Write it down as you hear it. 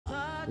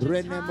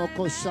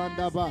Renemoko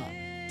Shandaba,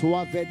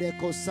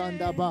 Tuavedeko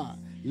Sandaba,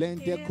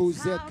 Lende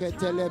Kuzeke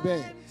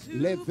Telebe,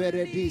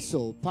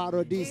 Leverediso,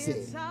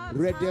 Paradise,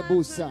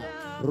 Redebusa,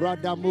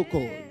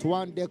 Radamuko,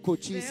 Tuande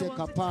Kuchise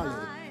Kapale,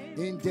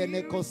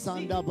 Indeneko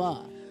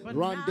Sandaba,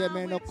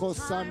 Randemenoko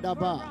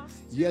Sandaba,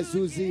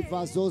 Yezuzi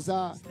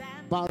Vazoza,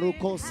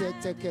 Barukose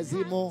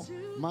Tekezimo,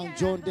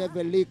 Manjonde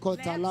Veliko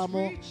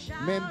Talamo,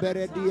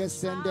 Memberedie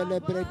Sendele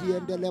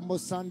Brediendele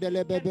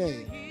Mosandele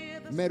Bebe,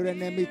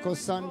 Merenemiko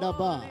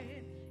Sandaba,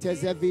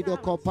 Tezevido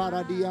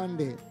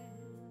Koparadiande,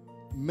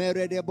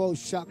 Meredebo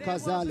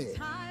Shakazale,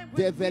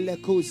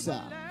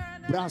 Develekusa,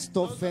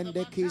 Brasto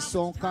Fende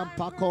Kison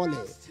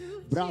Kampakole,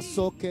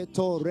 Braso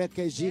Keto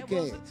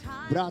Rekejike,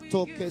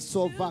 Brato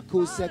Keso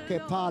Vakuse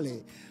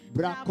Kepale,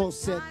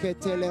 Bracose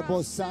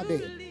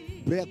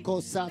Ketelebosade,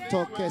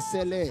 Brecosato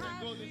Kesele,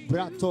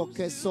 Brato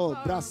Keso,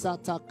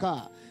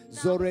 Brasataka,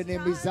 Zorene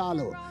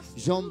Mizalo,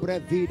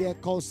 Jombre Vide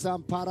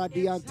Kosam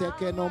Paradiante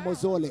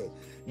Kenomozole,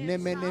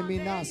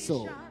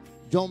 Nemeneminaso,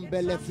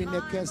 Dombele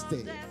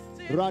Finekeste,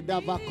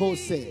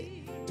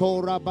 Radavakose,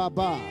 Tora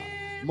Baba,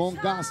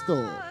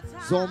 Mongasto,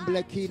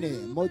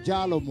 Zomblekine,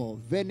 Mojalomo,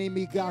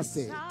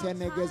 Venimigase,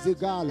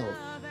 Tenegezigalo,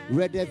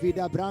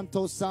 Redevida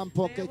Branto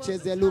Sampo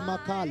Kechezelu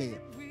Makale,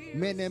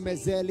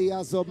 Menemezeli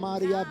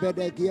Azomaria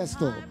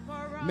Bedegiesto,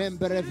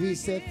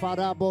 Membrevise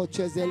Farabo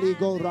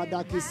Chezeligo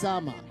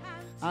Radakisama,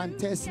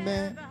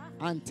 Antesme,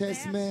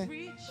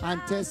 Antesme,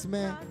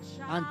 Antesme,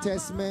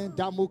 Antesme,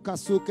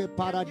 Damukasuke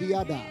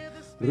Paradiada,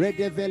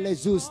 Redevele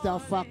Justa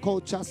Fako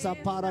Chasa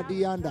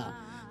Paradianda,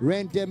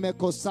 Rende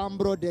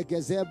Sambro de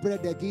Gezebre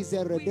de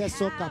Gize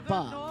Redeso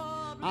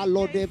Kapa,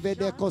 Alo de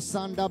Vede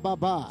Kosanda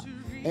Baba,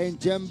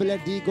 Enjemble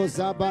Digo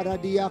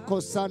Zabaradia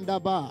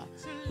Kosanda Ba,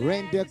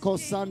 Rende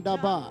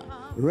Kosanda Ba,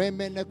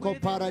 Remene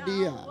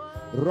Koparadia,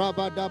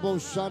 Rabadabo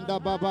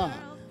Shanda Baba,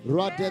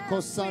 Rade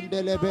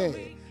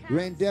Kosandelebe,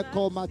 Rende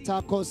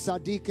Matako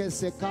Sadike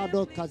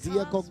Sekado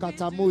Kazieko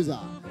Katamuza,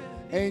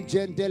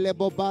 Enjendele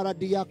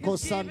Bobaradia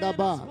Kosanda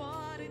Ba,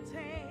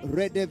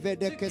 Rede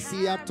Vede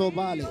Kesia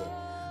Tobale,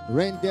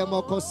 Rende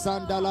Moko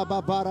Sanda la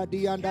Babara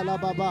Dianda la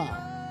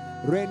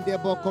Baba, Rende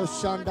Boko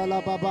Shanda la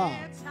Baba,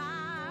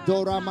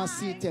 Dora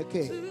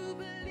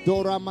Masiteke,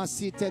 Dora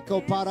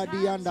Masiteke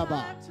Paradianda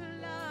Ba,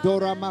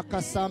 Dora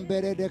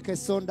Makasambere de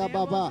Kesonda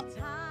Baba,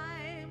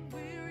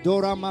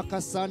 Dora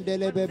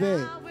Makasandele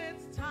Bebe,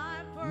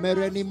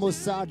 Mereni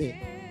Mosade,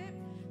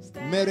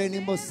 Mereni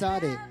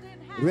Mosade,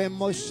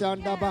 Remo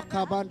Shanda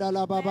Bakabanda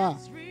la Baba,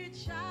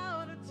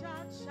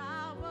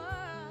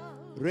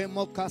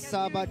 Remo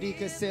Kasaba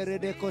Dike Sere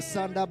de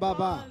Kosanda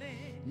Baba,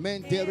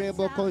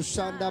 Menterebo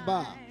Koshanda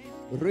Ba,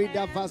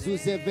 Rida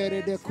Vazuze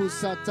Vere de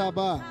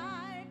Kusataba,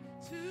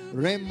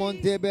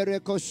 Remon Debere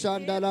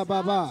Koshanda la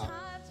Baba,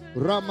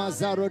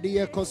 Ramazaro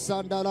die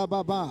Kosanda la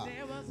Baba,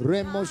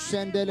 Remo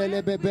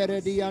Shendele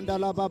Bebere dianda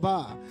la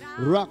Baba,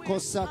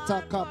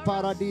 Rakosataka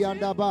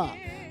Paradianda Ba,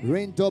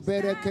 Rendo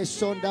Bere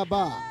Keshonda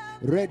Ba,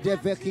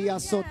 Redevekia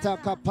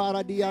Sotaka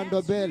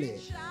Paradiando Bele,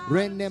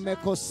 Rene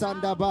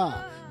Kosanda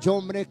Ba,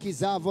 Jomre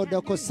Kizavo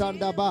de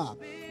Kosanda Ba,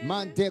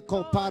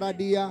 Mandeko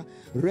Paradia,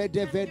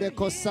 Redevede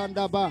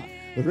Kosanda Ba,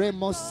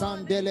 Remo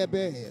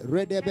Sandelebe,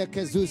 Redebe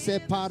Kezuse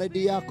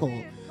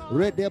Paradiako,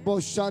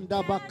 Redebo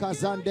Shanda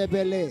Bakazande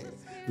Bele,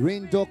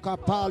 Rindo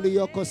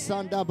Kapalio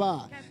Kosanda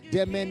Ba,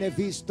 Demene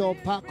Visto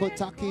Paco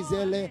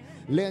Takizele,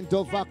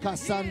 Lendo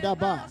Vakasanda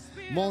Ba,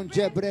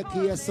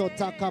 Monjebreki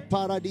Esotaka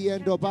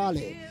Paradiendo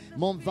Bale,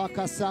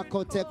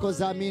 Monvakasako Teko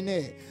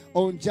Zamine,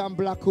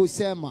 Onjambla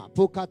Kusema,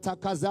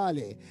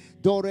 Pukatakazale,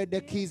 Dore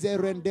de Kize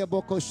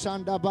Rendebo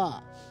Koshanda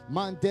Ba,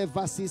 Mande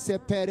Vasise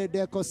Pere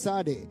de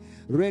Kosade,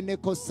 Rene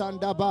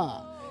Kosanda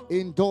Ba,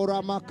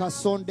 Indora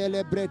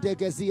Makasondele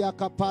Bredegezia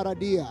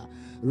Kaparadia,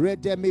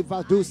 Redemi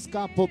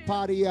Vaduska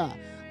Poparia,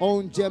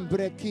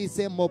 Onjembre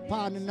Kise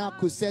Mopanna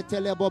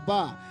Kusetele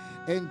Boba,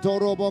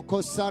 Endorobo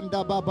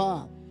Kosanda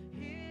Baba,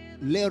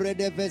 Lere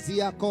de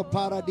Vezia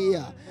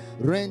Koparadia,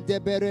 Rende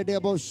Bere de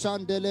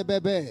Boshandele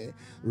Bebe,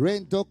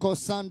 Rendo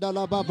Kosanda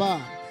la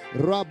Baba,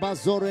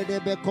 Rabazore de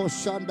Beko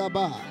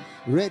Shandaba,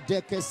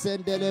 Rede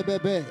Kesendele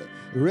Bebe,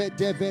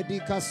 Rede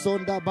Vedika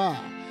Sondaba,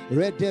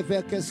 Rede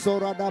Veke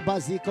Sorada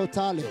Baziko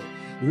Tale,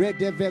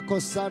 Rede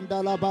Veko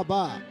Sanda la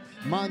Baba,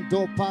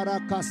 Mando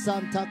Paraka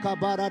Santa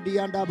Kabara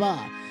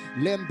Diandaba,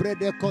 Lembre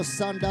de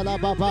Kosanda la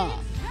Baba.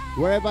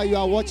 Wherever you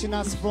are watching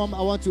us from,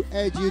 I want to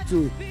urge you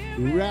to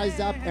rise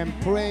up and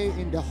pray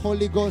in the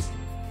Holy Ghost.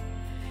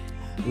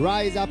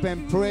 Rise up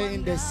and pray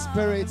in the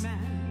Spirit.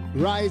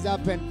 Rise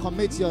up and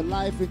commit your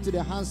life into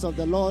the hands of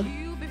the Lord.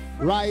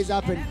 Rise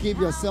up and give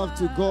yourself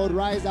to God.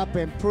 Rise up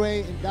and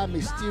pray in that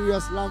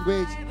mysterious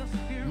language.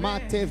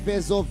 Mate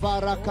vezo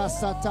varaka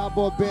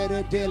satabo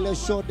bere dele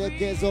shode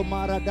gezo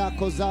marada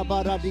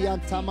kozabara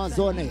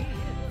diantamazone.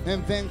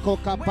 Envenko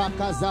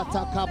kapaka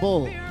zata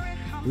kabo.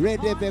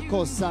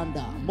 Redeveko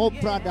sanda.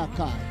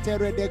 Mopradaka.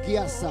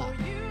 Teredegiasa.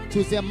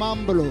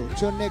 Tuzemamblo.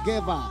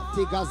 Chonegeva.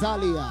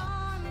 Tigazalia.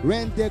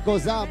 Rende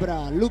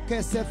gozabra.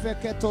 Luke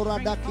sefeke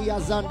toradakia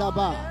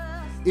zandaba.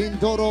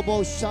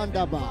 Indorobo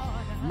shandaba.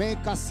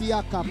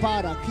 Mekasiaka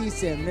para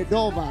kise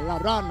nedova la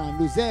rana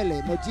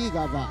nuzele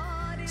nojigava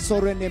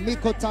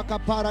sorenemiko taka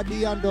para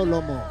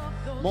diandolomo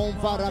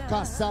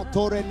monvarakasa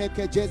tore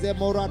nekejeze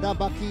morada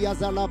bakia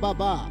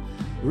zalababa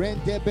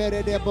rende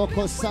bere de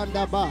boko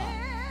sandaba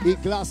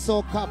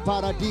iglaso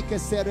kapara dike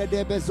sere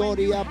de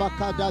bezoria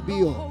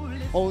bakadabio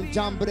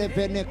onjambre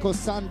veneko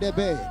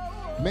sandebe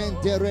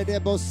mentere de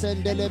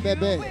bosendele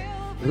bebe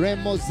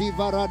remo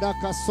zivarada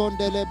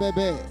kasondele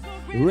bebe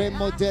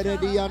remo dere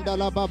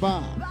diandala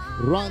baba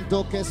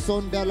Rando que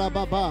son de la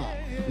baba,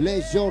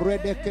 le jore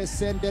de que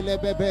sende le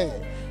bebe,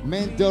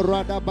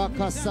 mendorada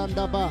baka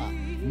sandaba,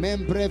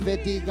 membre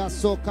vediga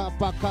soka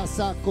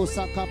pakasa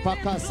kosaka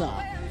pakasa,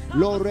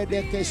 lore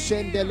de que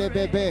shende le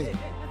bebe,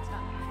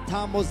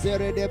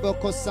 tamozere de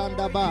boko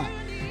sandaba,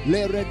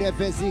 lere de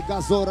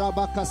veziga zora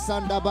baka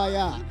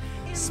sandabaya,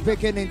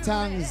 speaking in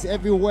tongues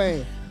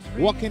everywhere,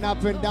 walking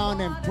up and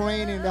down and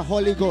praying in the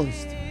Holy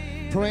Ghost,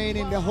 praying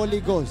in the Holy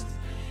Ghost,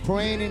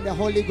 praying in the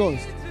Holy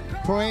Ghost.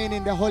 Praying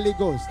in the Holy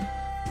Ghost,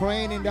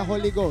 praying in the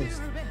Holy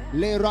Ghost.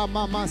 Le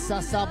ramama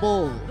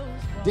sasabo,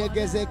 de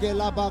gezege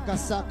labaka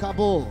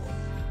sakabo,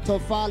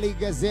 tofali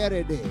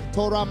gezerede,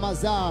 tora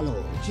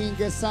mazalo,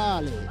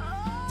 chingesale,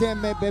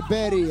 teme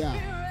beberia,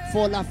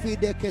 fola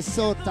fide che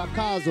sota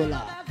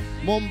casola,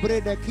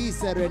 mombre de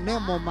kisere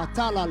nemo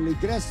matala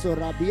ligresso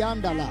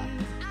rabiandala,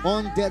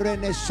 onde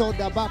rene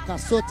shoda baka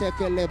sote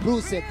che le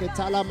bruse che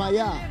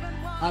talamaya,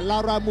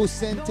 alara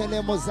musente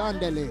le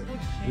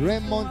mozandele.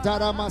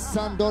 Remontara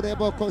masando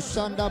reboko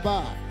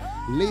shandaba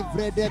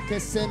livre de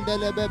que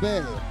sendele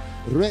bebe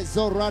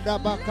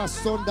rezorada baka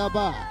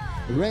sondaba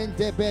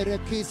rende bere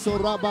kiso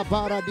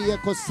rababara die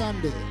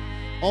kosande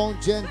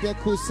onjende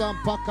kusam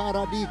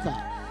pakaradika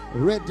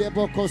rede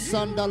boko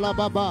sanda la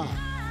baba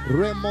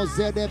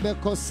remozede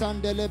beko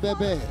sandele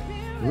bebe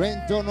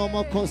rendono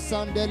moko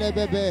sandele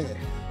bebe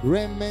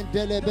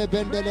remendele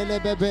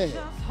bebendele bebe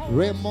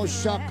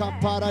remoshaka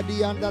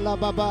paradianda la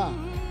baba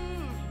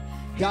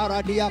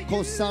Daradia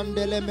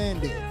kosandele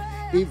mende,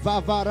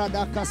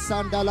 ivavarada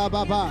kasanda la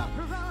baba,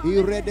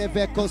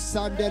 iredeveko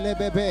sandele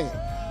bebe,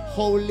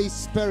 Holy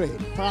Spirit,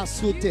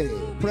 prasute,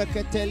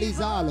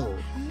 preketelizalo,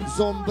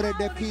 zombre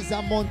de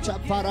kiza moncha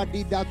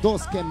paradida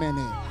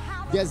doskemene,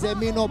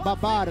 gezemino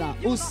babara,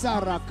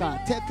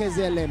 usaraka,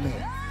 tekezeleme,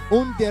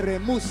 undere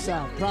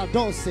musa,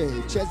 pradose,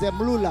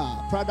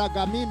 chezemlula,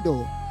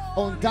 pradagamindo,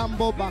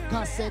 ondambo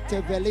bakase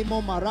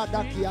tevelimo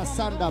marada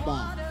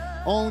kiasandaba,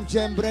 on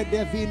jembre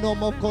de vino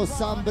moko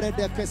sambre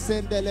de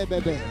kesendele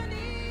bebe.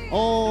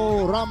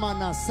 Oh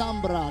ramana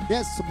sambra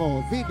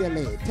desmo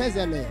videle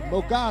tezele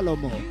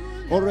mogalomo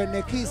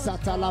orenekisa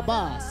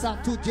talaba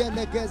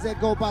satujele geze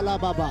gobala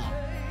baba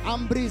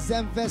ambris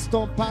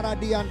investon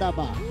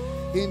paradiandaba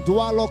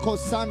indualo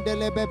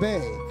kosandele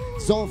bebe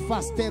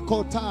zofaste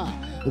kota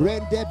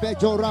rende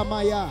bejo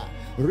ramaya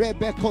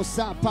rebeko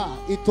sapa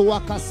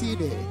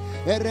ituakaside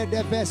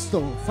erede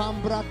vesto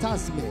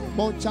fambratasme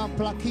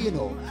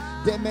monchamplakino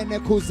demene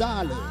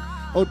kuzale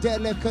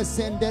odele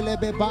kesendele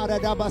bebara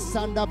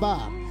dabasanda ba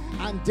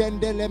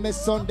andendele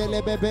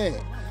mesondele bebe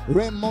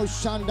remo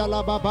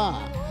shandala baba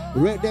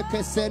rede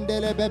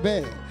kesendele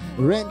bebe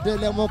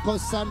rendele moko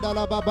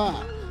sandala baba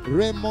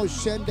remo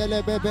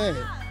shendele bebe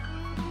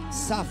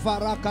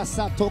safaraka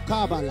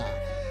satokabala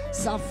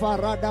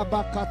safarada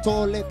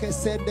bakatole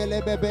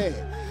kesendele bebe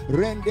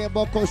rende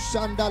boko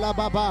shandala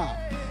baba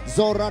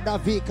zorada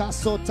vika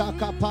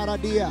sotaka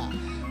paradia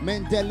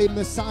Mendeli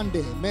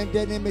misande,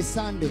 mendeni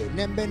misande,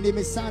 nembeni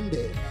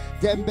misande,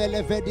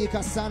 dembele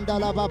vedika sanda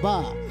la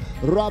baba,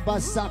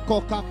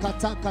 rabasako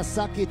kakataka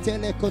saki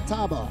tele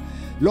kotaba,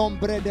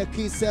 lombre de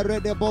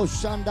kisere de bo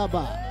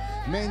shandaba,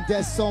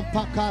 mendeson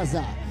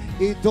pakaza,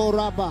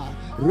 idoraba,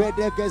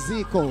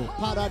 redegeziko,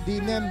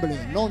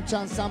 paradinemble, non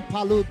chansan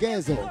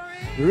palugezo,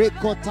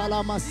 rico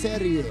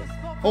talamaserie,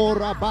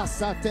 ora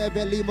basa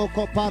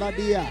tevelimoko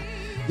paradia.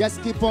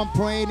 Just keep on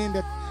praying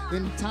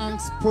in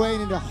tongues,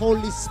 praying in the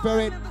Holy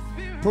Spirit,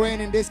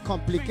 praying in this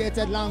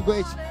complicated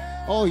language.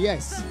 Oh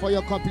yes, for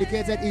your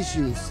complicated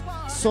issues.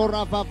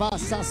 Sora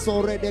vavasa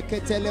sore de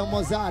ketele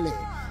mozale.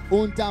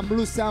 Untam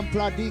lusam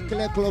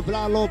pladikle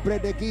clovralo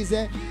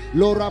bredegize.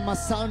 Lora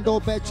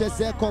masando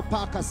bechezeko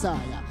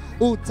pakasaya.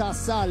 Uta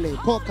sale,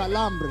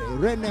 cocalambre,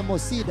 rene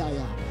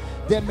mosidaya.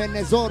 De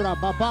menezora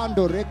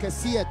babando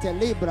rekesiete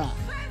libra.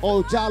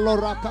 O jalo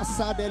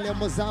rakasa de le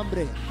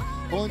mozambre.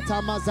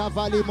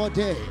 Untamazavali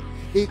mode.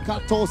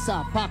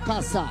 Ikatosa,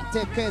 Pakasa,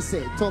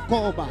 Tekese,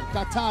 Tokoba,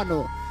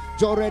 Katano,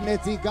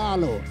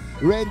 Jorenezigalo,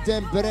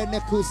 Rendem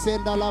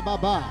Brenekusenda la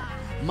Baba,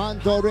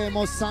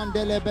 Mandoremo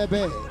Sandele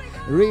Bebe,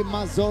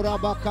 Rimazora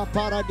Baka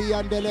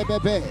Paradiandele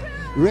Bebe,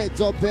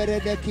 Rezo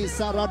Berede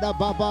Kisarada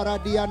Babara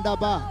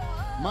Diandaba,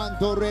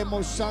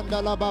 Mandoremo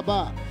Shanda la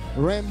Baba,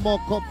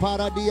 Remoko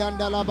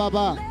Paradianda la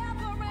Baba,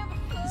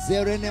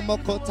 Zerenemo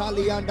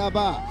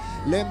Kotaliandaba,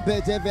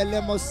 Lembede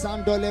Velemo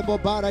Sando Lebo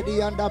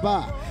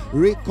Baradiandaba.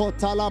 Rico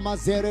talama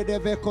zere de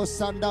veko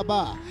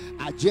sandaba,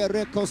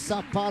 ajereko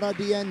sapara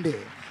diende,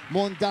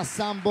 Monda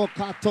sambo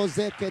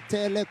katoze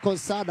ketele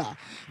kosada.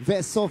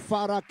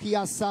 Vesofara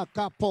kiasa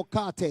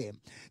kapokate.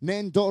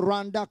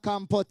 Nendoranda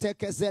kampo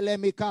tekezele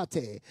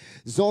mikate.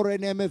 Zore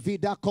neme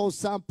vida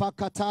kosampa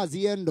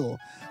kataziendo.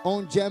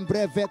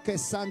 Onjembre veke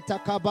santa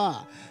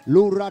kaba.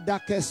 Lura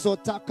dake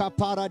sotaka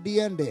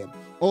paradiende.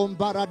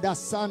 Ombarada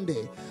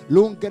sande.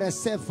 Lungre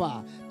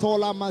sefa.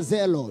 Tola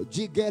mazelo.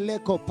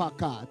 Jigeleko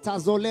paka.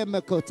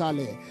 Tazoleme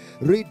kotale.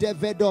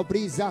 Ridevedo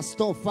briza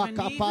stofa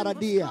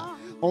kaparadia.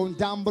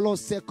 Ondamblo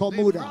se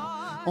komuda.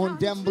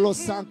 Ondemblo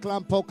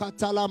sanklam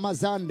pokatala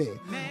mazande.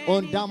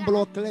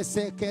 Ondamblo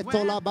klese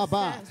ketola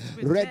baba.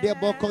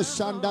 Redeboko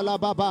shandala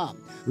baba.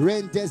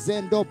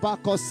 Rendezendo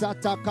bako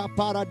sata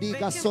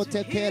kaparadiga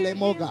sotekele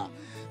moga.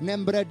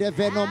 Nembre de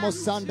venomo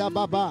sanda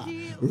baba.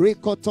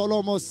 Rico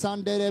tolomo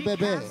sandere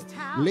bebe.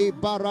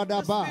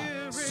 Libaradaba.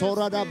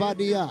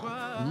 Soradabadia.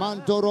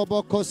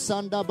 Mandoroboko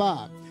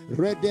sandaba.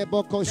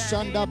 Redeboko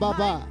shanda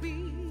baba.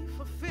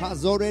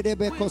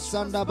 Pazoredebeko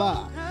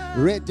sandaba.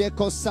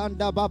 Redeko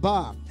sanda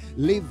baba.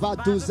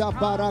 Livaduza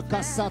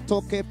baraka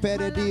satoke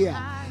peredia.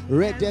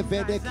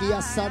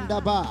 Redevedekia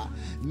sandaba.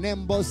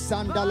 Nembo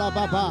sandala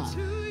baba.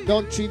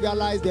 Don't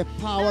trivialize the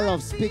power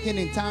of speaking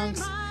in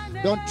tongues.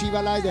 Don't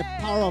trivialize the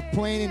power of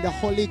praying in the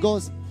Holy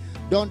Ghost.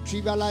 Don't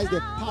trivialize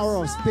the power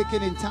of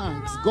speaking in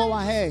tongues. Go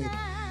ahead.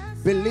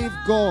 Believe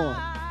God.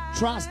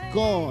 Trust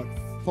God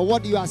for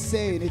what you are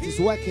saying. It is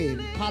working.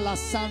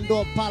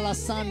 Palasando,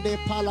 palasande,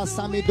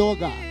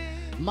 palasamidoga.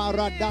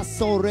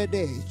 Maradaso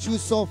rede.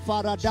 Chuso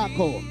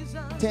faradako.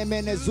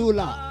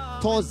 Temenezula.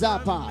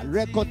 Tozapa.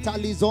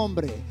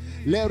 Recotalizombre.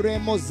 Le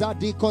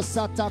remozadico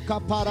sataka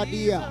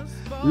paradia.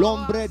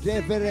 L'ombre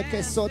devere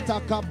que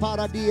sotaka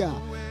paradia.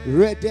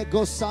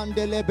 Redego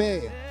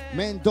sandelebe.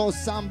 Mendo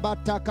samba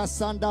taka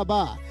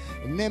sandaba.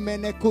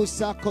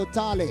 Nemenekusa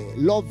kotale.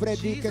 Lovre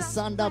dike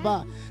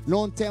sandaba.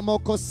 Non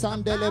temoko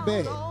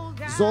sandelebe.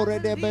 Zore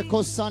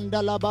debeko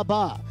sandala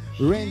baba.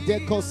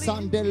 Rendeko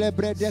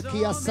sandelebre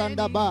dekia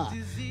sandaba.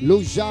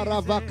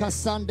 Lujara vaka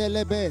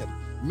sandelebe.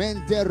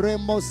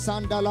 Menderemo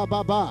sandala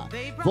baba.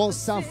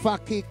 Vosa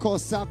faki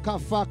kosaka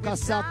faka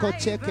sako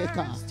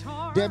chekeka.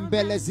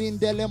 Dembele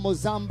zindele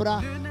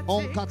mozambra.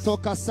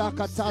 Onkatoka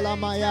saka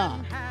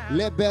talamaya.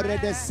 Lebere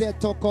de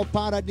setoko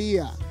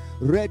paradia.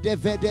 Rede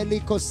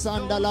vedeliko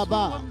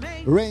sandalaba.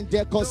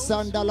 Rendeko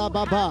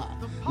sandalababa.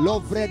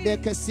 Lovre de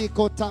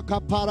kesiko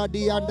taka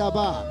paradia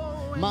ndaba.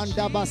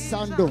 Mandaba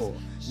sando.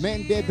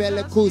 Mende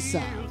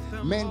belekusa.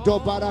 Mendo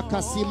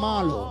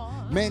barakasimalo.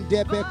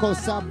 Mende beko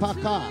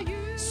sapaka.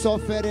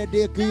 Sofere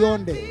de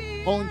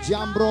Gionde, on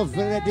Jambro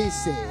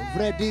Vredise,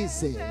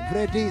 Vredise,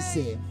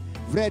 Vredise,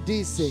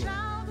 Vredise,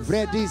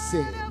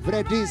 Vredise,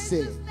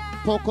 Vredise,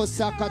 Poko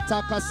Saka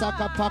Taka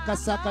Saka Paka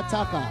Saka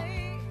Taka,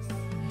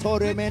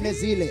 Tore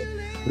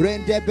Menezile,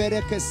 Rende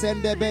Bereke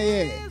Sende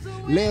Beye,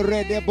 Le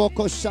Rede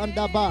Boko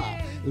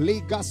Shandaba,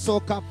 Liga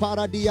Soka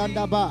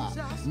Paradiandaba,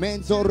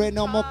 Menzo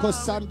Renomoko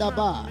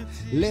Sandaba,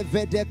 Le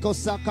Vedeko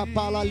Saka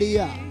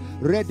Palalia,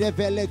 Rede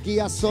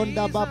Velegia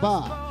Sonda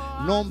Baba.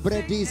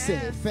 Nombre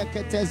dice,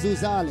 fekete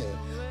zuzale,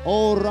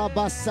 o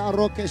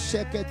rabasaro que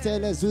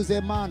sheketele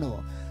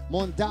zuzemano,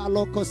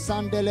 mondalo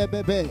kosandele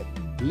bebe,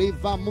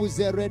 liva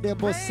muzere de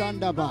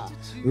bosandaba,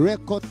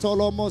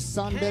 rekotolomo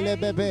sandele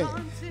bebe,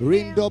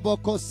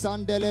 rindoboko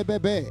sandele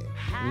bebe,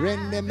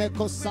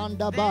 rennemeko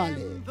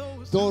sandabale,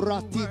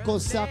 doratiko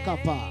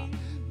sakapa,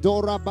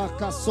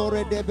 dorabaka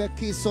sore de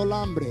bekiso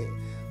lambre,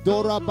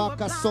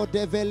 dorabaka so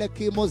de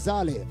veleki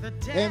mozale,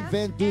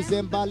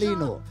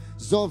 envenduzembalino,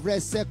 Zovre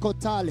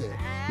sekotale,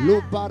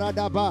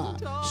 luparadaba,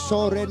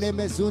 shore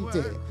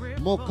nemezunte,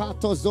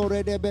 mokato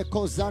zore de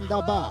beko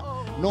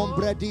zandaba,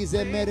 nombre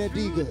dize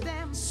meredige,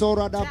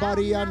 sorada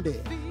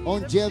bariande,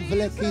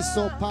 onjevle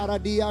kiso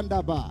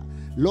paradiandaba,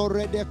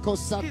 lore de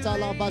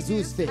kosatala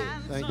bazuste.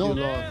 Thank you,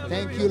 Lord.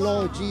 Thank you,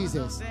 Lord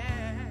Jesus.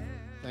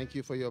 Thank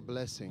you for your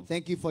blessing.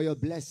 Thank you for your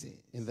blessing.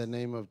 In the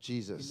name of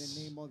Jesus. In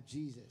the name of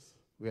Jesus.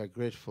 We are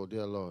grateful,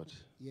 dear Lord.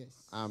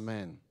 Yes.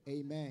 Amen.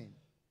 Amen.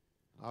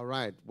 All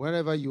right.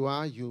 Wherever you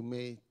are, you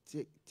may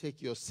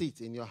take your seat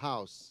in your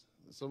house.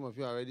 Some of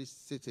you are already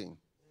sitting.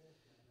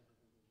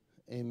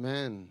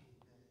 Amen.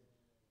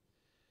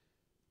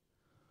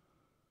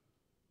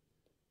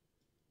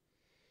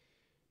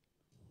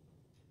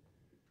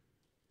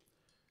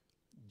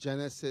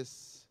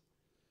 Genesis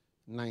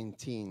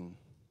 19,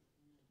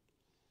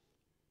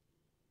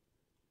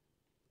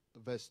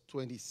 verse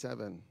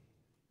 27.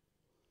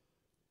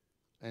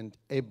 And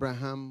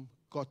Abraham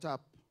got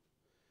up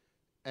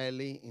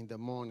early in the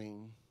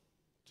morning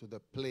to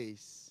the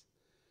place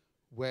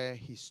where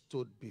he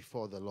stood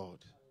before the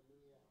Lord.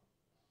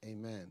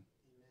 Amen.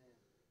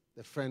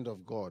 The friend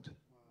of God.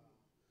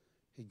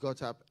 He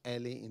got up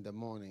early in the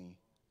morning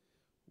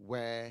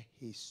where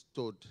he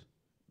stood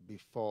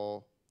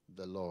before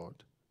the Lord.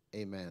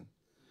 Amen.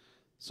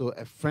 So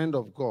a friend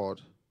of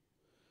God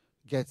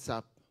gets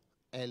up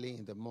early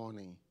in the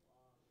morning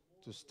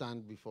to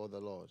stand before the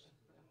Lord.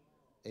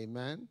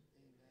 Amen.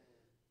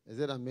 Is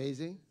it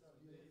amazing?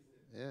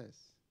 Yes.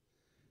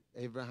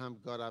 Abraham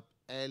got up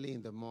early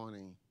in the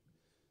morning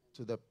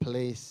to the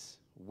place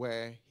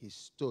where he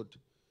stood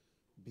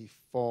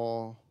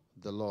before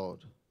the Lord.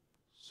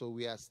 So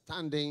we are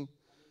standing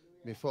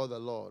before the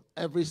Lord.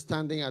 Every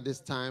standing at this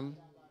time,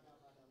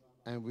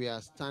 and we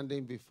are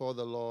standing before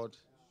the Lord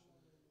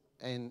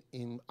and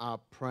in our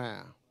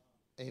prayer.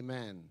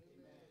 Amen.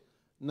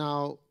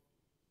 Now,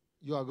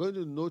 you are going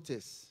to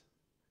notice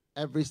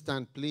every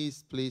stand.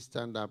 Please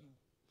stand up.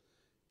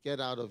 Get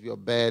out of your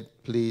bed,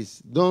 please.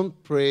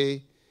 Don't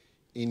pray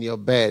in your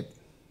bed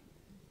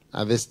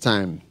at this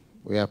time.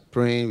 We are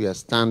praying, we are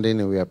standing,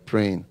 and we are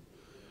praying.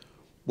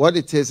 What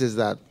it is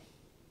that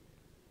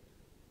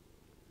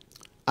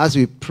as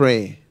we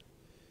pray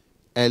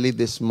early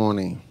this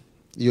morning,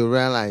 you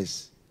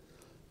realize,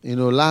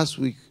 last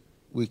week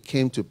we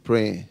came to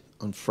pray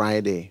on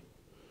Friday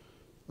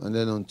and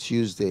then on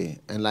Tuesday,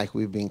 and like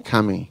we've been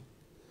coming.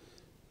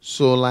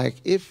 So like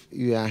if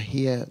you are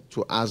here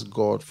to ask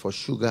God for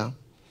sugar,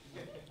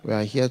 we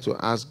are here to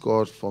ask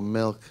God for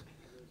milk,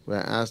 we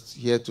are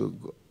here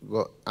to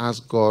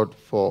ask God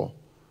for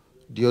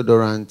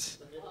deodorant,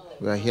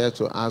 we are here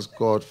to ask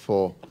God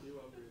for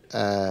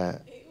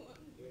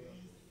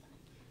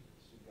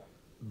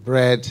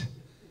bread.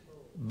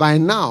 By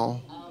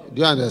now,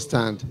 do you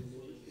understand?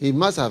 He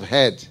must have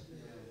heard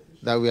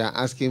that we are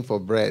asking for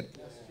bread.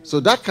 So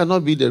that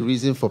cannot be the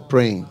reason for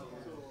praying.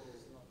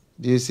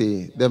 Do you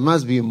see? There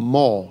must be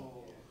more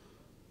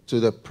to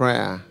the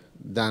prayer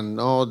than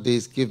all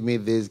this, give me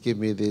this, give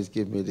me this,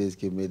 give me this,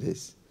 give me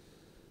this.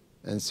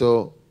 And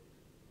so,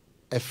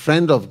 a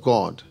friend of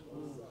God,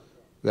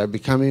 we are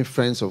becoming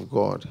friends of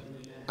God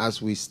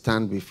as we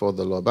stand before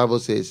the Lord. The Bible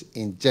says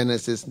in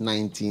Genesis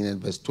 19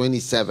 and verse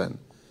 27,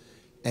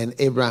 and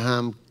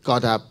Abraham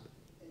got up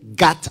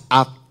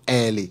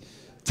early.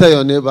 Tell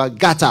your neighbor,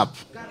 got up.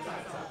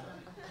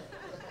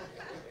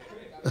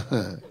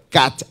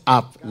 Got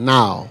up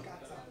now.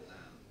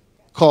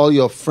 Call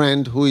your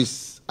friend who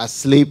is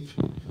asleep.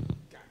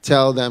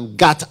 Tell them,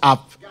 got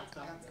up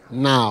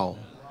now.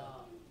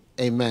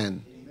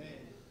 Amen.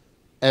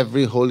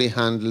 Every holy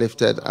hand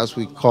lifted as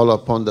we call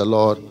upon the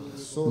Lord.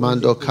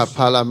 Mando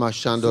kapala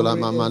mashandola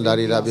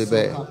mamandari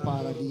rabibe.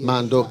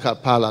 Mando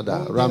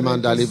kapalada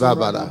ramandali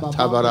babada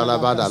tabarala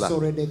badala.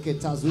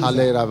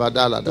 Hale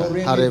ravadalada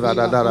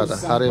harevadalada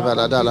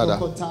harevadalada.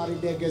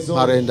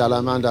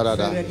 Parendala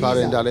mandarada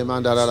parendale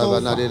mandara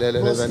banadi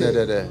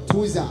levenede.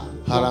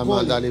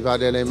 Haramandali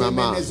vadele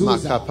mama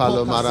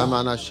makapalo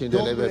maramana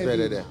shindele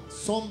bebede.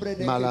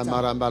 Mala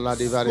marambala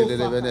divari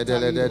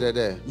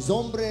levenede.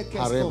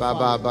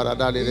 Harebaba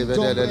baradali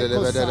levenede.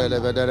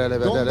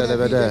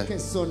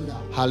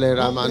 Hale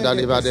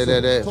ramandali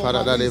vadele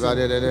faradali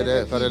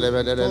vadele farele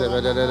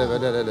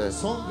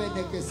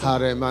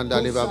Hare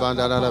mandali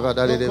babandala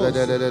vadali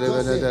levenede.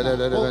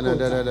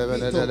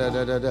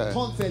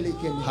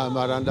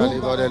 Hamarandali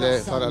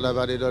vadele farala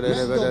vadele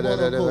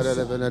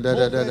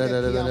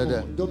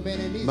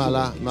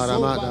Mala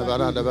marama da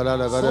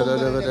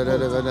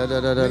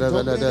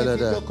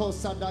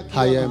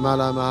Haye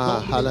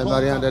malama hale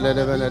marianda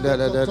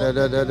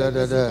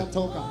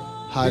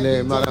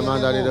Hale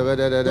maramandali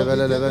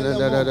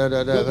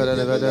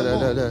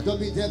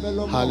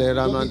Hale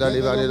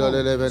ramandali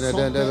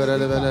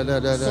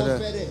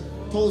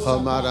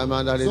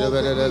Hamaramandali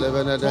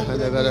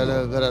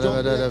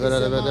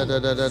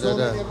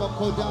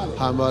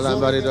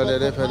Hamalambari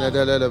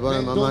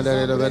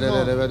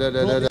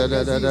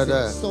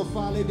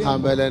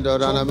Hambelendo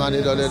Ranamani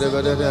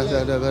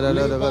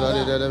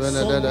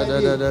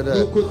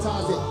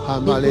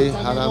Hamali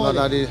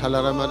Halamadadi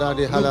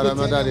Halaramadadi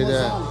Halaramadadi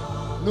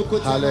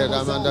Hale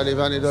ramandali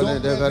vani dole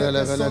de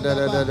verele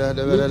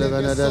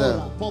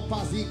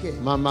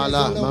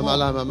mamala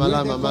hamala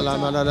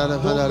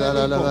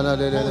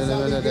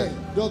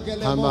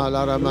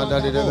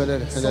ramadali de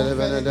verele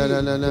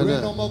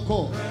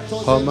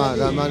homa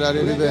ramadali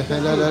de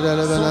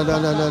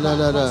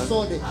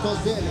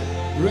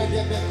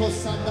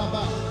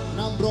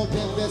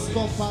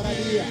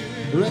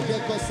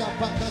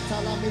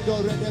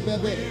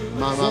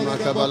Mama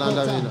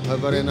makabalanda vino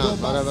habarena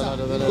paravela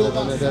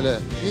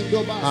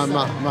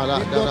Ama mala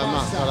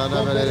darama parana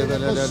vele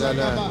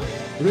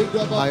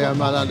Aya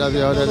malanda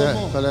viode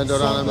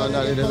falendorana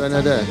mandali de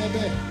venede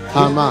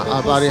Hama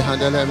abari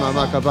handele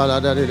mama kabala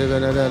dari de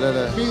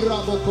venede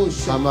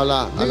Hamala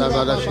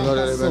alabada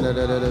shingore de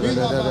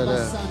venede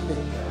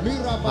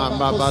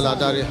Mama bala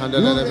dari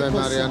handele de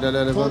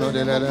mariandele bono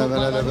de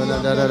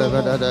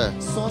venede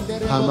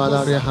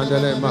Hamala ri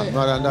handele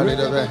marandali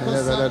de venede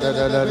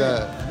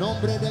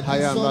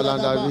Haya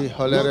malanda vi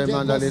holere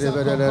mandali de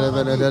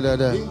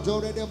venede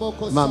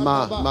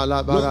Mama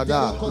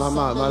malabarada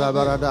mama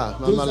malabarada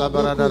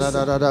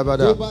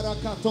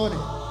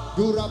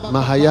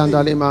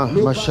Mahayanda lima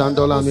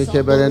mashandola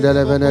mike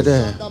berendele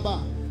venede.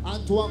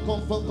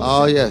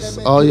 Oh yes,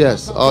 oh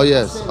yes, oh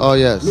yes, oh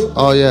yes,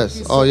 oh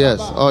yes, oh yes,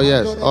 oh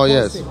yes, oh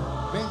yes.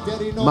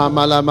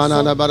 Mama la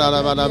manana bada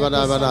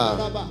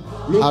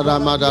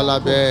Haramadala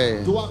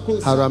be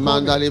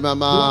Haramandali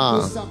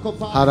mama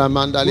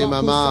Haramandali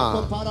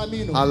mama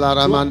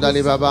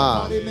Halaramandali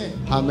baba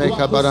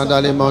Hameka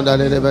barandali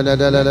mondali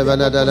venede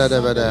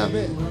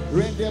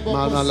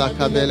Malala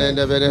kabele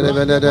de bele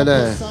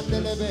benedele.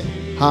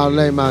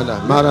 Harle mana.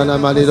 Marana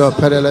malido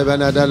perele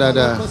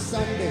benedele.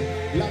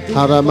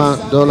 Harama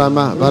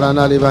dolama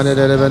barana li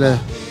benedele bene.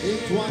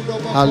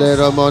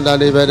 Halero monda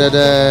li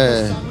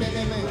benedele.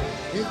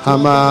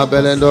 Hama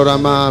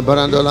belendorama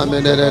barandola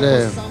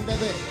menedele.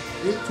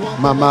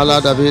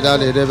 Mamala Davida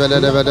de bele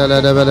de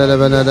bele de bele de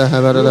bele de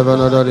bele de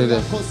benodori de.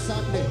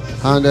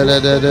 Handele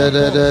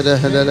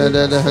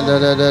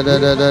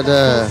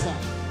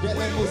de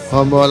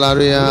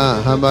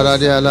Homolaria,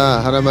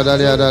 Hambaradiala,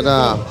 Haramadaria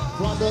Dada,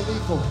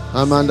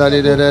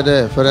 Amandali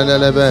de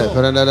Frenelebe,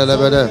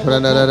 Frenelebe,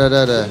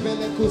 Frenelebe,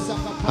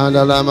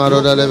 Handala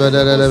Maroda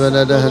Lebede,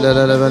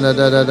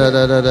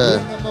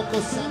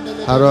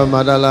 Haro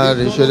Madala,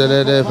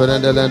 Rishede,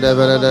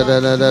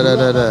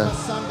 Frenelebe,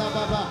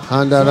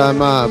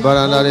 Handarama,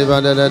 Baranari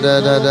Bande,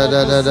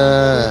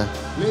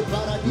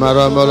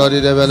 Maromolodi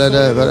de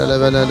Velede,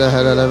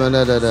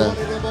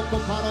 Velede,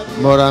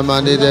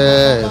 Moramandi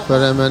de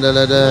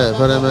Feremendele de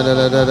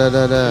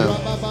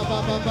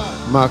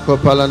Marco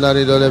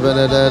Palandari de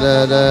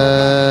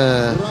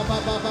Benedede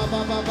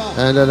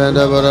and the land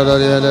of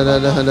Borodori and the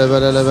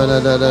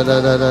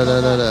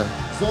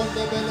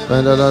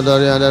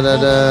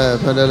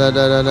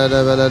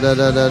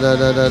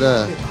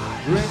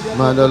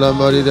Mandola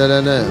Mori de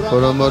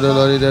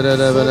Poromodori de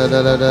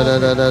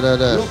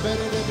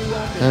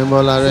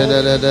Embolare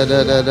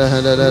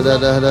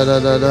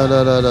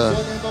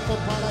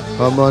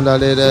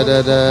Homondali de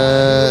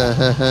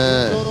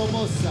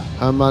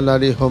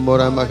Hamandali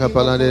Homora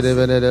Macapalani de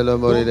Venedelo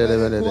Mori de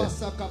Venede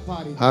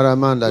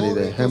Haramandali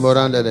de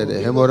Hemorandele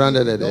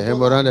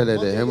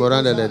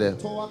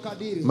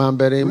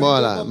Mamberi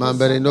Mola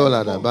Mamberi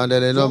Nola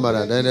Bandele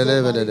Nomara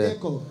Denele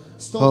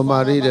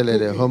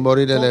Homorile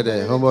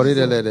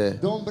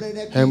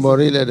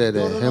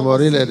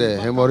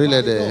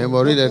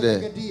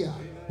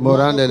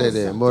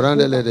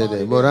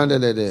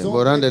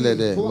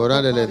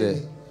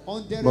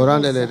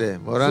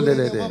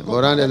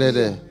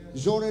Morandele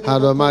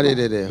Hadomari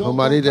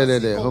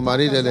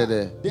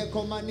Hobarile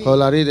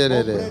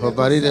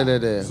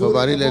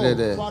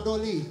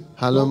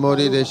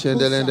Halomori de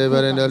Chendelen de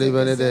Verendoli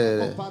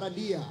Venede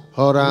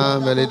Hora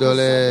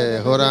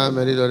Melidole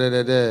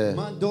de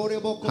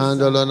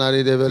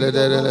Handolonari de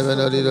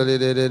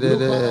Velede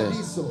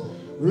de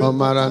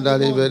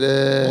Homarandali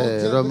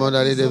Vede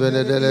Romondali de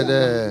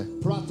Venedele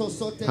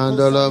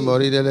Handolo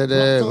Moridele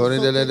de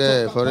Forindele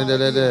de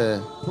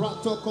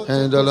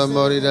Handolo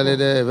Moridele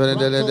de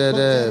Verendele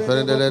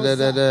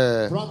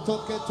de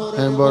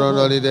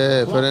Emboronoli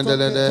de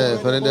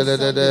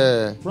Ferendele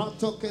de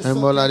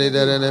Embolari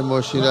de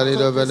Moshilari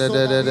de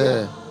Venedele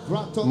de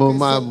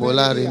Muma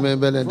Mulari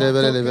Membele de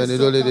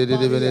Venedoli de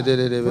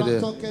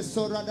Venedele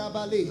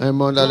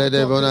Emondale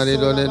de Bonari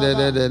de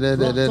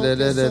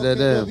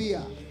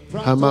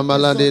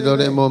Hamamaladi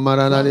dore mo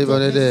maranali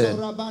bonede.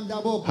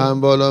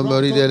 Hambolo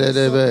moridele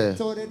debe.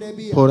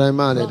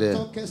 Poremale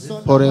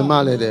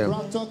de.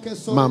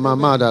 Mama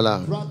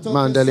madala.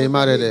 Mandeli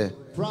marede.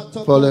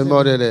 Pole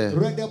morede.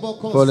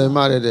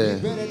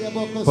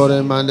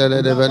 Pore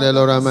mandele de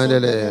venelora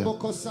mandele.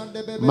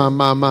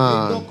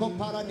 Mama.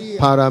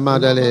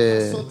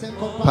 Paramadele.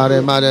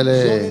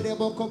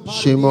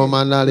 Shimo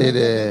manali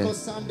de.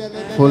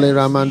 Pule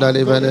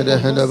ramandali venede.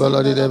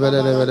 Hendabalodi de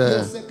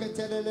venede.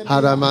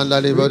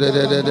 Haramandali bode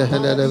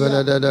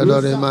de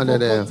lori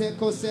manede.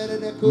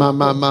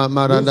 Mama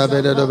maranda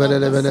bede do bede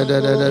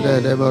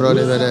de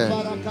moroli bede.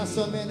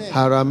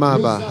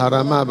 Haramaba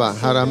rada.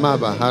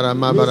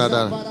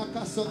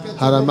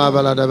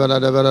 Haramaba la de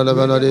bede.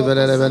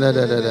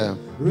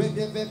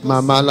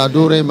 Mama la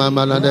dure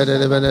mama la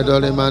de bede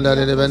doli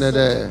mandali de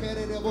bede.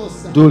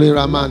 Duli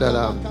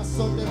ramandala.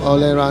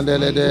 Ole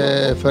randele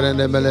de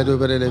ferende mele du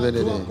bede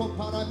de.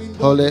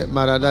 Ole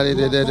maradali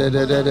de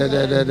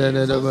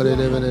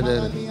mori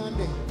de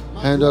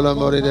Handolo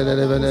mori de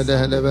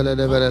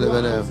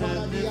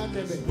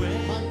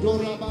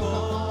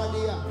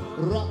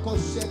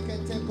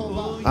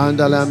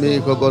Andala mi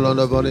ko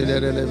bolono boni de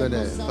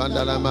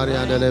Pandala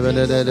maria de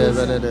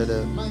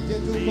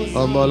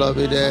Omolo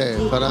vide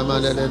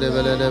Paramane de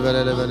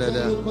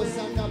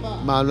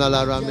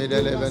Malala rami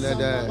de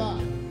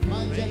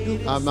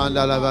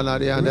Amandala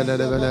vanaria de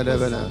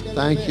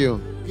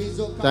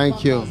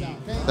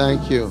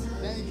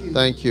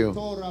Thank you.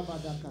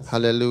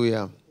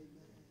 Hallelujah.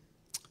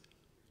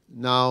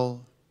 Now,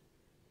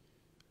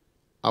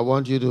 I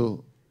want you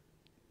to,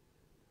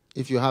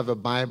 if you have a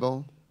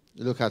Bible,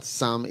 look at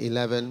Psalm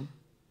 11,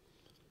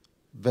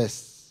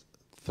 verse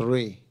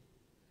 3.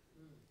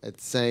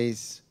 It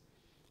says,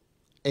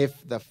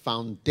 if the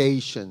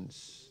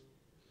foundations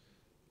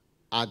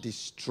are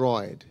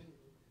destroyed,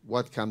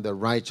 what can the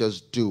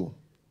righteous do?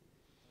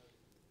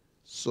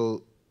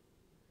 So,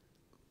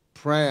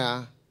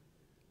 prayer,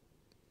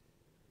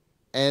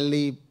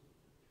 early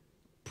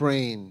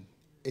praying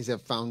is a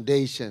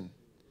foundation.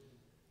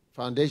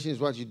 Foundation is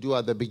what you do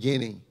at the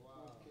beginning.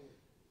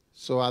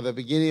 So at the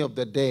beginning of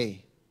the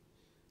day,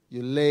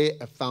 you lay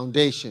a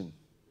foundation.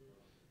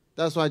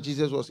 That's why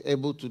Jesus was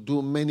able to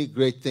do many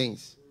great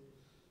things.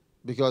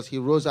 because he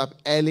rose up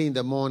early in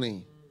the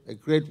morning, a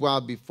great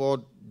while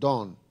before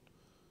dawn,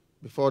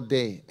 before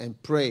day,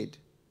 and prayed,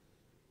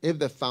 if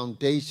the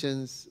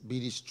foundations be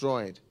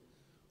destroyed,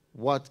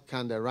 what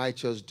can the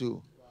righteous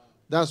do?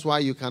 That's why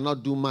you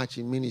cannot do much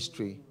in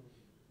ministry,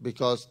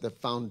 because the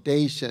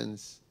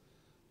foundations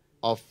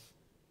of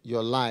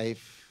your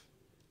life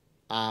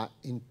are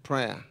in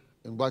prayer,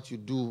 in what you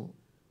do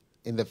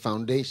in the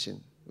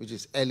foundation, which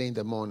is early in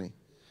the morning.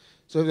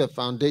 So if the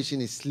foundation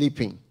is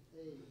sleeping,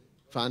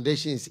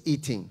 foundation is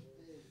eating,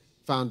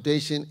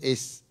 foundation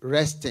is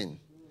resting,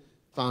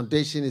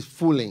 foundation is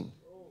fooling,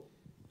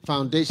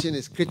 foundation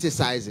is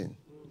criticizing,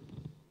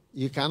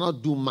 you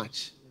cannot do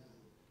much.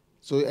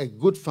 So a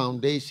good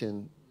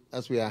foundation,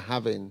 as we are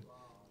having,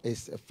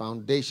 is a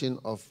foundation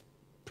of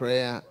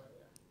prayer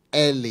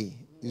early.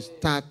 You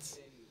start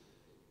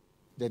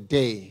the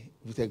day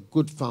with a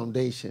good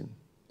foundation,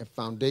 a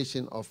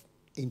foundation of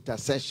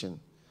intercession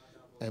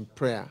and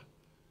prayer.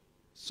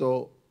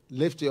 So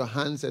lift your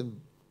hands and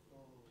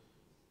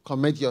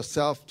commit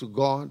yourself to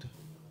God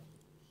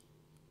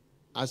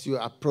as you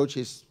approach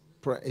his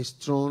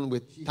throne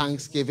with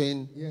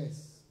thanksgiving.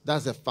 Yes.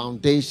 That's a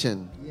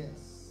foundation. Yes.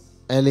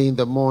 Early in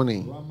the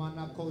morning.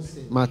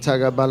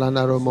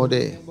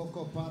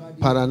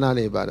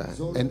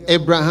 And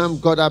Abraham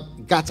got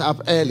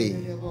up early.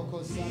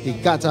 He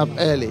got up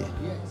early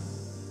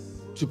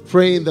to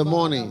pray in the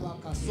morning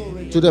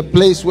to the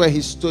place where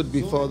he stood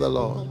before the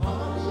Lord.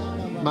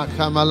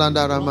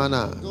 Makamalanda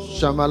Ramana,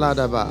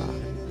 Shamaladaba,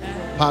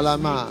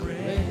 Palama,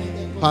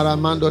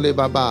 Paramandole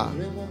Baba,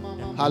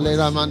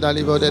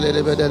 Haleramandali Bodele,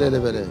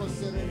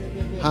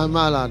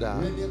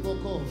 Hamalada,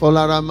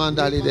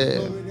 Folaramandali de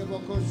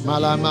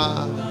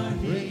Malama,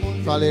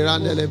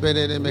 Falirandele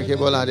Bede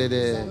Mekebola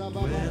de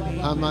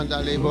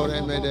Hamandali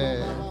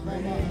Boremede,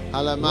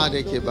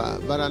 Halamade Kiba,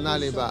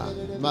 Baranaliba,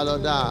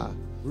 Maloda,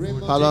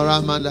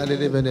 Paloramandali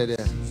de Benede,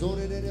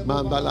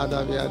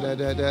 Mambalada de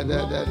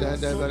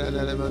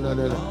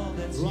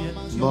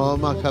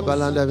Moma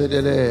Kabalanda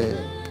Videle,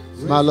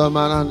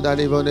 Malomaranda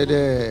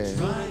Libonede,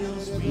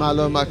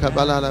 Maloma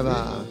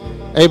Kabalava.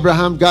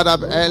 Abraham got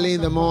up early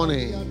in the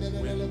morning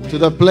to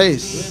the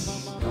place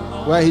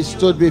where he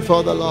stood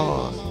before the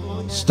Lord.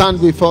 Stand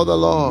before the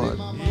Lord.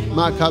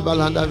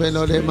 Makabalanda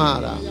Venode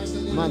Mara,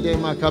 Made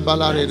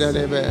Makabalari de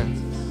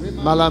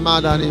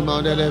Malamada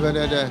Nimode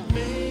de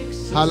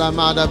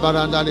Halamada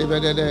Baranda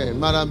Libede,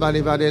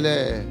 Marabali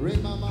Vadele,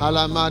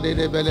 Halamadi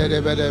de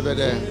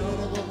Bede.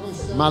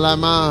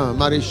 Malama,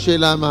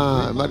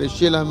 Marishilama,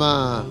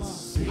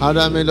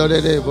 Hadamelo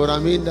de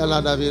Boraminda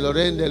la da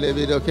Vilorende,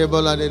 Levido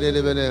Kebola de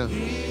Levene,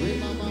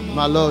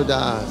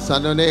 Maloda,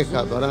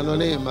 Sanoneca,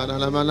 Baranone,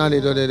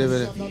 Maranamanali de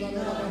Levene,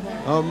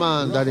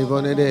 Oman,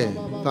 Daribone de,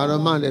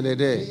 Paraman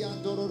de,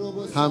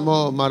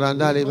 Hamo,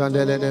 Marandali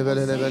Vandele de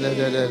Vele,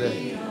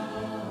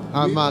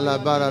 Hamala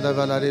Bara de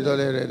Valarido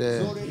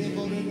de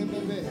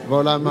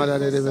Volamada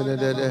de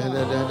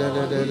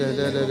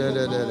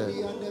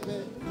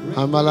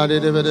Hamala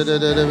de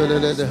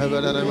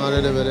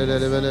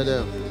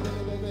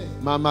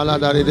Mamala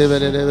Dari de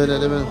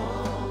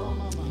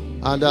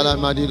Andala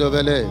Madido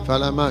Vele,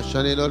 Falama,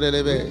 Shanilo de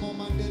Leve,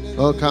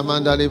 O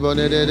Camanda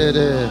Libone de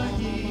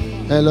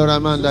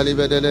Eloramanda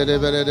Libe de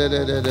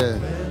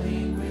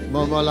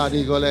Momola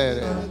di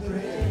Golere,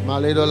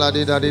 Malido la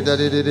di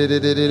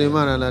di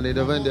Marana di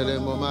Vendere,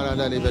 Momara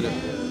da Libere.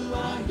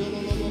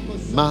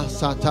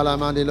 Masa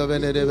Talamandi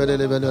Lovene de Vene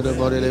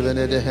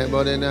de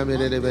Hemorena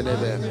de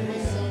Vene.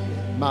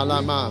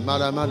 Malama,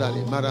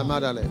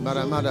 Maramadale.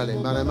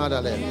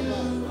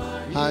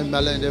 I'm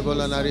Malende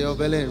Volanario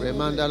Belen,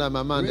 Remandala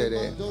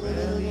Mamande,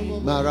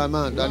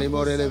 Maraman,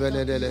 Dalimore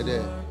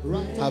Venede,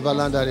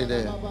 Avalandari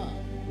de,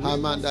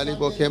 Hamandali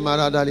Boke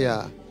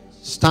Maradalia.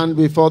 Stand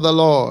before the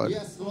Lord.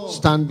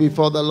 Stand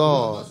before the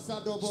Lord.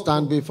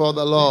 Stand before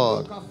the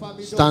Lord.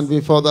 Stand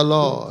before the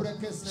Lord.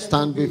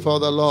 Stand before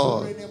the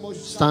Lord.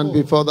 Stand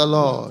before the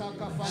Lord.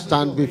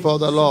 Stand before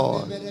the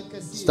Lord.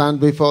 Stand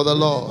before the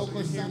Lord.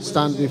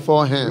 Stand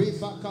before him.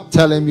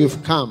 Tell him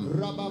you've come.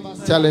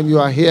 Tell him you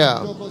are here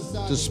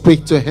to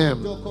speak to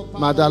him.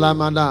 Madala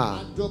Mada.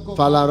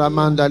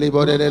 Falaramanda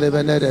Libodele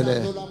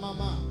Venedele.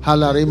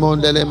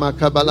 Halarimondele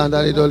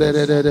Makabalanda Lidole.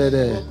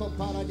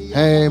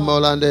 Hey,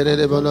 Molandere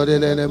de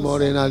Bonodele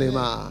Morena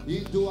Lima.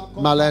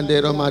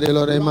 Malandero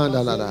Madelo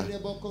Remandala.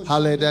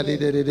 Hale Daddy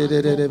de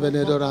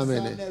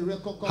Venedoramene.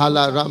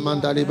 Hala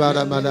Ramandali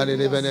Bara Madali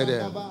de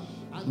Venede.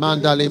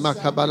 Mandali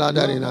Makabala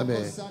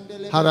Dariname.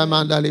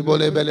 Haramandali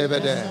Bole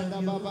Belevede.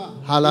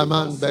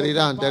 Halaman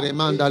Beriran,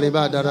 Derimandali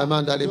Bada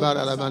Ramandali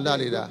Bara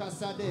Mandalida.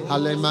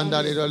 Hale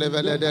Mandali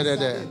Rolevele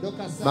de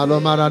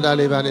Malomara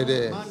Dali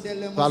Vanede.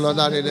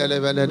 Palodari de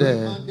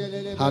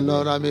Levenede.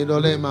 Hanorami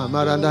Dolema,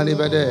 Marandali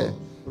Bede.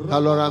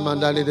 Halora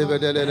Mandali de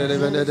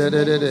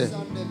Vede.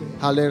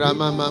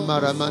 Halerama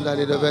Mara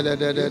Mandali de Vede.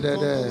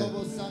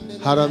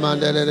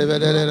 Haramandele de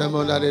Vede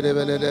Mondali de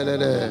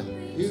Vede.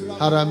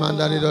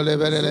 Haramandari do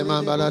lebele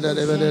mambala de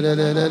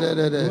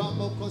de.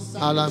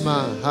 Halama,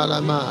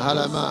 halama,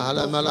 halama,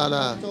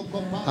 halamalala.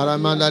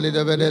 Haramandari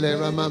do lebele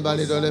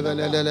ramambali do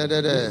lebele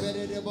de.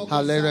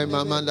 Halere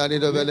mamandari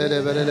do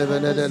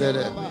lebele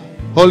de.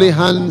 Holy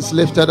hands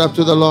lifted up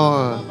to the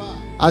Lord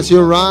as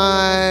you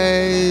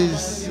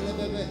rise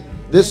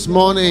this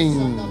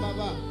morning.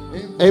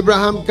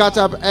 Abraham got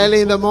up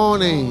early in the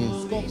morning.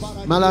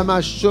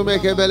 Malama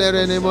shumeke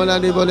belere ne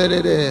molani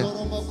bolere.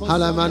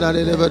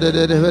 Halamandari do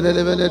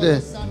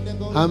de.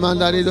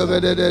 Hamandari do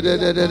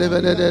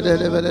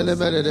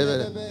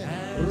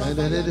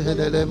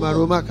de.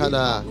 Maruma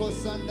kala.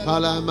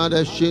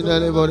 Halamada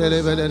shindale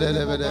bolere.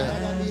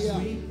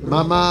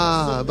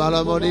 Mama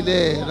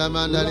balamoride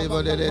ramandari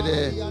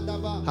bolere.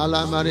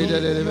 Halamari de.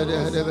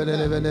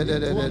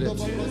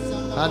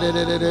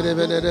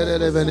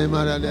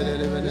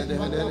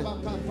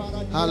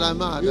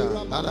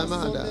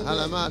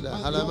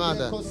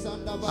 Halamada.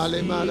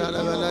 Halimada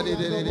labaladi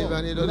de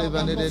bani do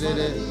bani de.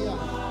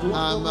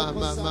 Ama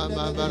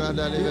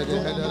barada de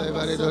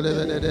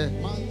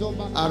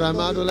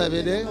Aramado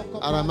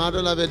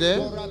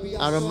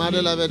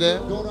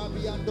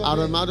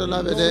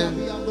lavede.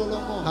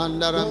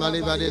 Handara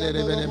malibadi de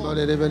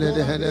bene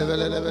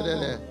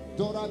de.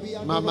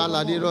 Mama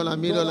ladiro la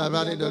miro la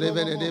bari do de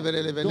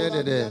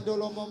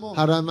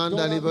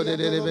Haramanda libo de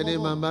bene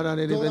mambara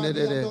de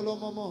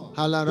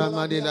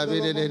Halaramadi la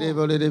bide de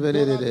bole de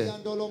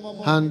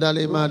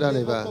Handali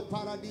madaleba.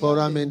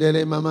 Pora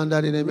mendele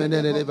mamandari de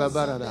menele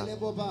babarada.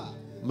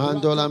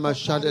 Mandola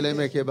mashadele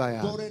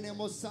mekebaya.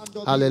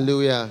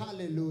 Hallelujah.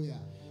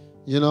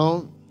 You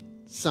know,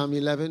 Psalm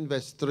 11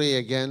 verse 3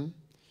 again.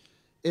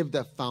 If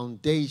the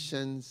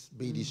foundations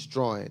be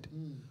destroyed,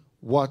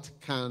 what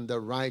can the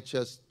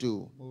righteous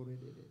do?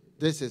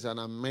 This is an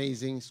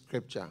amazing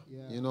scripture.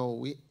 You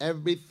know,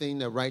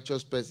 everything a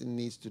righteous person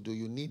needs to do,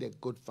 you need a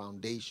good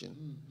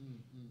foundation.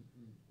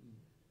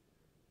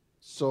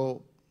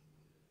 So,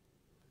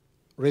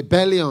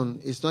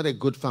 rebellion is not a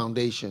good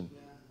foundation.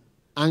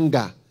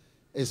 Anger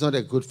is not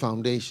a good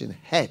foundation.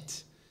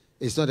 Hate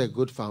is not a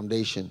good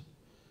foundation.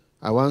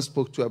 I once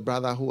spoke to a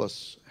brother who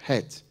was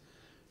hurt.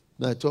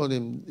 And I told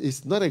him,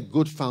 it's not a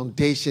good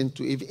foundation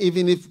to,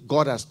 even if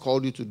God has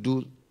called you to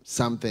do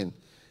something,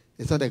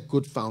 it's not a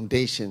good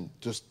foundation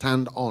to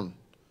stand on,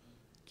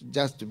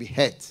 just to be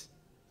hurt.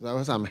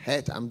 Because I'm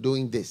hurt, I'm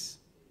doing this.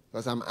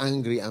 Because I'm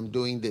angry, I'm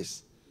doing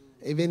this.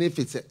 Even if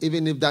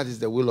that is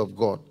the will of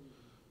God,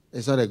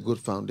 it's not a good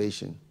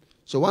foundation.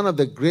 So one of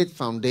the great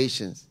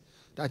foundations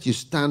that you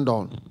stand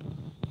on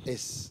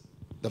is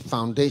the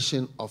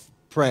foundation of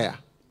prayer.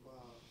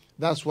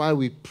 That's why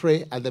we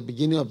pray at the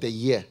beginning of the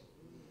year.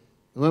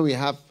 When we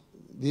have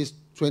these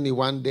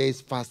 21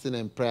 days fasting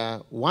and prayer,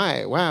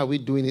 why are we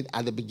doing it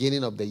at the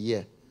beginning of the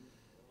year?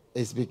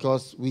 It's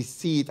because we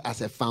see it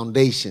as a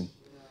foundation,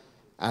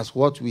 as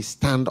what we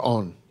stand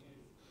on.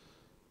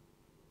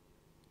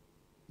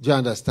 Do you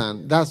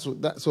understand?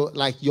 So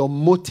like your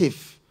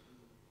motive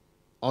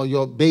or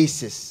your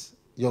basis,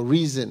 your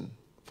reason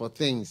for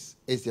things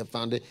is your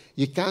foundation.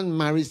 You can't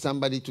marry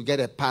somebody to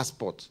get a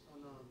passport.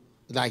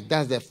 Like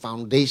that's the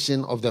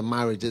foundation of the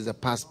marriage, is a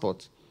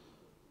passport.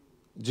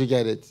 Do you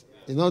get it?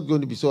 You're not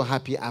going to be so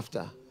happy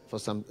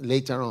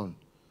later on.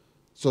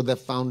 So the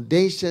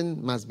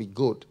foundation must be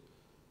good.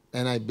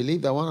 And I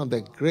believe that one of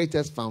the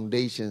greatest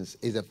foundations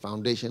is the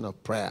foundation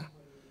of prayer.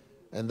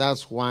 And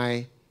that's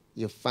why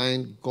you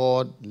find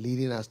God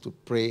leading us to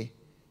pray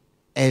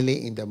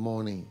early in the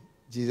morning.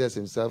 Jesus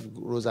himself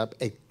rose up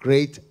a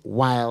great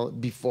while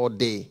before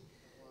day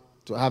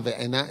to have it.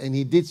 And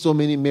he did so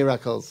many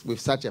miracles with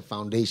such a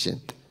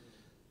foundation.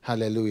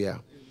 Hallelujah.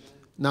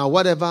 Now,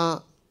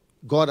 whatever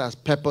God has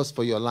purposed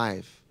for your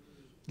life,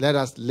 let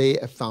us lay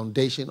a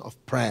foundation of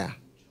prayer.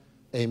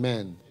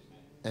 Amen.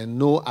 And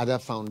no other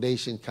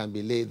foundation can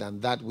be laid than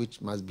that which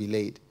must be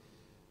laid.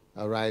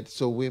 All right?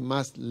 So we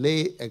must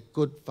lay a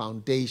good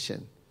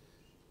foundation.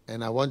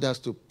 And I want us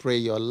to pray.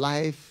 Your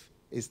life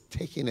is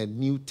taking a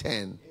new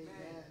turn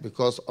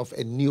because of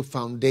a new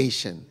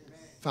foundation.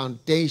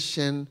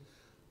 Foundation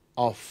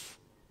of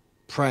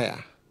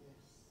prayer.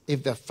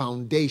 If the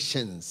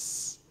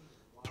foundations,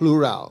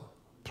 plural,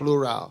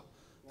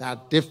 there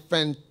are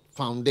different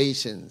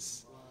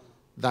foundations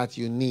that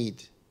you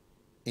need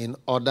in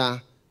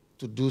order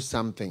to do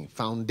something.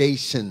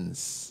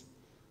 Foundations.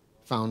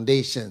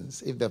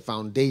 If the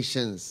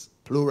foundations,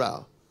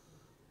 plural,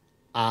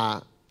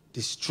 are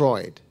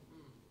destroyed,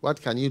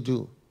 what can you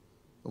do?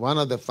 One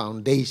of the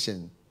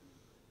foundations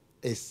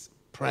is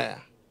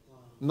prayer.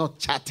 Not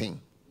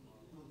chatting.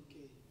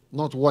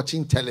 Not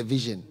watching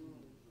television.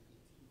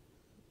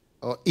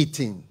 Or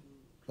eating.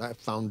 Right?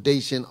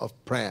 Foundation of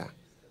prayer.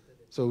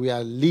 So we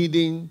are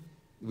laying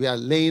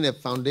a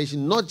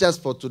foundation not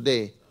just for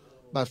today,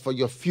 but for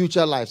your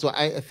future life. So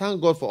I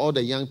thank God for all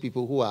the young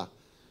people who are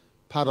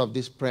part of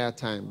this prayer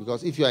time.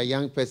 Because if you are a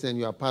young person and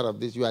you are part of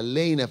this, you are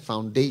laying a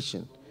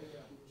foundation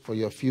for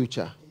your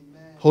future.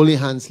 Holy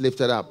hands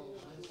lifted up.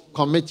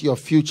 Commit your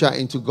future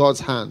into God's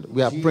hand.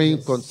 We are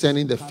praying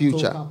concerning the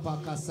future.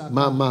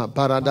 Mama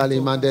paradali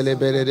mandele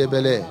bele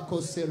bele.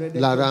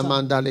 La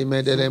ramandali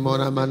medele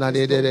mona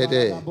manali de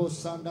de.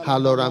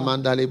 Halo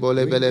ramandali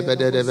bole bele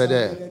bele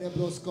bele.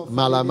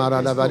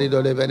 Malamara da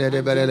barido le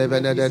bele bele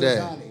bele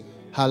de.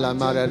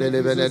 Halamara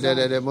de bele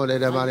de mole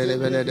de mare de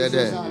bele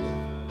de.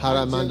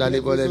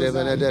 Haramandali bole de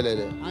bele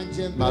de.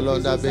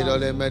 Malonda belo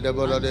le mede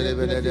bolo de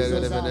bele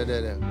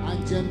de.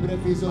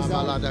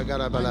 Malada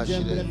garabala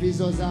shide.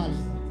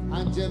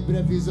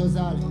 Angembre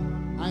vizozale,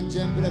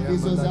 angembre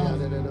vizozale,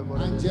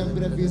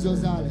 angembre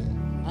vizozale,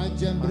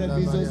 angembre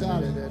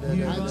vizozale,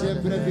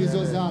 angembre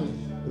vizozale,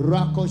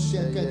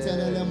 rakosheke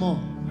telelemo,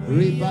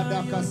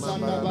 ribada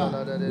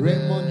kasandaba,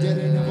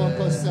 remondere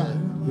nemokosa,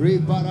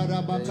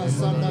 ribada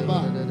bakasandaba,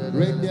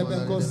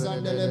 rendebeko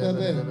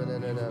sandelebebe,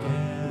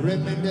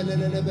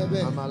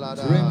 remendelelebebe,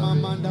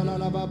 remamandala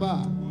la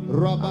baba,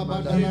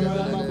 rababandala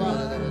la baba,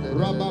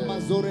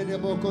 rabamazore de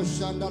boko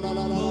shandala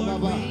la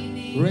baba.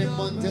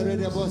 Remontere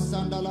de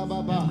bosanda la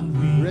baba,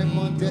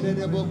 remontere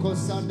de boko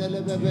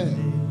sandele bebe,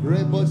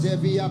 rebo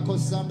devia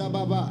kosanda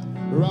baba,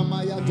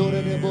 ramaya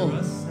dore de bo,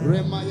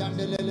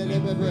 remayandele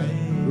bebe,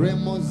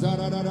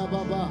 remozara da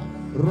baba,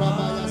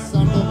 rabaya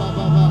sando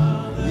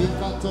baba,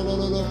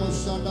 ikatololo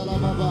moshanda la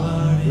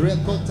baba,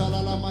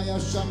 rekotala la maya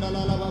shanda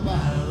la baba,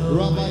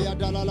 rabaya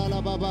dala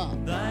la baba,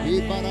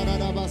 ibarara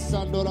da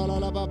basando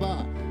la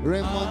baba,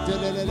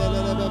 remontele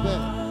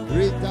bebe.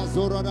 Rita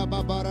Zorada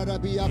Babara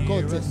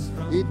Biakote,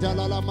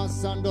 Italala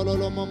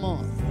Masandolo Momo,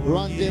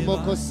 Rande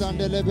Moko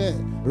Sandelebe,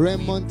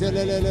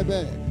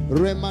 Remontelelebe,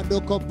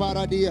 Remadoko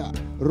Paradia,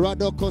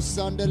 Radoko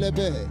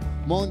Sandelebe,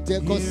 Monte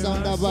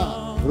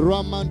Kosandaba,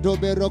 Ramando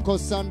Beroko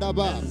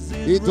Sandaba,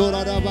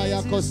 Idorada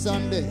Bayako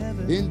Sande,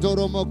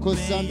 Indoromoko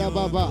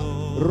Sandababa,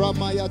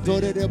 Ramaya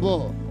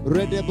Toredebo,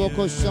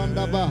 Redeboko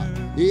Sandaba,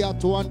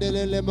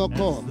 Iatuandele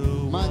Moko,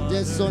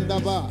 Mante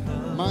Sondaba,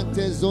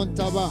 Mante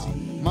Zontaba.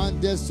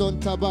 Mande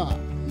sontaba,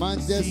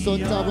 mande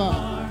sontaba,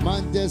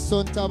 mande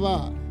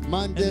sontaba,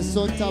 mande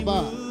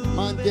sontaba,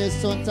 mande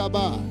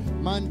sontaba,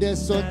 mande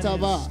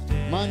sontaba,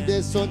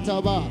 mande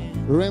sontaba,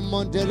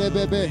 remondele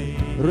bebe,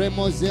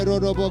 remo zero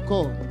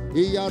roboko,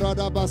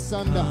 iyarada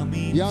basanda,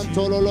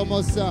 yantololo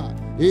mosa,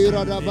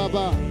 irada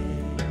baba,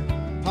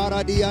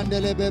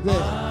 paradiandele bebe,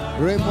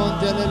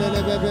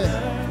 remondele bebe,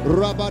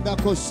 rabada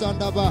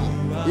kosandaba,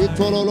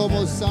 itololo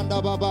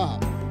mosanda baba,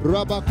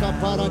 rabaka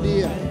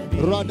paradia.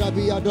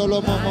 Radabia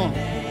dolomomo,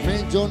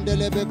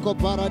 menjondelebeko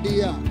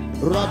paradia,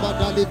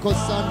 rabadaliko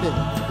sande,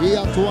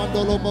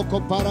 iatuandolomoko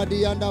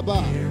paradia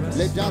ndaba,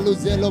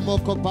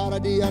 ledaluzelomoko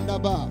paradia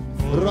ndaba,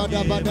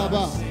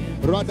 radabadaba,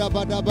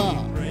 radabadaba,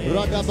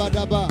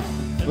 radabadaba,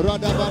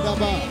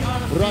 radabadaba,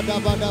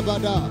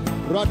 radabadabada,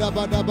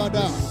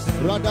 radabadabada,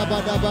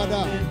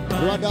 radabadabada,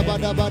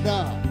 radabadabada,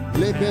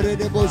 lebere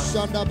de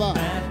boshandaba,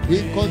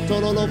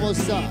 inkontololo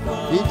mosa,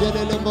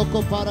 idelele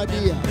moko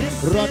paradia,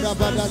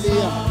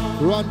 radabadalia,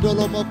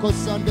 Randolo moko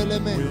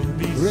sandeleme,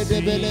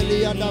 redebele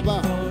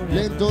liandaba,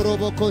 lentoro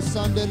boko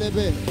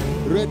sandelebe,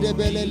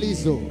 redebele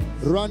lizo,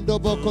 rando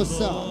boko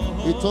sa,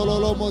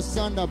 itololo mo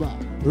sandaba,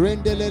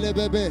 rendelele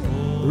bebe,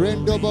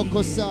 rendo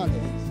boko sale,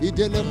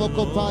 idele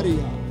moko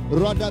paria,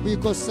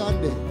 radabiko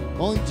sande,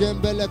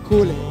 onjembele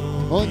kule,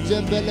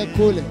 onjembele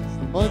kule,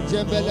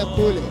 onjembele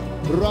kule,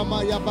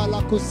 rama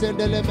yabala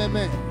kusendele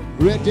meme,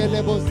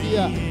 redele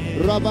bozia,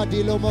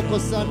 rabadilo moko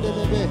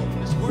sandelebe,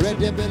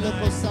 redebele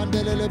ko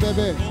sandelele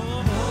bebe.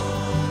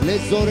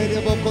 Les oreilles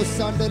de boko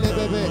sandele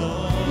bebe,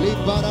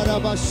 libara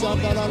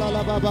bashanda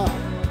la baba,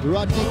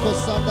 radiko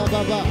sanda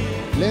baba,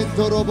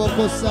 lentoro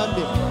boko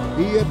sande,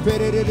 iye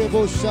perere de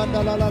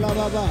boshanda la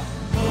baba,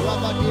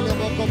 rabadile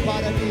boko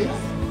paradia,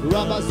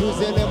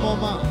 rabazuzele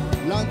moma,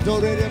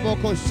 lantore de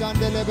boko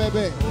shandele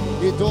bebe,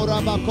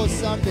 idora bako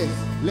sande,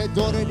 le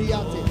dore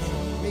diate,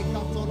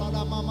 mikatola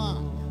la mama,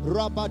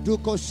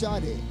 rabaduko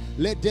shade,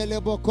 le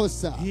dele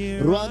bokosa,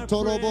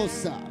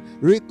 rantolobosa,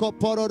 rico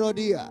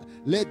pororodia.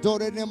 Le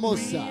dore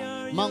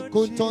nemosa,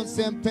 mankunton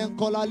sempen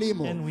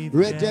kolalimo,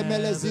 rede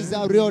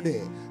meleziza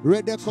riode,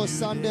 rede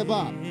kosande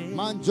ba,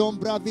 manjom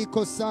bravi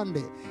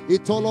kosande,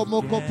 itolo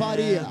moko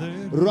paria,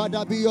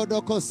 radabio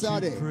do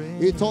kosade,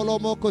 itolo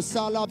moko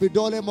sala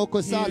bidole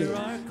moko sale,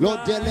 lo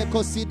dele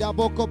kosida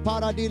boko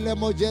paradile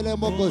mojele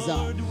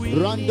mokoza,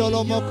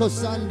 randolo moko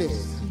sande,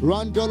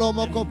 randolo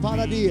moko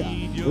paradia,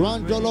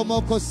 randolo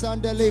moko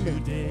sande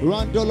lime,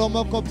 randolo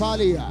moko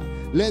palia,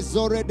 le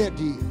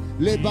zorededi.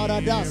 Le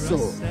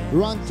baradaso,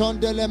 ranton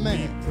de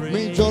leme,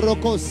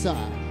 minjorokosa,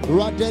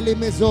 radeli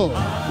mezo,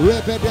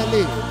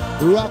 rebedeli,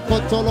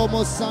 rakotolo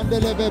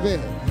mosandele bebe,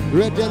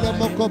 redele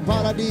moko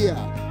paradia,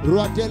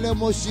 radele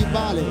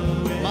moshibale,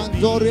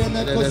 mandore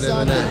ne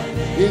kosane,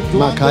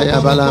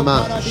 makaya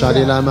balama,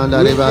 shadila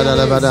mandari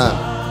bada bada,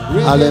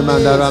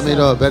 Alemanda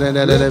Ramiro,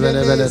 Benedele,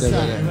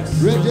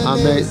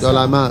 Ame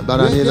Dolama,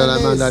 Barani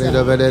Dolama,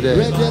 Darido Vedede,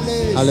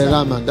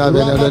 Alerama,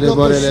 Davida de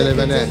Borele,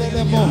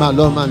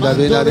 Maloma,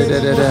 Davida de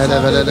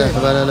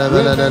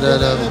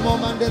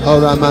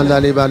Oramanda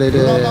Libade,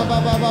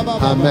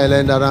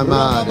 Amelenda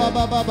Ramad,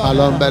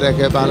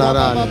 Alombereke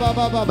Balarani,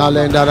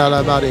 Malenda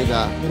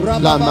Barida,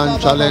 La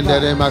Manchalende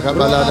de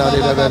Macabalada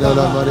de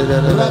Vedolo Moride,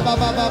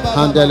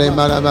 Handele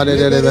Maramade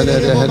de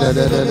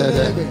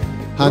Vedede.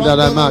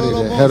 Handala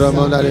Maride,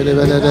 Heramona de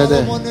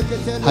Venede,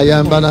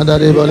 Hayambana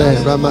de Bole,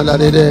 Ramana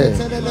de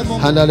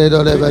Handale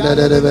de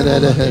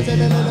Venede,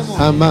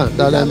 Hama,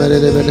 Dalamere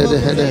de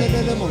Venede,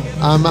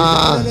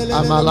 Ama,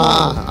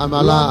 Amala,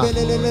 Amanda,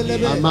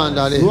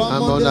 Amanda de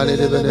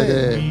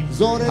Venede,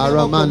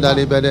 Aramanda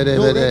de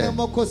Venede,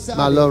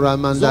 Malora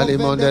Mandali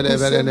Mondele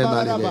Venede.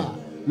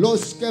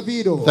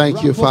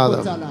 Thank you,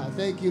 Father.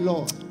 Thank you,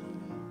 Lord.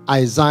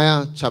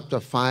 Isaiah chapter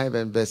 5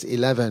 and verse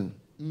 11.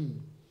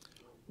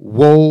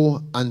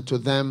 Woe unto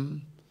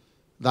them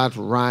that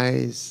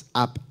rise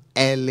up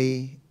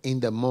early in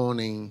the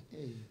morning,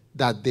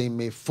 that they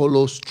may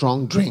follow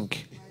strong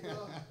drink,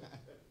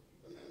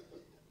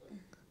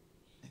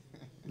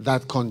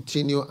 that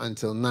continue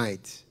until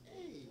night,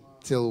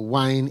 till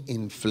wine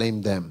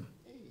inflame them.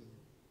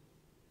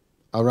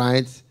 All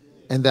right?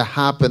 And the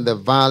harp and the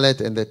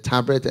violet and the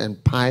tabret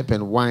and pipe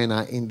and wine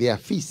are in their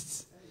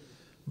feasts,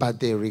 but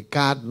they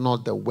regard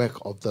not the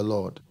work of the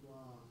Lord,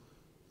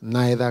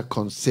 neither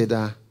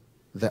consider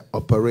the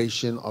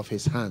operation of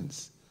his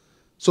hands.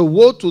 So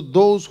woe to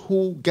those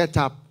who get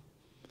up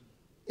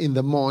in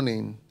the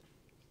morning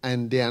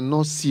and they are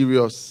not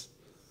serious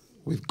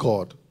with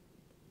God.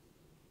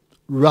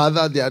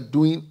 Rather, they are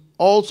doing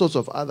all sorts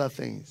of other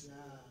things.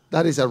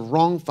 That is a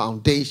wrong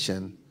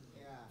foundation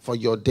for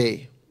your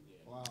day.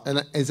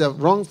 And it's a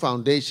wrong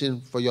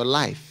foundation for your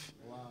life.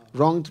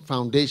 Wrong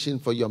foundation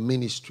for your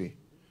ministry.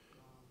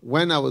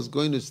 When I was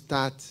going to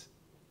start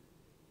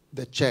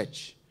the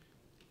church,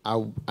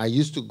 I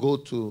used to go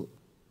to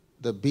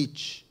the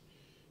beach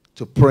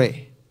to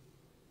pray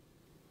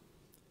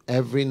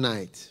every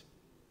night.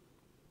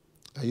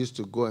 I used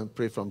to go and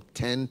pray from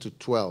 10 to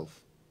 12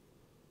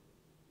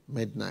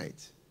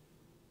 midnight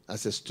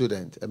as a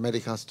student, a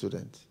medical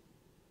student.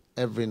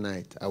 Every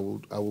night I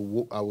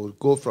would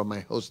go from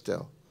my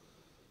hostel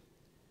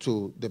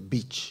to the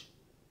beach,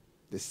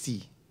 the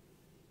sea,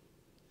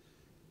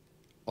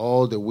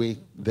 all the way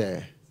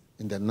there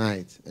in the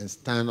night and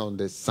stand on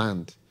the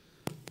sand.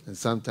 And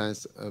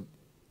sometimes, on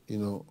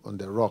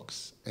the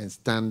rocks and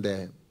stand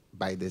there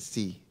by the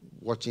sea,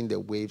 watching the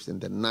waves in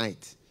the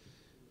night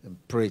and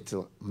pray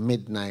till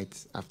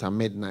midnight. After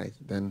midnight,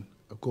 then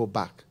I go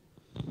back.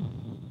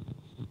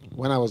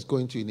 When I was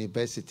going to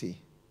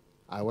university,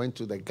 I went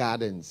to the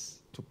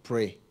gardens to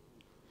pray.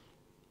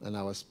 And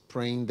I was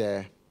praying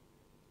there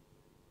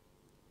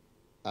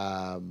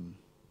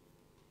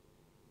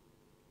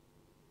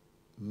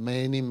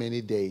many,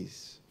 many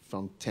days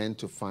from 10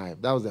 to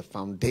 5. That was the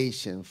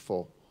foundation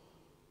for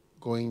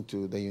going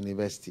to the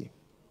university.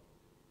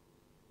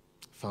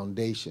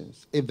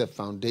 Foundations. If the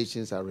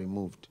foundations are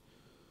removed,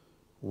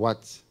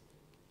 what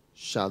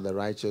shall the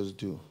righteous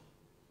do?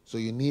 So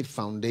you need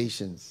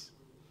foundations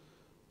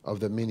of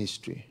the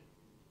ministry.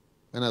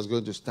 When I was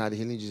going to start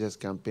Healing Jesus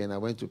campaign, I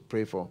went to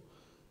pray for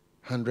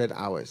 100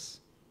 hours.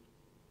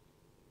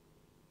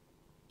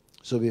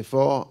 So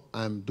before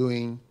I'm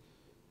doing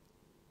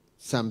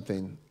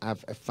something, I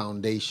have a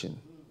foundation.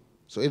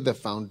 So if the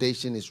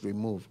foundation is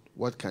removed,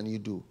 what can you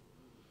do?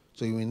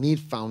 So you will need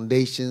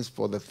foundations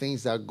for the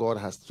things that God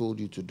has told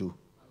you to do.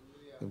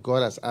 If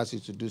God has asked you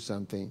to do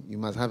something, you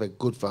must have a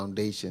good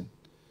foundation.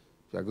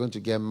 If you are going to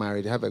get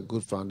married, have a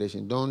good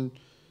foundation. Don't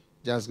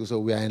just go, so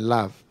we are in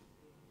love.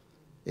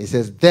 It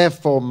says,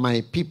 therefore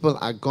my people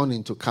are gone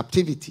into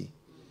captivity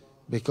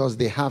because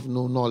they have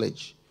no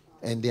knowledge,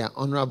 and their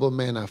honorable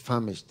men are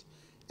famished,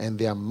 and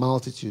their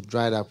multitude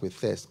dried up with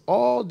thirst.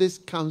 All this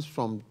comes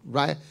from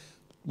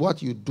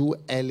what you do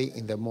early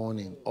in the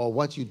morning, or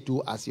what you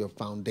do as your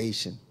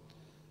foundation.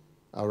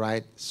 All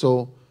right?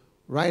 So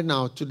right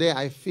now, today,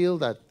 I feel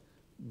that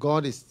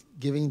God is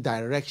giving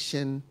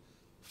direction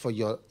for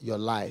your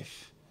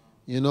life.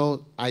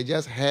 I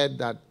just heard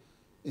that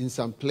in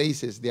some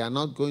places, they are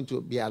not going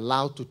to be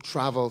allowed to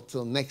travel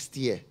till next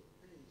year.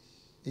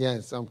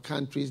 Yes, some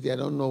countries, they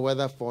don't know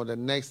whether for the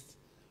next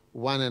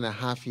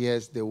 1.5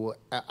 years they will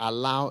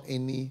allow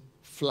any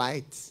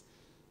flights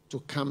to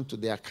come to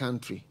their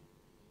country,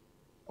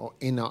 or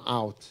in or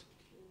out.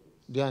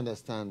 Do you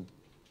understand?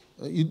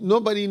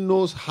 Nobody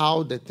knows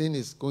how the thing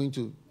is going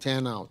to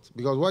turn out,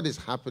 because what is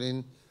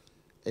happening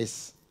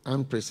is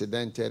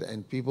unprecedented,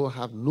 and people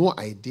have no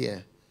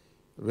idea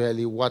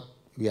really what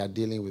we are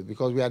dealing with,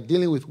 because we are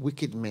dealing with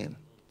wicked men.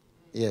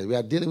 Yeah, we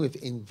are dealing with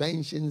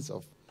inventions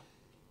of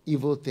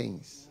evil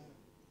things.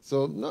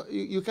 So no,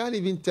 you can't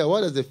even tell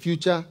what's the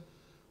future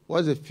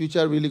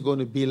really going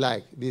to be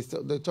like.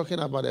 They're talking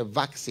about a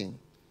vaccine,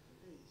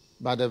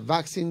 but the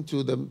vaccine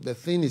to the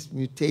thing is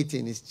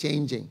mutating, is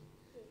changing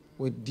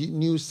with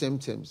new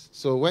symptoms.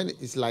 So when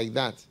it's like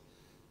that,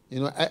 You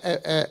know,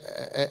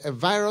 a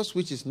virus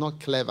which is not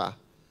clever,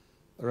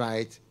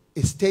 right,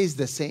 it stays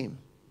the same.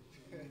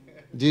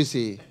 Do you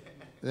see?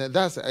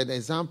 That's an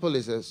example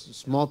is a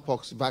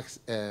smallpox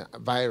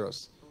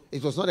virus.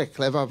 It was not a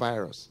clever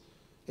virus.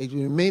 It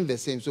remained the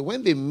same. So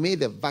when they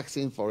made a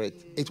vaccine for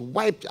it, it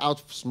wiped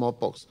out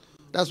smallpox.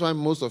 That's why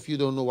most of you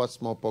don't know what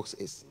smallpox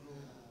is.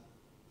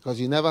 Because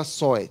you never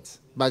saw it.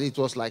 But it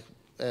was like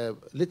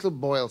little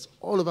boils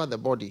all over the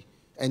body.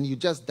 And you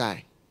just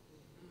die.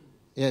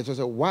 Yeah, it was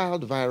a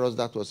wild virus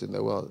that was in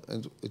the world.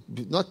 And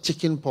not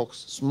chicken pox,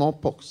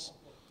 smallpox.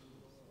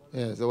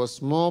 Yes, there was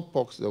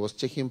smallpox, there was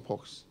chicken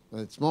pox.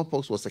 And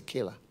smallpox was a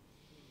killer.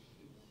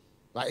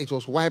 But it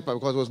was wiped out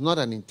because it was not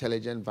an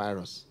intelligent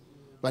virus.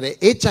 But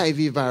the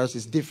HIV virus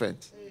is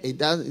different.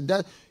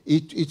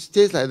 It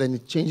stays like that and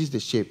it changes the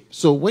shape.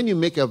 So when you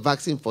make a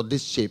vaccine for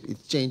this shape,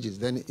 it changes.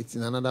 Then it's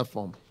in another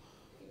form.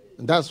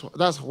 And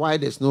that's why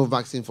there's no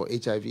vaccine for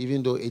HIV,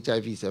 even though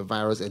HIV is a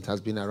virus and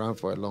has been around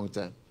for a long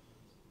time.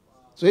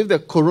 So if the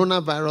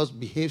coronavirus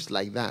behaves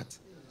like that,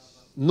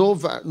 no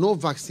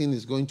vaccine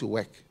is going to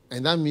work.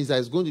 And that means that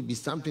it's going to be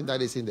something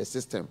that is in the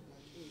system.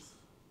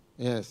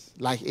 Yes,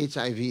 like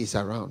HIV is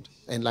around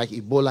and like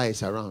Ebola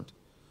is around.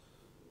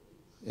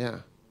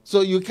 Yeah.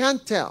 So you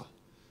can't tell.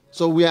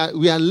 So we are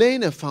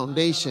laying a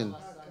foundation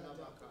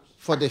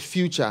for the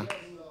future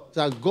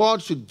that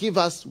God should give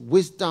us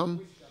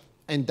wisdom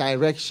and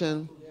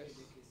direction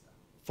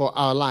for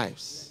our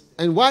lives.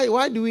 And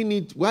why do we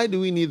need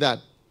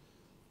that?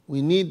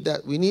 We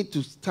need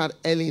to start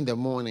early in the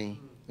morning,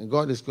 and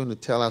God is going to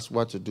tell us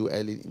what to do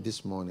early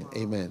this morning.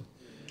 Amen.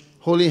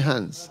 Holy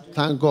hands,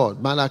 thank God.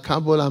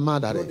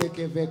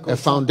 A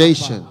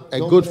foundation, a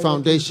good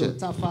foundation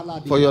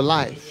for your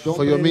life,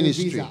 for your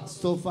ministry.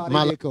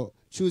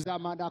 Chuza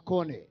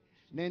mandakone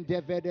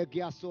nendevede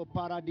giaso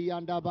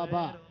paradianda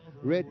baba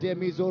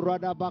redemizo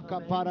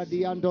radabaka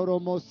paradiandoro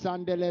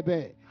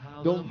mosandelebe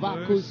don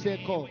vaku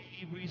seko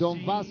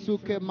don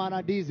vasuke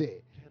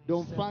manadize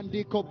don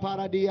fandiko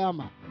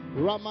paradiama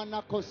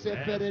ramanako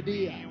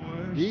seferedia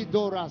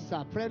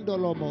idorasa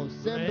prendolomo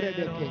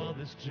sembredeke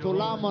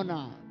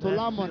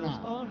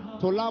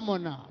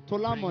tolamona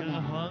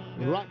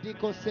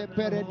radiko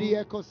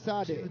seperedie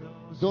kosade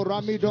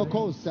doramido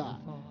kosa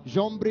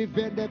Jombri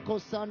vende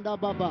kosanda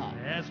baba,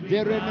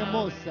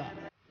 derenemosa,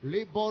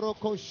 liboro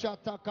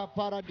koshata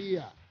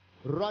kaparadia,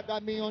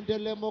 radami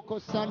ondele moko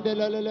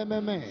sandele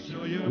meme,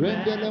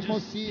 rendele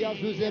mosia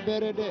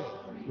zuzeberede,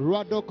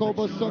 radoko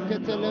bosoke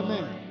teleme,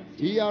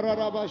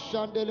 iararaba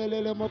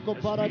shandele moko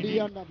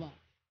paradia naba,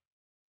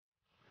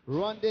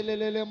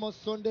 randele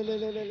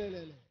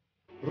mosondele,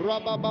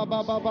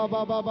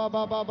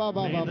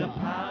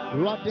 rabababababababababababa,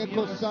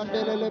 radeko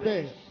sandele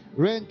lebe,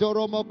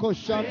 rendoro moko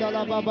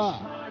shandala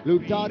baba.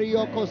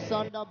 Lutario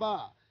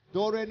Kosandaba,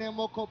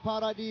 Dorenemoko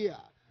Paradia,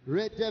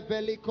 Rete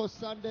Veliko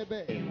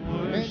Sandebe,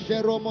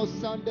 Menderomo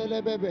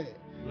Sandelebebe,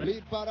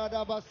 Li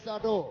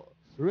Paradabasado,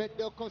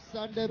 Redoko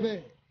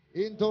Sandebe,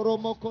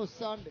 Indoromoko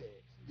Sande,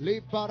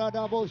 Li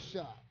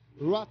Paradabosha,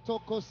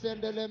 Ratoko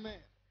Sendeleme,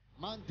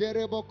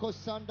 Mandereboko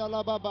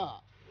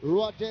Sandalababa,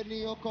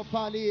 Ruadenio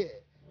Kopalie,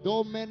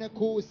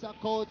 Domeneku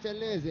Sako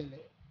Telezele,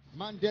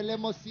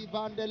 Mandelemo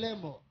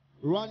Sivandelemo,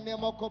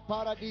 Ruanemoko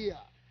Paradia,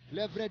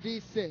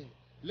 Levredise,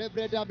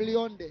 Levre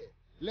dablionde,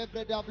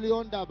 levre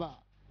dabliondaba,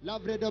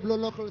 lavre dablo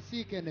local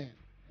sikene,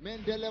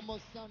 mendele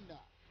mosanda,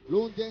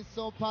 lunden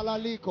son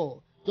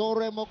palaliko,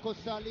 dore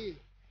mokosali,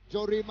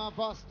 jorima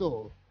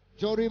vasto,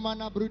 jorima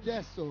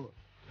nabrudeso,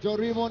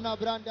 jorimo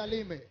nabranda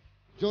lime,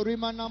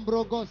 jorima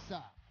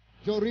nambrogosa,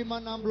 jorima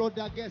namblo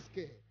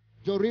dageske,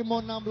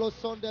 jorimo namblo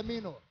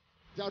sondemino,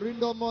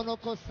 jarindo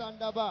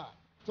monokosandaba,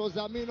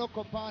 tozamino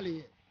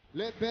kopali,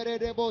 le pere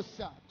de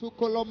bossa, tu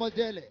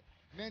colomodele,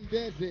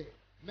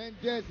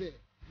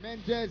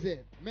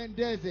 Mendeze,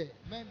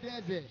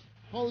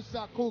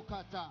 Hosa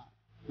Kukata,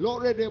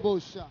 Lore de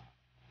Bosha,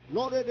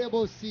 Lore de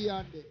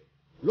Bosiande,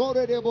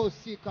 Lore de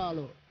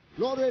Bosikalo,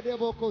 Lore de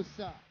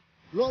Bokosa.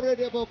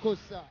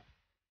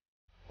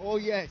 Oh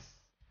yes,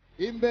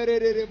 Imbere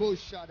de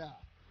Boshada,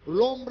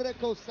 Lombre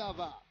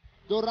Kosava,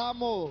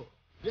 Doramo,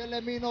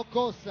 Delemino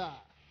Cosa,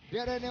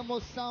 Derenemo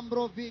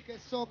Sambro Vike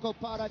Soko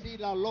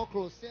Paradila,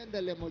 Locro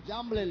Sendele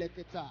Mojamble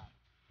Leketa,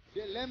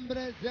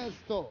 Delembre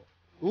Zesto,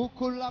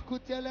 Ukula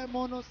kutele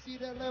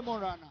monoside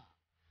lemorana.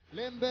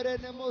 Lembere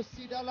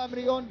nemosida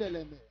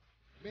lamriondeleme.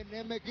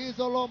 Meneme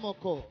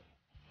gizolomoko.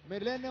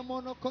 Melene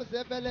monoko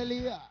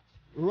zebelelia.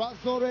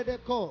 Razore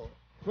deco.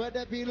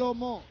 Frede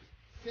bilomo.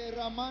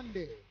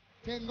 Seramande.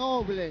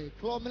 Tengoble.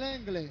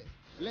 Clomlengle.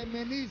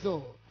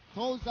 Lemenizo.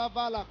 Toza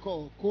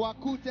valako.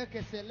 Kuakute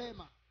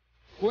keselema.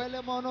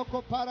 Kwele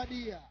monoko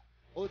paradia.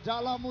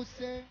 Odala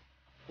muse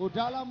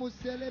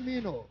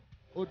lemino.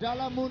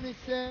 Odala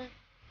munise.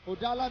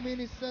 Udala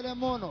mini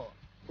selemono,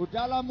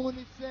 udala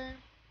muni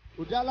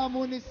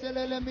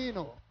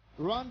selelemino,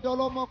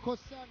 randolo moko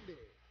sande,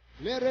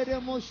 lerede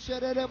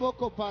mosherede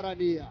boko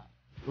paradia,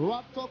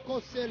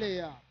 ratoko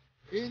selea,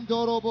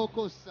 indoro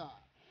boko sa,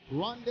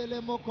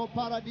 randele moko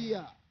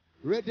paradia,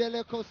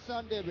 redele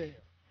kosandebe.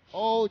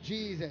 Oh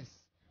Jesus,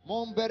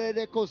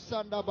 momberede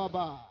kosanda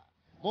baba,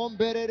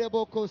 Momberere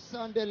boko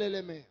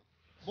sandeleleme.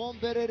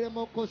 Momberere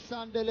moko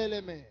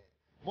sandeleleme.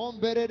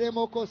 Momberere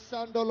moko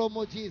sandolo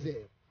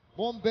mojize.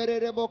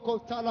 Momberere moko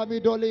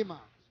talamidolima.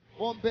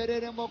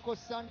 Momberere moko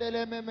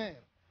sandelememe.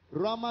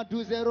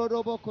 Ramaduze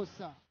rodo boko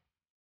sa.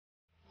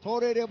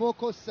 Tore de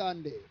boko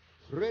sande.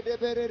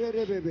 Redebere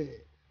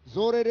rebebe.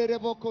 Zore de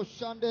boko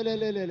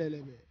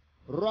sandelelelelebe.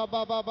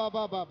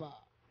 Rabababababa.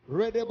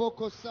 Rede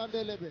boko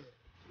sandelebe.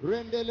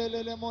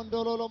 Rendelelele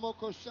mondolo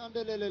moko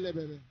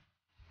sandelelelebe.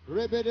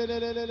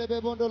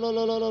 Rebelelelelebe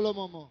bondolo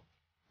momo.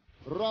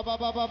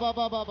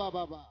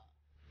 Rababababababa.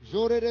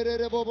 Zore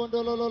de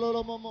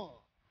bondolo momo.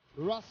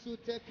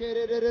 Rasute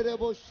kere de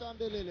bo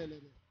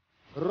sandelelelebe.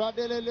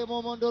 Radelele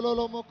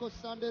momondolo moko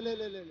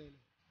sandelelelele.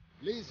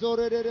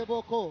 Lizore de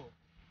boko.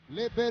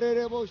 Le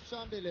berere bo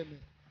sandeleme.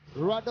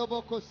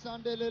 Radoboko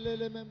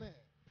sandeleleleme.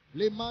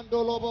 Le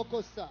mandolo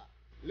boko sa.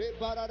 Le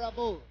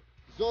bararabo.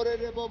 Zore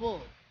de bobo.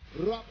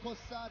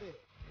 Rakosare.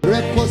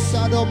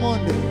 Recosado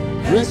monde.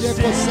 Rede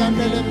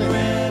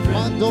sandeleme.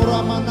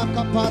 Mandora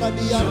manaka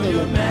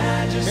paradiandele.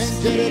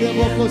 Menjere de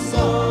boko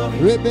sa.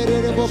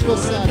 Rebere de boko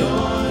sa.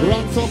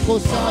 Rato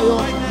kosayo.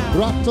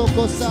 Rato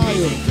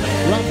kosayo.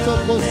 Rato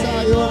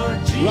kosayo.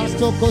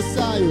 Rato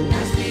kosayo.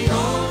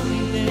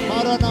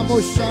 Marana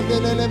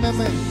moshandelele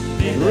meme.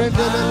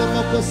 Rendelele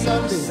moko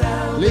sande.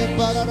 Le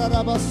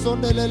bararaba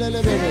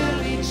sondelele bebe.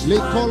 Le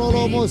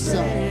kololo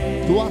mosa.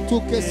 Dua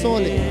tu que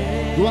sole.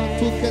 Dua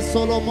tu que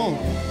solomo.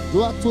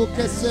 Dua tu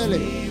que sele.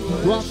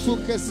 Dua tu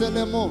que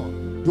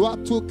selemo. Dua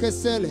tu que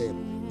sele.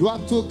 Dua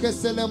tu que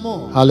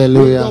selemo.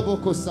 Hallelujah.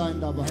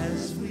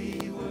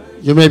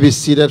 You may be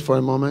seated for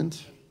a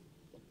moment.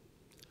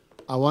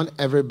 I want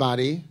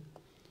everybody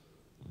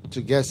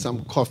to get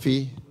some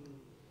coffee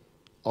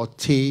or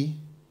tea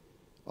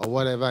or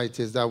whatever it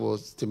is that will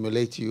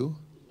stimulate you.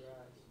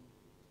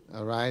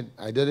 All right?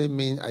 I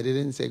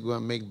didn't say go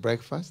and make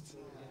breakfast.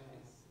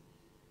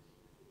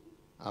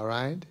 All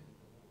right?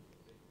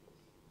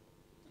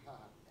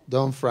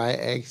 Don't fry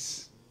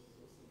eggs.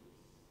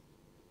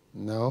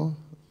 No.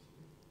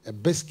 A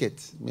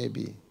biscuit,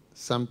 maybe.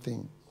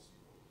 Something.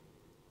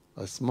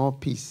 A small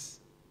piece.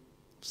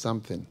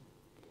 Something.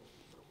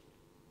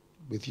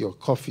 With your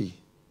coffee.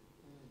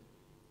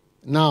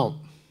 Now,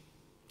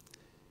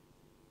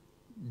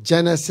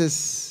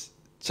 Genesis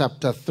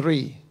chapter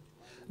 3.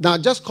 Now,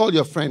 just call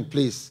your friend,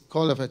 please.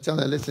 Call your friend. Tell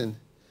them, listen,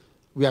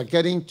 we are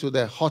getting to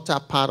the hotter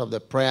part of the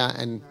prayer,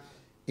 and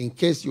in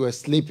case you are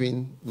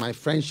sleeping, my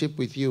friendship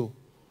with you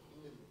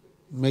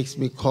makes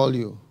me call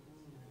you.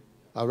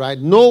 All right?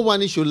 No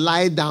one should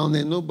lie down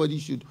and nobody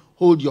should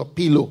hold your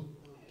pillow.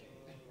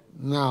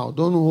 Now,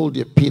 don't hold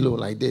your pillow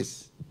like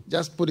this.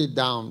 Just put it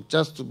down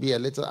just to be a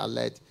little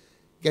alert.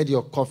 Get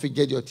your coffee,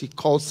 get your tea,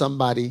 call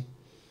somebody.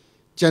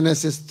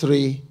 Genesis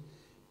 3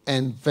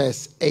 and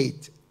verse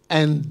 8.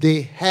 And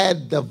they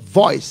heard the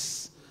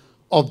voice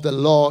of the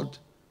Lord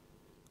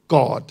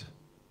God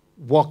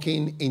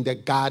walking in the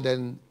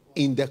garden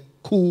in the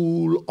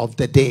cool of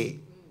the day.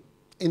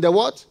 In the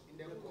what?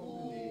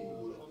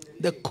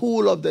 The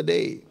cool of the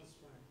day.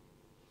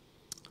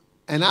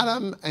 And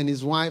Adam and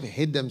his wife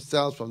hid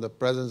themselves from the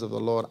presence of the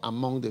Lord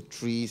among the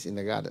trees in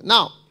the garden.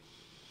 Now,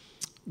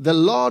 the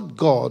Lord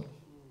God,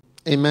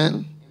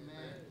 amen,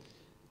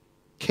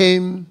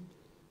 came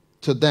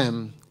to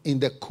them in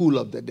the cool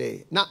of the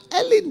day. Now,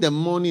 early in the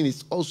morning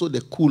is also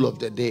the cool of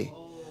the day.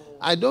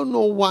 I don't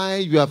know why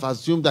you have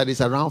assumed that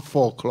it's around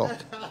 4 o'clock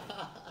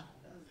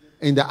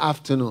in the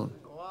afternoon.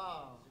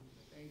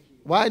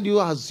 Why do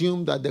you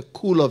assume that the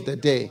cool of the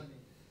day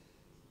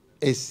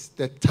is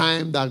the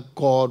time that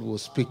God will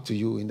speak to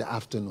you in the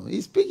afternoon?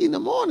 He speaks in the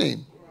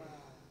morning.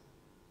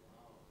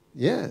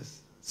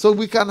 Yes. So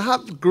we can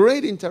have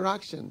great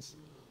interactions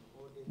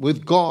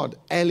with God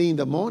early in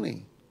the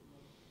morning.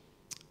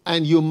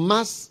 And you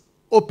must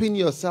open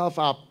yourself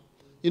up.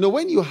 You know,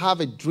 when you have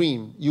a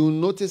dream, you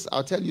notice,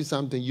 I'll tell you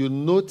something, you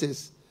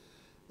notice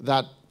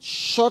that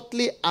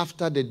shortly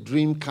after the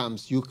dream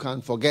comes, you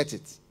can forget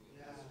it.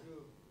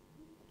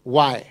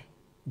 Why?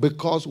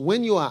 Because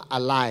when you are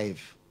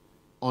alive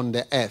on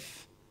the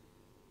earth,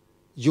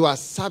 you are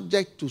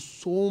subject to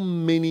so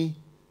many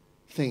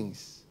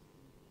things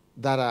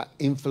that are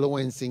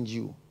influencing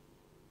you.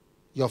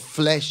 Your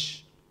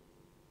flesh,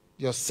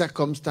 your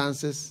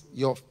circumstances,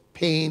 your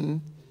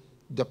pain,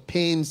 the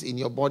pains in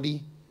your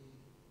body,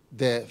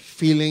 the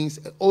feelings.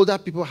 Older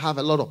people have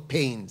a lot of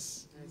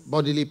pains,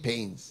 bodily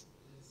pains.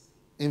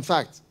 In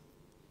fact,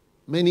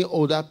 many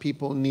older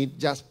people need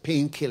just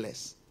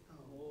painkillers.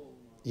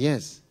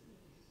 Yes,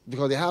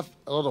 because they have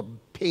a lot of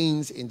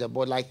pains in the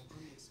body, like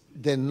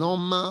the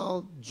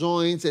normal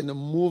joints and the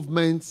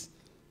movements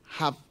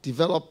have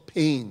developed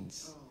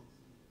pains.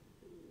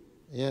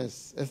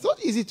 Yes, it's not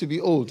easy to be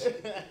old.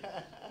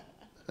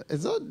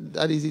 It's not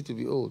that easy to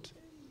be old.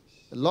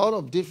 A lot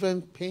of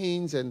different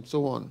pains and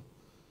so on.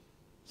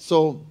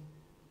 So,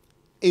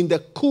 in the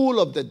cool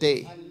of the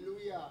day,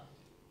 hallelujah,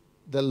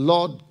 the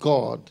Lord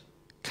God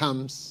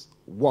comes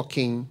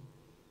walking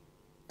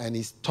and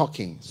is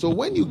talking. So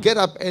when you get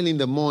up early in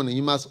the morning,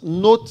 you must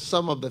note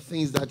some of the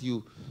things that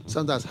you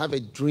sometimes have a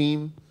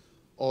dream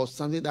or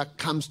something that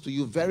comes to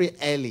you very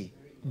early,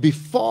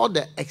 before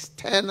the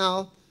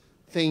external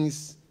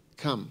things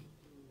come.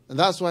 And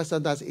that's why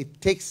sometimes it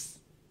takes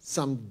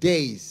some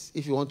days.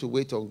 If you want to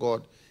wait on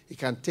God, it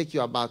can take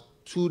you about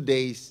 2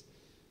 days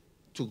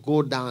to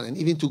go down and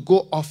even to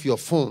go off your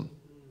phone.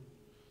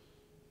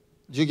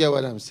 Do you get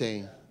what I'm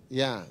saying?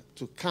 Yeah,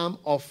 to come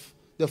off.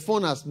 The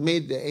phone has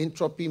made the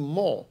entropy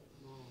more.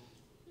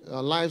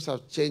 Our lives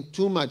have changed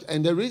too much.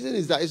 And the reason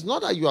is that it's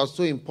not that you are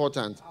so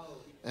important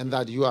and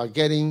that you are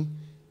getting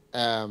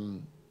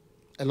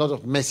a lot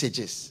of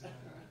messages,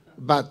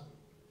 but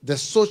the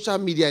social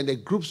media and the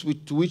groups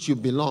to which you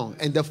belong,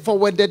 and the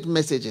forwarded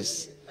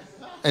messages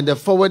and the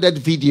forwarded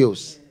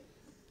videos.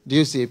 Do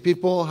you see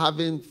people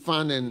having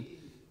fun and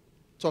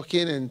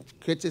talking and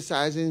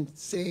criticizing,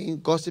 saying,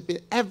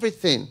 gossiping,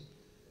 everything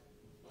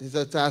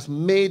that has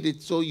made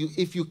it so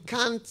if you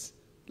can't,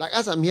 like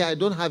as I'm here, I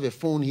don't have a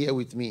phone here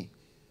with me.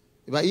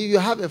 But if you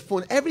have a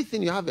phone,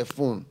 everything you have a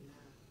phone.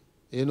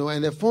 You know,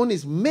 and the phone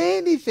is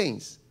many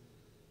things.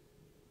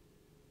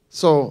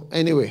 So,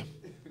 anyway,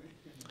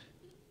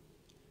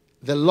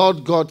 the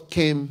Lord God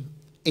came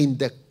in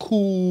the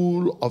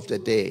cool of the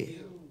day.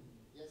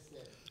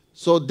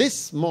 So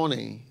this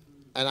morning,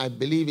 and I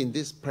believe in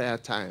this prayer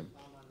time,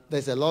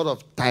 there's a lot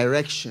of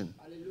direction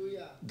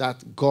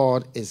that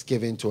God is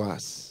giving to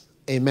us.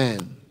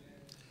 Amen.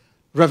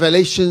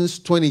 Revelations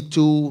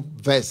 22,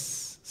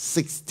 verse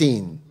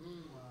 16.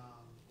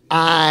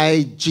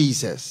 I,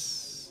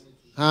 Jesus,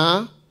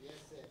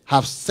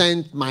 have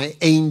sent my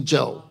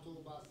angel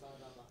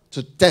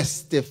to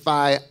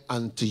testify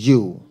unto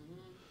you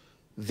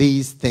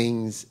these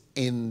things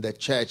in the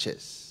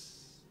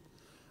churches.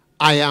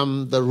 I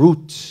am the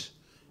root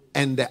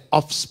and the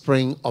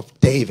offspring of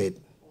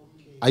David.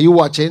 Are you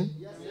watching?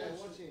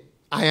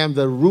 I am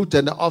the root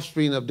and the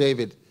offspring of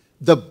David,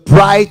 the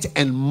bright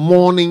and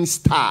morning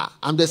star.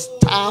 I'm the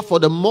star for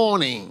the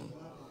morning.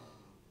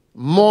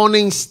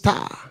 Morning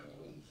star.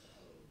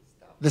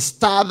 The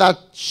star that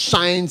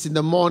shines in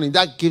the morning,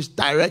 that gives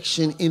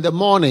direction in the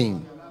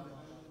morning.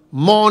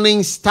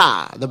 Morning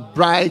star, the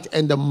bright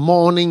and the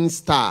morning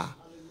star.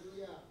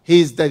 He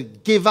is the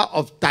giver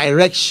of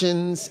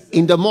directions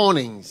in the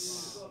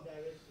mornings.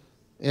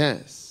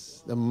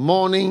 Yes, the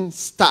morning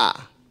star.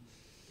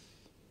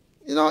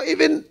 You know,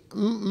 even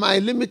my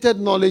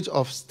limited knowledge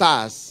of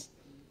stars,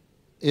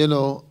 you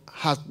know,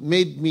 has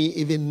made me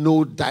even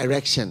know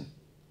direction.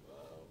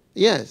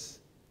 Yes.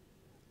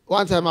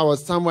 One time I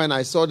was somewhere and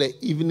I saw the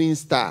evening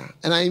star,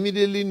 and I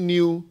immediately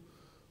knew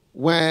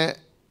where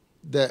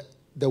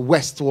the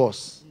west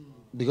was,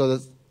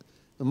 because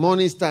the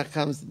morning star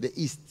comes in the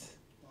east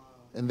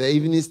and the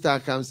evening star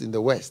comes in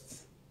the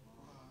west.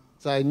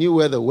 So I knew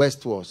where the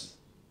west was.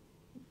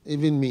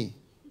 Even me.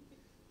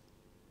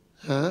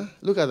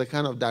 Look at the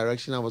kind of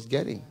direction I was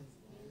getting.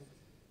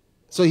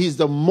 So he's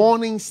the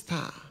morning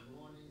star.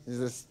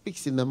 He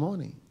speaks in the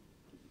morning.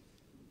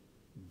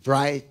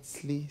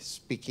 Brightly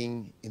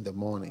speaking in the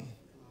morning.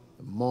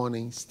 The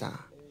morning star.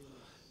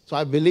 So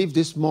I believe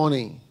this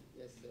morning,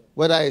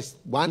 whether it's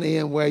 1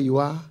 a.m. where you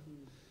are,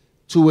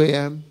 2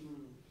 a.m.,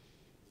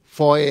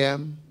 4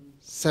 a.m.,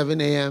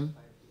 7 a.m.,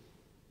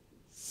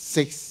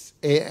 6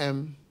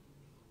 a.m.,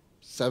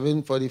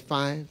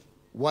 7:45,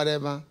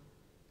 whatever,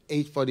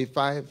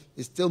 8:45,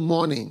 it's still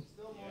morning.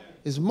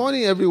 It's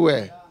morning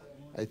everywhere,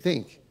 I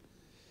think.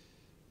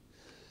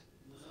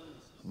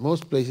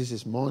 Most places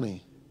it's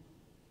morning.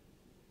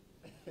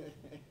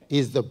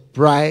 Is the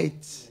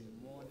bright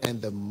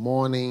and the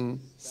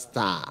morning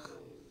star.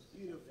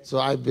 So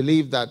I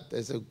believe that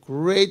there's a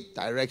great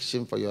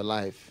direction for your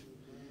life.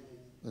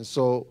 And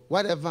so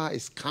whatever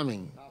is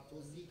coming,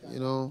 you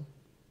know,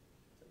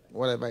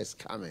 whatever is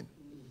coming,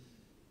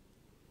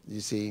 you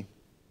see,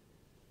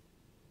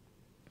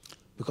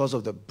 because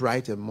of the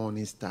bright and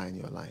morning star in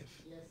your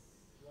life.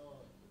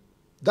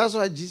 That's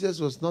why Jesus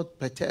was not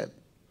perturbed.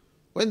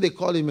 When they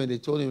called him and they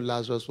told him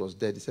Lazarus was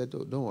dead, he said,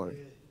 oh, don't worry.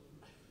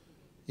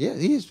 Yeah,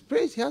 he is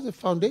praised. He has a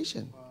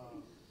foundation.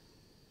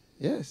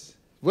 Yes.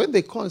 When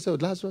they called and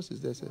said, Lazarus is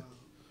there, said,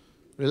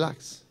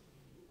 relax.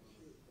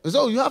 I said,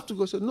 oh, you have to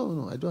go. I said,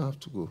 no, I don't have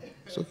to go.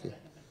 It's okay.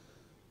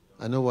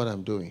 I know what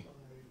I'm doing.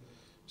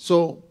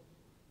 So,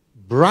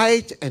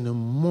 bright and a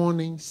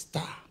morning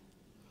star.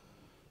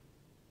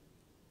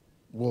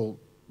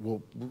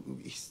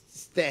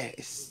 It's there.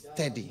 It's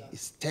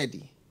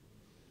steady.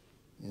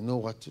 You know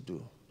what to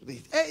do.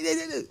 Hey.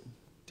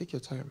 Take your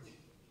time.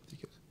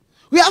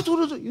 We have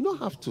to do. You don't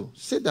have to.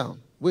 Sit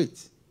down.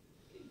 Wait.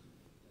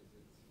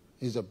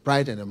 He's a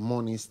bright and a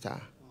morning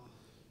star.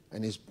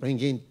 And he's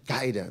bringing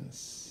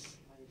guidance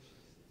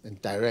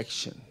and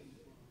direction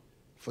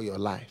for your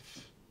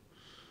life.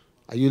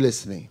 Are you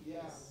listening?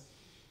 Yes.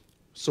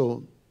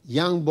 So,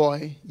 young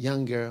boy,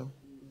 young girl,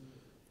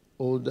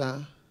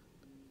 older.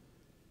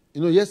 You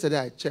know, yesterday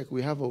I checked,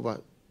 we have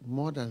over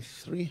more than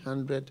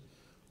 300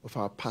 of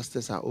our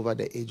pastors are over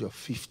the age of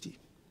 50.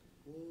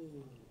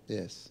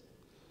 Yes.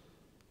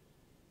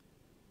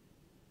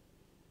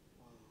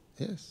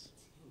 Yes.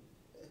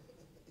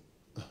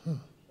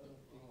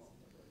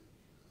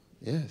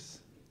 Yes.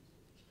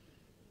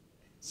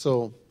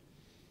 So,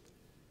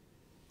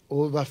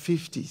 over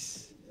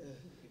 50s,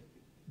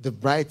 the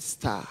bright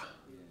star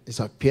is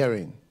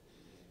appearing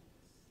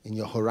in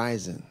your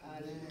horizon.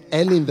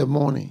 Early in the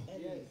morning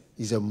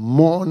is a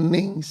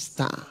morning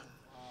star.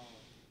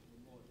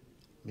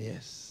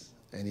 Yes.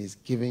 And he's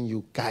giving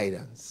you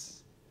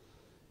guidance.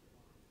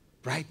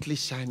 Brightly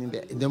shining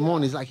there. In the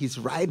morning, it's like he's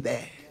right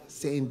there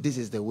saying this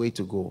is the way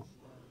to go.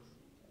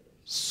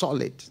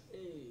 Solid.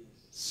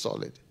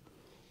 Solid.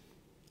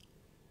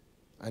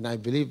 And I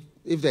believe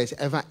if there's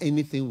ever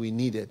anything we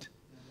needed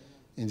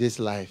in this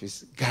life,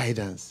 it's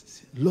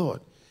guidance. Lord,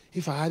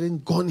 if I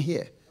hadn't gone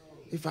here,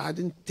 if I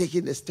hadn't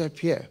taken a step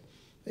here,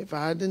 if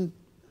I hadn't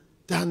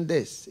done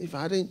this, if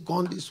I hadn't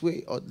gone this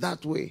way or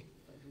that way.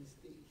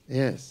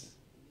 Yes.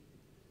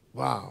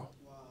 Wow.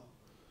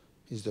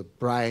 He's the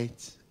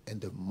bright and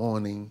the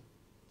morning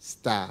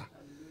star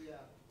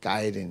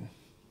guiding.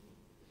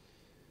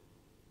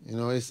 You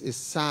know, it's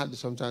sad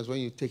sometimes when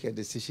you take a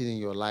decision in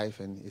your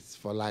life and it's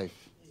for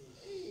life.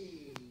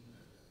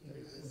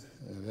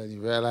 And then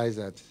you realize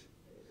that,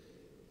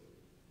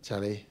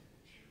 Charlie,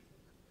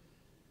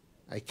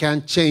 I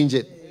can't change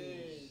it.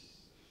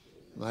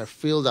 And I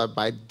feel that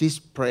by these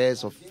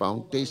prayers of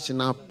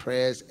foundational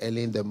prayers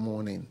early in the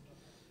morning,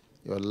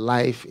 your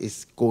life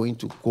is going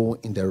to go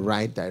in the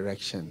right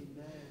direction.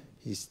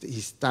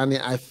 He's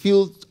standing. I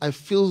feel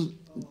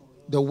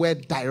the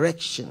word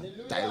direction,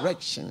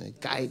 guidance.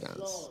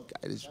 Guidance.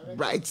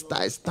 Bright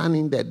star is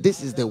standing there.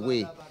 This is the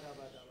way.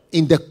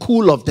 In the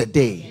cool of the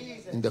day,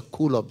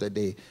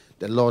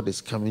 the Lord is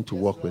coming to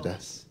walk with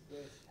us.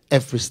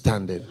 Every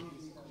standard,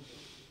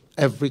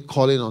 every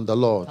calling on the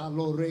Lord.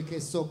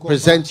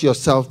 Present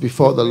yourself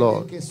before the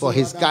Lord for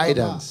his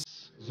guidance.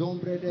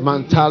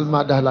 Mantal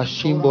madala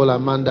shimbola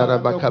mandara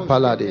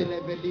bakapalade.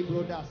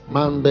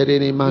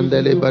 Mamberini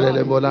mandele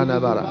barele bolana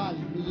bara.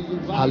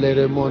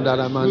 Halere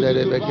mondala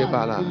mandele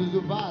bekebala.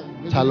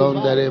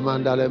 Talondere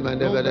mandale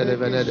mandele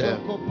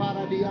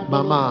venede.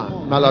 Mama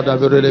malada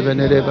burele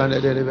venede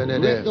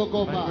venede.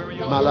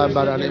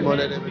 Malabara ne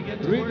monede.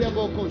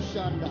 Rideboko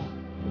shanda.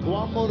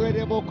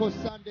 Tuamorebo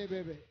sande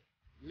bebe.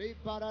 Le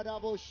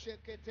paradabo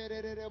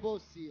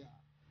sheketererebosia.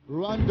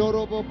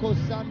 Ruandoroboko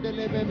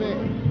sandele bebe.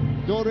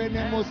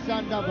 Dorenemo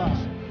sandaba.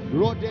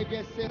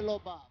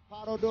 Rodegeseloba.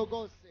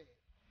 Parodogose.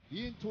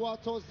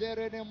 Intuato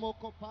zerenemo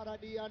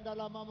paradi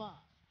andala mama.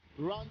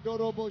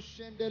 Randorobo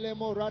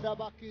shendelemo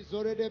radabaki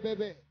zore de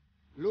bebe.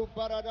 Lu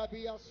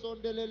paradabia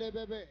sondele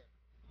bebe.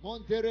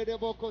 Montere de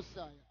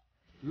bokosaya.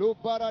 Lu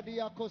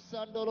paradia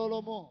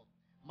kosandolomo.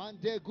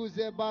 Mande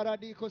guze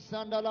baradi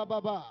kosandala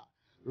baba.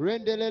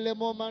 Rendelele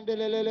mo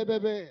mandelele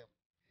bebe.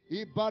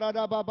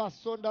 Ibarada baba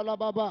sondala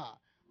baba.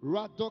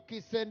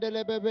 Ratoki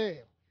sendele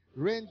bebe.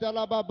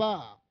 Rendala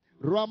baba.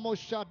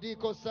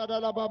 Ramoshadiko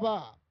sadala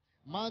baba.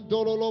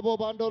 Mandolo lobo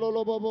bandolo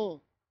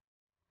lobo.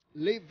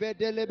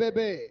 Livedele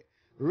bebe.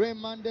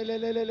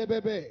 Remandelele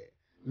bebe.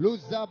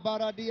 Luza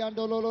baradi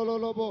andolo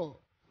lobo.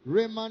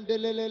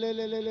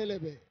 Remandelele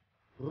bebe.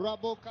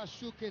 Raboka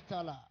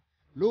shuketala.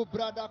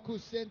 Lubrada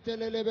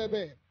kusentelele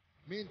bebe.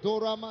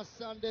 Mindora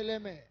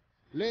masandeleme.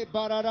 Le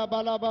barada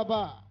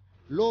balababa.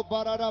 Lo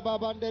barada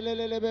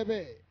babandelele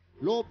bebe.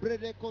 Lo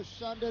brede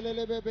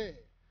koshandelele bebe.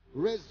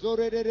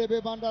 Rezore de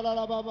bebe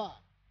bandala baba.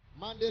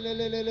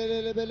 Mandelele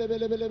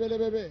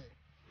bebe.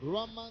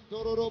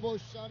 Ramandoro robo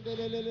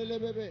shandelele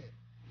bebe.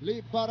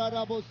 Li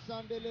barada bo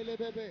sandelele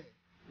bebe.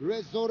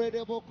 Rezore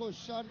de boko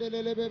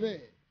shandelele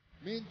bebe.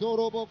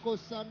 Mindoro boko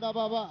sanda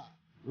baba.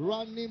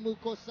 Rani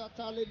muko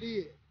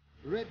sataleli.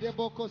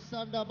 Redeboko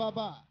sanda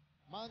baba.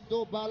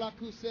 Mando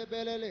balakuse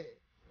belele.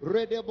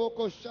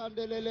 Redeboko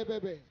shandelele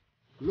bebe.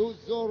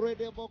 Luzo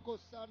redeboko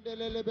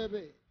sandelele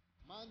bebe.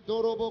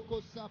 Mandoro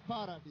boko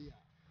saparadia.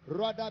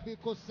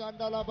 Radabiko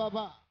sandala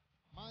baba.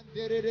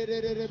 Mandere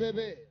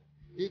bebe.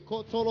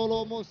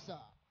 Ikotololo mosa.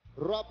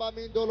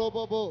 Rabamindolo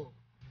bobo.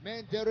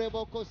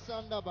 Mendereboko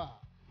sandaba.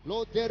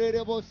 Lo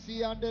derebo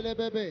siandele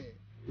bebe.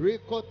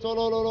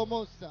 Rikotololo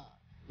mosa.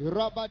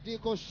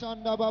 Rabadiko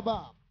shanda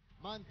baba.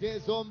 Mante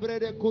zombre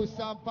de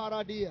kusam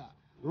paradia.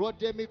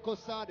 Rodemi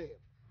kosade.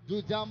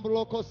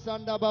 Dudamblo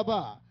kosanda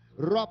baba.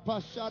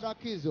 Rapashada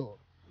kizo.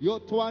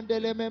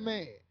 Yotwandele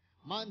meme.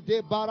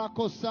 Mande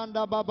barako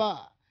sanda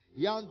baba.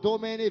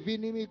 Yandomene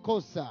vinimi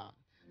kosa.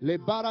 Le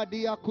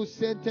baradia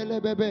kusente le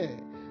bebe.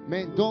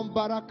 Mendom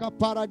baraka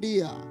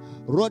paradia.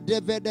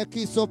 Rodevede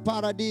kiso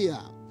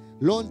paradia.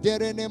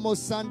 Londerene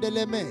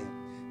mosandele me.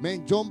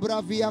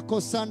 Menjombra via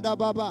kosanda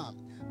baba.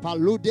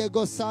 Palude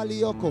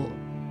gosalioko.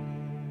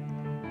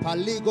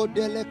 Paligo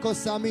dele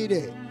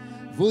kosamide.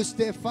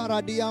 Vuste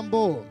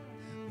faradiambo.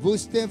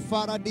 Vuste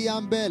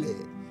faradiambele.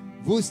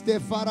 Vuste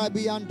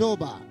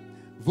farabiandoba.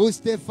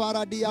 Vuste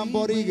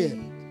faradiamborige.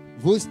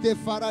 Vuste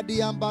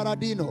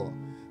faradiambaradino.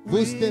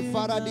 Vuste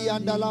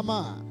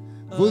faradiandalama.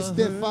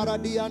 Vuste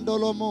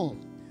faradiandolomo.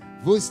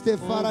 Vuste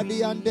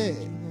faradiande.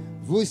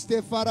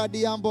 Vuste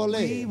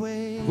faradiambole.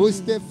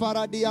 Vuste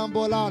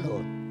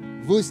faradiambolano.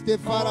 Vuste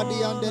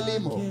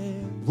faradiandelimo.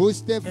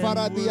 Vuste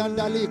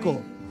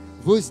farabiandaliko.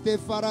 Vuste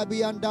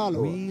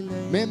farabiandalo.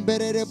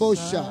 Membere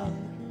bosha.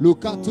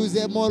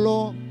 Lukatuze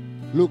molo.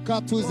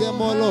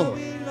 Lukatuzemolo.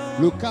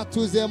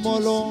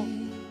 Lukatuzemolo.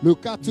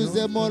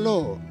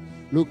 Lukatuzemolo.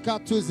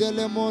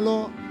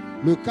 Lukatuzelemolo.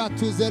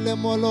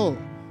 Lukatuzelemolo.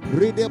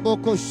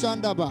 Rideboko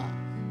Shandaba.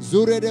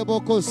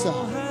 Zuredebokosa.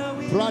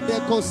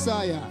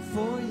 Pradekosaya.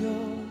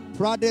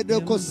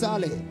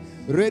 Pradekosale.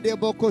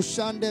 Redeboko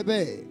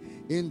Shandebe.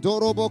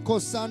 Indoroboko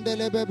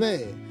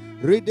Sandelebebe.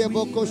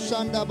 Rideboko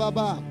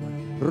Shandababa.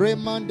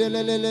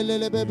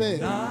 Remandelelelelebebe.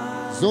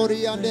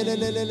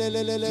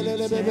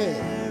 Zoriandelelelelebebe.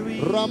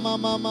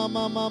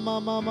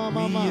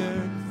 Ramamamamamamamamama.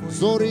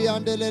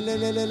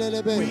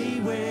 Zoriandelelelelebebe.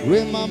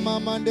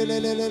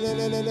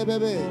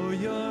 Remamamandelelelelebebe.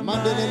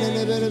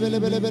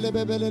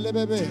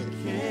 Mandelelelelebebe.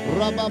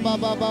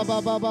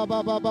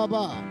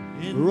 Rabababababababababa.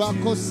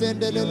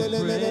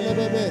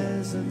 Rakosendelelelelebebe.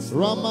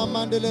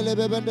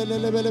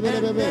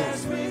 Ramamandelelelebebe.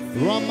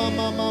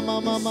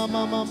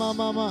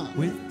 Ramamamamamamamamama.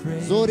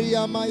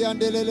 Zoria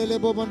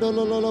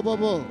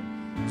mayandelelelebobondololobobo.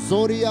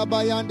 Zoria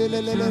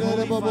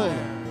bayandelelelelebobo.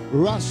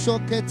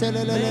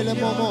 Rashoketelelelele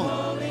momo.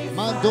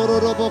 Mandoro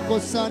roboko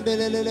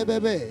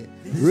sandelelelebebe.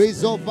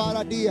 Rizo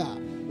baradia.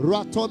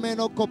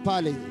 Ratomeno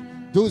kopali.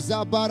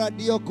 Duza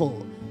baradioko.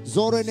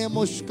 Zorene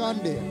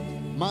moshkande.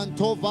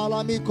 Manto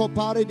valamiko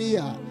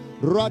paridia.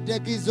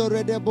 Radegizo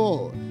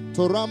redebo.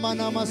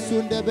 Toramana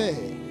masundebe.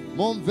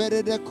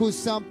 Monverede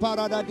kusam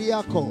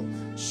paradadiako.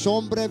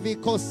 Shombre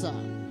vikosa.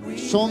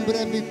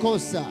 Shombre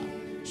vikosa.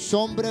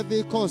 Shombre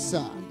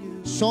vikosa.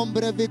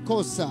 Shombre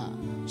vikosa.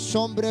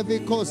 Shombre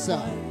vikosa.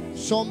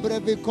 Shombre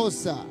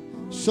vikosa.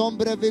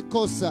 Shombre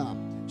vikosa.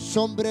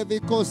 Shombre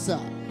vikosa.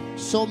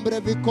 Shombre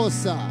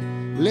vikosa.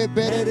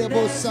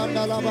 Liberebo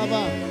sandala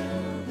baba.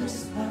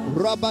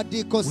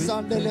 Rabadiko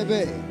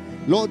sandelebe.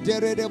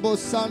 Loderebo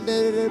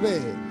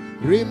sandelebe.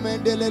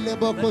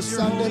 Rimendeleboko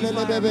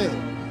sandelebe.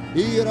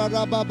 Ira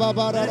rababa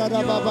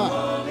rababa.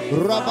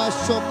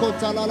 Rabashoko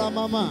talala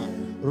mama.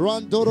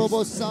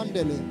 Randorobo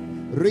sandele.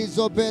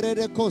 Rizo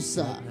berede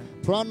kosa.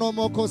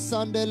 Pranomoko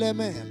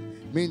sandeleme.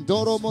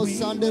 Mindoromo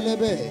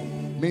sandelebe.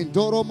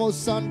 Mindoromo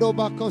sando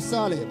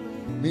bakosale.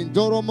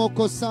 Mindoromo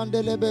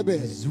kosandelebebe.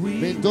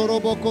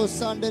 Mindoroboko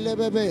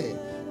sandelebebe.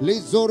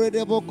 Lizore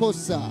de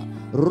bokosa.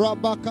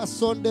 Rabaka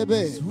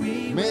sondebe.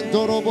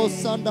 Mindorobo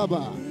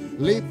sandaba.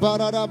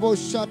 Libarabo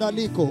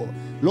shadaliko.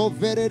 Lo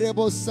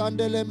vererebo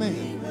sandeleme.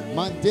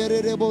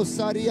 Manderebo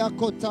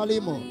sariako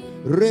talimo.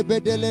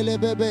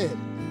 Rebedelelebebe.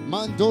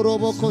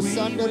 Mandoroboko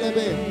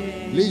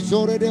sandelebe.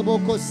 Lizore de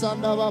boko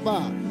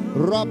sandababa.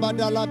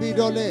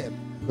 Rabadalabidole.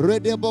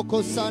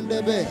 Redeboko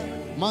sandebe.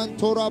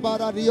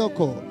 Mantorabara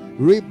dioko.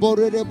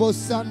 Riboredebo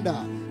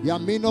sanda.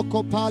 Yamino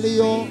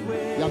kopalio.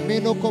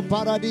 Yamino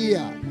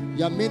koparadia.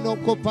 Yamino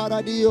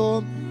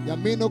koparadio.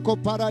 Yamino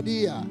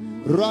koparadia.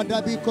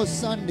 Radabiko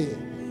sande.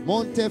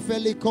 Monte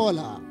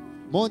felicola.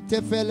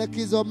 Monte fele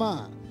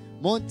kizoma.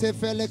 Monte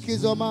fele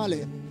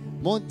kizomale.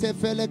 Monte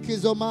fele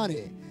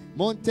kizomare.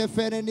 Monte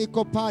fele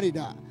niko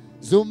parida.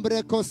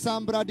 Zumbre ko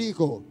sambra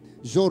digo.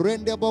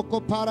 Jorende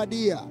boko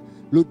paradia.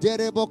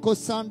 Ludere boko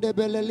sande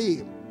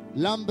beleli.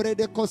 Lambre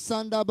de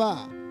kosanda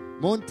ba.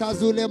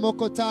 Montazule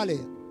mokotale.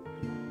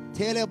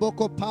 Tele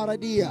boko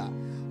paradia.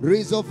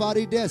 Rizo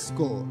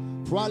varidesco.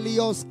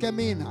 Pralios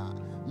kemina.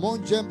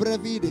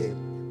 Mongembrevide.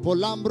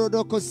 Polambro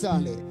do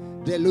kosale.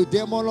 De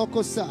ludemo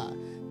lokosa.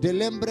 De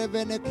lembre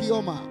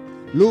venekioma.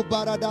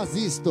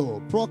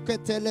 Lubaradazisto.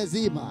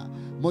 Proketelezima.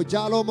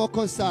 Mojalo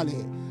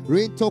mokosale.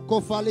 Rinto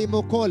kofali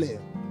mokole.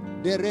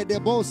 De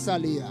redebo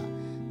salia.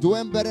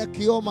 Duembere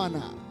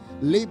kiomana.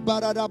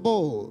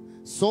 Libaradabo.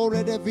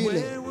 Sore de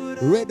ville.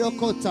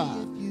 Redokota.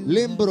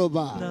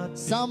 Limbroba.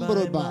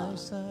 Sambroba.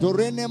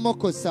 Dorene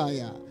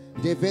mokosaya.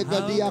 De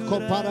vegadia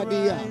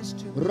koparadia.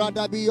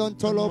 Radabion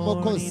tolo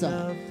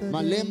mokosa.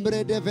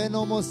 Malembre de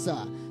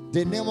venomosa.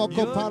 De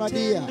nemoko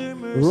paradia.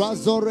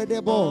 Razore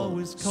de bo.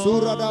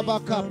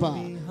 Suradabakapa.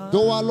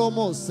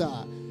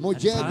 Doalomosa.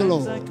 Mojeglo.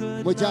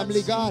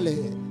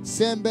 Mojamligale.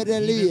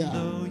 Sembedelia.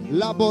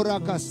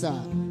 Laborakasa.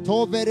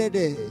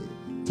 Toverede.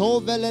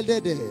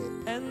 Toveledede.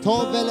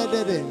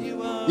 Toveledede.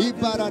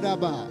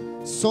 Ibaradaba.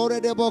 Sore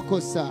de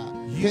bokosa.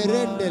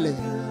 Perendele.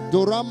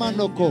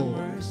 Doramanoko.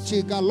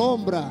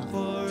 Chigalombra.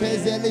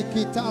 Tezeli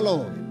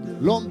kitalo.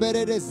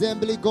 Lombere de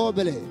zembli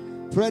gobele.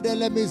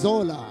 Predele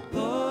mizola.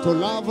 To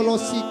lavlo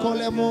si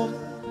kolemo.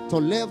 To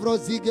levro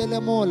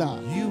zigelemola.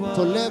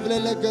 To levle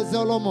le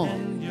gezolomo.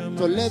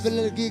 To levle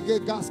le gige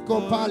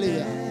gasco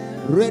palia.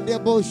 Rede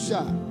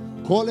bosha.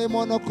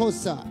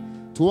 Kolemonokosa.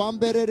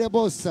 Tuambere de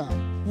bossa.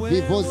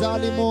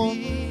 Vivozalimo.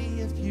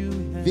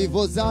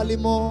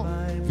 Vivozalimo.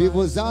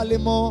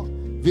 Vivozalimo.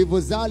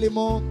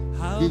 Vivozalimo.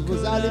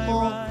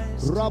 Vivozalimo.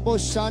 Rabo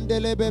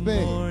shandele bebe.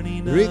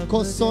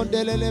 Rico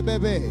sondele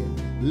bebe.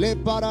 Le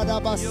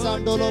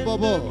paradabasando lo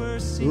bobo.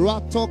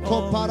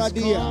 Ratoko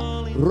paradia.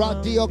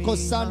 Radio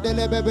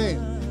kosandele bebe.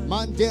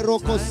 Mandero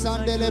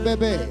kosandele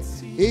bebe.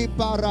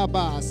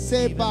 Ibaraba.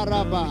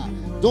 Sebaraba.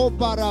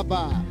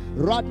 Dobaraba.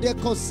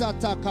 Radeko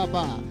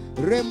satakaba.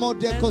 Remo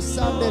de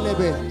kosandele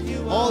bebe.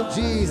 Oh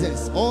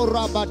Jesus. Oh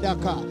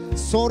rabadaka.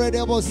 Sore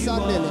debo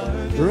sandele.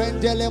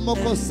 Rendele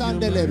moko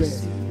sandele bebe.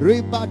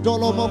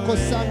 Ribadolo moko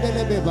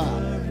sandele beba.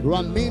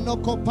 Ramino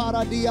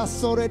Coparadia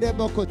Sore de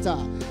Bocota,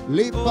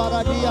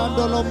 Liparadia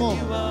Andolomo,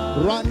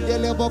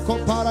 Randele Boco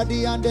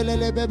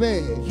Paradiandele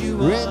Bebe,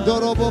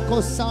 Rendoro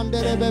Boco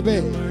Sandele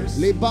Bebe,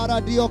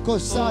 Libaradio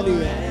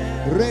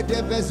Cosadia,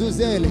 Rede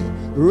Bezuzele,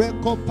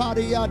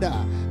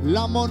 Recopariada,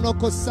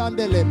 Lamonoco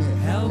Sandeleme,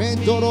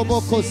 Mendoro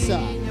Bocosa,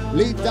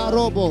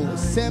 Lidarobo,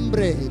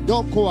 Sembre,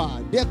 Dokwa,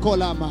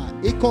 Decolama,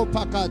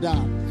 Icopacada,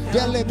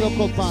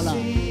 Delebocopala,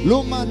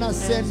 Lumana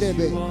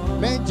Sendebe,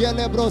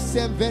 Mengelebro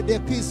Semve de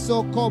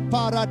Kiso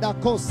Copara da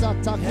Cosa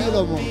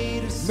Takilomo,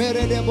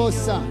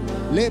 Meredebosa,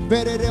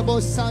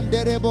 Leberebo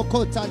Sanderebo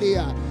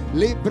Cotalia,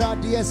 Libra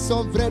di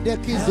Somvre de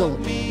Kizo,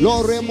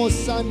 Loremo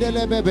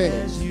Sandele Bebe,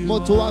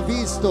 Motua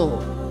Visto,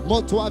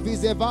 Motua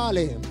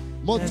Visevale,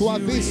 Motua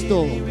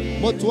Visto,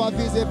 Motua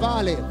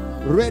Visevale,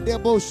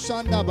 Redebo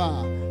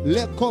Shandaba,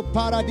 Leco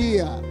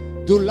Paradia,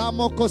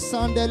 Dulamo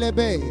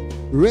Cosandelebe,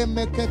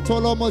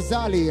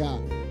 Remeketolomozalia,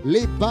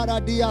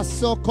 Libaradia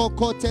Soko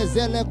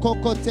Kotezele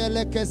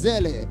Kokotele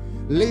Kezele,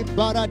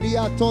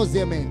 Libaradia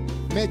Tozeme,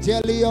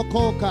 Mejelio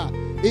Koka,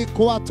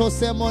 Ikuato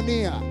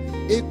Semonia,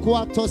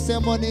 Ikuato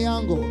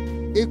Semoniango,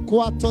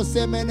 Ikuato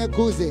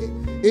Semeneguze,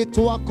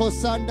 Ituako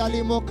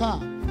Sandalimoka,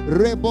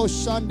 Rebo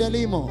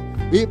Shandelimo,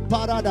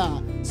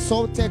 Iparada,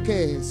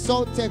 Soteke,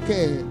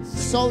 Soteke,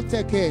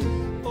 Soteke,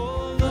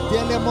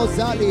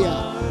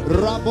 Telemozalia,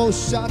 Rabo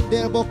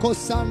Shandelboko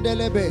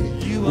Sandelebe,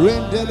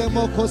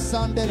 Rendelemoko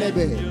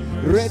Sandelebe,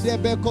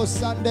 Redebeko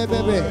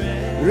Sandebebe,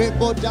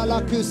 Rebo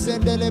Dalaku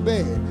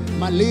Sendelebe,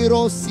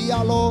 Maliro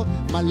Sialo,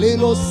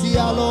 Malilo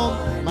Sialo,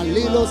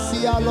 Malilo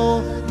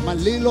Sialo,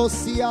 Malilo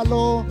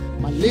Sialo,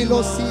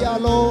 Malilo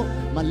Sialo,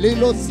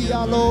 Malilo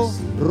Sialo,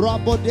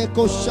 Rabo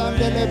Deko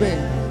Shandelebe,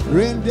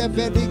 Rende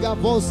Vediga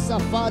Vosa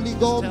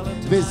Faligo,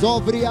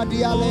 Vezovria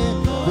Diale,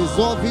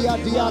 Vezovia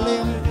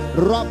Diale,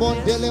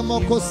 Rabondele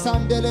Moko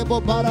Sandele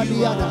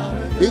Bobaradiana,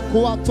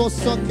 Ikuato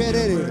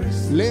Sokerere,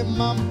 Le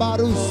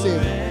Mambaruse,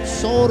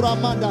 Shora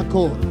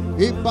Mandako,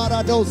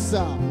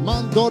 Ibaradosa,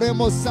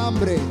 Mandoremo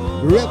Sambre,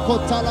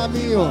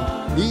 Recotalamio,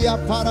 Ia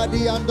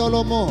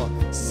Paradiandolomo,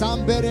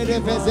 Sambere de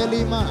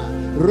Vezelima,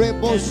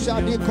 Rebosha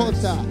di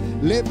Kota,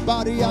 Le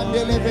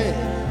Bariandeleve,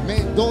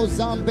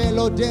 Mendoza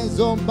Mbelo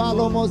Denzo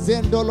Mbalomo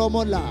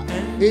Zendolomola,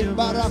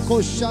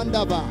 Imbarako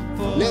Shandaba,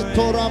 Le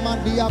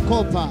Toramandia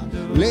Copa,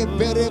 Le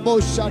Berebo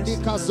Shadi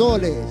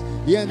Kazole,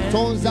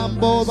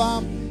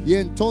 Yentonzamboba,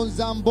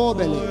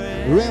 Yentonzambobele,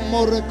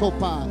 Remo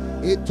Recopa,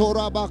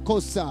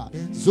 Itorabakosa,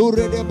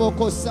 Zure de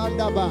Boko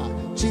Sandaba,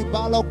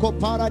 Chibalo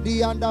Kopara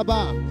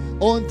Diandaba,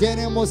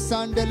 Ondenemo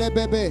Sandele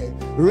Bebe,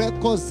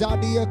 Reko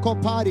Zadie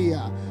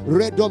Coparia,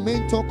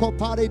 Redomento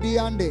Copari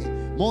Diande,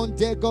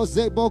 Monte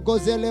Gozebo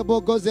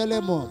Gozelebo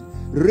Gozelemo,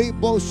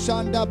 Ribo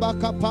Shanda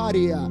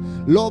Bakaparia,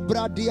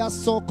 Lobra Dia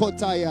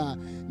Sokotaya,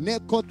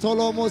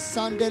 Nekotolomo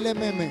Sandele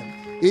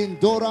Meme,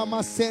 Indora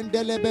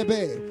Masendele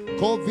Bebe,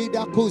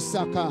 Covida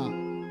Kusaka,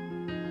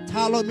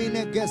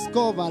 Talomine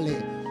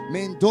Gescovale,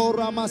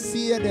 Mendora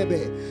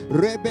Masiedebe,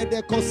 Rebe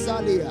de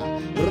Cosalia,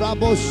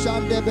 Rabo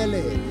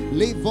Shandebele,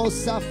 Livo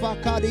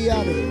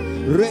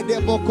Safakariare,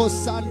 Redeboko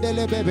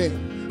Sandele Bebe,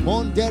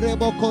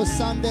 Mondereboko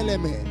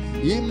Sandeleme,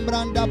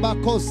 Imbranda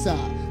Bakosa,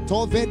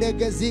 Tovede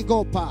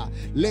Gezigopa,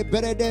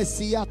 Lebrede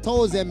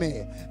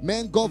Siatozeme,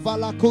 Mengo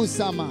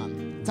Valakusama,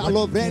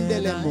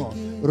 Talovrendelemo,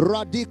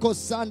 Radiko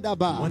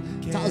Sandaba,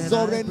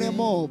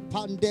 Tazorenemo,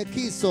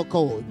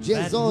 Pandekisoko,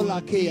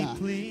 Jezolakea,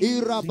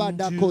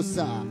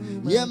 Irabadakosa,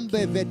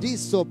 Yembe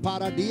Vediso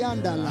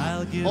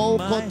Paradiandala, O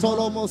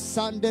Kotolomo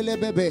Sandele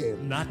Bebe,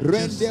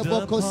 Rende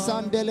Boko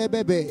Sandele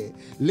Bebe,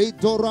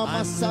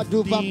 Litorama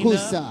Sadu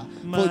Bakusa,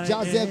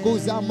 Pojaze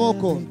Guza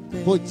Moko,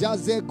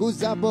 Pojaze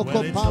Guza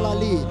Boko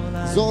Palali,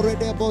 Zore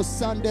de Bo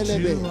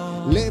Sandelebe,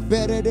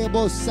 Lebere de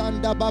Bo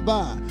Sanda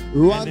Baba,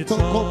 Ruanto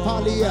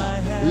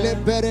Kopalia,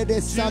 Lebere de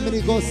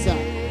Samrigosa,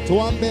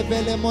 Tuambe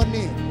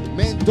Belemoni,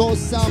 Mendo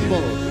Sambo,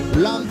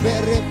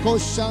 Lambere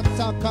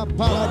Koshanta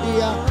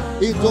Kaparadia,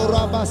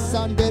 Idoraba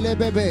Sandele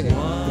Bebe,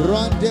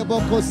 Rande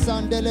Boko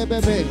Sandele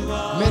Bebe,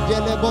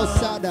 Medele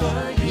Bosada,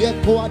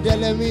 Yekwa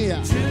Delemia,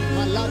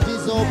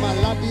 Maladizo,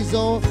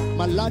 Maladizo,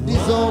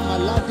 Maladizo,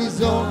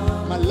 Maladizo,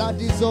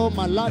 Maladizo,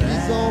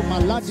 Maladizo,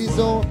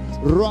 Maladizo,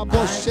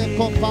 Raboshe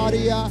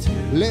Koparia,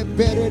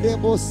 Lebere de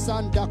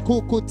Bosanda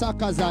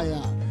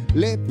Kukutakazaya,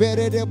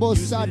 Lebere de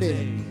Bosade,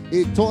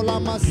 Itola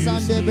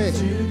Masandebe,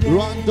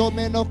 Rando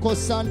Menoko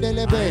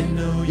Sandelebe,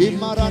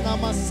 Imarana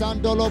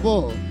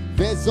Masandolobo,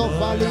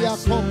 Bezovalia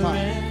Copa,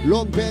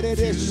 Lobere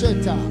de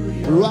Sheta,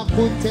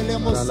 Rakuntele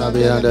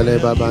Mosandelebe,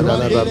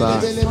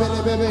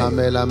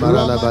 Amela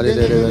Marala Bade,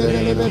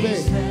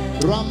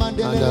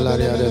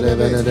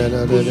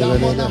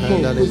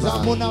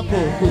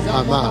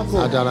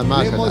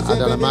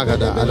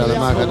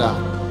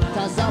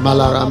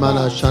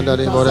 Malaramana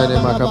Shandari Borene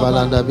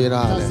Makabalanda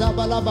Birale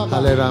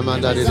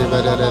Haleramanda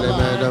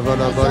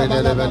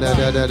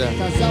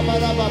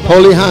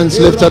Holy hands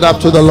lifted up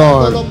to the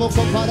Lord.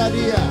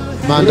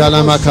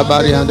 Mandala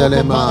Makabari and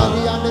Elema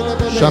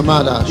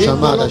Shamada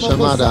Shamada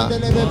Shamada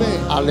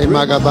Ali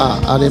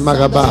Magaba Ali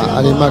Magaba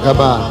Ali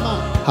Magaba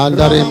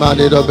Handari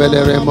Madido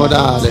Belere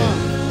Modale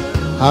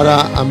Hara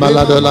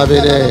amalado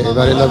lavide,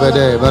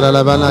 varilabede,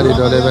 varalabanari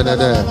dole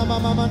venede.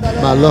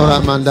 Malora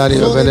mandari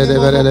obelede,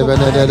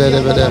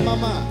 venede.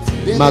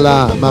 Mala,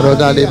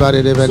 marodali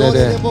varide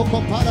venede.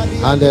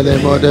 Andele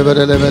mode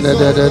venede,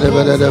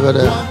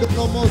 venede.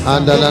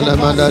 Andalana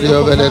mandari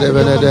obelede,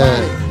 venede.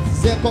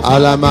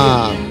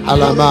 Alama,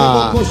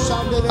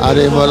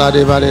 Arimola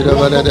di varido,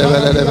 venede.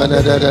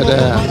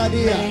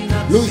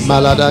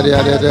 Malada de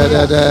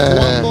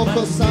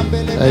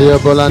Ayo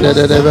bolande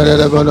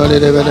de bonoli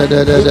de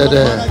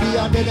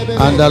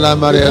Andala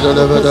Maria de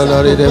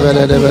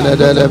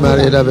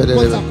Maria de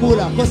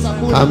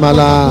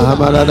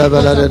Amala de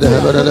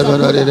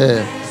bonoli de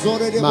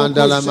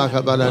Mandala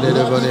Makabala de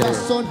Boni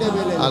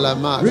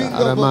Alamada.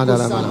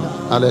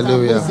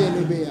 Hallelujah.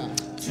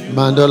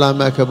 Mandola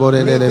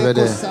Makabore de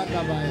Vede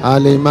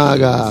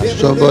Alimaga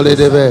Shomboli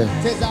de Be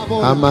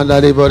Amanda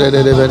de Bode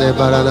de Vede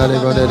Parada de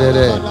Bode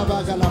de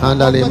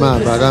Andalima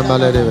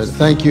Baramale de Vede.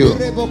 Thank you.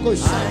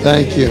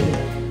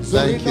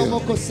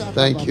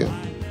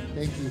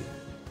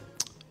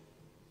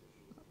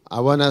 I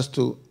want us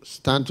to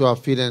stand to our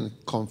feet and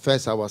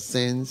confess our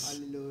sins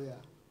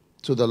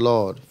to the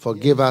Lord.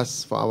 Forgive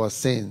us for our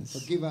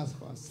sins.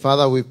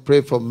 Father, we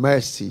pray for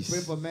mercies,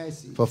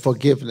 for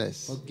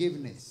forgiveness.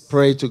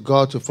 Pray to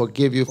God to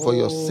forgive you for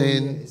your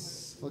sin.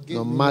 Yes.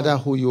 No matter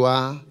who you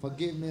are,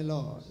 forgive me,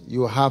 Lord.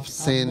 You have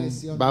sin.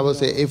 The Bible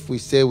says if we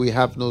say we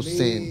have no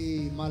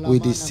sin, we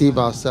deceive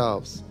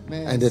ourselves.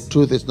 And the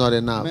truth is not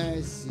enough.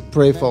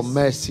 Pray for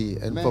mercy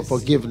and for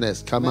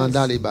forgiveness.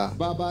 Kamandaliba,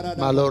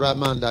 Malora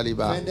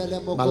Mandaliba,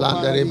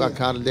 Malandariba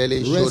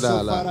Kardeli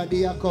Shudala,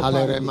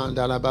 Halere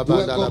Mandala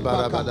Babadala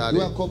Barabadali,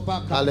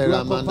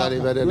 Halera Mandali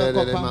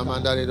Vedere,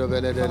 Mamandari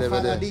Vedere,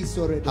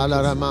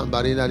 Halaraman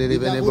Barina di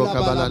Venebo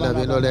Cabalada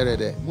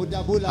Vinolere,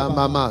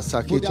 Amama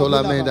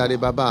Sakitola Mendari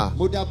Baba,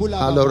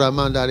 Halora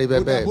Mandari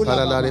Bebe,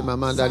 Paralari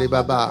Mamandari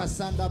Baba,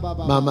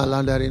 Mama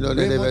Landari no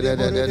de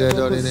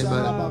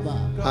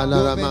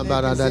Halarama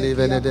Baradali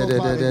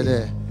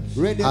Venede.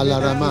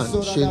 Alaraman,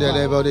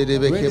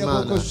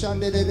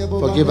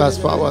 forgive us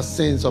for our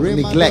sins of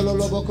neglect,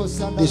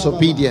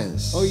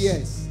 disobedience,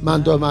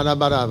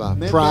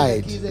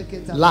 pride,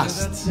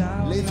 lust,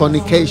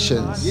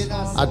 fornications,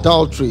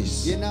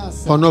 adulteries,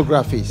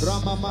 pornographies,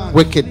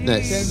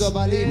 wickedness,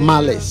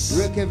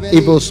 malice,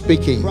 evil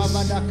speakings,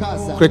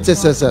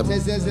 criticism,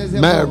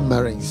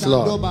 murmurings,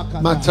 Lord,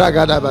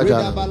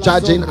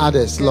 judging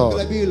others,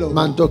 Lord,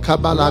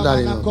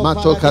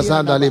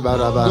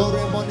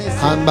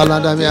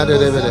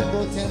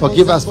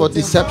 forgive us for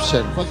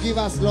deception,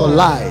 for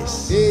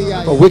lies,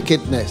 for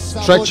wickedness,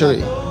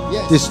 treachery,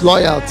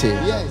 disloyalty,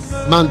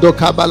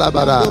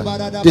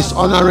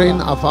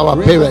 dishonoring of our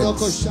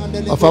parents,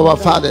 of our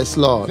fathers,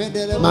 Lord.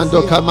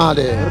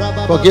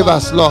 Forgive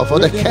us, Lord, for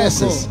the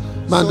curses,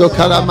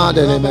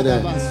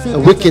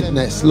 the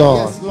wickedness,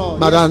 Lord,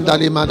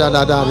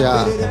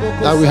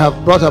 that we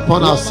have brought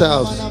upon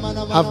ourselves.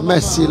 Have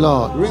mercy,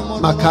 Lord.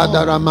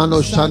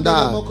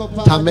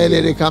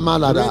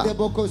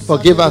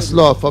 Forgive us,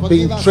 Lord, for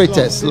being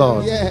traitors,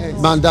 Lord.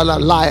 Mandala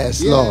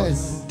liars, Lord.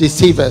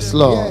 Deceivers,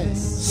 Lord.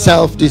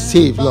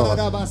 Self-deceived, Lord.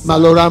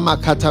 Malorama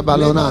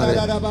katabalonare.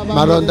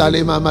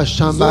 Marondali mama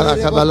shambara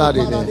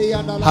kabaladine.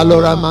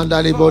 Halora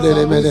mandali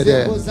bodele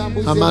medede.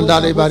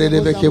 Amandali barede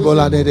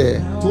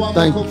bekiboladede.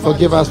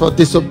 Forgive us for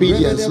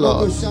disobedience,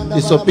 Lord.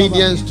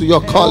 Disobedience to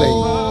your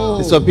calling.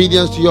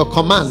 Disobedience to your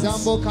commands,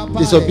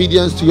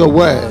 disobedience to your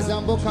word.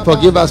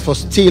 Forgive us for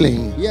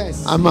stealing,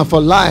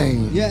 for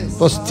lying,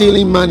 for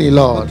stealing money,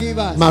 Lord.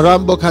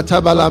 Marambo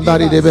katabala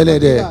bari de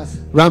belede,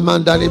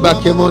 Ramandali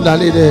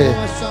bakemondali de,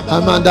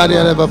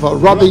 Amandali for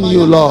robbing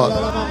you, Lord,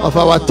 of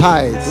our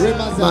tithes.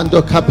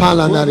 Mando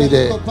kapala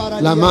naride,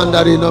 La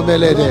mandari no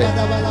melede,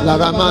 La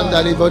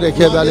ramandali bode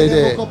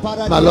kebalede,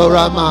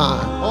 Malorama,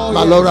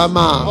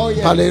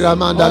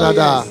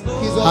 Paliramandalada.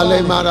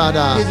 Hale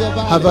marada,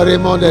 havare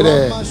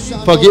mondere.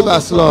 Forgive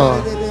us,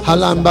 Lord.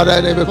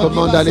 Halambarede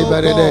bekomondali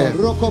berede.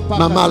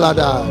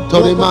 Mamalada,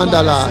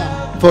 Torimandala,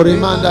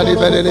 Forimandali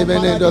berede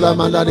benedola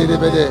mandali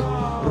bede.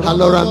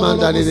 Halora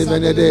mandali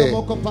benede.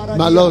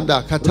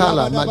 Malonda,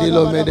 Katala,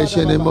 Madilo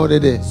medeshene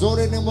modede.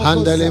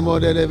 Handele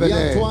modede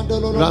bene.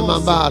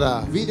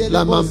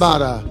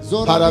 Lamambara,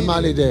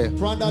 Paramalide,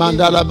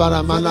 Mandala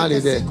bara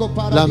manalide.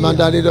 La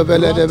mandali do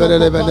belede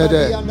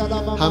benede.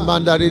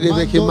 Hamandari de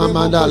Bekima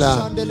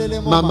Mandala,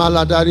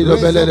 Mamala Dari do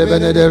Belede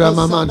Benede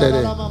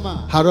Ramamandele,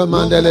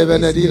 Haramandele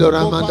Benedido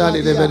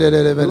Ramandali de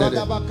Benede Benede,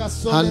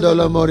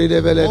 Handola Mori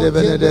de Belede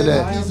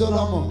Benedele,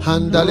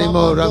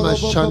 Handalimo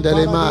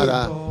Ramashandele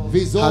Mara,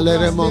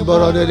 Halere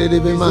Momboro de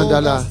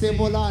Mandala,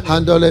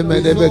 Handole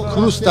Medebe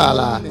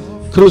Crustala.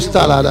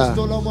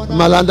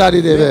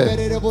 Malandari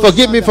debe.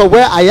 Forgive me for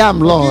where I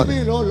am, Lord.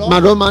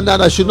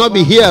 I should not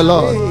be here,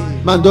 Lord.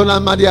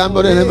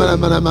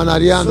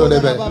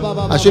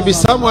 I should be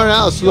somewhere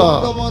else,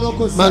 Lord.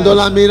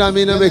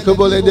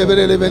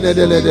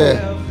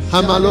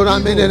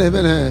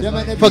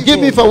 Forgive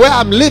me for where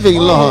I'm living,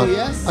 Lord.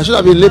 I should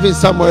have been living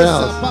somewhere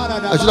else.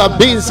 I should have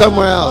been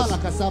somewhere else.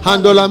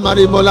 Handola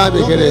mari mola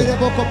bekere.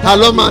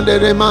 Halomande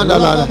remanda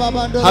la.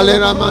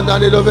 Halera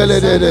mandali do vele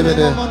de de.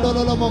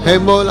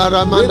 Hemola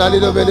ramandali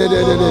do vele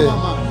de.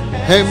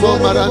 Hemo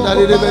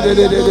marandali de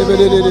de.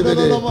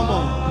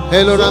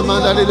 Hello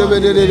ramandali do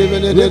vele de.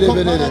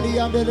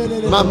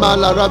 Mama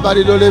la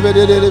rabari do vele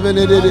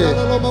de.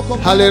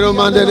 Halero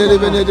mandali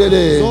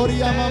de.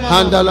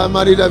 Handala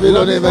marida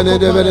velo de de.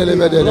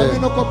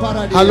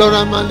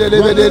 Halora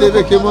mandele de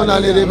bekimona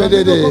de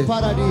de.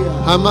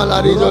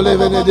 Hamalari do de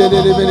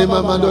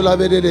mamandola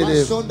de.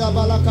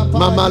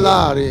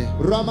 Mamalari.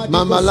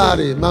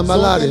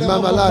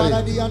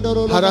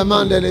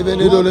 Haramandele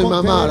do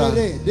mamara.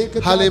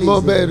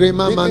 Halimobe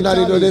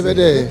remamandari do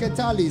de.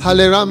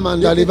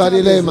 Haleramandali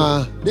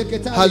badilema.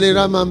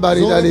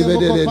 Haleramambari dali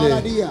de.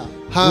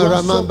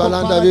 Haraman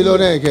balanda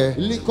viloreke.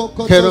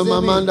 Kero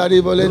mamanda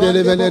di bole de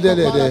de.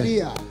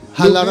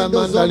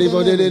 Halaramanda li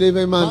bole de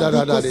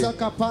mandara dali.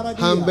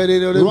 Hamberi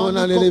do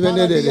mona le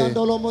de.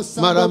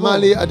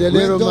 Maramali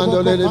adelero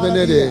mandole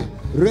de.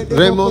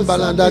 Remon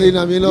balandari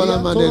na milona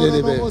mandele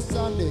de.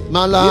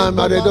 Mala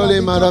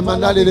maredole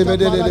maramandali de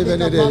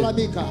de.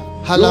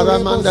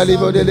 Halaramanda li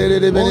bole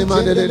de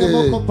mandele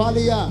de.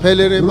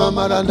 Pelere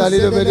mamarandali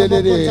de.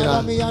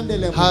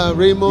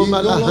 Harimo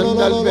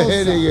malahandal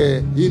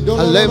behere.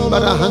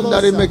 Alembara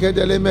handari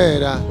mekedele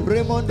mera.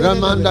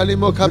 Ramandali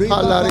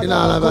mokapalari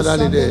na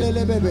badali de.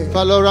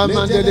 Falora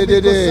mandele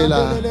de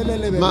la.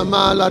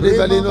 Mama la de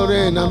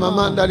Belinore,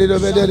 Mamanda di de.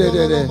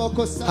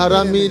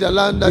 Haramida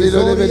landa di de.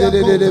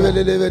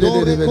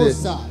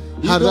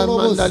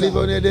 Haramanda li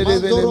bone de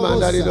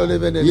mandari do de.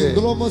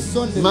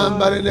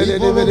 Mambare de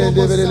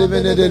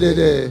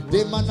de.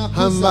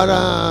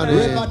 Hambarare.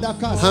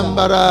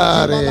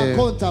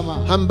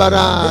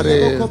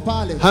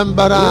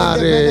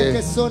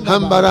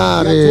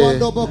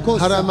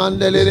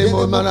 Haramandele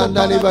mo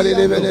marandali bari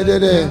de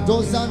de.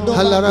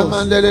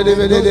 Halaramandele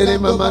de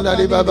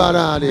mamandali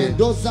babarare.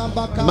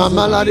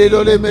 Mamala di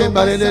do de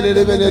membare de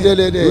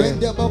de.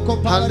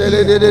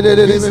 Handele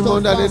de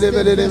mondale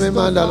de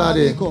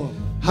mandalare.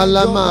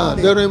 Halama,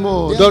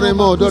 dorimo.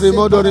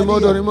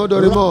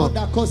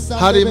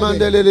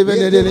 Harimandele de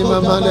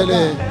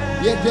mamandele.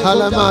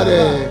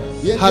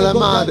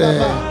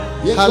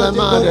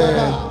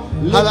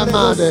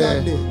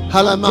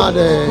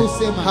 Halamade.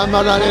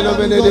 Hamarane no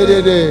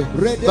benedede.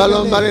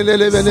 Balombare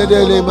le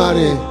benedele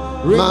mari.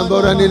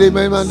 Mamborani le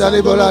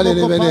mandali bolale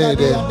le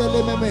benede.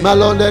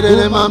 Malonde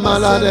le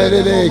mamala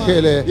de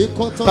kele.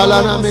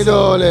 Palana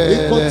midole.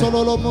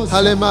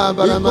 Halema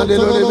baramande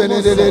le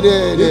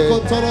benedede.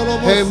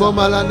 Hemo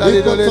malanda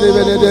le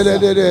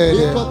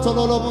benedede.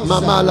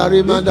 Mama la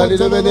rimandali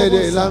le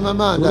benede. La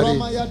mamandali.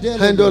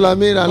 Hendo la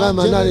mira la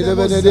mandali le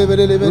benede.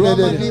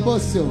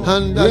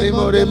 Handali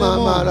more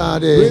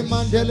mamarade.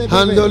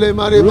 Handole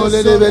mari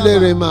bole le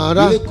benede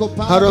mara.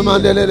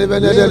 Haromandele le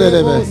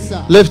benede.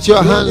 Lift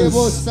your hands.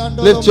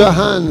 Lift your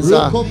hands,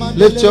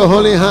 lift your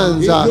holy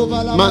hands,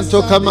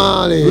 Manto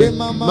Kamali,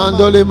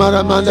 Mandoli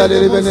Maramanda de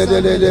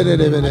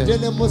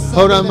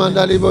Hora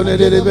Mandali Bone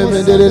de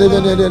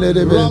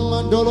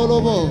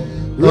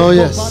Oh,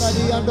 yes.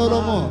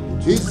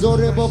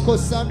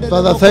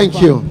 Father,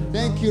 thank you.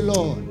 Thank you,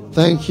 Lord.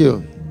 Thank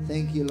you.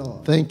 Thank you,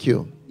 Lord. Thank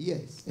you.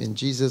 Yes. In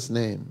Jesus'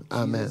 name,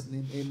 amen. Jesus'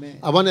 name, amen.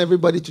 I want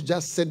everybody to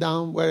just sit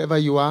down wherever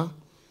you are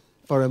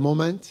for a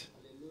moment.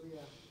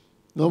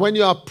 Now, when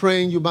you are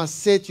praying, you must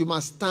sit, you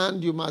must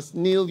stand, you must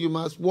kneel, you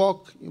must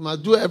walk, you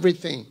must do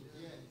everything.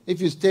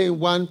 If you stay in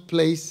one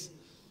place,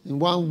 in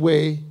one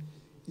way,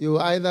 you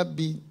will either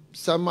be,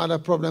 some other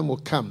problem will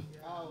come.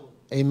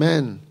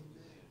 Amen.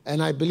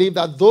 And I believe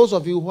that those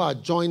of you who are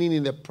joining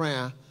in the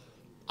prayer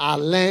are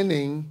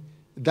learning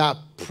that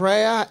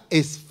prayer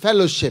is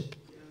fellowship.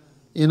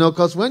 You know,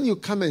 because when you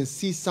come and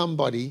see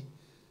somebody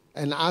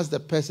and ask the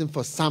person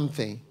for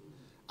something,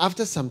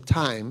 after some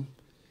time,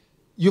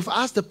 you've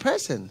asked the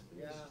person.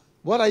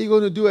 What are you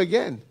going to do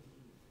again?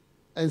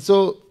 And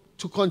so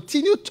to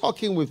continue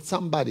talking with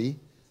somebody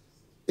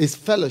is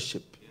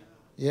fellowship.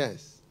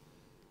 Yes.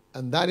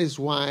 And that is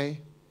why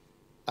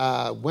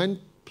when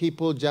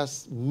people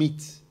just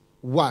meet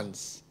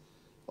once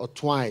or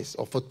twice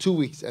or for 2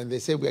 weeks and they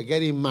say we are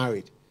getting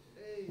married,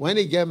 when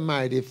they get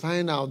married, they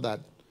find out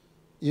that,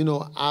 you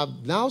know, I'm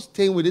now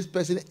staying with this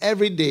person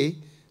every day.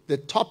 The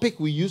topic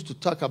we used to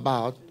talk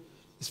about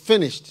is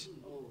finished.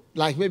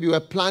 Like maybe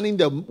we're planning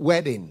the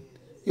wedding.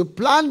 You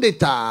planned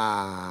it.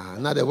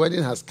 Now the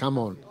wedding has come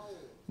on.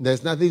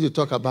 There's nothing to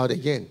talk about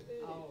again.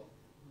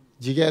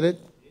 Do you get it?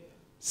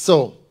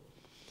 So,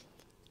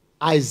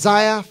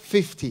 Isaiah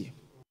 50.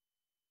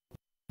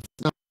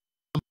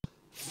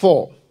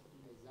 4.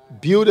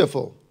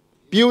 Beautiful.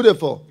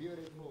 Beautiful.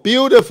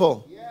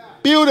 Beautiful.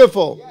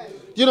 Beautiful.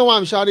 Do you know why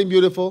I'm shouting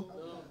beautiful?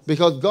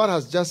 Because God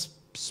has just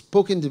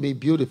spoken to me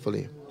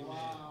beautifully.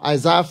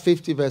 Isaiah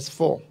 50 verse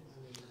 4.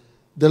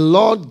 The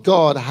Lord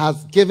God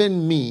has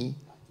given me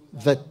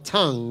the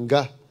tongue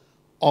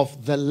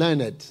of the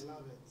learned.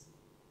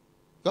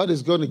 God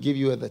is going to give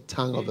you the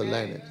tongue of the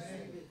learned.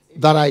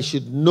 that I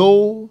should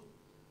know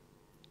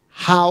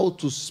how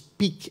to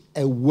speak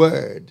a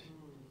word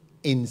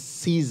in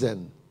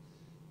season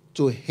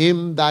to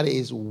him that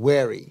is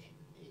weary.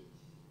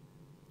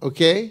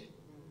 Okay?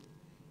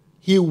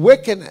 He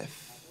wakeneth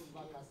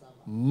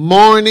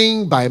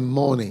morning by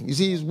morning. You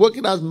see, he's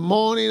waking us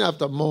morning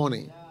after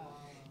morning.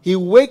 He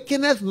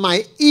wakeneth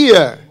my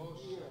ear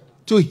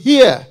to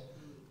hear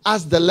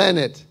as the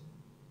learned.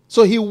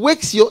 So he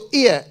wakes your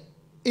ear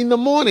in the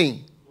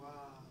morning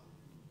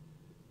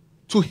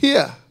to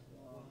hear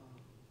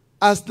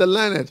as the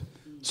learned.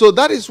 So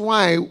that is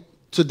why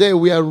today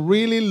we are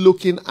really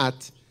looking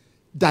at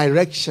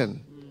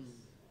direction,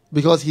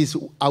 because he's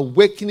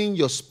awakening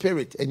your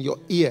spirit and your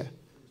ear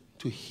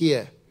to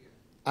hear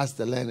as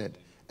the learned.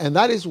 And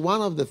that is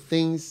one of the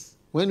things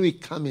when we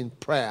come in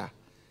prayer.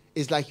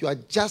 It's like you are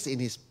just in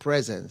his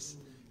presence,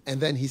 and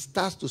then he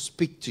starts to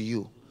speak to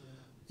you.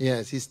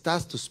 Yes, he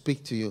starts to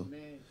speak to you.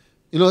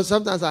 You know,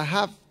 sometimes I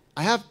have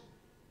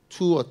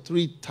 2 or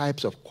 3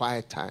 types of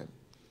quiet time.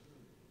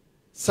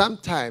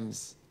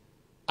 Sometimes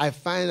I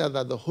find out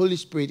that the Holy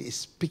Spirit is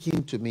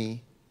speaking to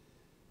me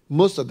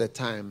most of the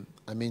time.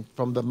 I mean,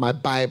 from my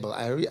Bible.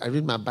 I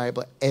read my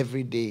Bible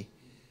every day,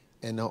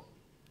 and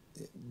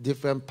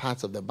different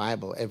parts of the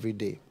Bible every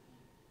day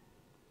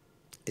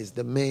is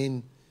the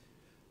main.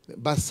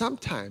 But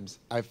sometimes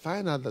I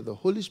find out that the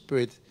Holy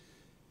Spirit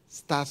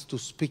starts to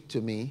speak to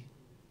me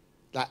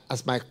like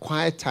as my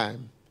quiet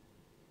time.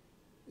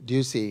 Do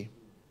you see?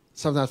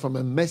 Sometimes from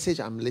a message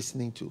I'm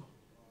listening to.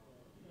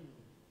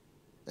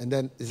 And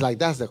then it's like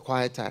that's the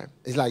quiet time.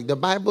 It's like the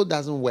Bible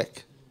doesn't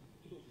work.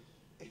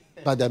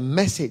 But the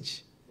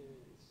message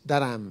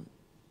that I'm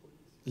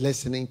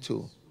listening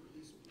to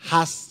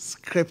has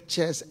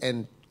scriptures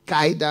and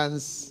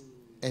guidance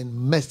and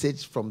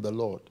message from the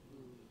Lord.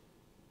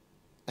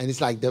 And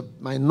it's like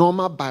my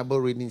normal Bible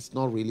reading is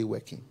not really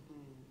working.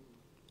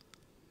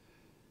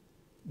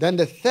 Then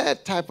the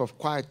third type of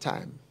quiet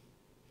time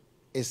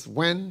is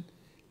when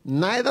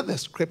neither the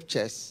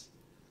scriptures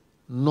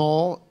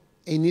nor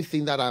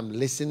anything that I'm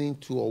listening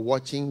to or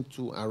watching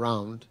to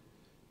around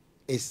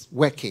is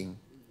working.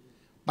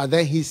 But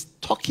then he's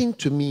talking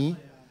to me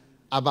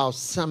about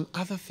some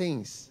other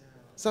things.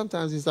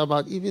 Sometimes it's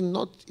about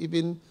not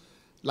even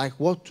like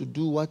what to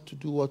do.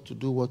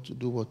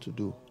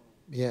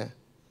 Yeah.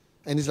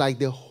 And it's like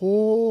the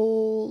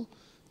whole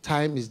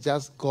time is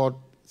just God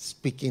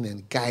speaking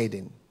and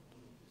guiding.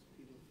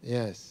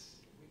 Yes.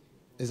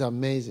 It's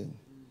amazing.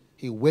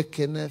 He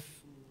wakeneth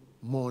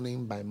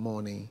morning by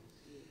morning,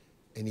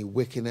 and he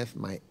wakeneth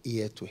my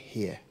ear to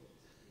hear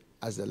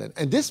as the Lord.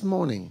 And this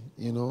morning,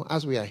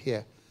 as we are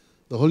here,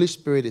 the Holy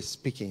Spirit is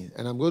speaking.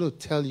 And I'm going to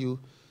tell you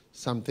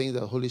some things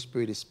the Holy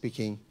Spirit is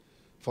speaking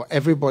for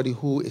everybody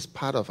who is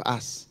part of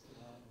us.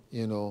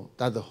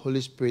 That the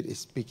Holy Spirit is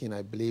speaking,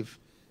 I believe,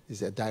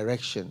 is a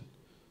direction,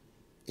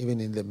 even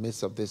in the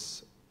midst of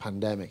this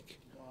pandemic.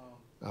 Wow.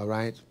 All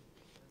right?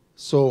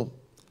 So,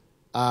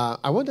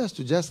 I want us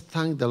to just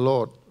thank the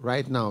Lord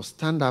right now.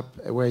 Stand up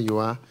where you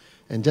are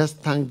and just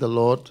thank the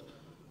Lord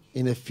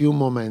in a few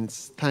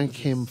moments. Thank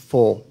him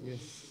for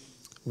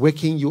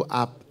waking you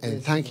up,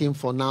 and thank him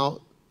for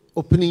now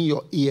opening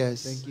your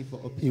ears. Thank you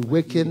for opening. He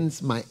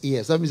wakens my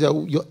ears. That means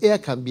your ear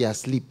can be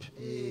asleep.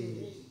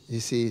 You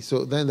see,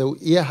 so then the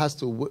ear has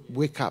to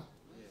wake up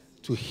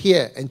to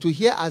hear, and to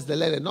hear as the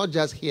learner, not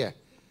just hear.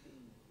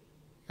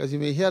 Because you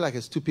may hear like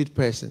a stupid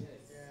person.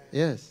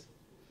 Yes.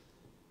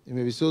 You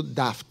may be so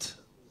daft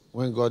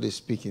when God is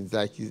speaking. It's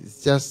like it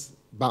just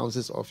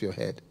bounces off your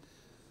head.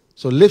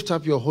 So lift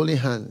up your holy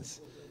hands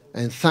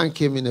and thank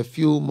him in a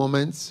few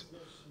moments.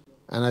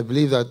 And I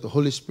believe that the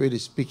Holy Spirit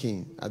is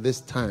speaking at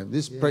this time,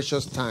 this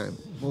precious time.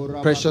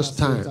 Precious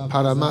time.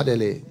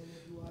 Paramadele.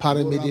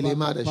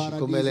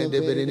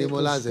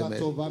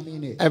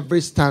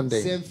 Every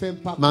standing.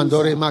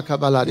 Mandore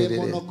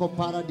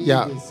makabalade.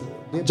 Yeah.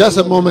 Just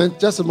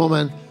a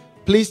moment.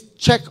 Please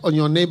check on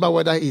your neighbor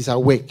whether he's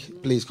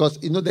awake, please. Because,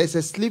 there's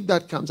a sleep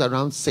that comes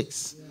around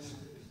 6.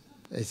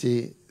 You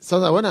see, so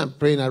that when I'm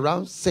praying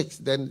around 6,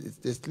 then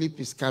the sleep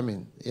is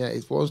coming. Yeah,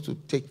 it wants to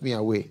take me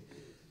away.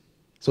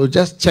 So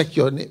just check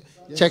your neighbor.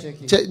 Check,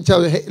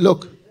 tell hey,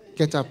 look,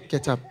 get up.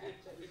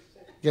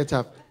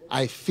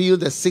 I feel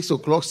the 6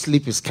 o'clock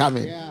sleep is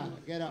coming. Yeah,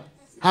 get up.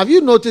 Have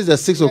you noticed the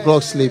 6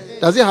 o'clock sleep?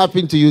 Does it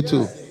happen to you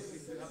too?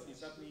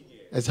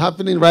 It's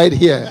happening right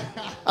here.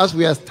 As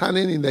we are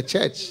standing in the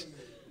church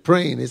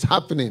praying, it's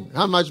happening.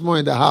 How much more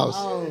in the house?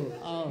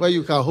 Where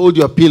you can hold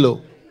your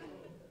pillow.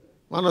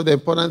 One of the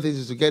important things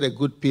is to get a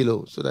good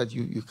pillow so that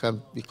you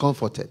can be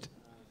comforted.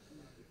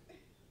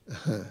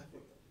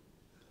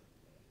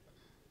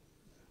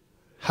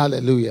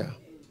 Hallelujah.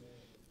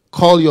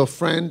 Call your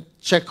friend,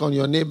 check on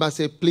your neighbor,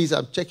 say, please,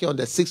 I'm checking on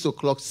the 6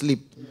 o'clock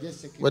sleep.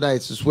 Whether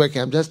it's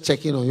working, I'm just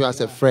checking on you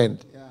as a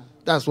friend.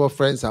 That's what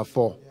friends are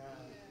for.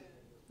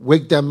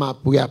 Wake them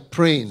up. We are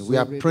praying. We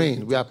are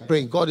praying. We are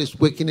praying. God is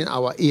wakening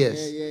our ears.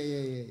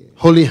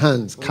 Holy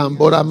hands.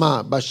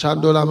 Kamborama,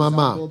 Bashandola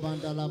Mama,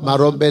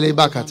 Marombele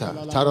Bakata,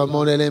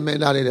 Taramonele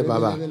Menale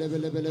Baba,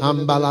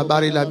 Hambala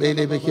Barila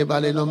Bele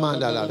Bekebale no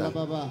Mandala,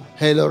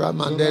 Helora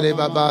Mandele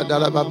Baba,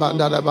 Dala Baba,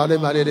 Dala Bale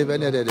Mare de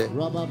Venede,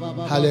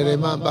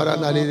 Halereman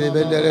Baranali de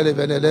Venede,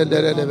 Venede,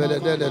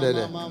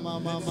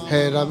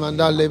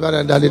 Heramandale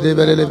Barandali de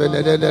Venede,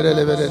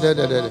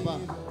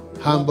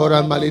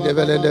 Hambora Mali de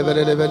Venede,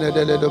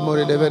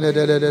 Mori de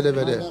Venede,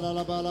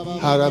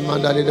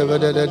 Haramandali de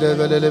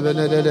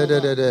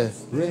Venede,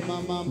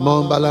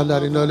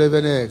 Mombalandari no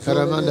Levene,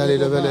 Caramandali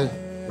de Venede,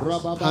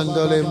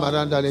 Handole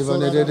Marandali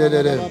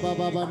Venede,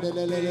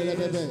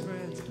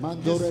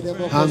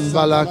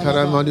 Hambala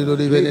Caramandi de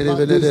Venede,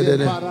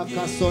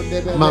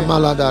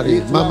 Mamaladari,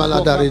 de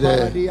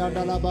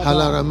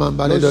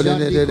Halaramambali de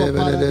Venede,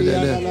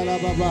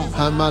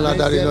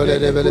 Hamaladari no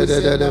de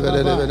Venede,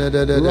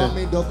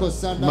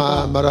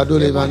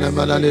 Maraduli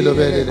Manamani de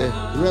Venede,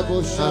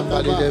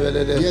 Hambali de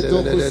Venede,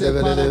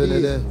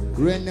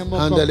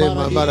 Handele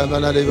Mambara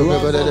Manali de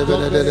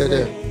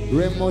Venede,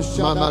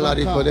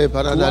 Mamalari Pole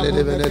Paranale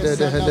de Venede,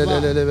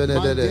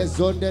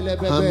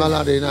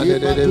 Hamalari de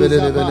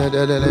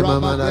Venede,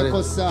 Mamalari,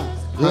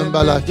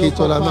 Hambala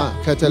Kitolama,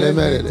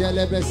 Catalemerede,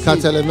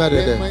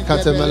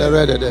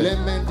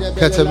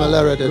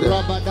 Catamalarede,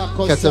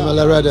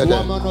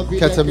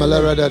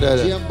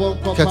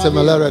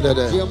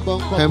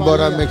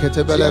 Hembora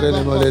Mekatebelere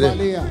Molede,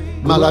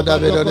 Malada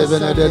Vedo de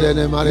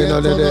Venede,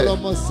 Marino de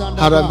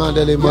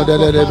Haramandeli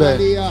Modele de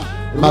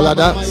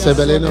Malada,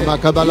 Sebeleno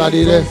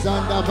Macabaladire,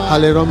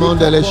 Haleromon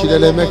de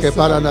Leshidele Meke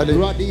Paranade,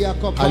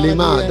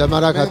 Alima,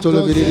 Damaraca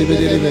Tulu Vidi,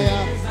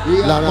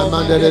 Lara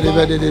Mandele de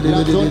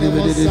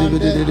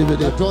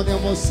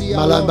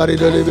Malambari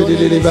de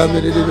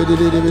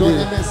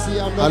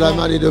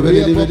Alamari de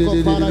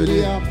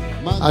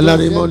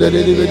Alarimon de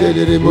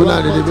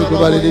Monani de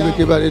Bukubali,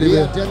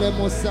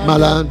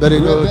 Malan,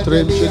 Berigo,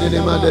 Trim,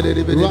 Shinima de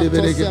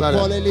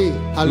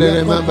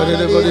Aleremamba de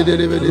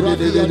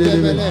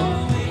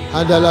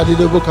Andala di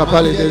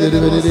Bucapali de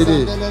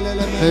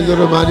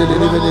Romani de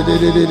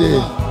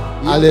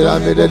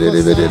Alerame de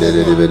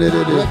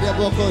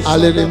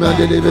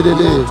Aleremande de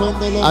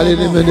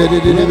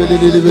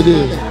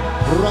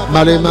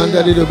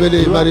Marimanda di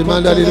Bede,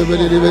 Marimanda di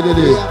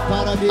Bede,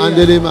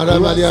 Andele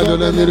Maramadia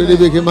Dona Miri di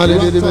Bikimali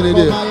di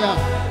Bede,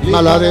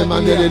 Malare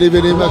Mandele di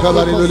Bede,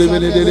 Macabari di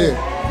Bede,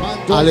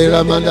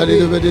 Alera Mandali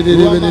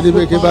di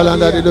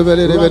Bikibalanda di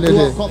Bede,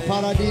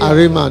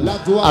 Ariman,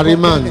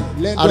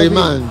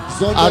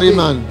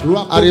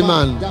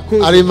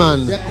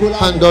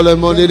 Handole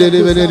Mondi di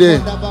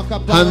Bede,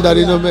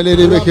 Handarino Meli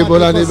di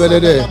Bikibola di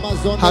Bede,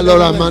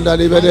 Halora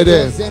Mandali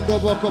Bede,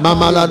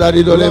 Mamalada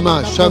di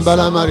Dolema,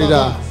 Shambala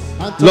Marida.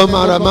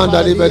 Lomara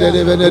manda di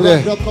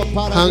Venede,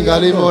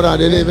 Hangali Mora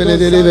di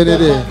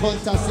Venede,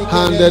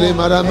 Handeli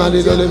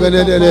Maramani di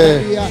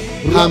Venede,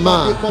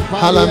 Hama,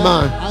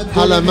 Halama,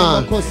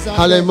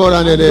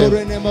 Halemora nede,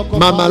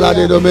 Mamala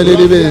di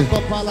Domelibi,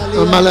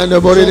 Malando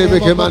Bori di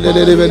Bikemande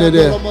di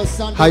Venede,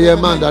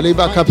 Hayamanda,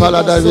 Liba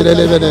Capala da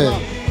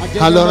Venede.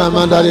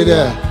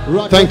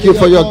 Thank you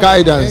for your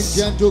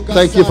guidance.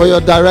 Thank you for your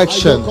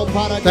direction.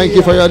 Thank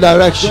you for your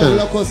direction.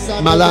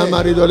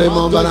 Malamari dole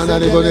mombarana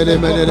di bonede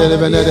menede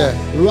venede.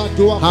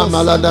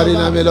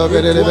 Hamalandarina melo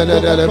venede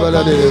venede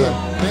venede.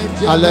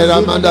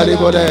 Alamanda di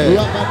bole.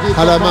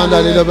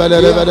 Alamanda di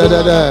venede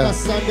venede.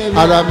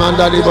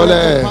 Alamanda di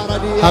bole.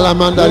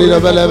 Alamanda di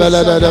venede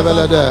venede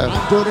venede.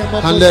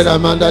 Handera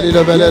manda di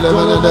venede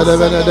venede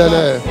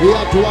venede.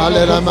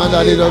 Alera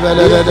manda di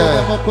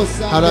venede.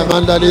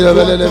 Alamanda di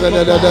venede.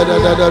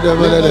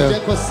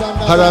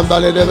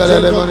 Harambale de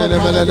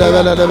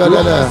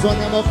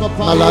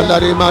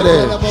Malandari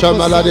Male,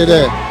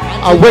 Shamalade.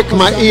 Awake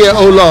my ear,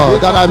 O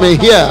Lord, that I may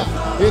hear.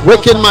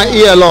 Waken my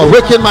ear, Lord.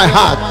 Waken my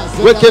heart.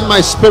 Waken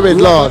my spirit,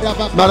 Lord.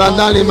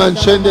 Marandali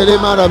Manchendele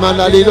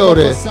Maramandali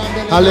Lore.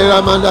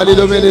 Alera Mandali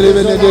do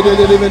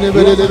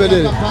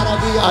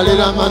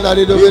Alera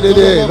Mandali do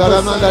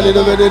Varamandali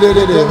do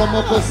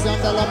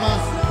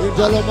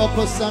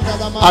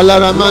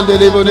Alaramande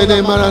de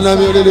Bonene Marana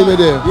de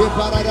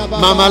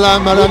Mamala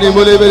Marani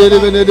Mole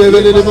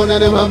de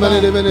Bonene Mamma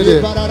de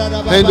Venede,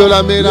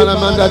 Hendola Mera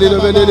Manda de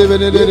Venede,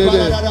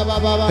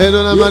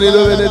 Hendola Mani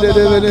de Venede,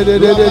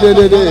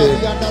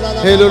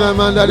 Hendola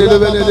Manda de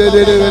Venede,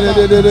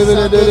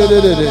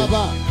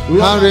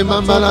 Harry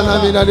Mambala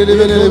Namina de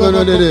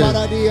Venede,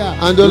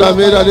 Andola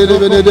Mera de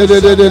Venede,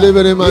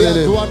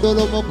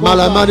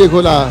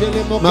 Malamaricola,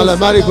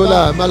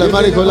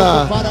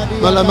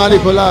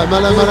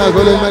 Malamara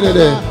Gole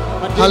Menede,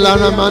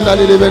 Halana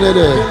Mandali de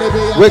Venede.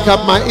 Wake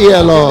up my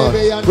ear, Lord.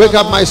 Wake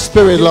up my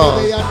spirit,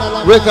 Lord.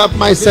 Wake up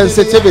my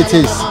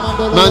sensitivities.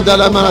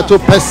 Mandala Mana to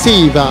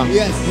perceive.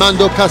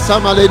 Mando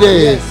Kasama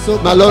Lede.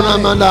 Malona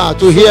Manda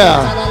to hear.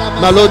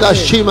 Maloda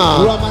Shima,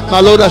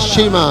 Maloda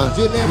Shima,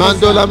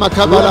 Mandola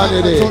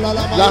Makabarade,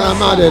 Lara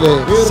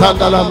Madere,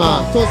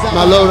 Sandalama,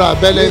 Malora,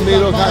 Bele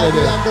Miro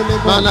Karede.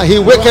 Mana, he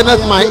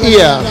wakeneth my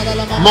ear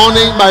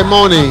morning by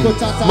morning,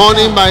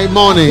 morning by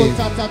morning,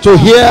 to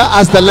hear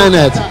as the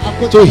learned,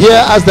 to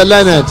hear as the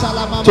learned,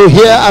 to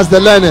hear as the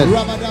learned,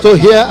 to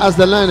hear as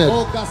the learned.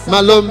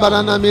 Malom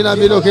Barana Mira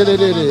Miro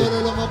Kedede,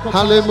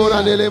 Hale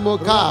Moranele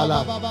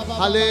Mokala,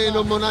 Hale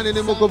no Monani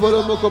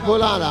Mokobolo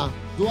Mokopolara.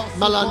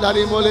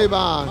 Malandari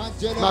Moleba,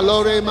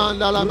 Malore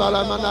Mandala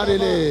Bala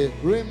Mandarile,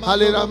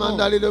 Halera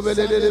Mandali do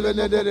Benede,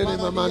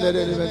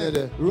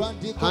 Mamande,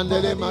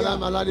 Handele Mara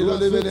Maladi do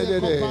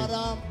Benede,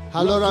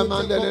 Halora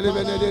Mandele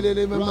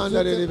Benede,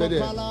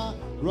 Mamandare,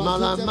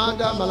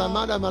 Malamada,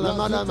 Malamada,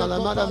 Malamada,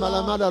 Malamada,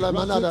 Malamada,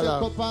 Malamada,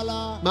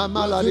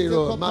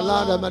 Mamaladiro,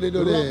 Malada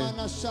Maridore,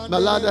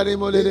 Malada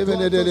Rimole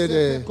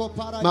Benede,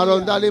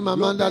 Marondali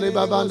Mamandali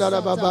Babanda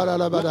Babara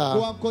Labada,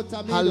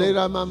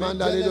 Halera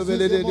Mamandali do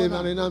Benede,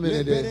 Marina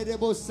Menede,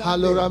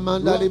 Halora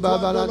Mandali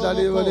Babala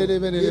Dali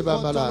Benede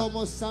Babala,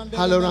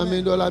 Halora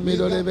Mindola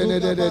Midole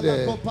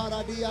Benede,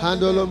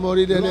 Handolo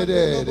Mori de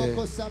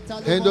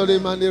Hendoli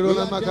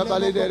Mandirola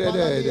Macabali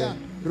de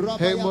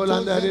Hey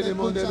Molanda de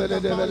Monde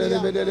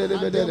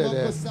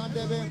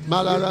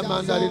Malara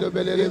Mandali do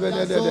Benede,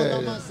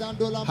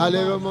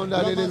 Halero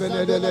Mondali de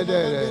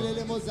Benede,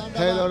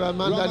 Helora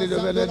Mandali do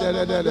Benede,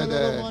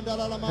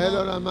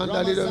 Helora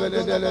Mandali do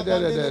Benede,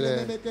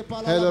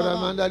 Helora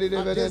Mandali de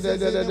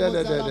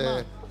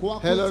Benede,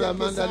 Helora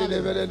Mandali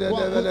de Benede,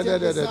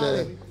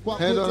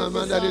 Helora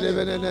Mandali de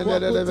Benede,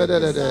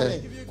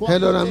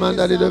 Helora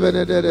Mandali de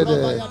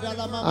Benede,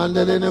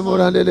 Andele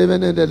Morande de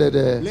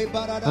Benede,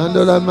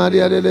 Andola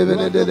Maria de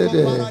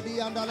Benede,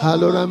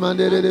 Halora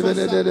Mandele de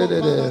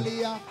Benede,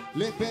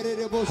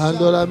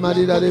 Andola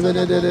Maria de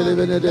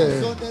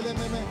Benede,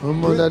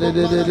 Monda de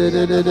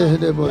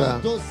Mora,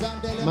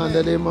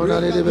 Mandele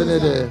Morale de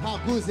Benede,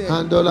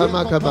 Andola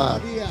Macaba,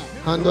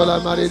 Andola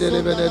Maria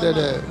de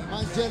Benede,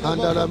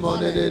 Andala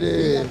Mone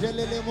de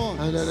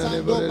Andala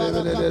de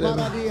Benede,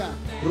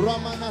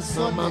 Ramana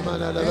Mama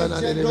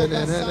de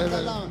Benede,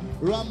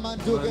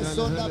 Ramandu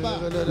Sondaba,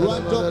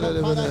 Ramandu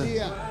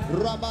Paladia,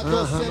 Rabato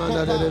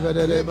Semana,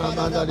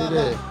 Mamanda de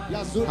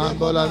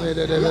Ambola de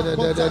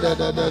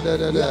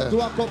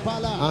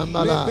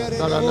Ambala,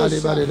 Taranali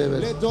Bade,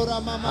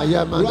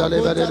 Ayamanda de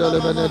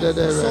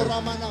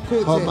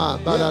Homa,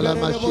 Barala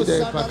Machide,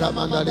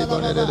 Patamanda de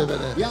Bonede,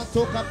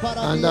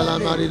 Andala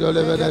Marido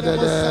de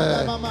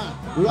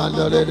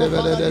Andole de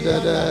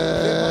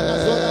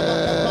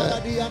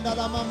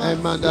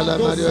Mandala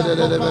Mario de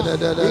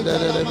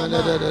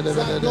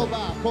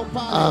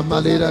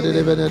Amalira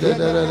de Benede,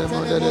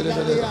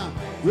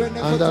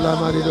 Andala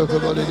Marido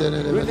Coboli de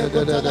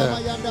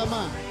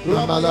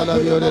Amala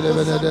Vio de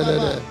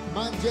Benede,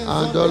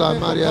 Andola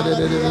Maria de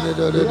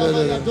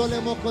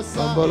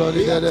Ambolo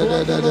de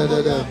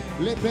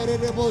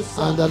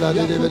Andala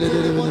de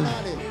Benede.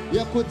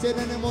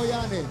 Yakutene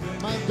moyane,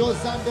 mando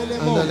zandele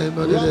mo,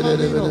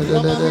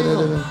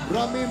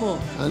 Ramimo,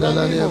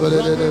 Ramimo,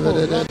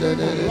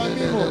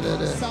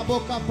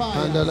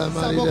 Sabokapaya,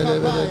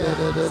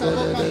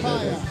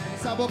 Sabokapaya,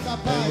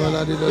 Sabokapaya,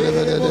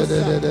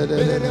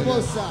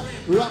 Beremosa,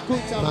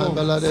 Rakutamo,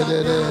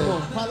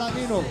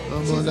 Palanino,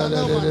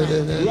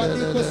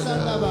 Radiko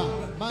Sandaba,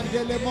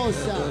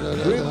 Mandelemosa,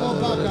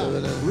 Remobaga,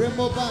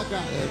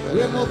 Remobaga,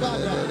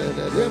 Remobaga,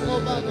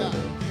 Remobaga,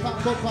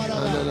 Paco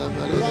Parada,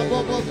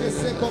 Rabobo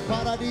Seco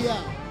Paradia,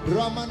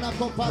 Ramana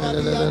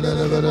Paradia,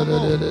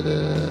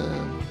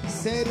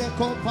 Sere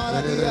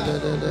Comparadia,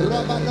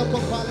 Ramana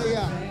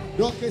Comparia,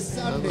 Doke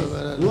Sande,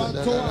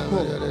 Rantuaco,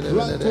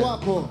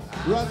 Rantuaco,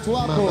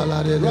 Rantuaco,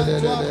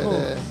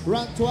 Rantuaco,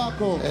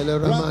 Rantuaco,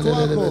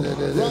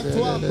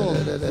 Rantuaco,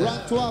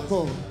 Rantuaco,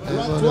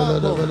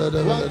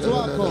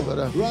 Rantuaco,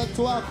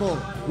 Rantuaco,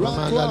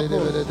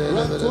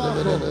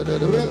 Rantuaco,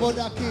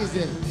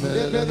 Rebodakize,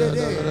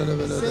 Debede,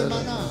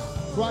 Semana.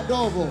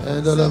 Quadovo,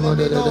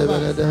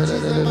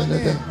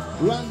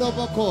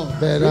 Randovoco,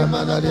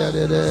 Remanadia,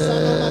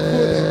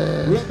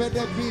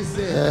 Rebede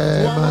Pise,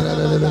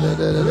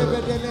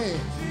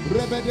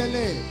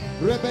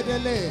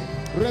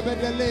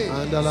 Rebedele,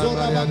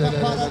 Zora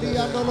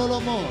Paradia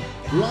Nolomo,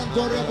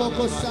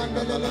 Randoreboco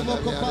Sandele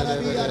Moco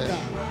Paradiata,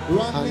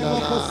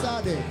 Randemoco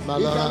Sade,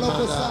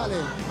 Idaloco Sale,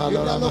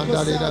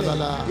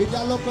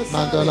 Idaloco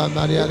Sale,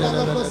 Maria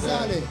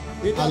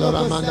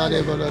allora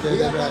mandare quello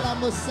de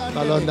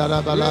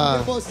allora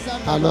bala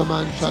allo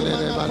manciale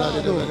de bala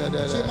de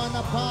vedere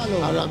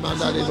alla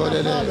mandare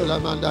volere la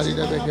mandare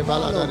de che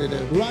bala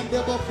de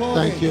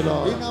thank you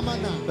Lord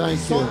thank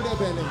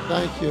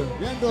you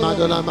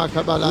madonna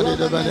makabala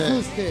de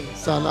bene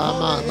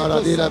salama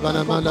maradira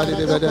bana mandare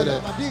de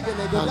vedere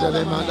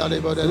mandare mandare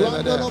volere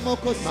vedere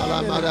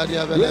mala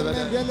maradia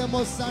vedere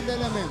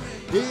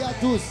ia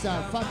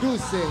tussa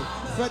faduse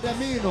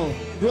Fredemino,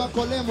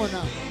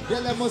 Duacolemona,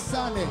 Dele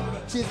Mosane,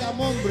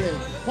 Chizamombre,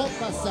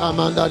 Pocasa,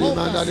 Amandari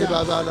Mandari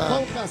Babala,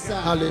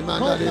 Pocasa,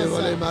 Alimandari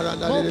Vole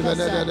Marandari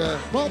Venede,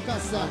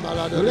 Pocasa,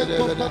 Malado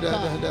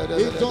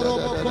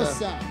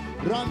Itorobocosa,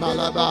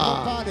 Malaba,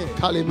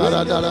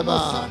 Kalimara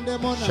Dalaba,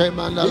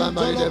 Shemandala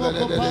Mari de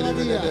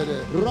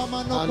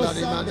Romano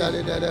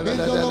Mandari de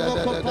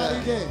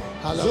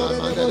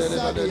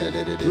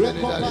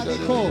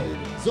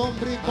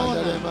Zombri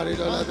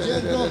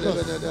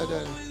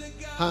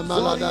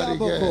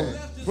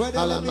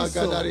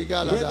Alamagadari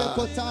Galada,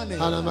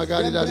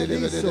 Alamagari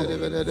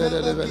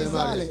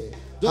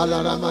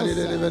Alaramari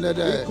de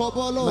Venede,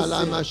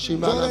 Malama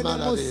Shimala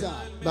Maradi,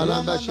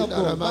 Balamba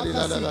Shidara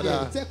Marida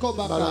Lavada,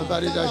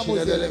 Balambarida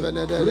Shida de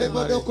Venede,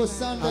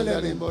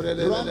 Alari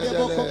Morele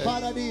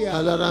Venede,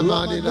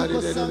 Alaramani de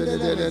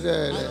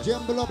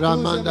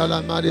Ramanda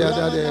la Maria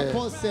Dade,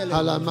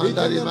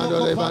 Alamandari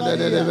Madole Bande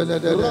de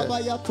Venede,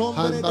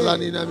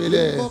 Hambalanina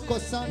Mile,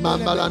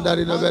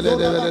 Mambalandari Novele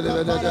de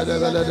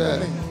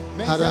Venede,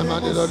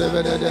 Haramani de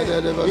Venede,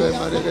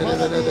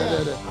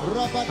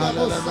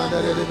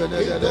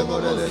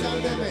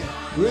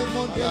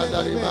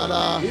 Malandari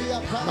Mala,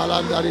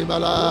 Marandari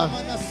Mala,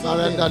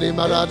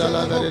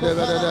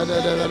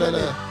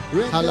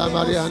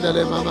 Halamari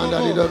Andele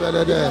Mamandari de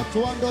Venede,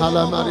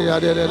 Halamari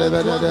de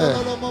Venede,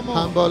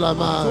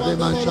 Hambolama, the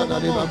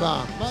Manchadari Baba,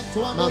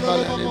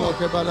 Mambalani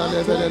Mokebala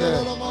de Venede,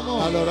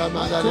 Alora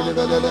Mandari de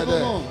Venede,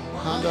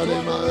 Handori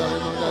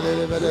Mandari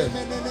de Venede,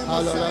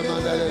 Alora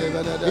Mandari de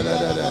Venede,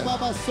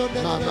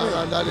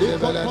 Mamandari de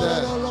Venede,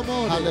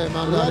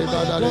 Halemandari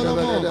Badari de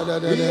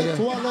Venede,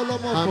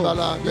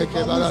 Hambala,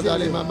 Mekebala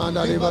Dali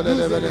Mamandari de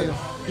Venede,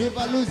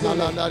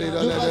 Halandari de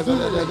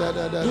Venede,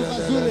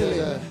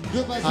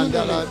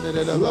 Handala de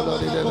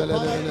Venede,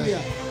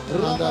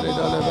 Randari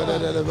de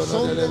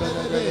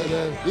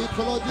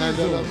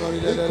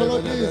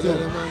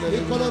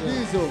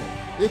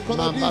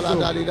Mambala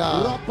Darida,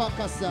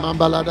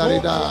 Mambala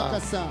Darida,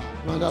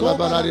 Mandala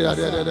Barada,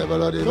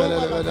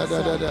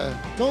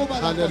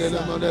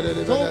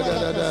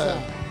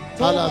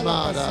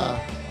 Halamada,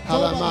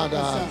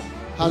 Halamada,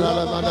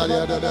 Halamada,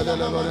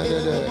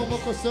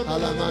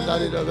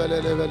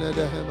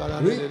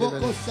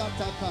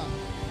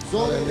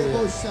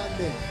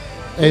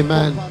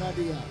 Amen.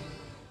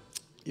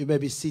 You may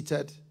be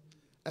seated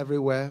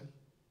everywhere.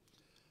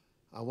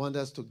 I want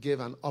us to give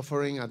an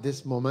offering at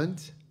this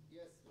moment.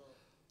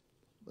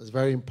 It's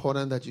very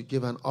important that you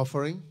give an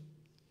offering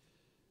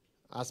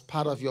as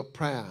part of your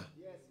prayer.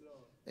 Yes,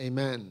 Lord.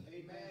 Amen.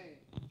 Amen.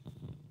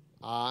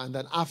 And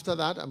then after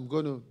that, I'm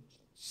going to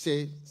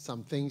say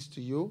some things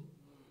to you.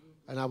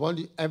 And I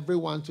want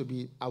everyone to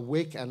be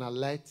awake and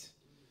alert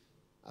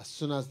as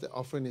soon as the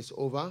offering is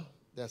over.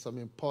 There are some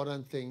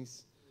important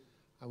things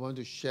I want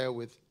to share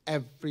with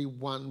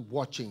everyone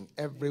watching,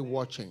 every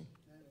watching.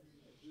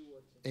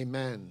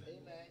 Amen.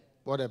 Amen.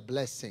 What a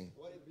blessing.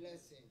 What a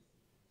blessing.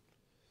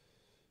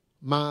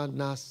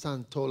 Mana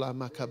santola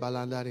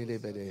makabalandari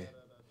lebede.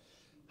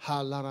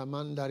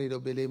 Halaramandari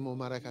dobelemo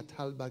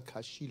marakatalba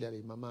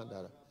kashilari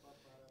mamandara.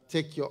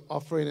 Take your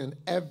offering and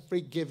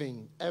every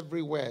giving,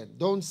 everywhere.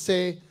 Don't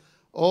say,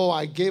 oh,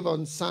 I gave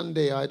on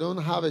Sunday. I don't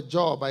have a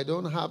job. I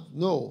don't have.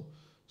 No.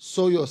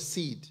 Sow your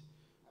seed.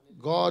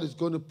 God is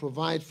going to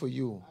provide for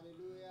you.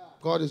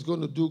 God is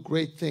going to do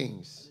great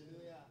things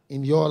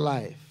in your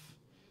life.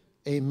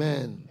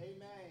 Amen.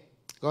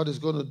 God is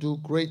going to do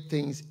great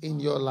things in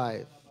your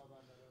life.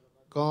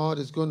 God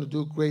is going to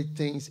do great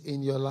things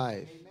in your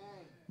life.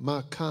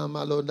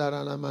 Makama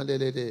londarana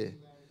mandelede.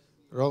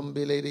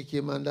 Rombilede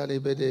kimandale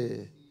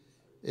bede.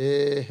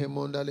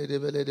 Hemondale de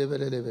bele de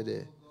bele de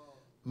bede.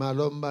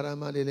 Malombara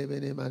mandele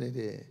bene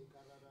manede.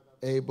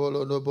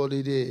 Bolo no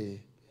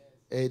bolide.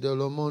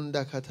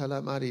 Dolomonda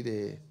katala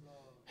maride.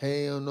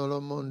 Hey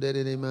onolomonde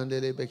de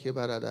mandele beke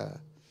barada.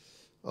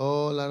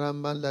 Oh la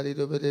rambandali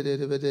do bede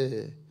de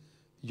bede.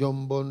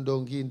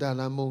 Yombondongi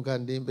dana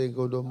mungandim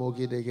bengo do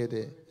mogi de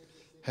gede.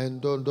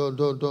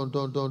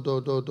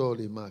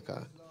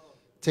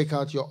 Take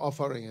out your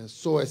offering and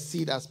sow a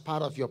seed as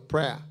part of your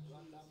prayer.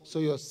 Sow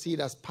your seed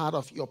as part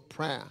of your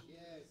prayer.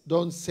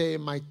 Don't say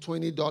my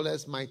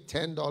 $20, my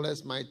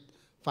 $10, my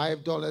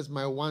 $5,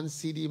 my 1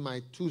 CD,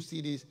 my 2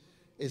 CDs.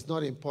 It's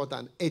not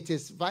important. It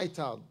is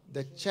vital.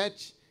 The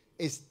church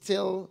is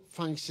still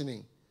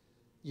functioning.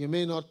 You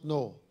may not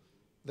know.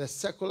 The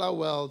secular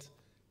world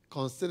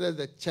considers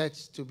the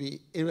church to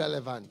be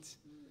irrelevant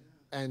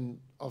and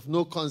of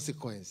no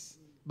consequence.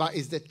 But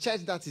it's the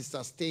church that is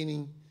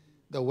sustaining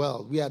the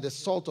world. We are the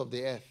salt of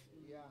the earth.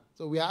 Yeah.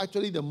 So we are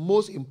actually the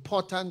most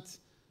important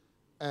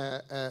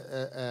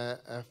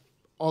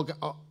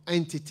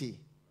entity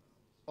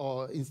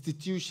or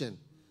institution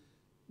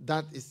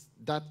that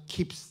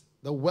keeps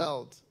the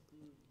world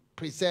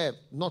preserved,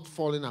 not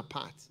falling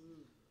apart.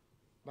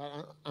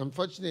 But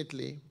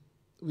unfortunately,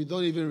 we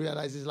don't even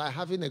realize it's like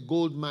having a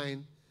gold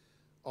mine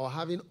or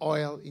having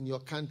oil in your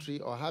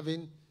country or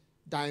having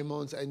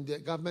diamonds, and the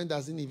government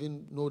doesn't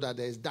even know that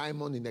there is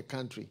diamond in the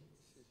country.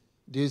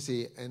 Do you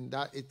see? And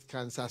that it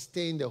can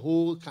sustain the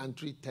whole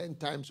country 10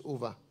 times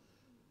over.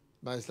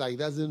 But it's like he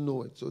doesn't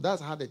know it. So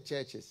that's how the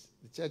church is.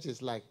 The church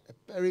is like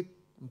a very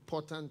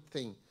important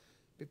thing.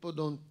 People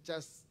don't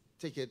just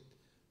take it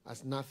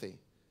as nothing.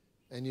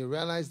 And you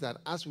realize that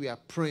as we are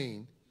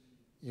praying,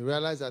 you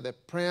realize that the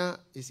prayer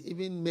is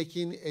even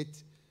making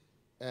it,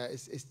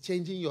 it's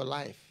changing your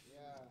life.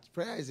 Yeah.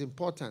 Prayer is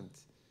important.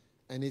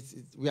 And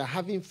we are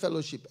having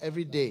fellowship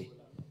every day.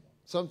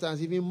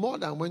 Sometimes even more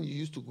than when you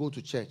used to go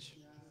to church.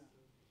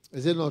 Yeah.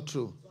 Is it not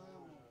true?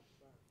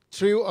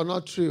 True or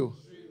not true?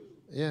 True.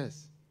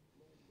 Yes.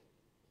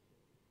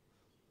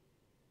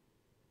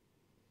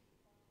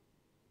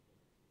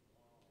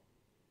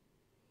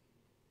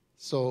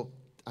 So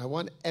I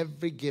want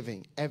every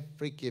giving.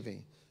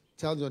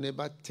 Tell your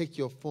neighbor, take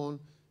your phone,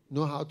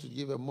 know how to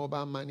give a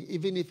mobile money,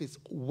 even if it's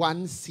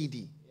 1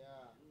 CD. Yeah.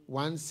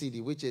 1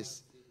 CD, which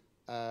is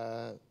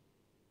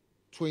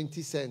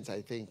 20 cents,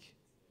 I think.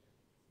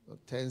 Or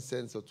 10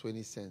 cents or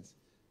 20 cents.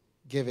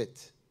 Give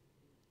it.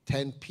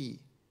 10p,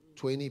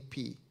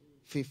 20p,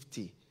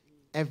 50.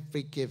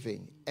 Every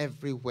giving,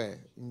 everywhere,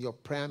 in your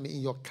prayer,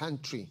 in your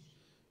country.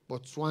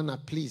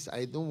 Botswana, please,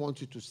 I don't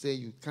want you to say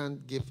you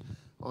can't give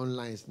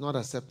online. It's not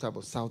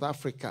acceptable. South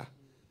Africa,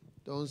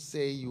 don't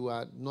say you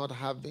are not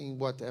having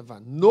whatever.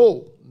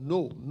 No.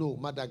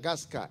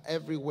 Madagascar,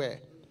 everywhere.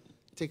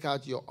 Take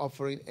out your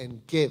offering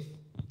and give.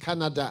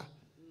 Canada.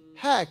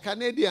 Hey,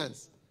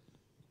 Canadians,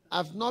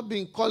 I've not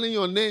been calling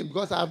your name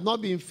because I've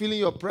not been feeling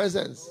your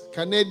presence.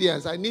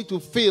 Canadians, I need to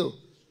feel.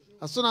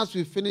 As soon as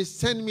we finish,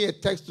 send me a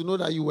text to know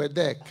that you were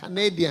there.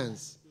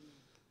 Canadians,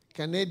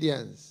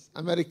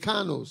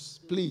 Americanos,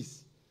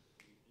 please.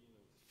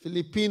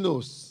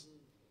 Filipinos,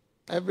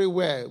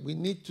 everywhere. We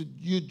need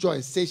you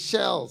join.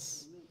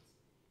 Seychelles,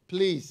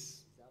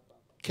 please.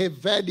 Cape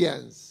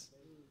Verdeans,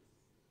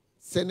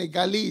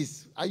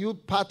 Senegalese, are you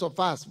part of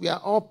us? We are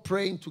all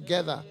praying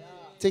together.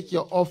 Take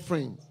your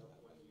offering.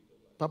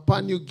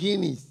 Papua New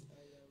Guinea,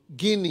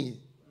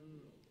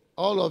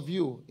 all of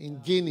you in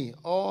Guinea,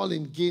 all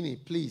in Guinea,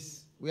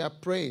 please. We are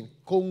praying.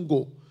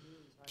 Congo,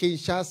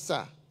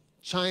 Kinshasa,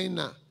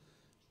 China.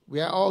 We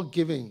are all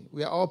giving.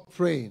 We are all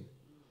praying.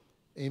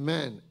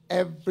 Amen.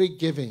 Every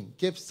giving,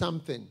 give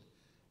something.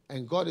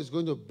 And God is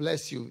going to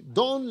bless you.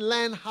 Don't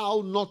learn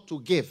how not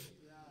to give.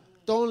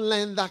 Don't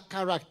learn that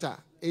character.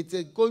 It's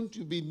going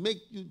to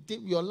make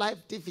your life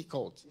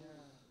difficult.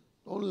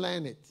 Don't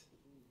learn it.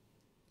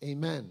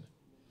 Amen.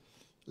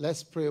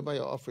 Let's pray about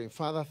your offering.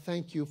 Father,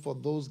 thank you for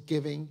those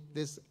giving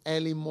this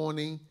early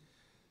morning.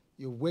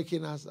 You're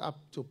waking us up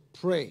to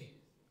pray.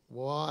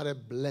 What a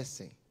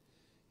blessing.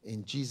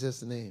 In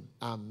Jesus' name,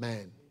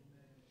 amen.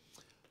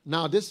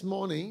 Now, this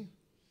morning,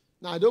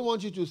 I don't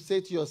want you to say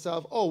to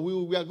yourself, oh,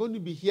 we are going to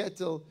be here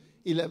till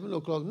 11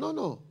 o'clock.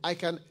 No. I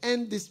can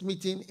end this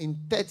meeting in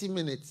 30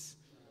 minutes,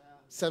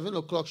 7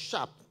 o'clock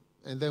sharp,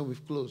 and then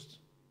we've closed.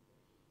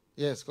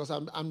 Yes, because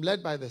I'm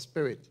led by the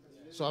Spirit.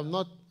 So I'm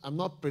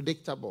not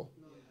predictable.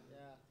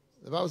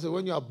 The Bible says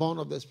when you are born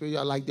of the Spirit, you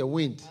are like the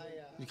wind.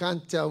 You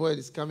can't tell where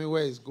it's coming,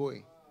 where it's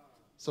going.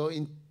 So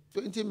in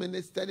 20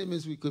 minutes, 30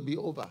 minutes, we could be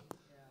over.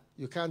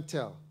 You can't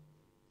tell.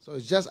 So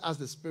it's just as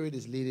the Spirit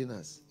is leading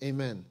us.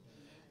 Amen.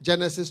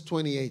 Genesis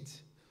 28.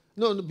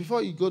 No,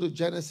 before you go to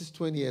Genesis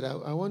 28,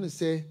 I want to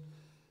say,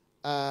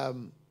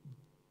 don't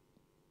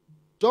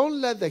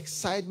let the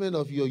excitement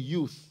of your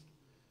youth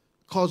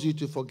cause you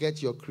to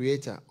forget your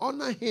Creator.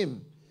 Honor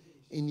Him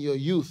in your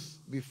youth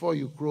before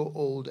you grow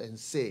old and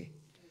say,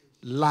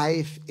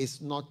 life is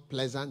not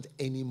pleasant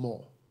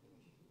anymore.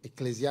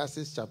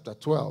 Ecclesiastes chapter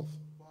 12.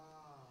 Wow.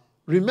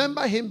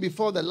 Remember Him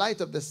before the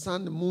light of the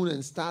sun, the moon,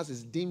 and stars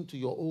is dim to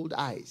your old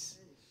eyes,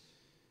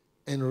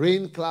 and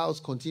rain clouds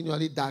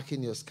continually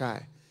darken your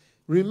sky.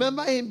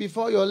 Remember Him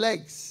before your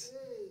legs,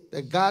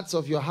 the guards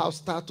of your house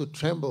start to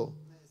tremble,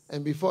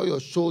 and before your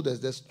shoulders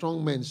the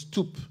strong men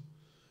stoop.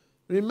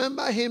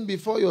 Remember Him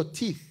before your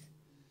teeth,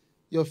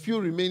 your few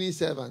remaining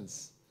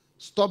servants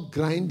stop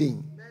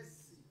grinding,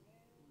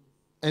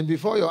 and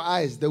before your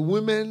eyes the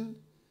women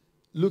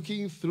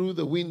looking through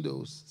the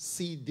windows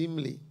see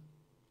dimly.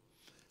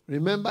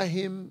 Remember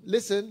Him.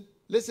 Listen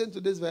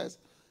to this verse.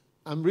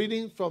 I'm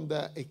reading from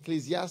the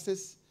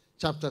Ecclesiastes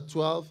chapter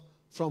 12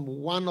 from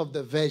one of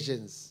the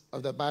versions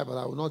of the Bible.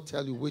 I will not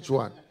tell you which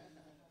one.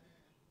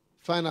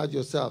 Find out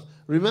yourself.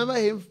 Remember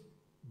Him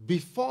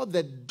before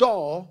the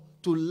door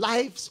to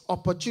life's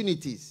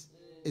opportunities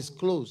is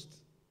closed.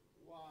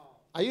 Wow.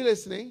 Are you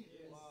listening?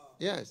 Yes. Wow.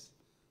 Yes.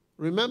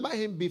 Remember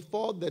Him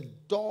before the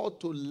door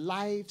to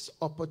life's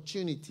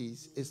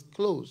opportunities is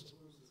closed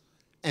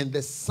and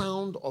the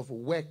sound of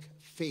work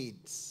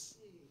fades.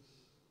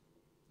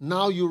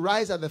 Now you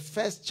rise at the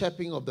first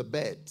chirping of the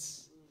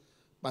birds,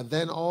 but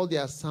then all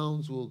their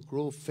sounds will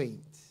grow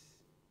faint.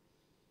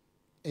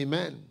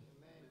 Amen.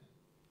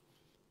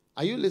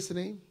 Are you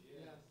listening?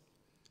 Yes.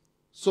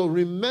 So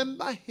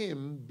remember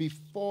Him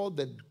before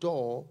the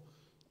door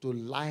to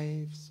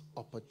life's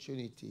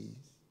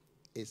opportunities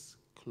is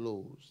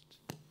closed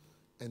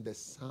and the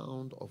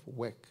sound of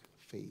work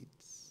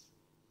fades.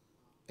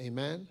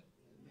 Amen? Amen.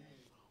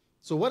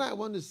 So what I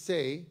want to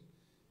say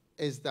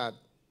is that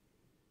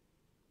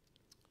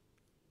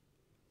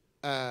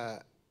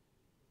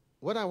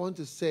what I want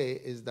to say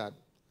is that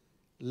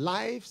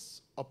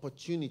life's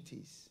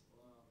opportunities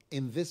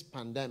in this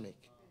pandemic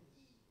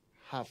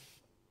have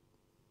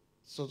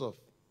sort of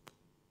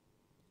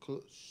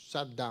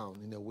shut down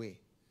in a way.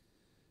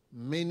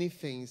 Many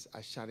things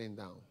are shutting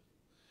down.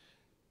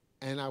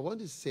 And I want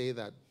to say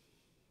that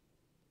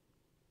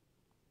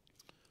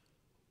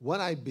what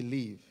I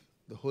believe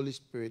the Holy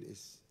Spirit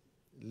is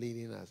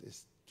leading us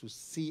is to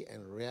see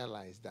and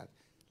realize that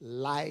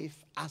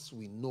life as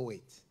we know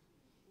it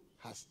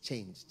has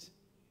changed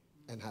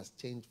and has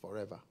changed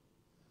forever.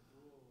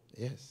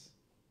 Yes.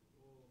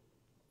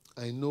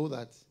 I know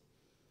that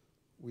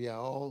we are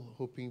all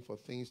hoping for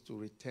things to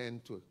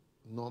return to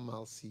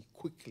normalcy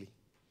quickly.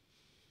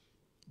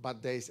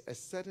 But there is a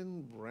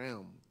certain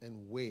realm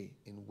and way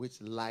in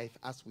which life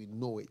as we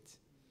know it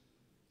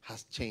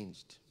has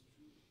changed.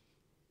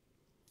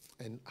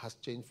 And has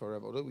changed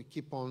forever. Although we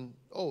keep on,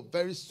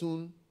 very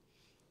soon,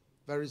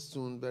 very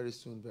soon, very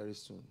soon, very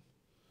soon.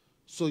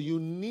 So you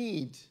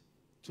need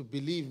to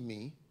believe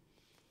me,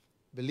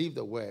 believe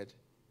the word,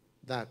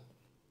 that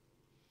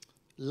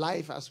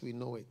life as we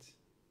know it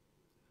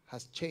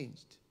has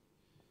changed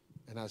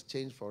and has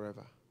changed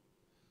forever.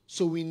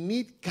 So we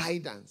need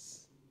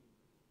guidance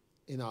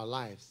in our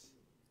lives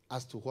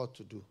as to what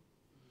to do.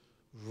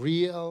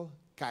 Real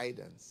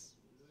guidance.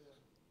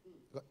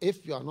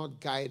 If you are not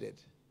guided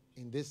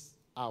in this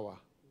hour,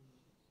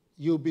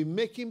 you'll be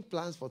making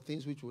plans for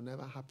things which will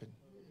never happen.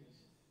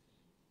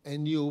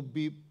 And you'll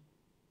be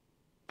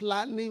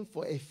planning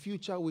for a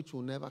future which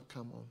will never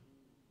come on.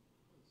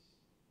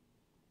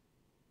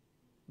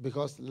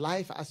 Because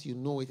life as you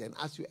know it and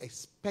as you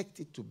expect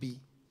it to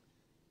be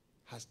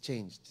has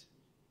changed.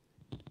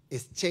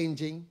 It's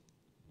changing,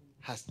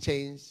 has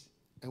changed,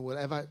 and will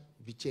ever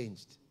be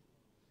changed.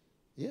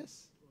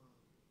 Yes.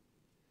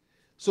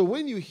 So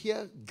when you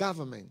hear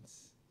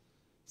governments,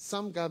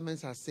 some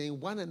governments are saying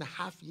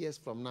 1.5 years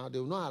from now, they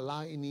will not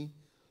allow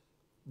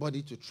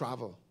anybody to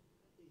travel.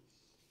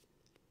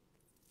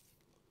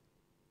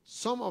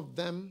 Some of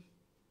them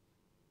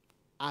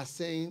are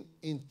saying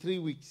in 3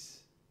 weeks,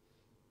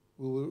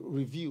 we will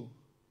review.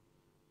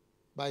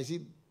 But you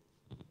see,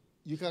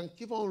 you can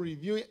keep on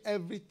reviewing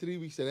every 3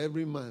 weeks and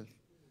every month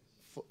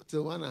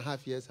till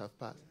 1.5 years have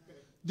passed.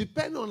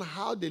 Depending on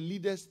how the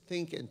leaders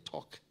think and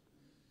talk,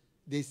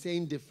 they're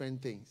saying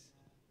different things.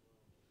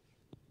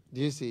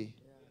 Do you see?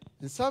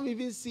 And some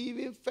even see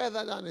even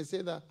further down and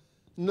say that,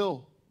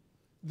 no,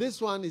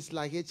 this one is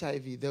like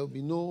HIV. There will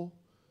be no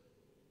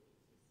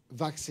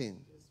vaccine.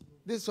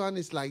 This one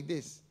is like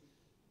this.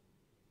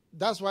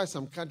 That's why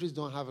some countries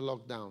don't have a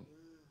lockdown.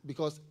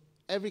 Because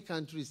every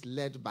country is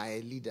led by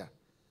a leader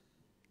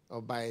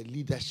or by a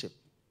leadership.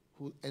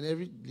 And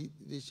every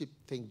leadership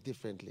think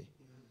differently.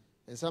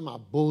 And some are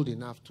bold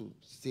enough to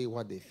say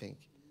what they think.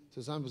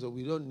 So some people say,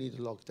 we don't need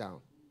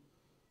lockdown.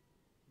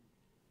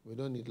 We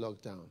don't need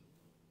lockdown.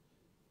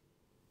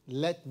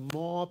 Let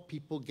more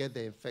people get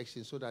the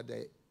infection so that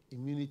the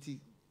immunity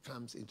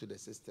comes into the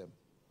system.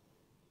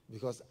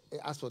 Because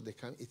as for the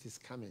come, it is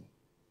coming.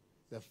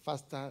 The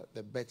faster,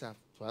 the better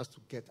for us to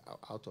get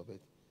out of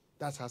it.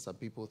 That's how some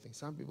people think.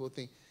 Some people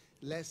think,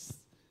 let's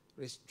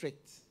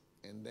restrict.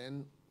 And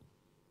then,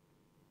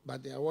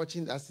 but they are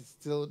watching that it's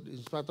still,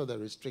 in spite of the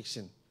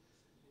restriction,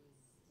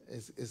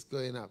 it's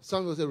going up.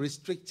 Some people say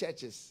restrict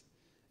churches.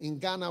 In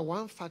Ghana,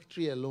 one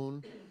factory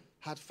alone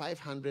had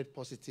 500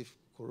 positive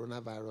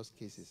coronavirus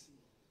cases.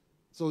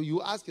 So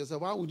you ask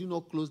yourself, why would you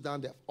not close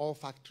down all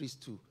factories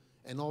too,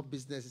 and all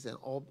businesses and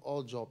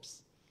all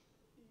jobs?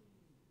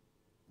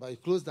 But you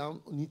close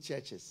down only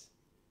churches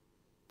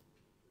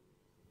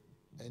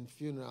and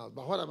funerals.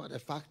 But what about the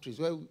factories?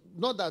 Well,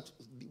 not that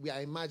we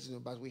are imagining,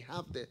 but we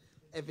have the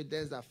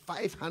evidence that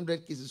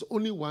 500 cases,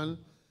 only one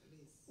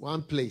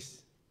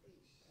place.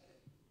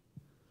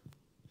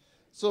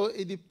 So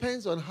it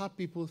depends on how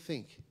people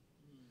think.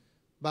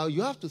 But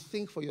you have to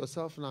think for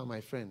yourself now,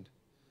 my friend,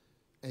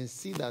 and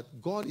see that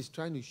God is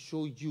trying to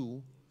show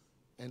you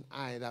and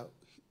I that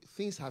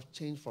things have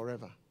changed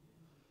forever.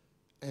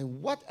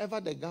 And whatever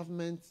the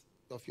government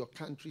of your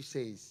country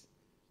says,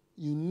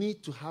 you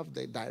need to have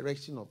the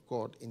direction of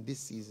God in this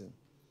season.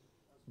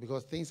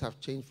 Because things have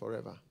changed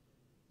forever.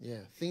 Yeah,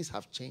 things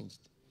have changed.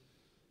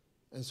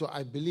 And so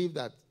I believe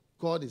that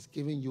God is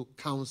giving you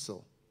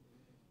counsel.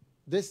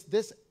 This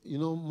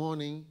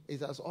morning,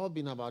 it has all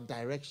been about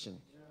direction.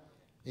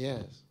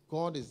 Yes,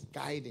 God is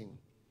guiding.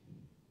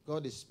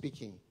 God is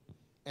speaking.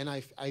 And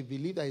I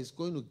believe that He's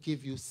going to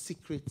give you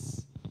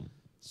secrets,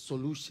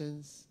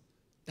 solutions,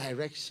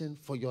 direction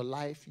for your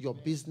life, your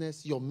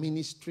business, your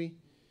ministry.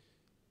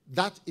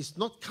 That is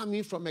not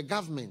coming from a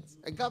government.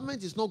 A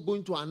government is not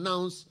going to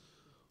announce,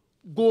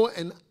 go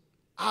and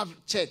have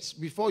church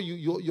before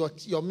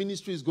your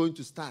ministry is going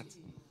to start.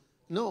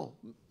 No,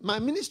 my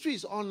ministry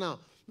is on now.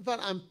 In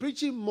fact, I'm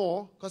preaching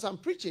more because I'm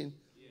preaching.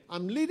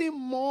 I'm leading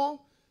more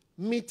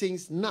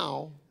meetings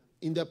now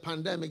in the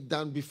pandemic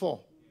than before.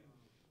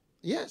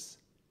 Yes.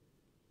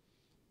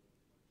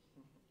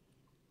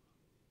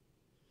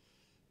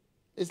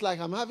 It's like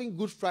I'm having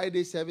Good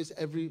Friday service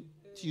every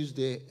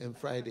Tuesday and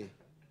Friday.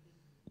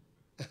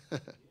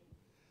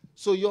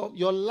 So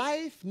your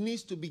life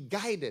needs to be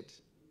guided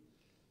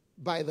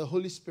by the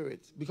Holy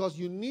Spirit, because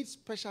you need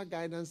special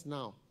guidance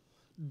now.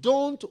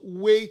 Don't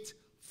wait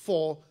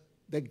for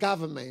the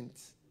government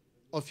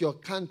of your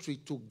country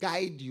to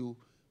guide you.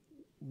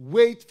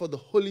 Wait for the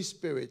Holy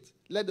Spirit.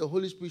 Let the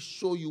Holy Spirit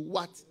show you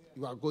what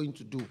you are going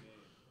to do.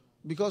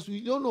 Because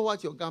we don't know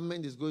what your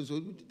government is going to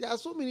do. There are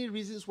so many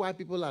reasons why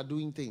people are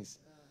doing things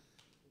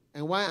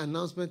and why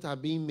announcements are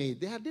being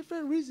made. There are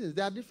different reasons.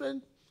 There are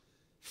different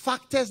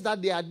factors that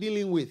they are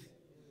dealing with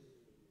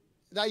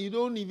that you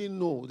don't even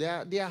know.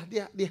 They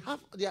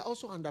are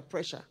also under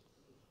pressure.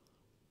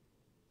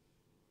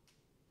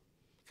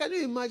 Can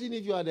you imagine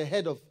if you are the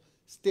head of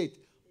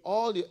state?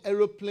 All the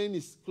aeroplane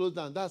is closed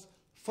down. That's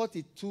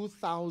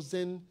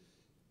 42,000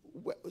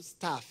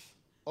 staff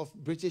of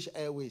British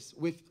Airways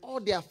with all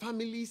their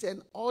families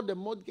and all the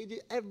mortgages,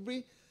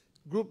 every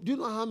group. Do you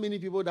know how many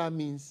people that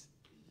means?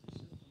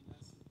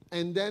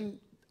 And then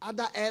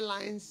other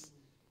airlines,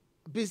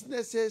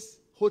 businesses,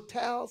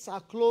 hotels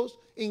are closed.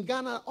 In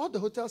Ghana, all the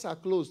hotels are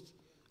closed.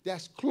 They are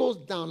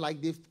closed down, like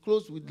they've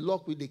closed with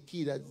lock with the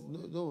key.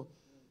 No.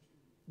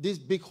 These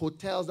big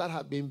hotels that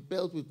have been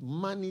built with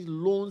money,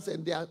 loans,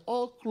 and they are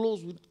all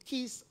closed with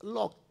keys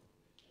locked.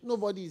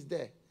 Nobody is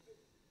there.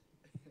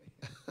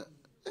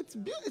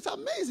 It's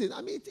amazing.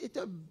 I mean, it's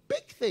a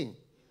big thing.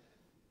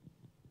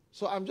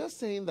 So I'm just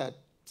saying that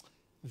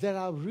there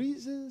are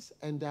reasons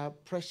and there are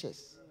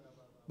pressures.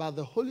 But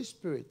the Holy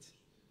Spirit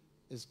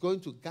is going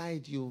to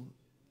guide you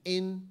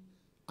in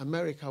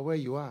America where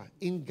you are,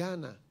 in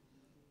Ghana,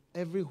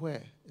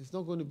 everywhere. It's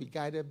not going to be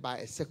guided by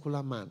a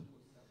secular man.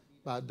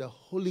 But the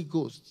Holy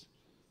Ghost,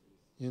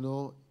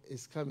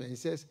 is coming. He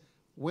says,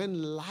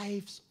 when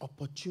life's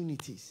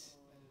opportunities,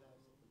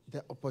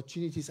 the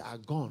opportunities are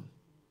gone.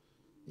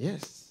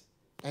 Yes.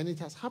 And it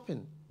has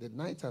happened. The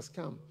night has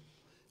come.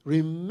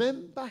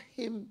 Remember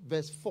him,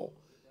 verse 4.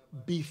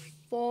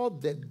 Before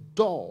the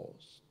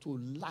doors to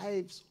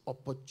life's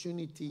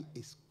opportunity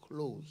is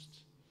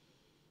closed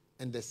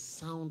and the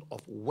sound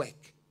of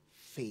work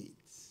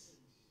fades.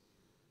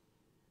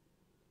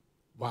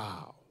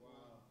 Wow.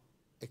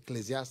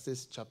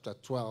 Ecclesiastes chapter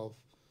 12,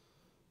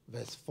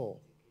 verse 4.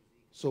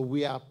 So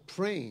we are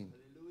praying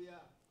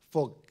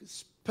for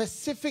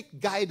specific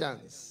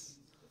guidance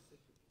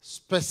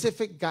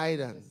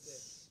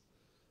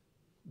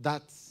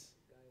that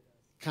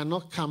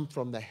cannot come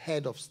from the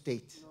head of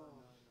state,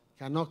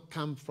 cannot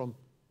come from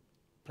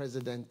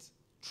President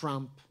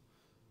Trump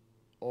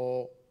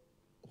or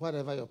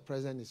whatever your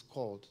president is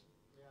called,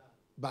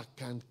 but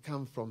can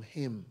come from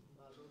him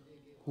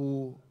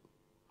who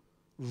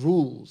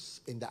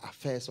rules in the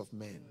affairs of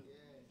men.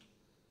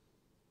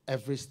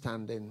 Every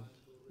standing,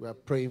 we are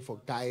praying for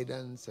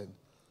guidance and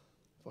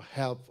for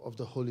help of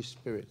the Holy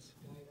Spirit.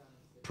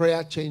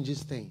 Prayer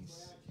changes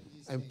things.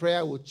 And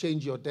prayer will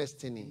change your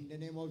destiny. In the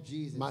name of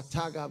Jesus.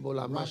 Mataga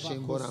bola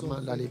mashin bora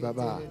mandali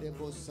baba.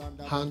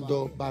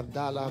 Hando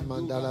bardala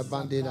mandala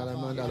bandila la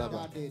mandala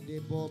ba.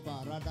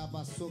 Deboba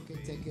radaba soke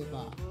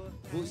tekeba.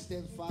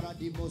 Busten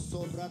faradimo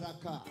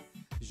sobradaka.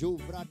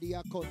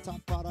 Juvradia kota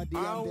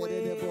paradia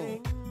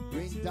derebo.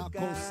 Rinda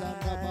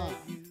kosanda ba.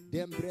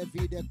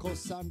 Dembrevide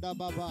kosanda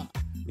baba.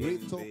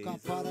 Ritoka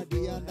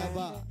paradia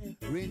naba.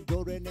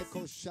 Rindorene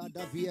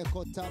koshada vie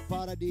kota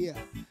paradia.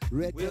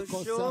 Rede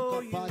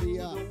kosaka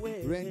paria.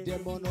 Rende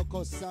mono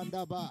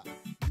kosanda ba.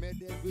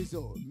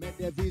 Medevizo.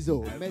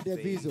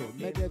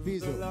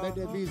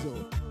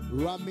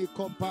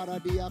 Ramiko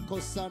paradia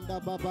kosanda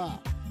baba.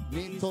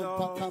 Ninto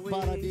paka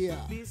paradia.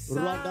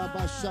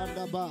 Radaba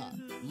shanda ba.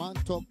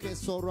 Manto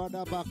keso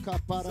radaba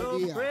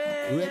kaparadia.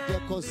 Rede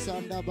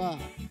kosanda ba.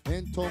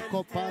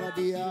 Entoko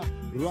paradia,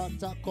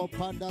 rata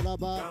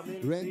kopandalaba,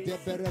 rende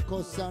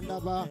bereko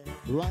sandaba,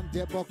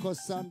 rande boko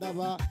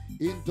sandaba,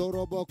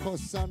 indoroboko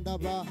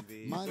sandaba,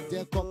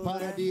 mandeko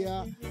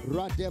paradia,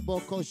 rade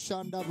boko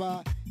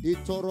sandaba,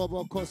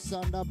 itoroboko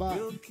sandaba,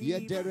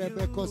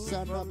 yederebeko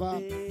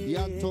sandaba,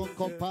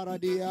 yantoko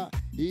paradia,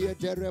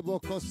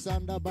 yedereboko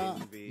sandaba,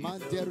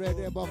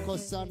 mandereboko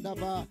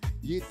sandaba,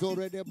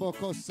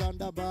 yitoreboko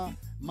sandaba,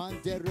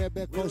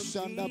 Manderebeko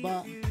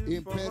shandaba,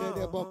 impere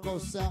de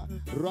bokosa,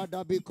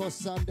 radabiko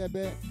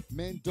sandebe,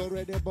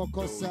 mentore de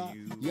bokosa,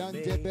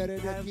 yandebere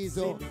de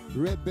kizo,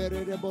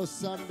 rebere de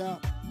bosanda,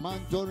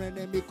 mandore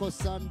ne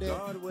mikosande,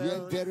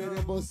 yendere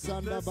de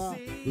bosandaba,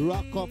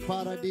 rako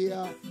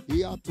paradia,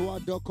 iatua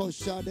de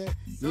koshade,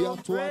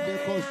 iatua de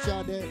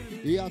koshade,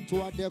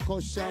 iatua de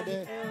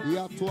koshade,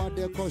 iatua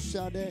de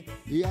koshade,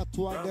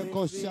 iatua de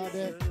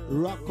koshade,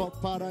 rako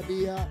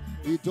paradia,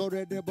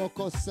 idore de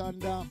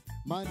bokosanda,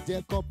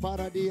 Mandeko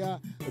paradia,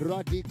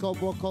 radiko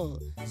boko,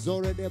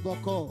 zore de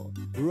boko,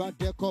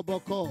 radeko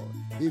boko,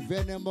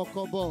 ivene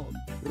mokobo,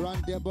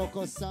 rande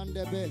boko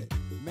sandebe,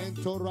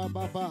 mento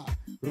rababa,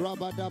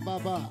 rabada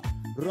baba,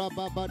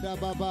 rababada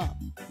baba,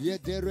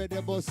 yedere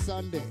de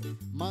bosande,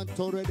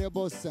 mantore de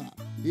bosa,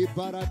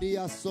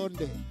 ibaradia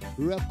sonde,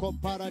 reko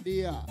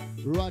paradia,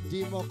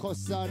 radimo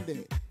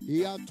kosande,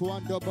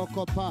 iatuando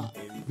bokopa,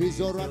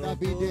 vizora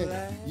nabide,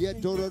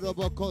 yedoro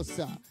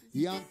bokosa,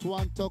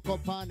 Yantuan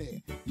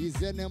Tokopane,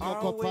 Izene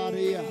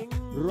Mokoparia,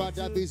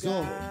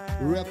 Radabizo,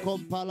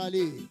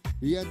 Recompalali,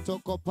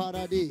 Yentoko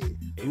Paradi,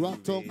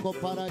 Ratonko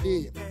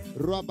Paradi,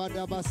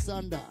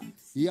 Rabadabasanda,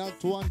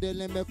 Yantuan de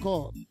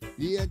Lemeko,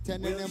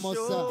 Yentenene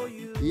Mosa,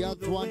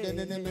 Yantuan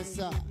de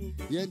Nemesa,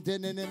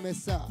 Yentenene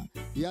Mesa,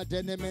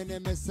 Yadenemene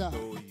Mesa,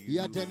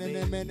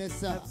 Yadenene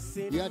Menesa,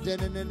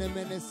 Yadenene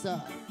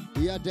Menesa,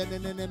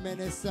 Yadenene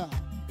Menesa,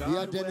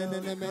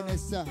 Yadenene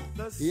Menesa,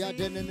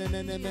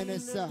 Yadenene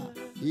Menesa,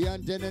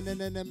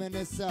 Yadenene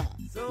Menesa,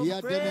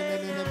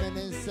 Yadenene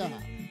Menesa,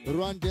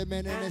 Rande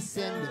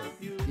Menesende,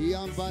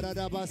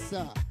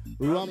 Yambaradabasa,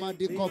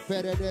 Ramadiko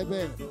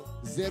Peredebe,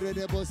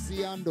 Zeredebo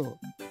Siando,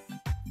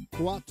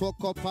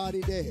 Tuatoko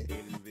Paride,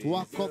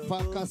 Tuako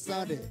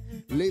Pakasade,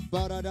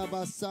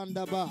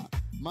 Libaradabasandaba,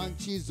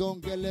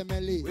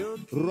 Manchizongelemeli,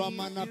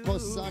 Ramana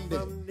Kosande,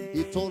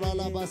 Itola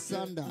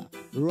Labasanda,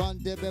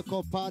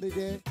 Randebeko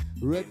Paride,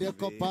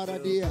 Redeko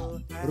Paradia,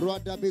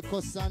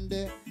 Rodabiko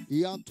Sande,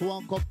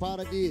 Yantuanko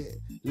Paradie,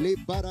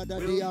 Libarada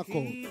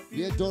Diako,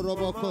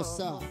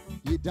 Yedorobokosa,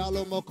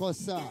 Yidalo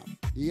Mokosa,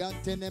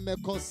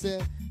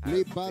 Yantenemekose,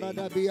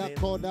 Libarada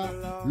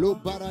Biakoda,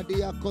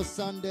 Lubaradia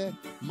Kosande,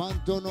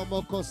 Mandono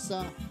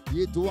Mokosa,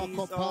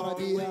 Yiduako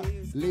Paradia,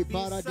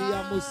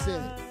 Libaradia Muse,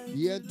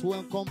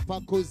 Yentuen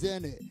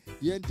Kompakuzene,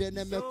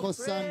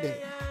 Yentenemekosande,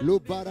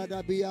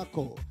 Lubarada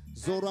Biako,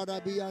 Zorada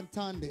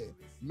Biantande,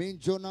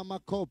 Minjona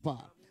Makopa,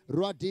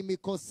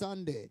 Radimiko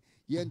Sande,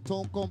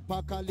 Yenton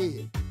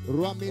Kompakali,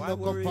 Ramino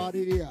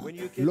Paradia,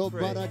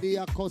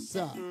 Lobaradia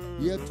Kosa,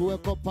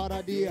 Yetueko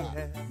Paradia,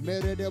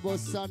 Meredebo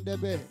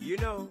Sandebe,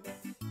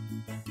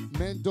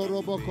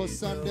 Mendoroboko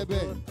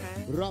Sandebe,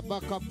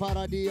 Rabaka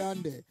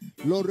Paradiande,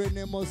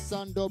 Lorenemo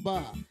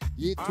Sandoba,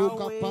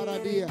 Yituka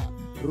Paradia,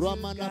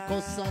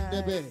 Ramanako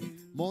Sandebe,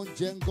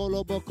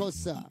 Monjengolo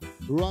Bokosa,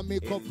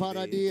 Ramiko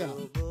Paradia,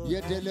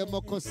 Yedele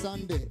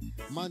Mokosande,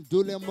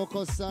 Mandule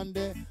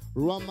Mokosande,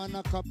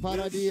 Ramanaka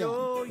Paradia,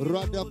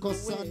 Radako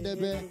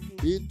Sandebe,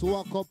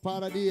 Intuako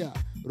Paradia,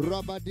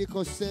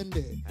 Rabadiko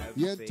Sende,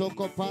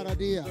 Yentoko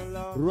Paradia,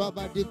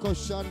 Rabadiko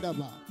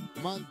Shandaba,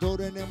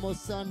 Mandorene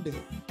Mosande,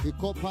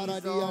 Iko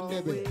Paradia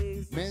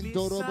Nebe,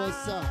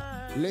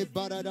 Mendorobosa, Le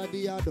Barada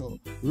Diado,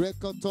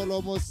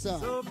 Recotolomosa,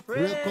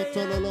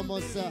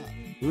 Recotolomosa,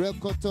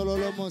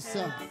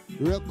 Recotolomosa,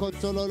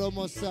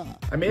 Recotolomosa,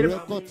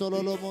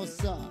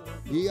 Recotolomosa,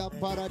 Ia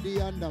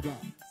Paradiandaba,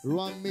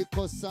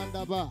 Ramiko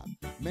Sandaba,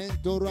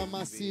 Mendora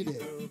Maside,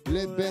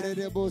 Le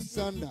Berebo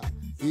Sanda,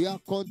 Ia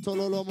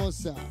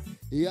Contolomosa,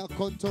 Ia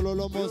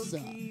Contolomosa,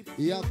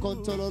 Ia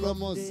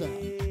Contolomosa,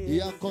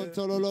 Ia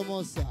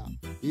Contolomosa,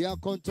 Ia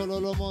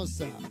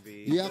Contolomosa,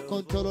 Ia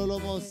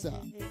Contolomosa,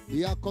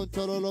 Ia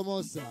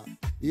Contolomosa,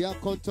 Ia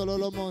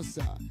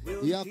Contolomosa,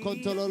 Ia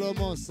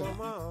Contolomosa,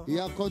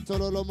 Ia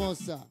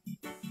Contolomosa,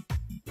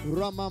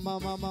 Rama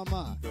Mama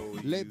Mama,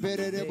 Le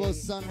Berebo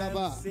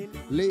Sandaba,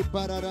 Le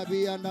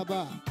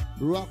Bararabianaba,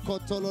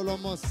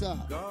 Rakotolomosa,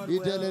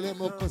 Idelele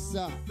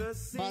Mokosa,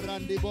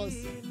 Parandibos,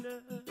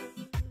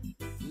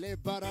 Le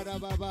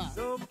Baradababa,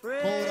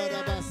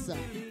 Koradabasa,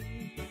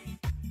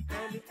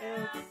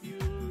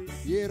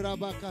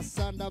 Yerabaka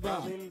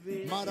Sandaba,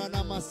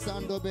 Maranama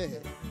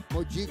Sandobe,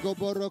 Mojigo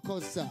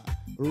Borokosa,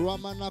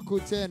 Ramana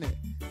Kutene,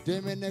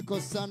 Demeneko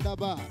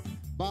Sandaba,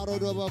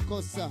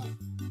 Barodobokosa,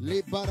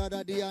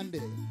 Libarada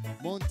Diande,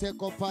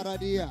 Monteko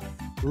Paradia,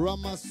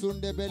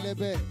 Ramasunde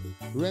Belebe,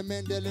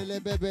 Remendelele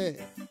Bebe,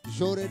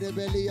 Jore de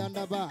Beli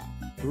Andaba,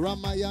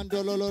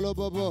 Ramayando Lolo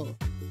Bobo,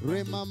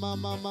 Remama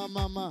Mama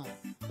Mama,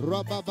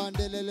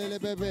 Rababandelele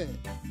Bebe,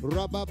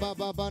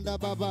 Rababa Banda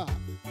Baba,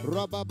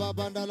 Rababa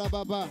Banda la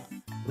Baba,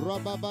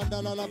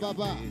 Rababanda la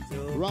Baba,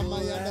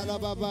 Ramayanda la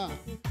Baba,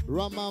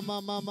 Rama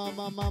Mama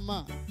Mama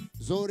Mama,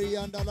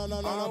 Zorianda la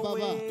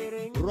Baba,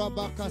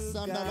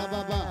 Rabakasanda la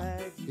Baba,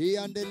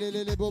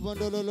 Iandelele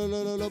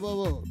Bobandolo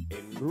Bobo,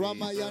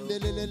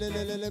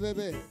 Ramayandelele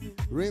Bebe,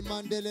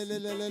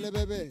 Remandelele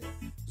Bebe,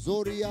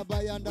 Zoria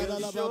Bayanda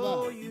la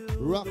Baba,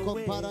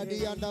 Rako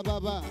Paradianda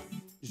Baba,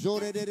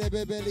 Jore de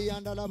Bebeli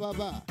and la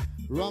Baba,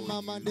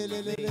 Rama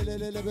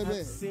Mandelele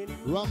Bebe,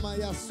 Rama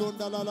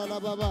Yasonda la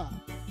Baba,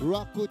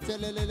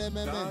 Rakutelele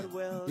Meme,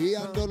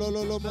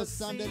 Iandolo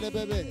Mosandele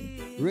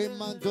Bebe,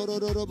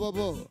 Remandoro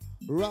Bobo,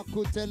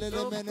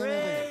 Rakutelele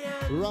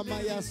Mene, Rama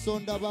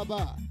Yasonda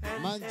Baba,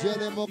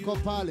 Manjele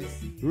Mokopale,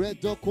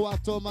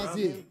 Redokuato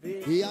Mazi,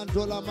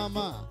 Iandola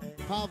Mama,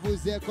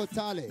 Pavuzeko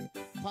Tale,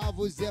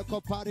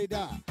 Pavuzeko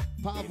Parida,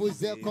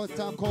 Pavuzeko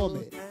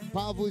Takome,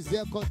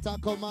 Pavuzeko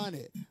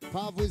Takomane,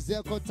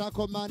 Pavuzeko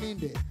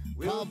Takomaninde,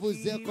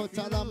 Pavuzeko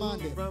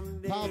Talamande,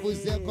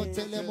 Pavuzeko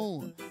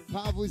Telemu,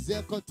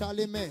 Pavuzeko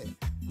Talime,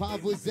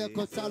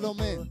 Pavuzeko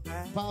Talome,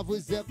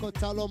 Pavuzeko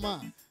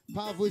Taloma,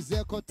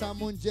 Pavuzeko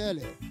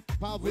Tamunjele,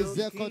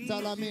 Pavuzeko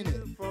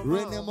Talamine,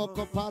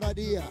 Renemoko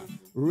Paradia,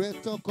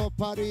 Retoko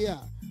Paria,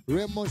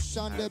 Remo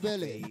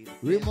Shandebele,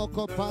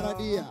 Remoko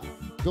Paradia,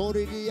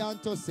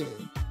 Doridiantose,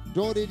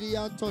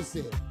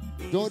 Doridiantose,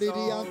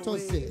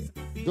 Doridiantose,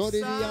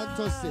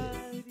 Doridiantose,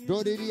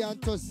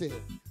 Doridiantose,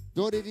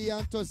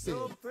 Doridiantose,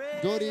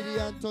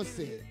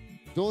 Doridiantose,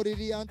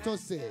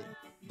 Doririantose,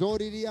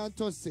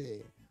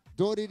 Doririantose,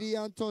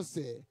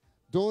 Doririantose,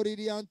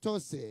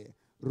 Doririantose,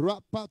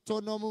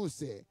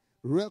 Rapatonomuse,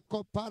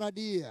 Reko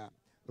Paradia,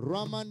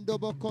 Ramando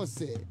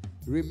Bokose,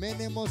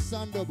 Rimene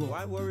Mosandobo,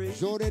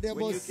 Jore de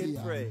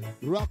Bosia,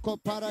 Rako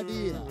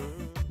Paradia,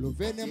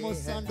 Luvene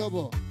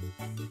Mosandobo,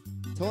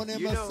 Tone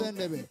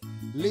Mosendebe,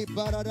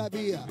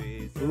 Libaradabia,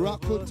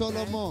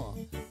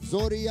 Rakutolomo,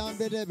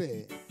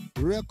 Zoriandebe,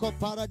 Reko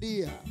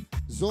Paradia,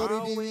 Zori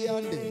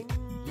Diviande,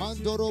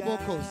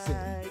 Mandorobokose,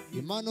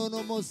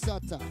 Imanono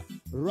Mosata,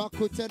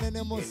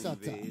 Rakutene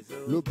Mosata,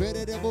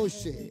 Lubere de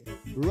Boshe,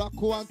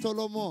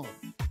 Rakuantolomo,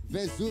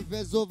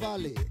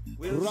 Vezuvale,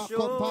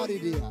 Rako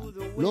Paridia,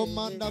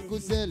 Lomanda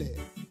Guzele,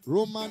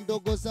 Romando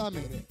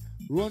Gozamere,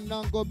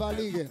 Ronango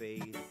Balige,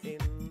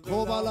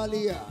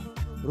 Kobalalia,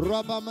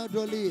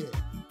 Rabamadolie,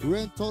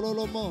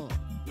 Rentololomo,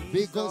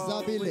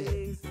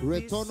 Vigozabile,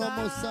 Retono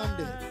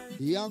Mosande,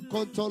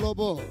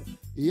 Yankontolobo,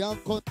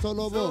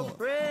 Yankontolobo,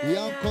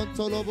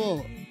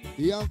 Yankontolobo,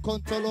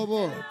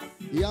 Yankontolobo,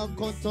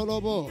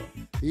 Yankontolobo,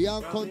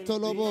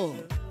 Yankontolobo,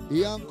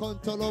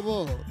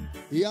 Yankontolobo,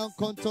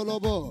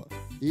 Yankontolobo,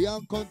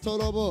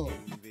 Yankontolobo,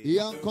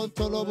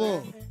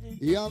 Yankontolobo,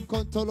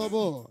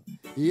 Yankontolobo,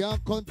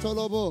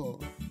 Yankontolobo,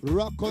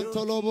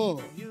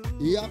 Rakontolobo,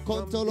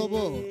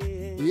 Yankontolobo,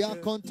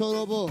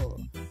 Yankontolobo,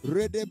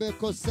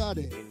 Redebeko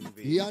Sade,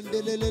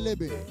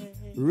 Yandelelebe,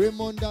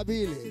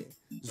 Remondabile,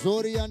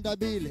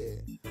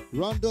 Zoriandabile,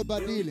 Rondo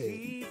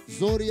Badile,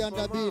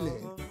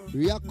 Zoriandabile,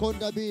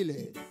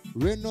 Riakondabile,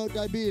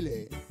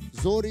 Renodabile,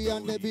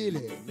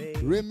 Zoriandabile,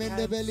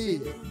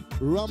 Remendebeli,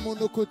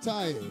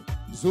 Ramonukutai,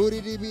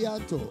 Zuri di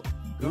Bianto,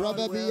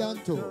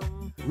 Rababianto,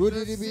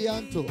 Rudi di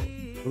Bianto,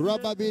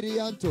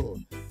 Rababirianto,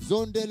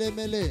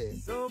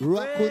 Zondelemele,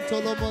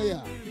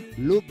 Rakuntolomoya,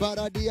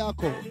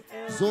 Lubaradiako,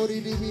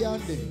 Zori di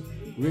Biande,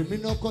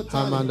 Remino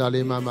Kotale,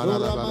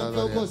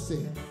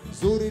 Zoramantogose,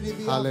 Zuri di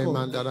Bianco,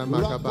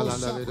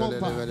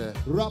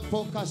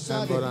 Rapo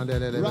Kashade,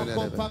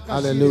 Rapo Pakashade,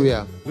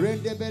 Hallelujah.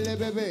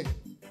 Rendebelebebe.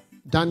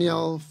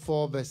 Daniel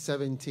 4 verse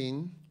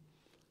 17,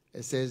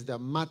 it says, the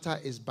matter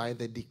is by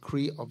the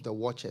decree of the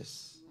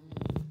watchers,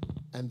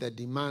 and the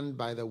demand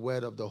by the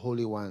word of the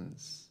holy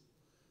ones,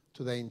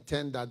 to the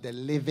intent that the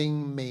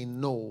living may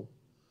know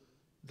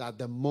that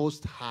the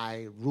Most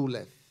High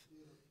ruleth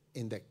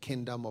in the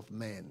kingdom of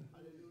men,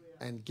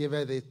 and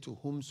giveth it to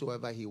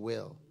whomsoever he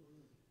will,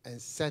 and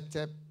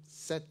setteth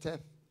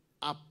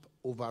up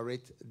over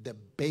it the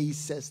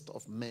basest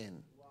of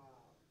men.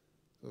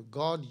 So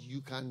God,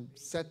 you can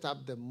set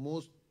up the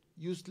most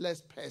useless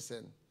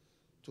person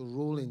to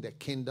rule in the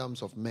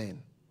kingdoms of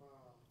men.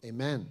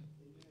 Amen.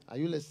 Are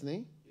you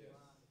listening? Yes.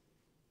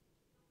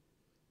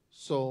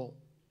 So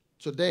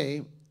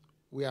today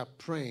we are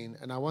praying,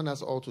 and I want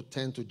us all to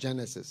turn to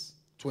Genesis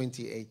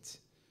 28.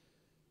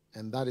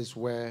 And that is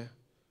where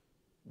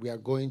we are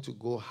going to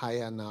go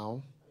higher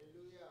now.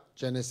 Hallelujah.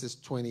 Genesis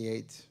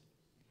 28.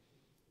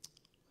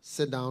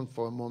 Sit down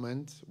for a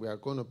moment. We are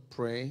going to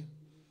pray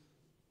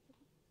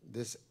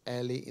this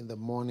early in the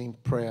morning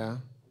prayer.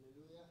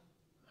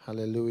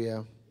 Hallelujah.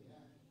 Hallelujah.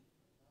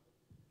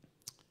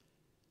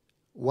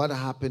 What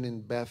happened in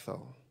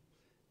Bethel?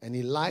 And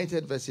he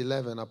lighted, verse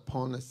 11,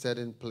 upon a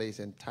certain place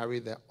and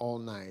tarried there all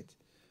night,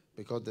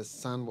 because the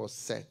sun was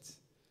set.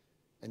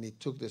 And he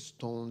took the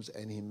stones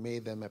and he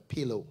made them a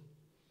pillow.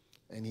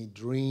 And he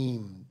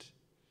dreamed.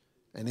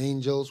 And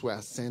angels were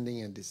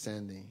ascending and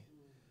descending.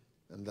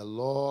 And the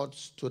Lord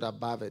stood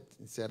above it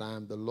and said, I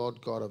am the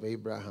Lord God of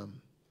Abraham,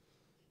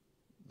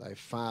 thy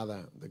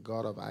father, the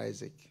God of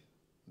Isaac,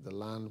 the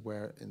land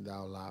wherein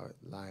thou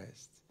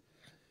liest.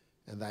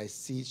 And thy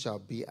seed shall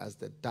be as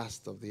the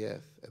dust of the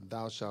earth, and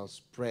thou shalt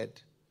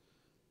spread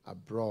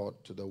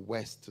abroad to the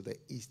west, to the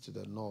east, to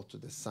the north, to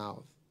the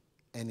south.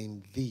 And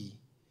in thee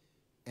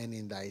and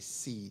in thy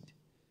seed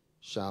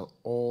shall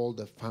all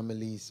the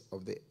families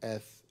of the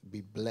earth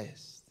be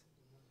blessed.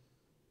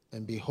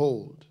 And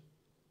behold,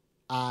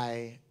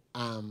 I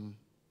am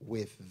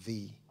with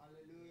thee.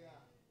 Hallelujah.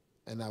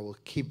 And I will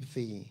keep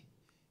thee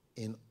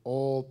in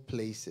all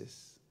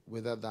places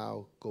whither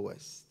thou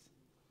goest.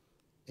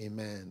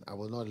 Amen. I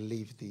will not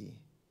leave thee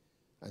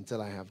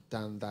until I have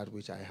done that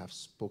which I have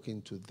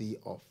spoken to thee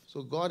of.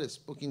 So God has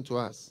spoken to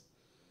us.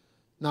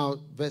 Now,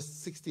 verse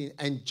 16,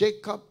 and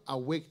Jacob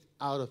awaked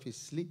out of his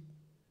sleep.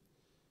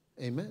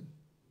 Amen. Amen.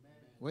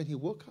 When he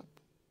woke up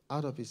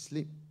out of his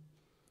sleep.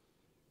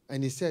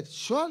 And he said,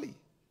 surely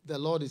the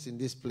Lord is in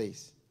this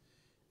place.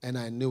 And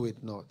I knew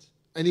it not.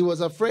 And he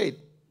was afraid.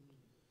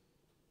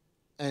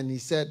 And he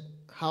said,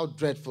 how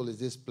dreadful is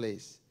this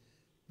place?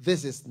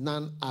 This is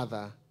none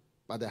other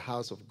but the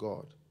house of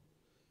God.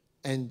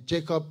 And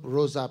Jacob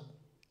rose up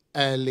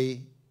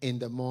early in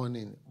the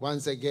morning.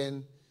 Once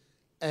again,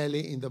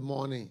 early in the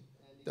morning.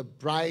 The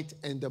bright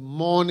and the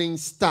morning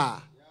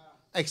star.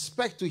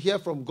 Expect to hear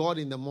from God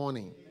in the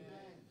morning.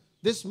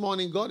 This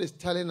morning, God is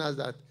telling us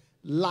that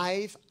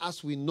life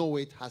as we know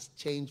it has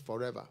changed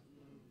forever.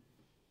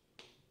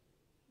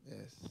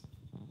 Yes.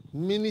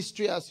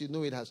 Ministry as you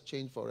know it has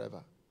changed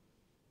forever.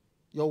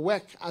 Your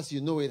work as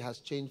you know it has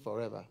changed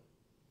forever.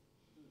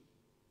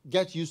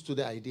 Get used to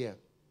the idea.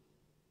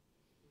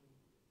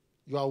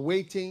 You are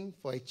waiting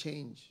for a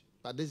change,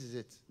 but this is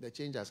it. The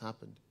change has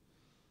happened.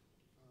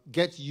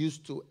 Get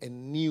used to a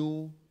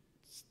new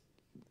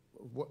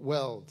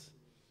world,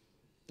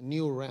 a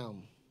new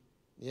realm.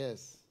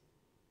 Yes.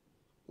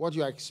 What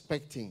you are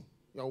expecting,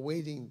 you are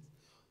waiting.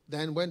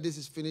 Then when this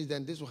is finished,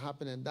 then this will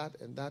happen, and that,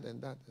 and that,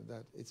 and that, and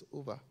that. It's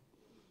over.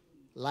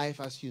 Life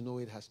as you know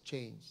it has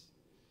changed.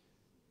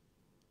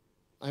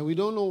 And we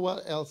don't know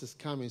what else is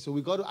coming, so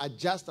we got to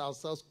adjust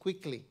ourselves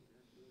quickly.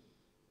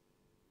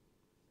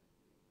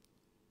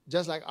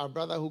 Just like our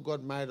brother who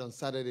got married on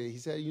Saturday, he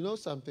said, you know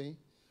something?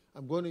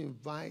 I'm going to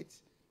invite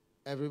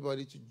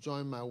everybody to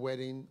join my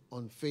wedding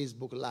on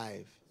Facebook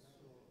Live.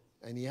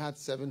 And he had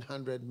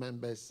 700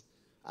 members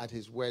at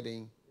his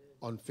wedding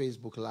on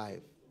Facebook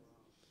Live.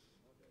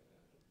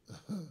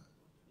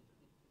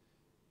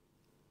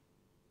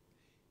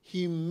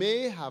 He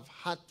may have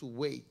had to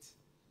wait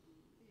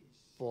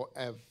for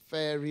a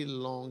very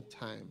long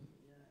time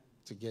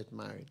to get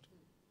married.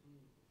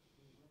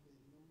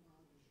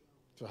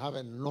 To have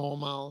a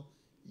normal,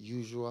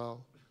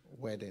 usual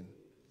wedding.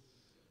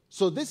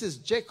 So this is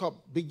Jacob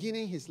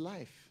beginning his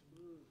life.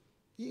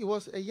 He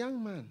was a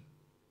young man.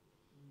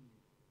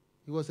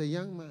 He was a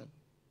young man.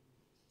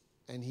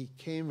 And he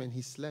came and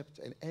he slept.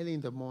 And early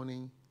in the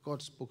morning,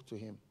 God spoke to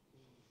him.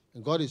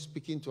 And God is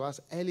speaking to us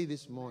early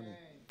this morning.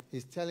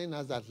 He's telling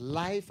us that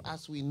life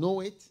as we know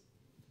it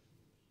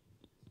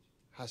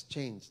has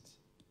changed.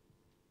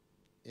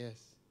 Yes.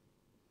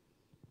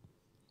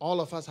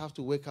 All of us have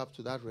to wake up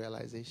to that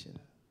realization.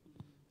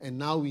 And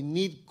now we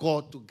need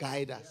God to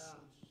guide us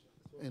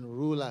and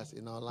rule us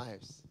in our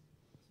lives.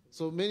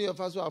 So many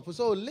of us will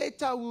so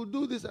later we'll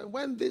do this, and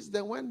when this,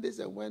 then when this,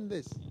 and when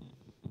this.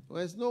 Well,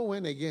 there's no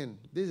when again.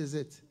 This is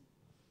it.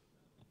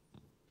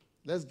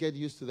 Let's get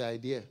used to the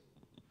idea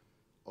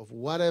of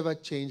whatever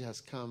change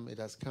has come, it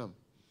has come.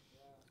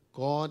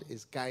 God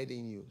is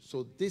guiding you.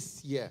 So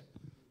this year,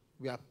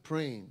 we are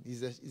praying.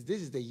 This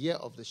is the year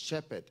of the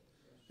shepherd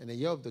and the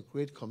year of the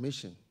Great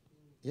Commission.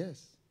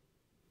 Yes.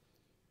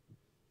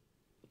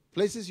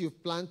 Places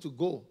you've planned to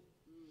go,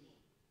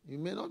 you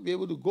may not be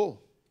able to go.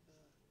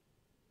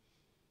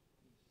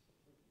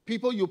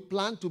 People you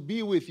plan to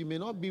be with, you may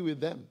not be with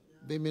them.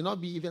 They may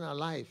not be even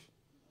alive.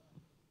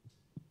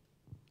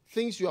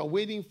 Things you are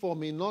waiting for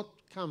may not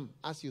come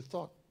as you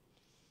thought.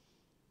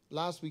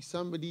 Last week,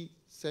 somebody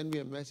sent me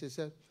a message,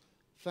 said,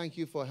 thank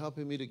you for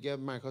helping me to get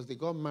married, because they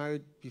got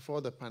married before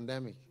the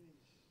pandemic.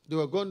 They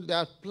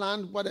had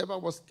planned whatever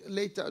was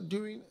later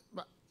during,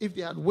 but if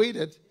they had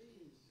waited,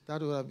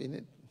 that would have been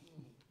it.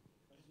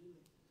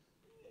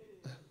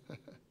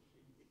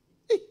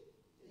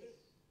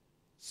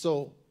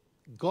 So,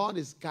 God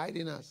is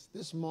guiding us.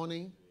 This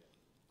morning,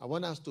 I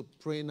want us to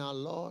pray now,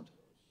 Lord,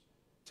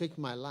 take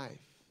my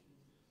life.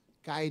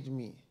 Guide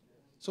me.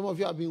 Some of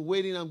you have been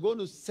waiting. I'm going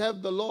to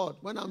serve the Lord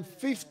when I'm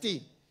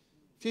 50,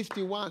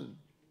 51.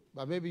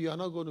 But maybe you are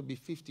not going to be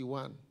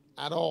 51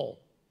 at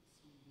all.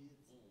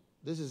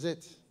 This is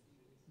it.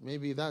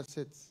 Maybe that's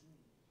it.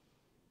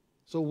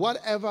 So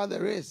whatever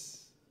there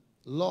is,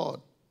 Lord,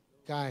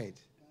 guide.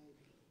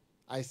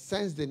 I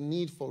sense the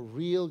need for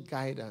real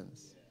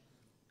guidance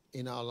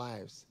in our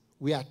lives.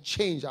 We are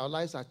changed. Our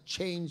lives are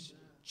changed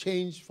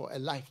for a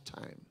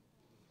lifetime.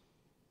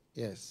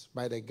 Yes,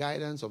 by the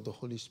guidance of the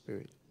Holy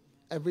Spirit.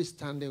 Every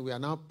standing, we are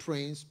now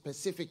praying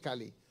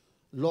specifically,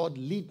 Lord,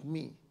 lead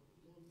me.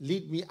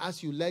 Lead me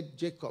as you led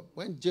Jacob.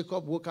 When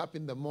Jacob woke up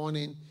in the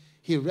morning,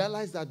 he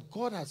realized that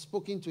God had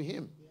spoken to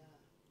him.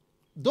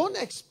 Don't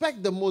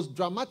expect the most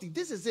dramatic.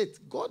 This is it.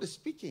 God is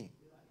speaking.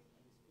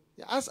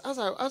 As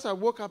I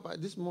woke up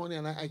this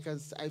morning, and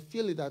I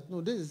feel it that, no,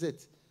 this is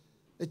it.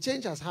 A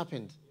change has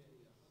happened.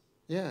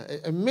 Yeah,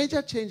 a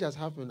major change has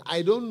happened.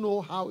 I don't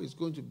know how it's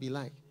going to be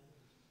like.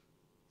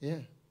 Yeah,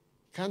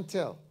 can't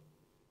tell.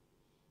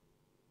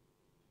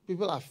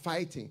 People are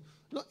fighting.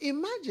 No,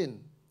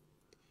 imagine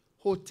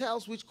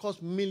hotels which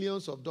cost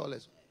millions of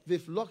dollars.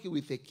 They've locked it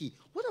with a key.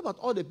 What about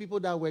all the people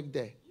that work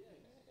there?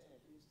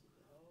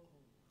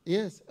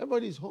 Yes,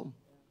 everybody's home.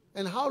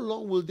 And how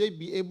long will they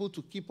be able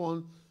to keep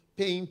on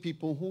paying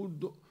people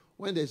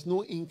when there's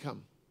no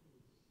income?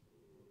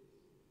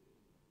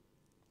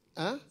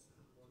 Huh?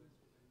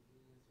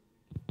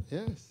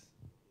 Yes.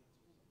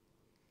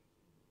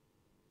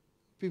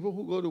 People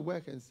who go to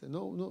work and say,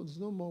 no, there's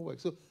no more work.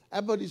 So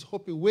everybody's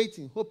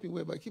waiting,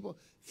 but keep on.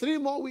 3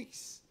 more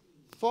weeks,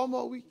 4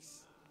 more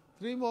weeks,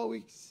 3 more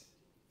weeks,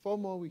 4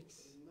 more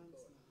weeks.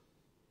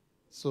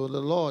 So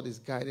the Lord is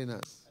guiding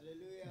us.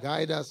 Hallelujah.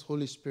 Guide us,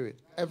 Holy Spirit.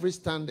 Every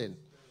standing,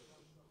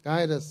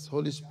 guide us,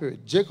 Holy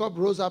Spirit. Jacob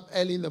rose up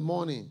early in the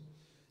morning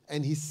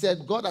and he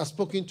said, God has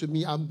spoken to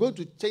me. I'm going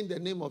to change the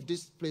name of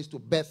this place to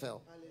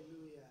Bethel,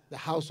 hallelujah, the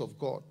house of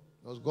God.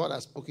 Because God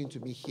has spoken to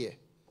me here.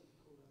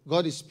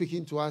 God is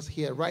speaking to us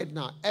here right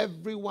now.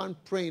 Everyone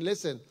praying.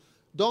 Listen,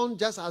 don't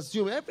just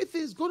assume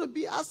everything is going to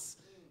be as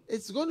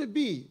it's going to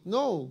be.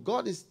 No,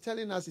 God is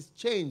telling us it's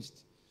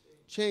changed.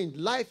 Changed.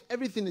 Life,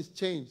 everything is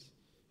changed.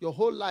 Your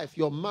whole life,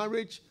 your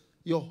marriage,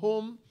 your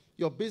home,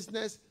 your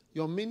business,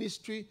 your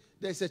ministry,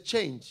 there's a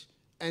change.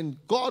 And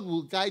God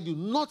will guide you,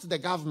 not the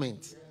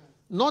government.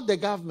 Not the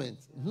government,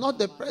 not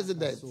the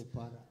president,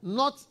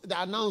 not the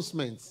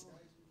announcements.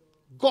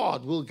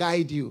 God will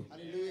guide you.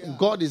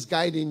 God is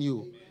guiding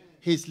you.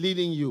 He's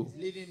leading you.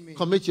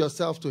 Commit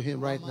yourself to Him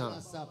right now.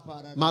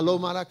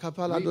 Malomara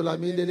kapala dola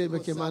mindele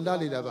beke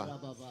mandali daba.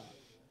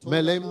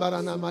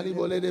 Melembarana mari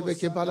bole de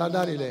beke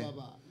paladari le.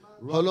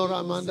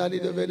 Holora mandali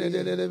de vene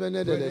de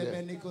vene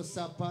de.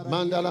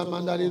 Mandala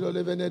mandali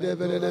de vene de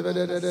vene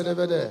de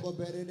vene.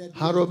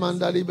 Haro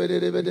mandali bede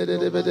de vene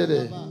de vene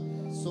de.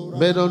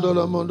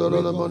 Bedondolo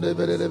mondolo monde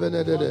bede de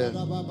vene de.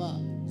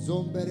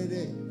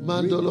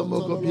 Mandolo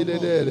moko pile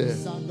de.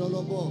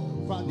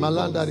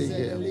 Malandari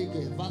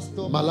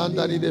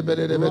de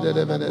bede de vene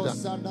de vene da.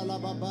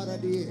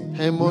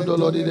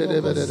 Hemondolo di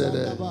de vene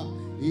de.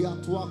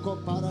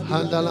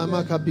 Handala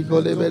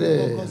makapikole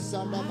bede.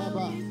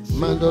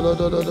 Mandolo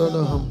do.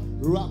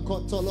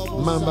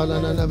 Mambala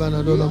na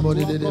bana dolo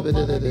mori de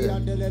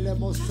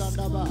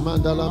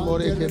mandala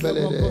more ke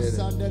bele de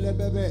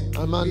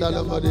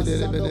amandala mori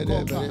de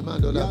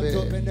mandola be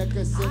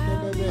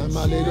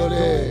amale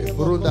dole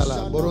borondala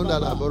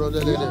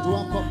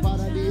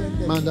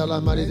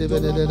mandala mari de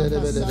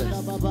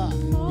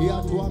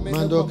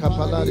mando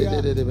kapala de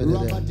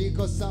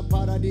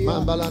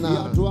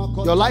mambalana.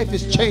 Your life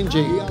is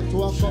changing.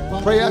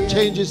 Prayer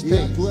changes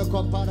things.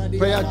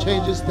 Prayer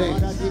changes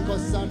things.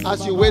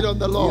 As you wait on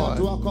the Lord,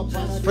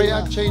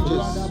 prayer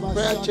changes.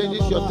 Prayer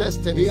changes your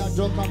destiny.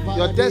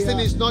 Your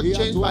destiny is not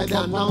changed by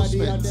the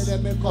announcements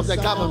of the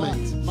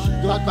government,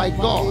 but by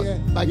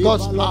God, by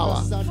God's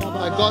power,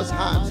 by God's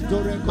hand.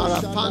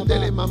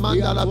 Marapandele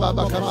mamandala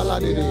baba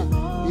kamalade.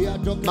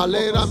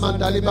 Malera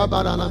mandali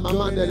babarana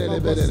mamandele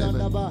lebelele.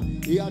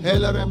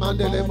 Helere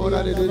mandele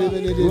morale de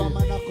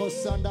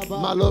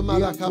malo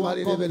mala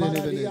kamari de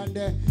belele.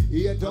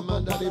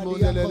 Mandali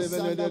mondele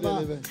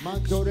lebelele.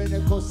 Mandorene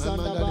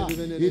kosandaba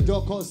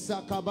idoko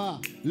sakaba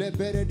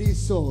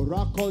leberediso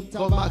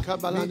rakontaba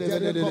paradia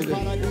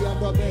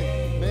dobe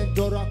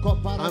mendora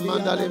kopara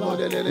amandali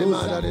modele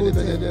mandali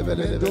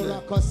lebelele. Mendora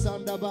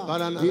kosandaba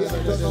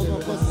idoko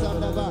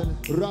kosandaba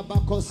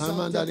rabako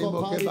amandali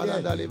moke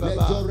baradali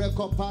baba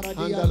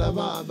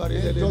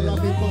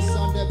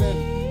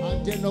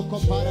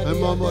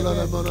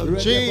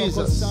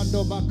Jesus.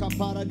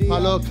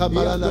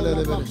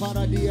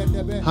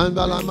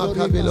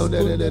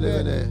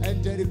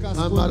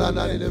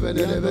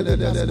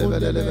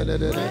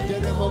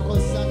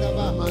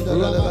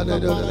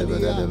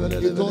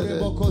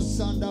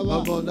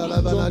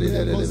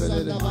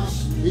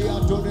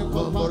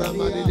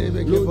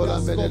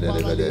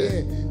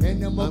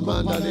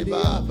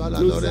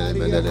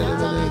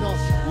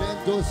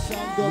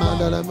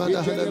 Mandala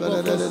mandala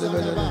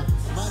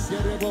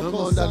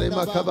Mandale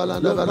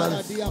makabalanda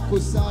balanda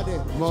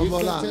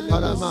momola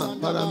parama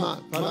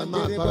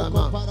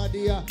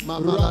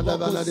mamalada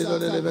baladi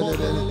lele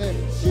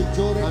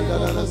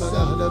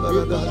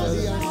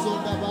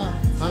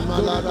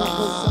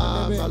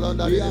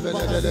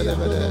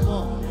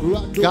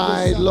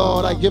guide,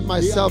 Lord. I give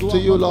myself to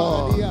you,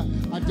 Lord.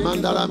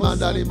 Mandala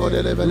mandali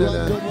modele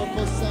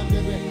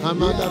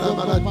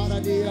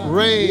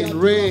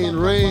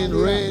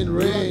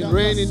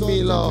rain in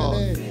me,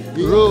 Lord.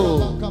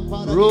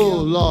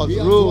 Rule, Lord.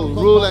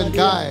 Rule and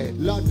guide.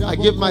 I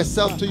give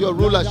myself to your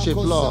rulership,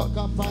 Lord.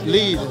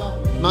 Lead.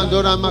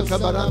 Mandora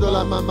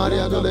makabarandola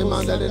mamariando le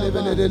mandale le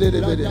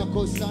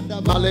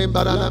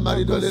malembarana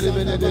marido le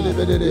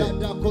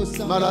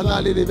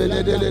maranali le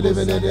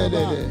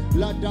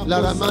la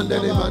ramande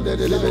le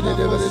mandele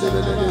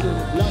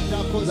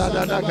la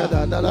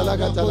dadakada la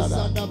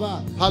gatala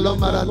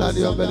palomarana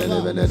dio bele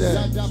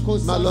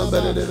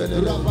malombele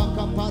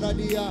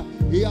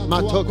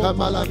matoka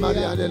mala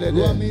maria le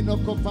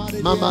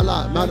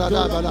mamala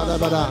marada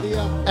bala.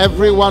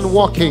 Everyone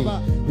walking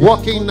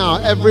now,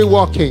 every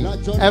walking.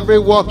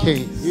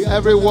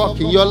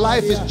 Your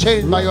life is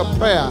changed by your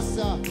prayer.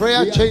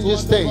 Prayer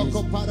changes things.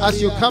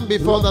 As you come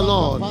before the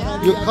Lord,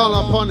 you call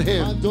upon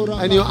Him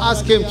and you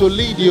ask Him to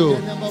lead you,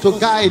 to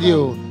guide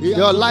you.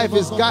 Your life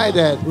is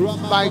guided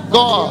by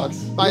God,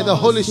 by the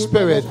Holy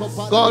Spirit.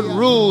 God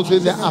rules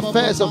in the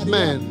affairs of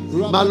men.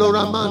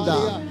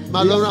 Maloramanda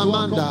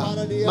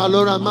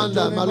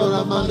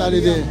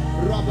lide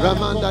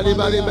ramanda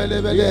libali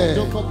bele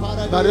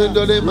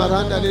barindole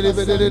maranda lide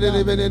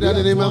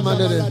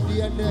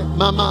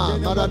mama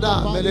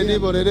marada meleni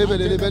bole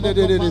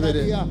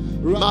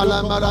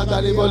mala maranda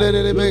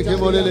libole beke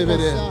bole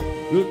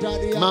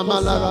mama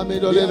la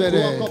ramido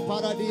lebere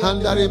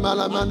handari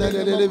mala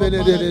mandele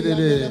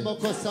lebere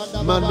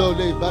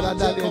mandole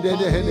barada de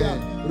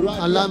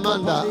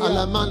alamanda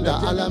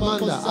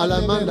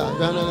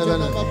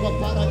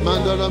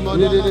mandala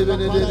modi de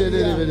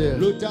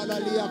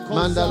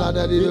mandala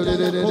da de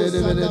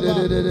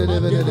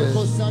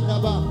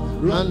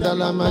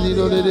mandala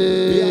manido de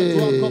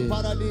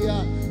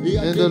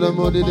endolo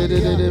modi de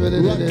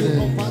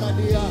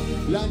paradia,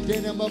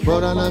 landene mo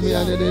Borana mi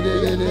ane de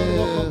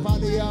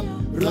copalia,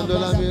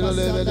 Randola mi lo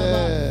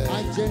levede.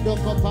 angendo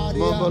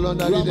copalia,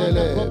 Mombolonda di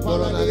dele,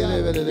 Borona di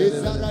levede.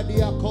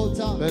 Izaradia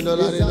kota,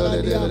 Vendolari lo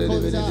levede.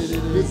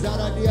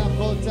 Izaradia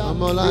kota,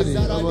 Amolari,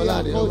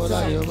 Izaradia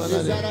kota,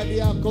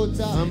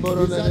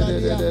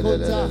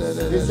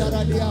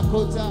 Izaradia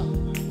kota,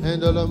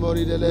 Endolo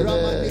mori de leve.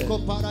 Ramanico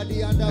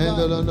paradiandaba,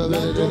 Endolo no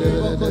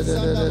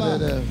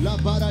vede, la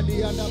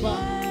paradiandaba,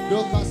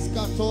 Docas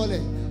catole,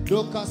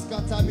 Docas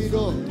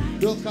catamido,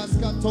 Docas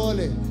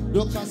catole,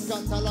 Docas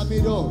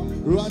catalamido,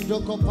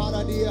 Randoco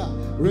paradia,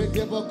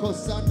 Redeboco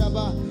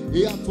sandaba,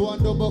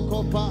 Iatuando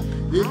bocopa,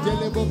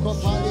 Ideleboco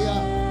palia,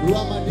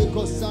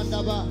 Ramanico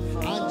sandaba,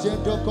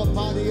 Angendo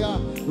paria,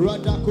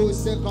 Radaku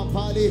se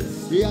compali,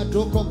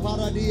 Iadoko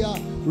paradia,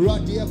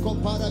 Radiaco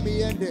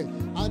paramiende,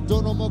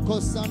 Andonomoko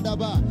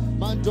sandaba,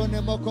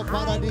 Mandonemoko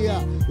paradia,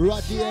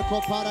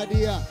 Radiaco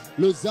paradia,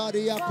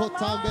 Luzaria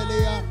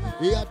cotambelia,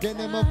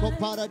 Iadenemoko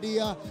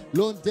paradia,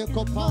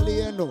 Londeco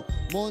palieno,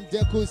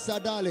 Mondeku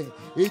sadale,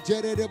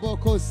 Ijere de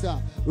bocosa,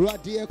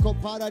 Radiaco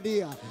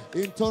paradia,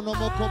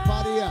 Intonomoko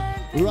paria,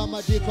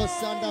 Ramadiko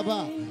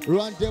sandaba,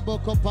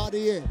 Randeboko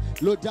parie,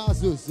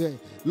 Lodazuze,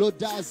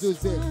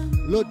 Lodazuze,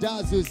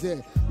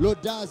 Lodazuze,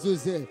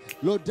 Lodazuze,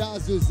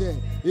 Lodazuze,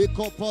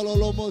 Ikopolo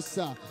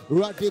lomosa,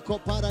 Radiko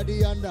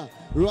paradianda,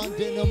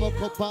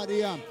 Randenomoko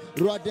paria,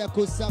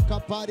 Radeku saka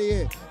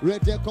parie,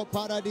 Redeko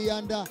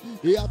paradianda,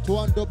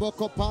 Iatuando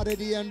boko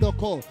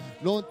paradiandoko,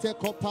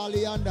 Nonteko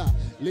palianda,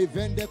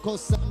 Livendeko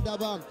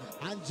sandaba,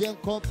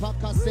 Anjenko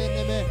paka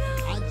seneme,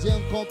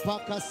 Anjenko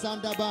paka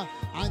sandaba,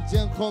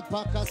 Anjenko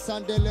paka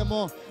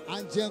sandelemo,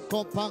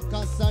 Anjenko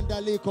paka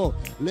sandaliko,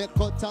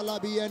 Leko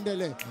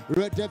talabiendele,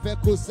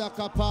 Redeveku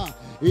sakapa,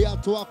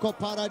 Iatuako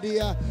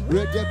paradia,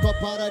 Redeko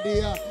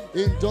paradia,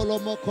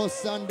 Indolomoko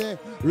sande,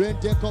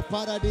 Rendeko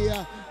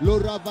paradia,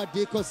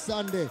 Luravadiko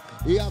sande,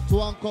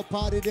 Iatuanko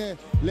paride,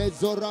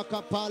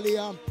 Lezoraka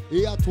palia,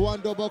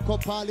 Iatuando boko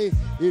pali,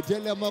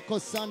 Idelemoko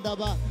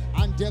sandaba,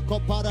 Andeko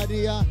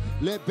paradia,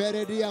 le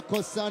beredia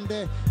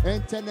kosande,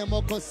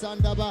 entenemoko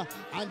sandaba,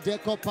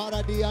 andeko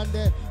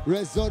paradiande,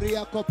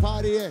 rezoria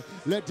koparie,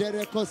 le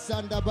dereko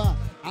sandaba,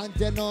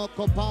 andeno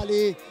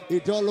kopali,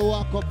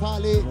 idolua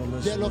kopali,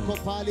 delo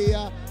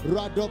kopalia,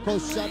 radoko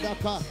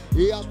shadaka,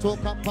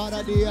 iatoka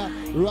paradia,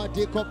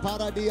 radiko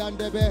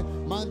paradiandebe,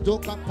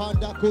 mandoka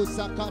panda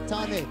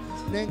kusakatane,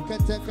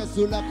 nenketeke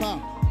zulaka,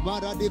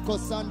 Maradiko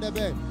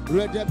sandebe,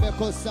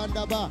 redebeko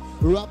sandaba,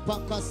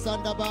 rapaka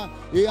sandaba,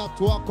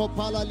 iatuako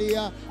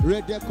palalia,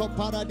 redeko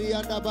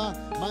paradiandaba,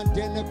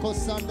 mandeneko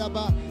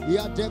sandaba,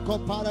 iadeko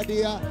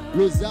paradia,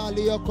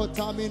 luzalio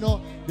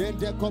kotamino,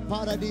 dendeko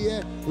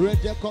paradie,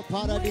 redeko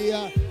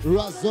paradia,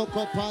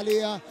 razoko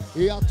palia,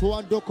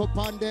 iatuandoko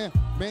pande,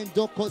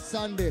 mendoko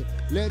sande,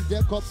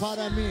 lendeko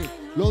parami,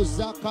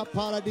 lozaka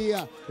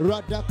paradia,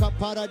 radaka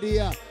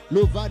paradia,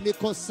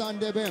 Luvaniko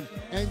sandebe,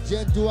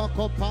 enjendua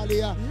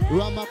kopalia,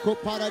 ramako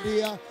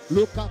paradia,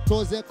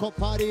 lukatoze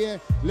koparie,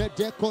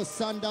 ledeko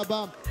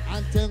sandaba,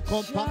 anten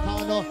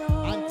kompakano,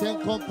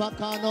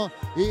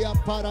 ia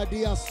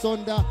paradia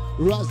sonda,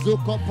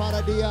 razuko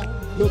paradia,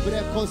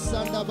 lubreko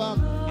sandaba,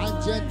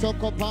 anjento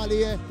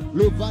kopalie,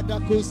 luvada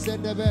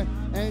kusendebe,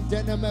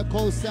 endeneme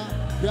kosa,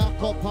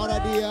 brako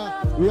paradia,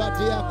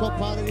 radia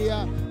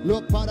koparadia,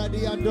 lo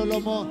paradia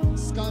dolomo,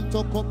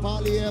 scanto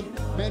kopalie,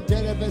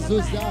 mendele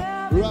bezuza,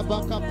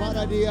 Rabaka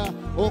paradia,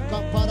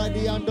 Oka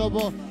paradia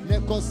ndobo,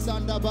 Neko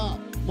sandaba,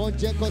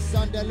 Monjeko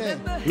sandele,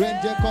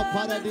 Rendeko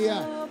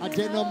paradia,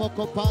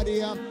 Adenomoko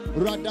paria,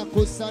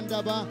 Radaku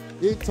sandaba,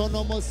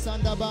 Itonomo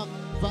sandaba,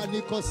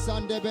 Vaniko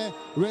sandebe,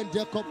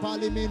 Rendeko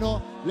palimino,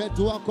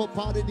 Leduako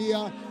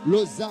paradia,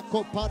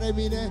 Lozako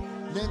paramine,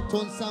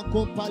 Nenton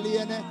sankum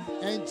paliene,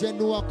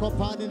 Engenua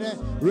kopanine,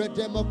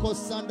 Redemoko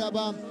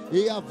sandaba,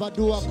 Ia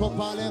vadua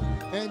kopale,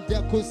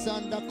 Endeku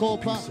sanda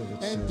kopa,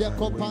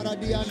 Endeko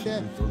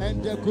paradiande,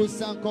 Endeku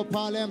sanko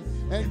palem,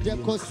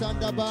 Endeko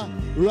sandaba,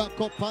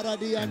 Rako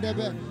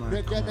paradiandebe,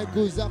 Regene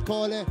guza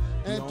kole,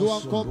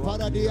 Enduanko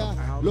paradia,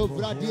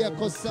 Lovradia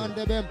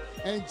kosandebe,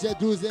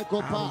 Enjeduze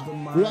kopa,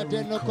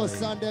 Radenoko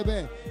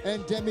sandebe,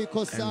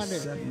 Endemiko sane,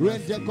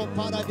 Rendeko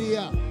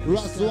paradia,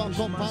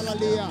 Rasuako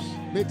palalia,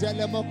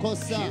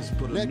 Midelemokosa,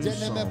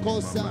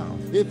 Ledenemekosa,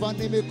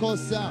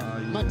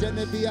 Ivanimikosa,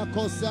 Madenebia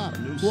kosa,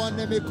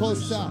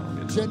 Tuanemikosa,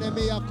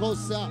 Genemia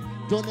kosa,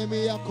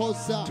 Donemia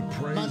kosa,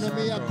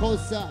 Manemia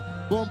kosa,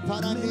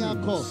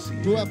 Bomparaniako,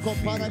 Dueko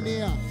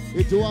parania,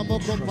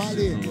 Iduamoko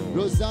pali,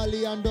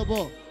 Rosali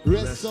andobo,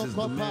 Reso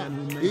kopa,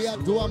 Ia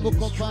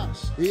duamukopa,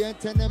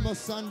 Ientenemo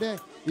sande,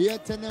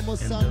 Ietenemo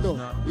sando,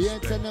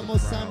 Ietenemo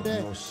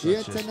sande,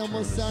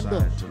 Ietenemo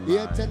sando,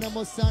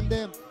 Ietenemo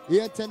sande,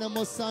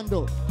 Ietenemo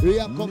sando,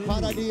 Riako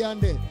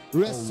paradiande,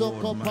 Reso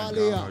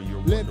kopalia,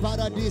 Le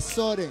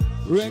paradisore,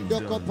 Rendo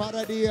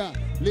koparadia,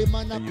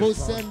 Limana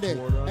kusende,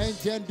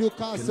 Enjendu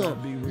kaso,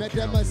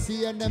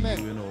 Medemasi eneme,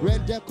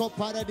 Rendeko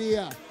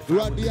paradia,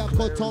 Radia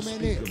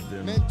kotomeni,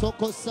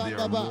 Mentoko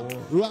sandaba,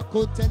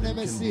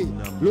 Rakutenemesi,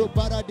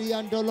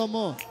 Luparadia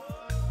ndolomo,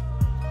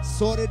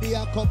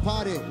 Soredia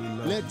kopare,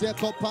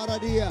 Leteko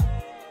paradia,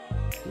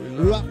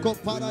 Rako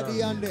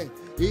paradiande.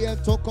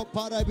 Ientoko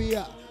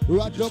parabia.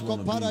 Radoko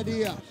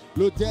paradia.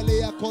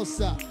 Ludelia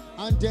kosa.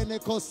 Andene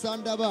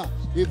kosandaba.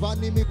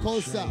 Ivani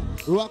mikosa.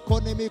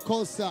 Rakone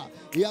mikosa.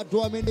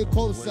 Yaduamini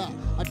kosa.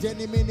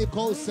 Adeni mini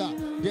kosa.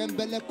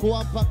 Dembele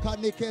kuampa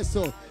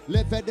kanikeso.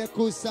 Levede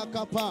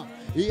kusakapa.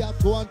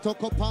 Iatuanto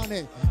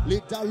kopane.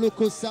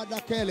 Litaluku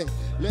sadakele.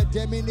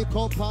 Ledemini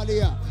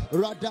kopalia.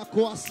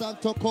 Radakua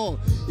santoko.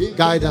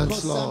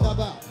 Guidance, Lord.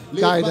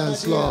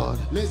 Guidance, Lord.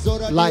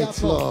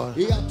 Light, Lord.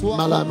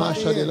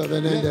 Malamasha de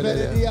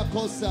Lovenende.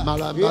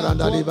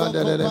 Malabarandari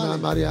Vandele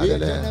Maria de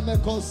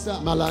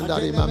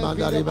Malandari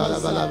Mamandari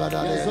Balabala.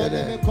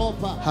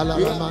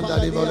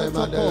 Halaramandari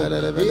Volemande.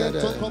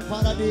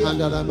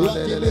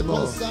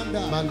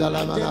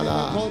 Mandala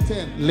Manala.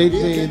 Lead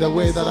me in the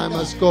way that I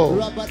must go.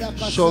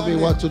 Show me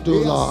what to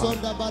do, Lord.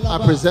 I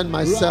present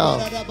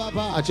myself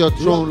at your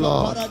throne,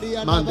 Lord.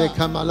 Mande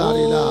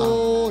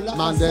Kamalarina.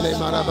 Mandele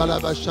Marabala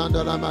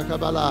Bashandara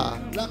Makabala.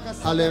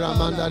 Halera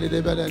Mandali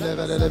de Bele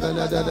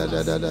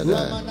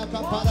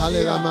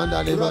Halera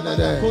Mandali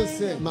Bele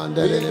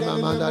Mandele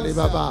Mandali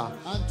Baba.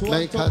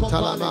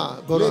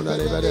 Menkantalama Borona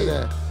de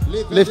Bele.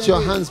 Lift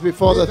your hands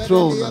before the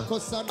throne.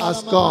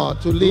 Ask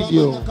God to lead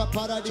you,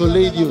 to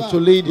lead you, to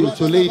lead you,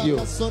 to lead you.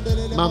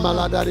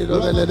 Mamalada de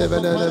Bele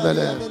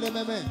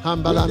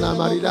Hambalana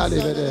Marida de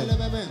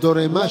Bele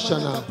Dore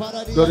Mashana,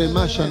 Dore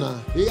Mashana,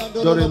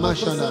 Dore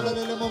Mashana,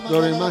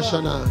 Dore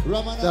Mashana,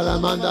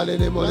 Daramanda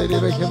de Mole de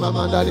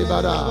Bekemamanda de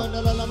Bara,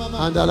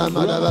 Andala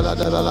Madala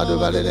de Bala de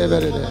Vale de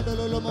Verde,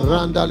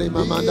 Randali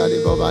Mamanda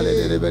de Bobale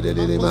de Bede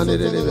de Mane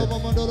de Bede,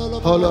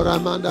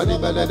 Holoramanda de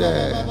Bele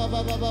de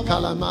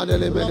Calamada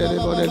de Bede de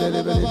Bode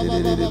de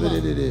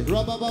Bede de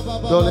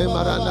Dole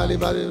Maranda de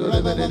Bade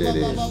de Bede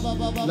de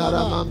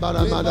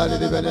Laramambara Mada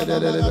de Bede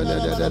de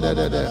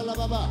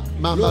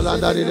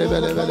Mamalanda de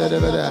Bede de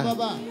Bede,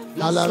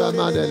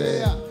 Halaramada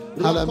de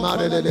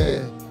Halamade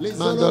de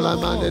Mandola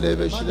Mande de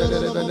Veshida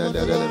de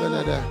Benede,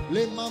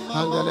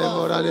 Handele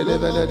Mora de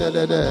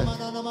Benede,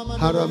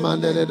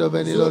 Haramande de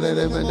Benilo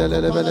de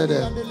Mendele de Benede,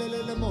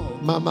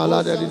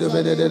 Mamala de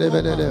Benede de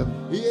Benede.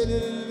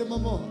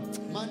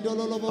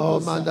 Oh,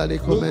 Mandali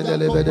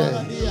Komendele Bede,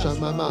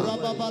 Shamama.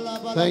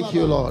 Thank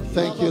you, Lord.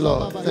 Thank you,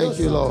 Lord. Thank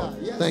you, Lord.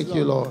 Thank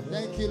you,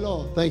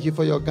 Lord. Thank you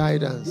for your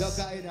guidance.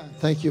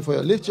 Thank you for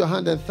your. Lift your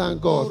hand and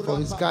thank God for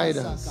His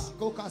guidance.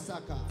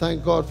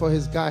 Thank God for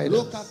His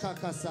guidance.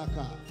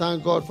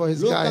 Thank God for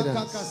His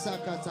guidance.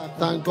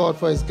 Thank God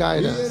for His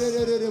guidance.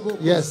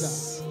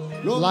 Yes.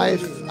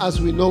 Life as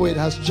we know it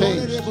has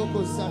changed.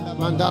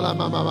 Mandala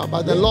Mama.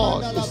 But the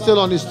Lord is still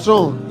on His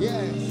throne.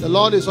 The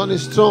Lord is on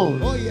His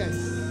throne.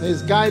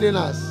 He's guiding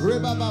us.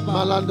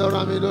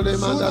 Malandora Midole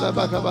Mandara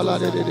Bakabala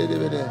de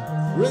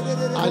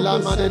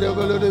Alama de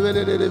Golo de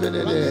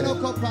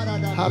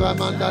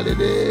Haramanda de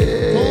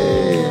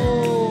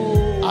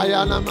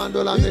Ayana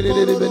Mandola de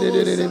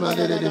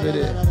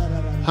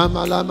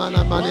Hamala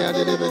Mana Mania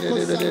de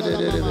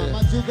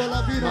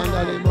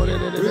Mandali More de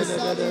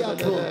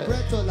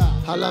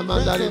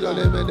Halamandari de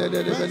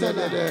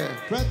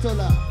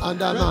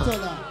Andama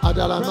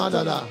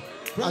Adalamada.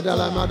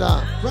 Adalamada,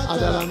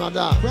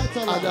 Adalamada,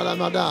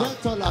 Adalamada,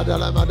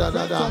 Adalamada,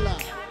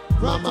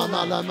 Mama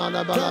Mala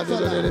Mala Bala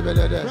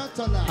Bede,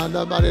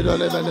 Andamarido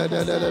Lebede,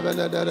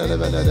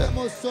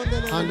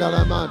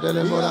 Andalama,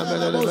 Delemora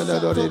Bede,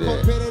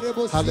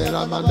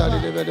 Halera Mandari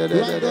de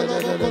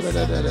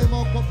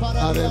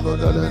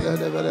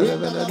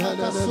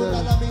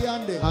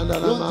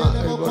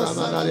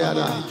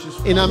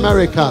In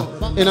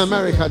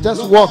America,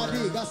 just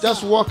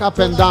walk up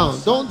and down.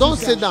 Don't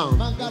sit down.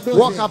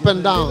 Walk up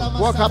and down.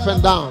 Walk up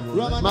and down.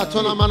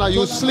 Matona Mana,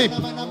 you sleep.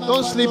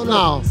 Don't sleep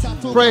now.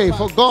 Pray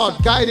for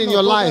God guiding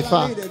your life.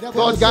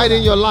 God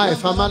guiding your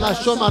life. Amana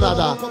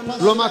Shomarada,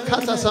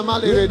 Romakata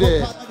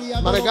Samalirede,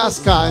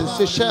 Madagascar and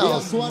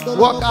Seychelles.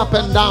 Walk up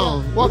and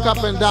down. Walk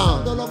up and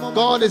down.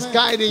 God is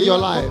guiding your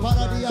life.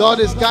 God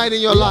is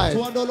guiding your life.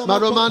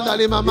 Maromanda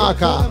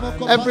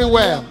Limamaka.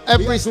 Everywhere,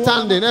 every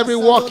standing, every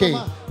walking.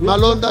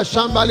 Malonda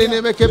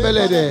Shambaline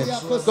Mekebelede.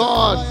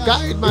 God,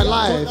 guide my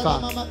life.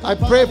 I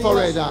pray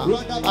for it.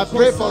 I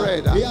pray for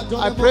it.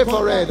 I pray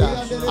for it.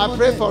 I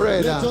pray for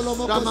it.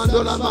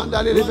 Ramandola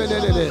Mandali.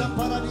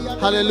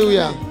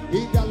 Hallelujah.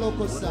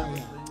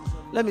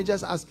 Let me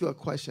just ask you a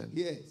question.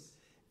 Yes.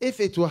 If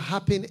it will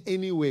happen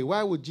anyway,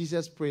 why would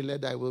Jesus pray,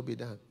 let thy will be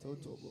done?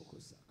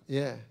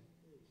 Yeah.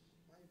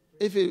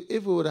 If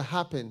it would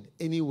happen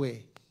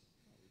anyway,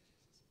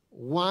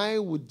 why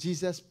would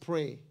Jesus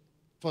pray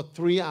for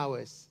 3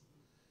 hours,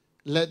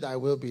 let thy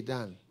will be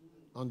done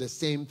on the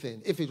same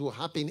thing? If it will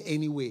happen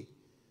anyway.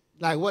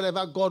 Like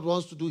whatever God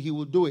wants to do, He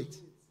will do it.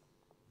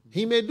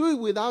 He may do it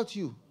without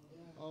you.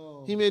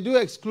 He may do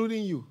it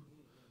excluding you.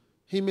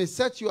 He may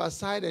set you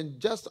aside and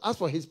just as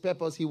for His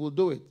purpose, He will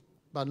do it.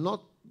 But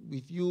not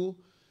with you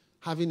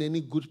having any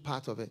good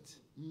part of it.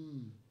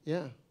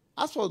 Yeah.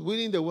 As for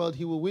winning the world,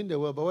 He will win the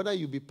world. But whether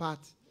you be part,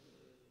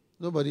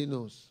 nobody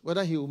knows.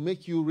 Whether He will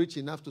make you rich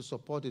enough to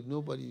support it,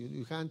 nobody,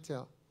 you can't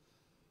tell.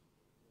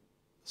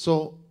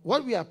 So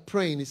what we are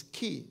praying is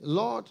key.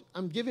 Lord,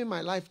 I'm giving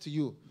my life to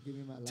you.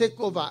 Take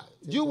over.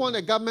 Do you want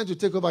the government to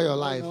take over your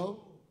life?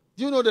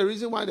 Do you know the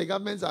reason why the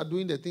governments are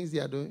doing the things they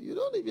are doing? You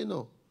don't even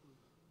know.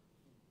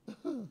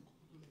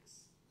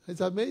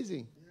 It's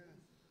amazing.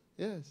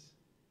 Yes.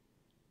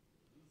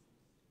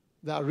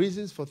 There are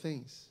reasons for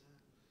things.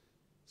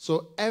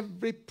 So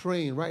every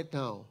praying right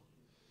now,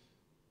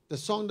 the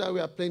song that we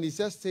are playing, it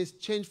just says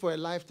change for a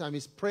lifetime.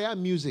 It's prayer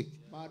music.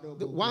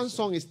 The one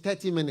song is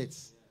 30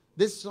 minutes.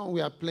 This song we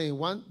are playing,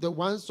 the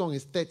one song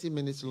is 30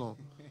 minutes long.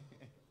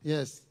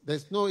 Yes,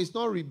 it's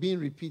not being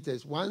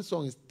repeated. One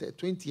song is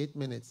 28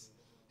 minutes.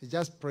 It's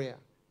just prayer.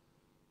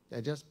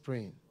 They're just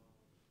praying.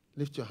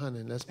 Lift your hand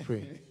and let's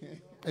pray.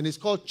 And it's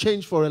called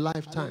Change for a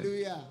Lifetime.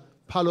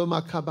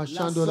 Paloma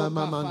kabashandola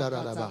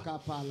mamandaraba.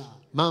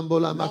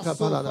 Mambola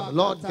makapalada.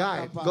 Lord,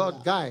 guide.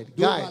 God, guide.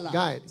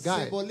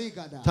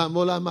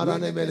 Tamola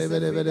marane bele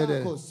bele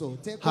bele.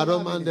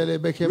 Haromandele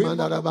beke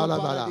mandara bala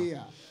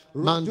bala.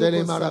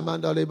 Mandele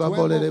maramandale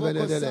babole de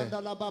benedele.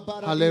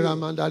 Halera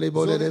mandale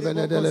bole de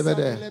benedele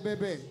bede.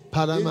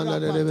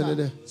 Paramandale de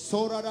benede.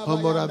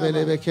 Homora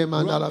bele beke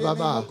mandala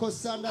baba.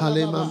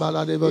 Halema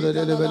bala de bole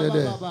de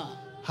benede.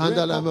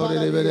 Handala more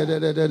de benede.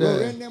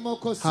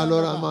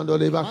 Halora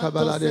mandole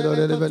bakabala de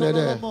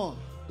benede.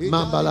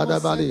 Mambala da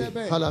bali,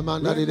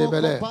 palamanda di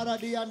bele,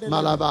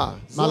 malaba,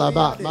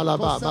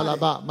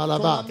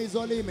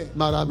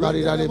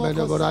 marabari da di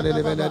bende borade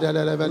di bende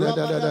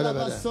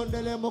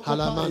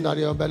halamanda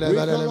di bele,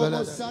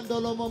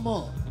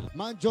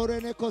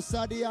 manjorene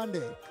kosadi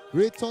ande,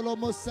 ritolo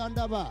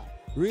mosandaba,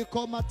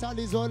 riko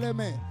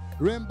matalizoleme,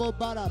 rembo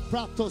bara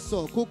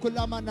pratoso,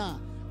 kukulamana,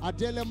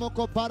 adele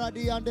moko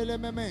paradi andele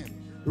meme,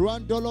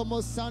 ruandolo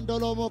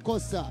mosandolo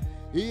mokosa,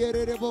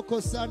 ierere boko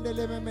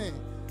sandele meme.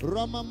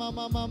 Rama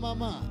mama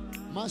mama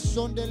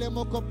mashondele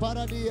moko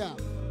paradia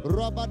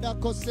rabada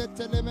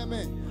kosetele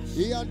meme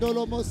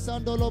iandolo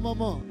mosandolo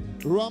momo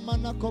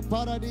ramana ko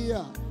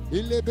paradia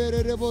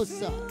ilebere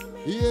rebosa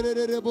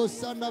ierere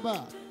rebosa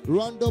naba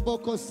rando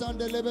boko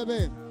sandele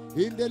bebe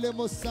indele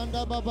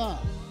mosanda baba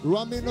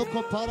ramino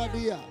ko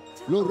paradia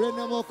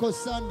lorene moko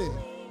sande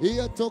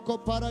iatoko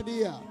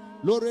paradia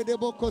lorede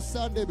boko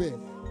sandebe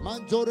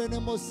manjorene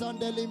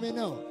mosandele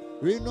meno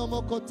rino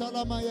moko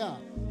talamaya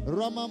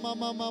Rama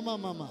mama mama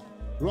mama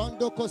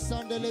Rando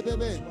kosandele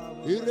bebe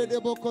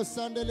Iredebo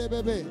kosandele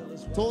bebe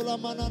Tola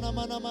manana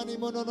mana mani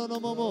mono no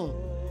momo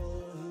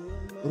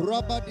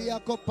Rabadia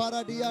ko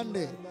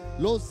paradiande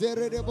Lo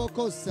zerebo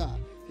kosa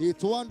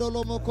Ituando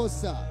lo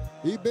mokosa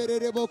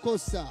Iberebo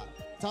kosa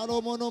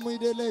Talo mono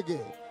midelege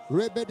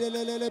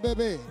Rebedelele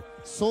bebe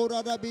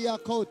Sora da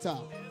biakota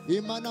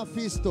Imana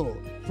fisto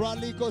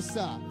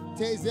Pralikosa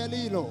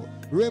Tezelilo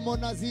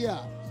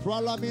Remonazia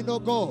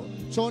Pralaminogo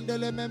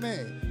Chondele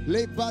meme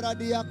Le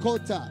paradia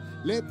kota,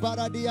 le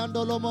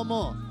paradiandolo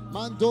momo,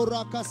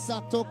 mandora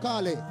casato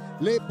cale,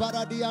 le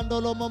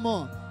paradiandolo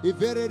momo, I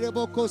vere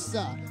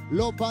rebocosa,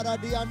 lo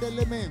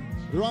paradiandele mem,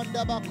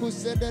 randa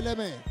bacuse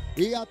deleme,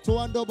 I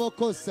atuando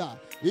bocosa,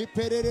 I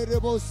perere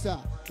rebosa,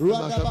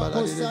 randa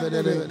bacosa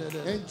dele,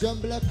 and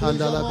jumble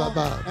handala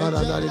baba,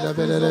 paradari da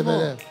bele,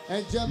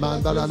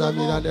 mandala da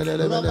mira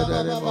dele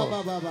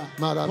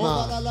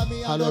marama,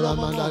 halora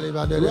mandali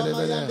badele,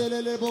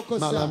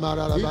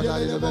 malamara la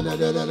badali da bele,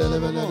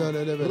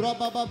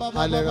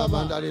 halega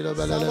mandali da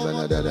bele,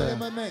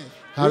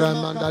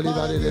 haramandali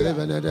badele,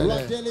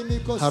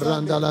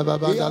 harandala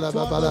baba dala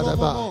baba la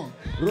ba,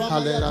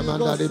 halera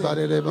mandali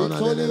badele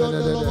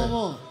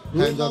bonadele,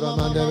 Handora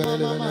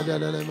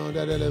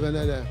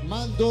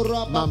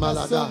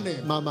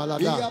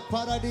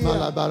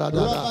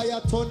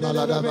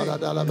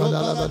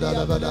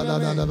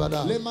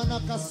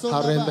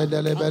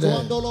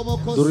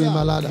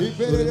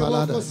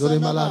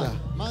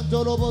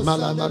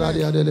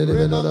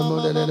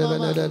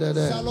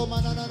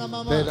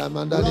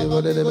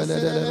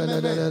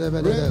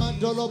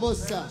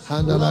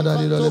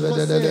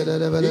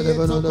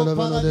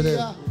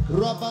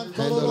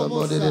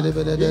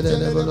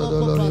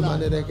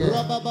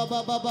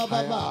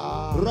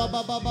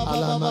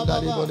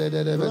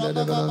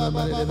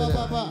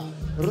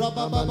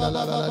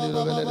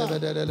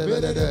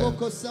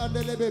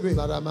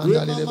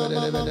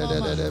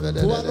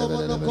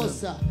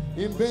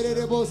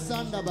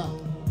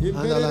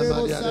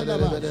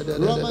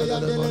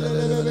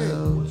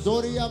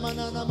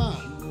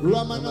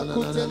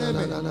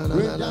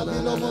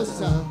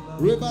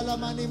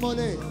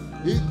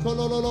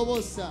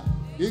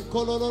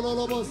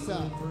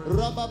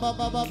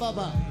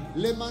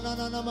le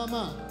manana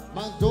mama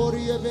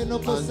mandori e veno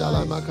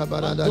mandala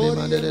macabarada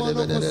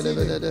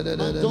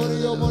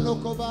mandori o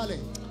monocovale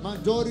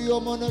mandori o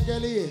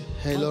monogeli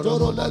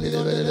mandoro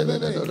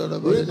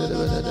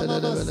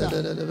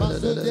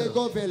de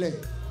govele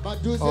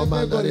baduze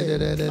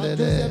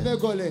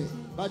begole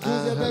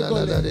baduze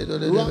begole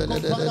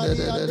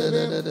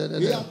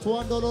ya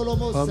tuando lo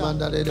mosa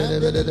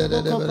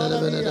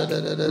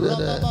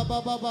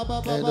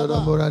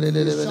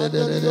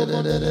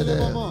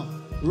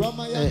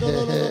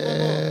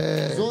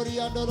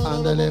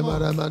Andale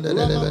mara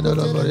mandele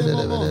bedolo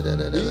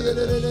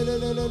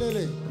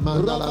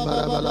mandala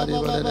bara bala di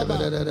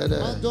bedele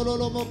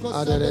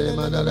adele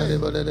mandala di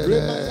bedele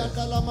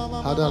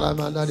adala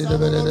mandala di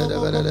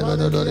bedele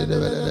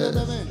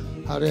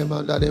Hare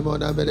mandale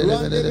mona bedele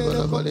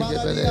bedele boli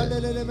bedele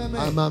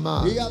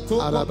amama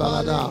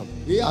arabalada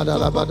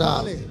adalabada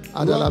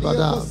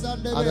adalabada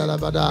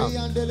adalabada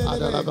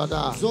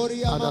adalabada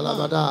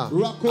adalabada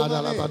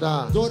adalabada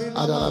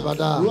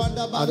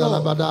adalabada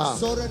adalabada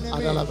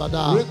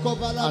adalabada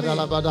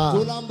adalabada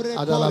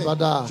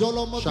adalabada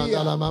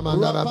shandala mama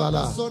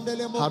darabala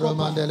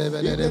haromandele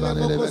bedele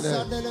bedele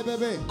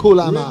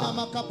kulama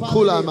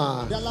kulama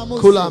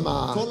kulama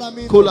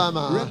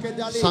kulama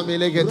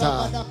samilegeta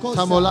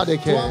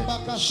tamoladeke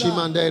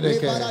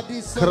shimandeke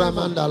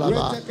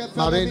kramandalaba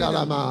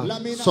marendalama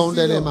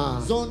sondelema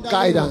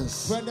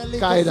guidance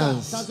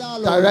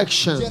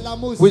direction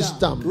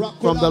wisdom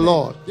from the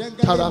Lord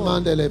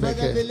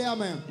taramandelebeke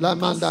la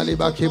mandali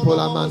bakipo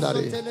la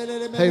mandali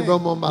hey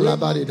romo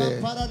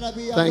malabaride.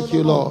 Thank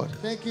you, Lord,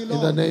 in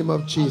the name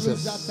of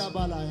Jesus.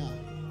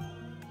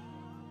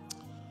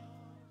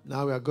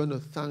 Now we are going to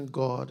thank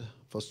God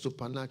for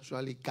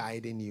supernaturally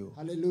guiding you.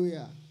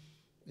 Hallelujah.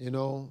 You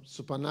know,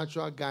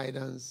 supernatural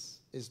guidance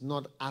is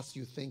not as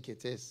you think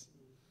it is.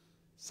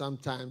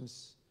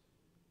 Sometimes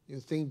you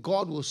think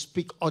God will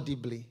speak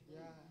audibly,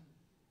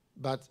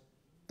 but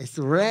it's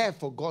rare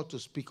for God to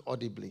speak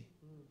audibly.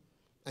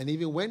 And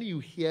even when you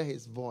hear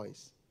his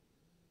voice,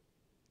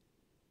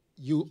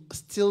 you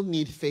still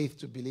need faith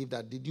to believe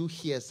that did you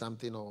hear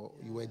something or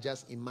you were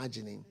just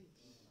imagining.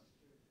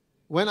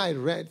 When I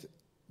read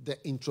the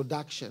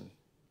introduction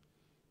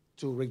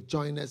to Rick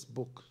Joyner's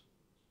book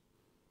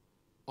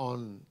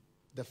on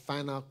the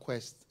final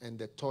quest and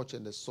the torch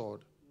and the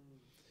sword,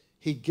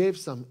 he gave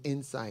some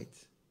insight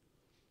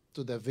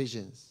to the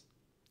visions.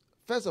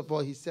 First of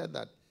all, he said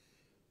that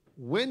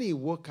when he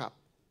woke up,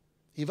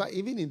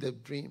 even in the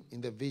dream,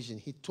 in the vision,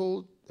 he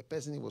told the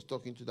person he was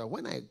talking to that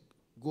when I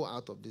go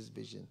out of this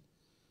vision,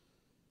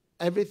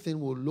 everything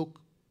will look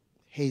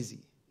hazy,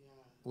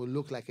 will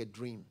look like a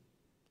dream.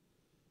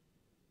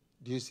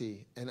 Do you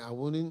see? And I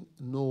wouldn't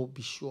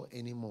be sure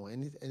anymore.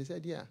 And he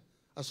said, yeah,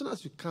 as soon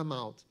as you come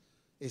out,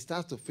 it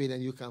starts to fade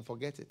and you can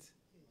forget it.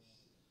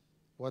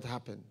 What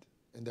happened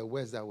and the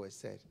words that were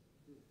said.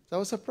 So I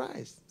was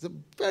surprised. It's a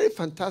very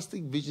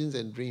fantastic visions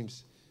and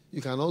dreams.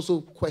 You can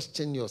also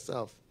question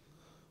yourself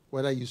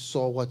whether you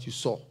saw what you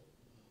saw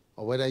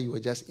or whether you were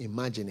just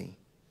imagining.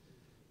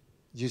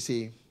 You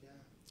see?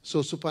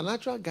 So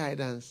supernatural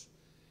guidance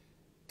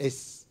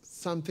is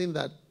something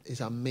that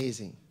is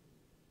amazing.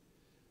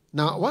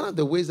 Now, one of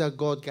the ways that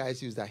God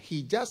guides you is that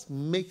he just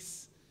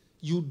makes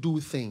you do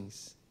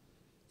things.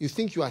 You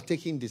think you are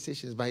taking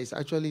decisions, but he's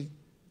actually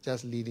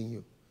just leading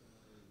you.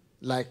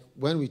 Like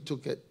when we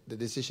took the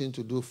decision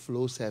to do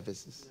flow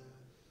services.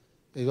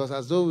 It was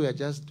as though we were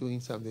just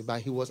doing something,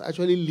 but he was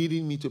actually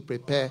leading me to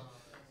prepare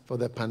for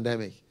the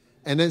pandemic.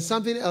 And then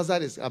something else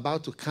that is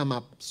about to come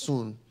up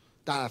soon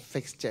that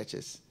affects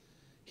churches.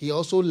 He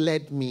also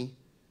led me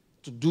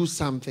to do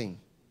something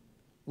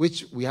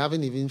which we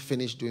haven't even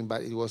finished doing,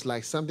 but it was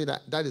like something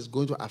that is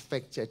going to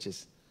affect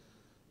churches.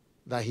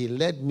 That he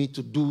led me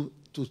to do,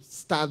 to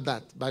start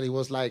that. But it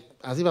was like,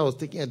 as if I was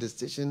taking a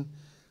decision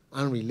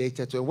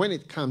unrelated to it. When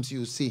it comes,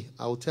 you see,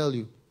 I will tell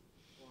you.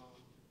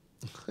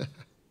 Wow.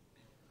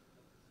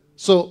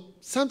 So,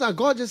 sometimes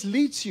God just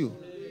leads you.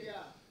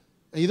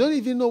 And you don't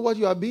even know what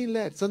you are being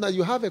led. Sometimes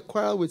you have a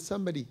quarrel with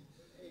somebody.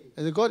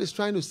 And God is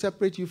trying to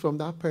separate you from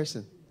that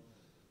person.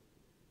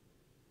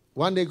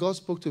 One day God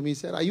spoke to me, he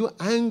said, are you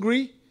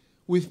angry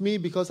with me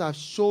because I've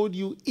showed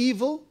you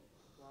evil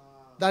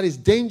that is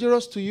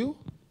dangerous to you?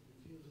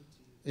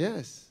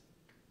 Yes.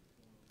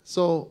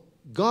 So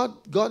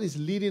God is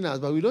leading us,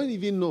 but we don't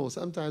even know.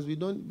 Sometimes we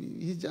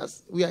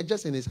are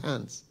just in his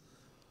hands.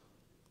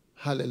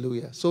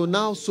 Hallelujah. So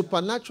now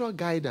supernatural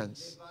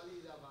guidance.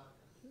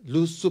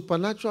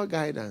 Supernatural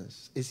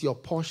guidance is your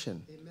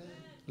portion.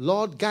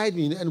 Lord, guide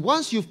me. And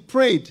once you've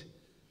prayed,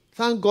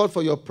 thank God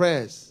for your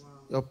prayers.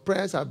 Your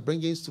prayers are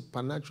bringing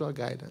supernatural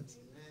guidance.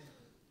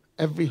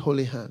 Every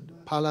holy hand.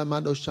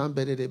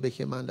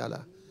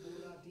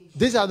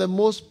 These are the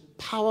most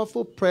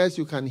powerful prayers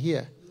you can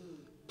hear.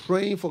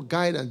 Praying for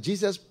guidance.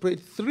 Jesus prayed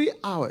 3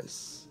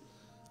 hours.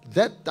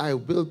 That thy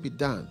will be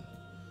done.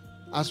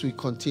 As we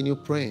continue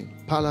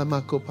praying.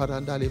 Palamako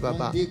parandali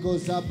baba.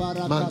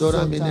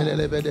 Mandora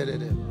minelele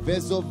bedele.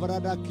 Vezo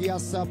vrada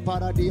kiasa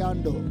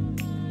paradiando.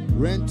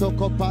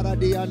 Rentoko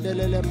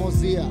paradiandelele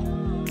mozia.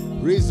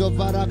 Rizo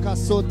varaka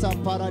sota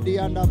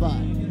paradiandaba.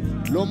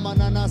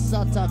 Lomanana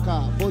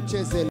sataka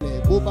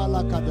bochezele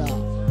bubalakada.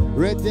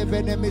 Rete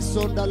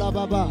benemisonda la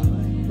baba.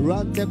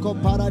 Ranteko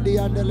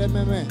paradiandele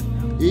meme.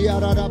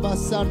 Iarada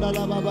basanda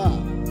la baba.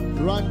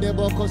 Rande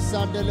boko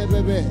sandele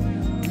bebe.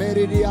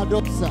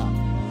 Meridiadosa.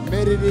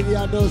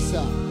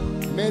 Meridiadosa.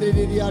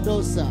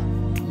 Meridiadosa.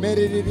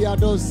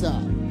 Meridiadosa.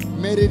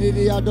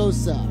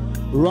 Meridiadosa.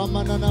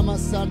 Ramanana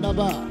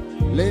masandaba.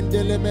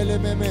 Lendele mele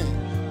meme.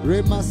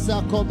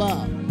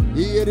 Remasakoba.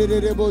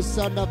 Ierebo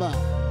Sandaba,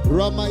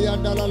 Rama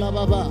Yandala la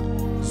Baba,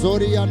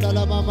 Zori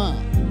Yandala Mama,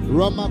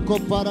 Rama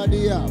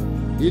Koparadia,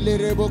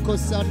 Ilerebo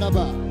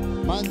Kosandaba,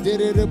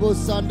 Manderebo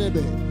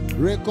Sandebe,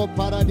 Reko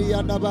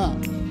Paradia Naba,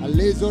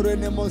 Alezore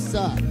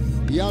Nemosa,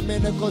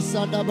 Yamene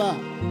Kosandaba,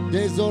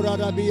 Dezora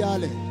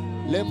Rabiale,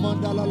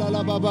 Lemondala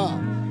la Baba,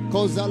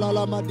 Kozala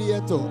la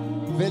Madieto,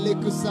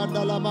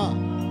 Velikusandalama,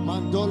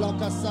 Mandola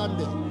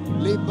Kasande,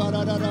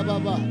 Libarada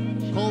Baba,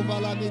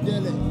 Kovala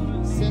Midele,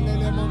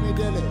 Selele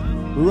Momidele,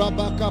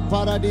 Rabaka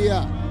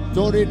Paradia,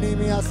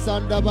 Dorinimia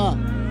Sandaba,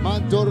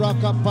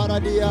 Mandoraka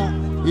Paradia,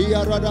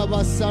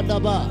 Iaradaba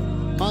Sandaba,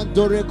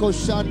 Mandoreko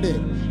Shande,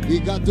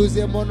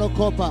 Igaduze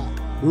Monokopa,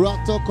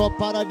 Ratoko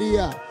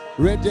Paradia,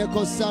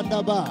 Redeko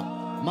Sandaba,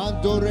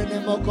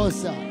 Mandorene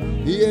Mokosa,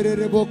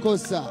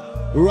 Ierebokosa,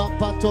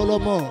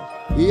 Rapatolomo,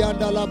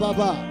 Iandala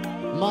Baba,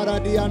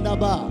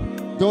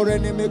 Maradiandaba,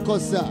 Dorene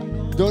Mekosa,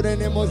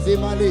 Dorene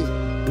Mozimali,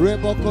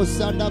 Reboko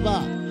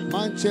Sandaba,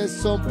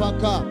 Manches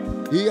Sompaka,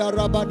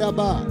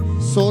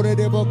 Iarabadaba, Sore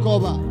de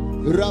Bokoba,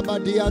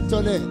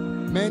 Rabadiantole,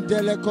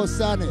 Mendele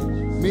Kosane,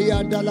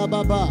 Miandala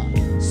Baba,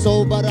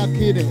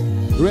 Sobarakine,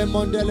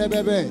 Remondele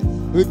Bebe,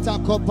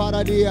 Utako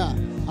Paradia,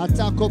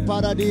 Atako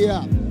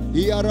Paradia,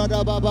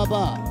 Iarada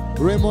Baba,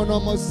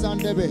 Remonomo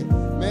Sandebe,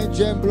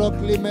 Menjem Blok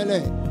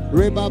Limele,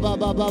 Rebaba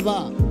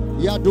Baba,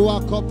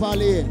 Yadua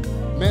Kopali,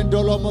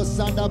 Mendolomo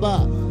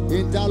Sandaba,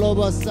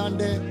 Indaloba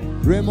Sande,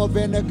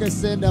 Removene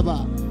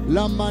Kesendaba,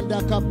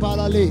 Lamanda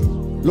Kapalali,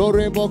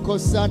 Loreboko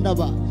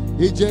Sandaba,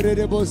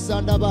 Ijerebo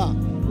Sandaba,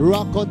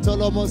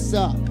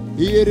 Rakotolomosa,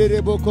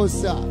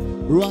 Ierebokosa,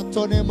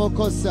 Ratone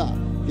Mokosa,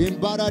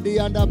 Imbaradi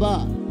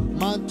Andaba,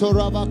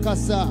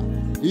 Mantorabakasa,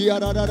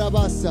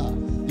 Iaradabasa,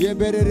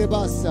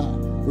 Yeberebasa,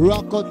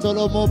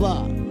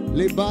 Rakotolomoba,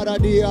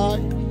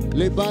 Libaradiai,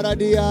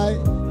 Libaradiai,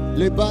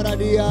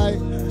 Libaradiai,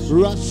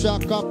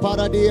 Rashaka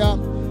Paradia,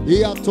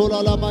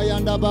 Iatola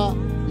Lamayandaba,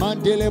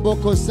 Mandele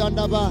Boko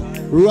Sandaba,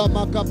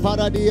 Ramaka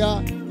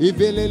Paradia,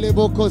 Ivelele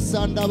Boko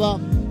Sandaba,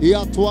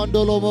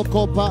 Iatuandolo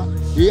Mokopa,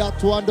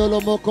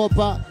 Iatuandolo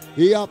Mokopa,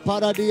 Ia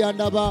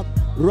Paradiandaba,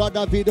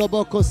 Rada Vido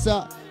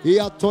Bokosa,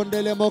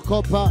 Iatondele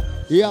Mokopa,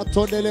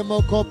 Iatondele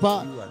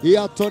Mokopa,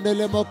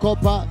 Iatondele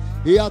Mokopa,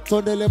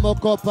 Iatondele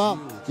Mokopa,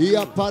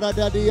 Ia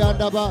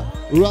Paradadiandaba,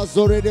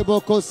 Razore de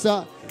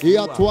Bokosa,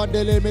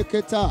 Iatuandele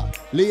Meketa,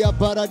 Lia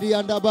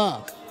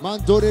Paradiandaba,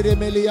 Mandore de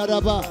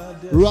Meliaraba,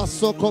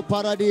 Rasoko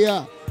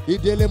Paradia,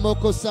 Idele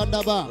Moko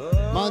Sandaba,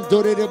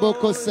 Mandore de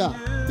Bokosa,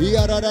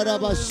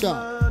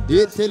 Iararabasha,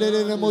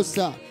 Itelele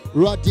Mosa,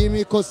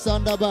 Radimi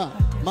Kosandaba,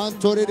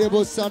 Mantore de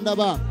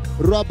Bosandaba,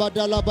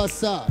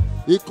 Rabadalabasa,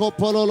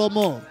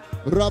 Ikopololomo,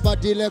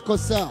 Rabadile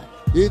Kosa,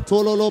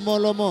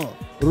 Itololomolomo,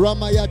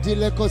 Ramaya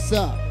Dile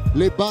Kosa,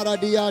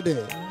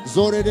 Libaradiade,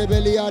 Zore de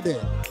Beliade,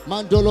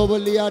 Mandolo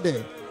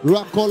Beliade,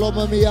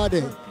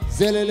 Rakolomomiade,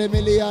 Zelele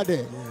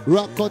Meliade,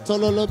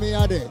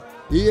 Rakotololomiade,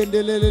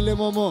 Iendelele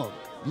Momo,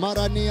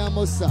 Marania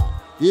Mosa,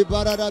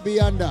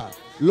 Ibaradabianda,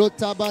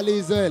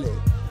 Lotabalizele,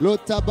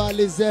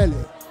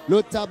 Lotabalizele,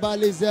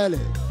 Lotabalizele,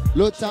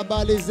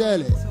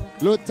 Lotabalizele,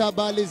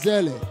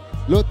 Lotabalizele,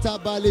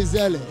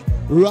 Lotabalizele,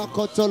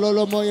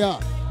 Rakotololomoya,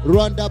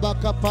 Rwanda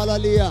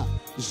Bakapalalia,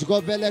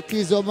 Jgovele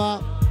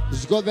Kizoma,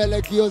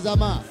 Jgovele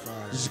Kiozama,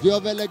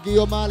 Jgovele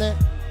Giomale,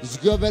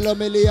 Jgovelo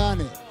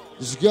Meliane,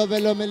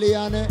 Jgovelo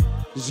Meliane,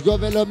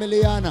 Jgovelo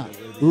Meliana,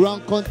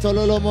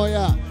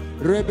 Rankontololomoya,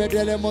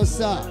 Rebedele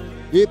Mosa,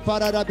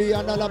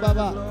 Iparadabianda la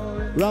Baba,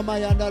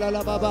 Ramayanda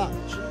la Baba,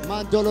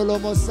 Mandolo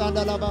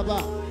Mosanda la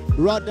Baba,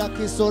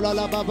 Radakisola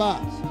la Baba,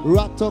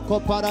 Ratoko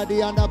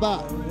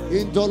Paradiandaba,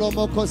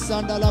 Indolomoko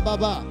Sanda la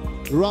Baba,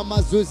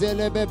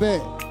 Ramazuzele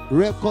Bebe,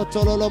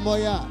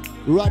 Rekotololomoya,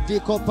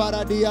 Radiko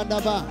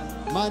Paradiandaba,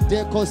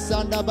 Mandeko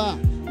Sandaba,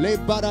 Le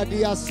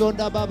Paradia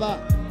Sonda Baba,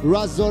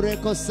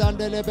 Razoreko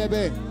Sandele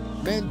Bebe,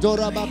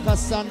 Mendora Baka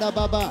Sanda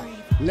Baba,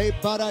 Le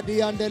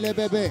Paradiandele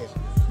Bebe,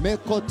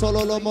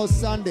 Mekotololomo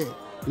Sande,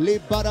 Le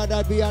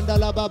Paradabianda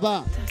la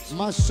Baba,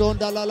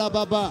 Mashonda la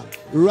Baba,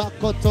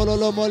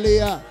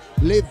 Rakotololomolia,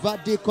 Le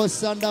Vadiko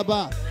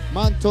Sandaba,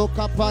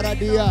 Mantoka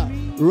Paradia,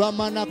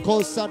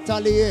 Ramanako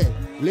Satalie,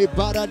 Le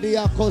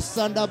Paradia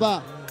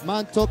Kosandaba,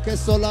 Mantoke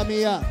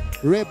Solamia,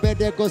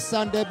 Rebedeko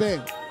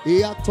Sandebe,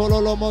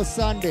 Iatololomo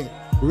Sande,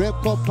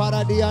 Reko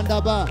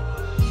Paradiandaba,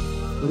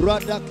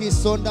 Radaki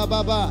Sonda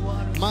Baba,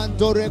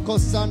 Mandoreko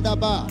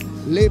Sandaba,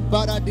 Le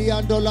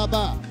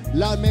Paradiandolaba,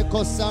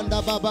 Lameko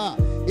Sanda Baba,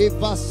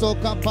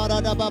 Ivasoka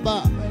Parada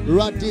Baba,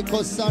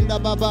 Radiko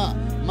Sanda Baba,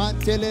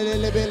 Mantelele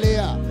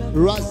Lebelea,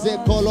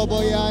 Razeko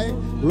Loboyai,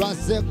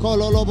 Razeko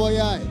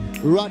Loboyai,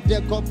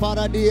 Radeko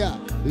Paradia,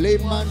 Le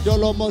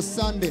Mandolomo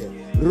Sande,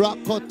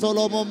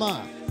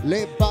 Rakotolomoma,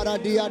 Le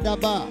Paradia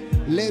Daba,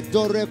 Le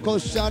Doreko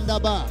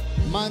Shandaba,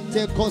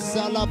 Manteko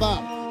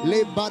Salaba,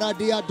 Le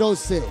Baradia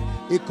Dose,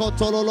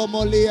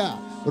 Ikotololomolia,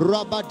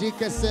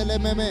 Rabadike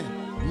Selememe,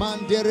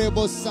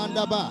 Manderebo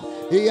Sandaba,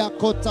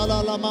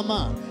 Iakotala la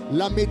Mama,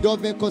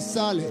 Lamidove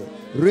Kosale,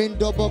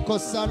 Rindo Boko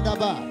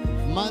Sandaba,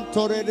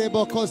 Mantore de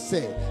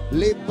Bokose,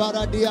 Le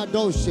Baradia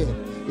Doshe,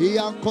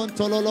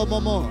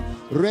 Iakontololomomo,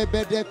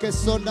 Rebedeke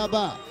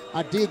Sondaba,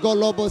 Adigo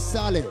lobo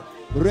sale.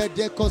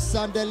 Redeko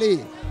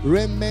sandeli.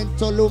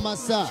 Remento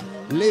lumasa.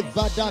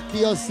 Levada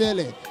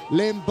kiosele.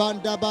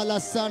 Lembanda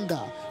balasanda.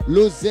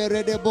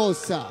 Luzere de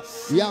bosa.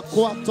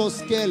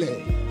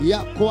 Yakwatoskele.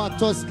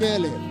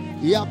 Yakwatoskele.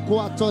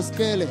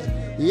 Yakwatoskele.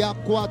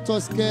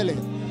 Yakwatoskele.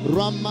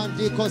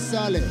 Ramandiko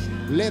sale.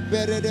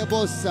 Lebere de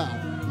bosa.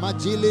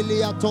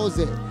 Majili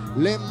atoze.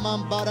 Le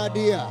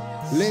mambaradia.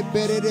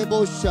 Lebere de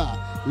bosha.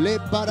 Le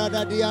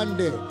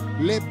baradadiande.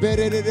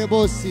 Lebere de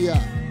bosia.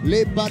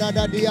 Le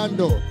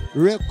baradadiando.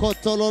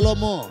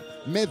 Rekotololomo.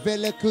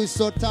 Mevele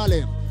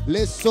kusotale.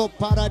 Le so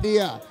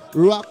paradia.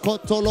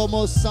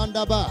 Rakotolomo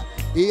sandaba.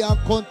 Ian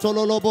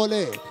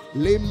kontololobole.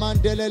 Le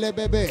mandelele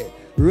bebe.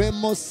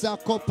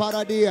 Remosako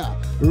paradia.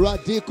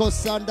 Radiko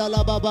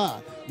sandala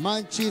baba.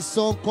 Manchi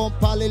son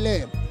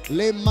compalile.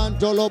 Le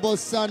mandolobo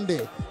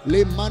sande.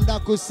 Le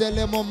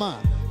mandakusele moma.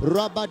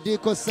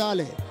 Rabadiko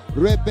sale.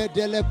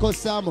 Rebedele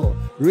kosamo.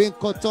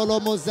 Rinkotolo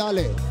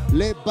mozale.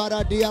 Le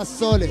baradia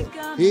sole.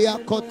 Ia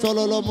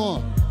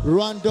kotololomo.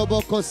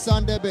 Randoboko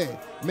sandebe.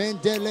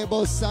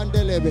 Mendelebo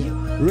sandelebe.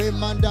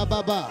 Remanda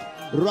baba.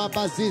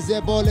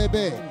 Rabazize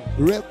bolebe.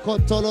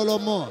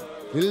 Rekotololomo.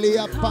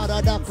 Lia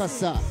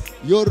paradakasa.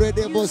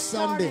 Yoredebo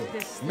sande.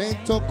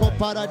 Mentoko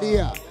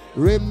paradia.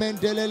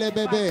 Remendelele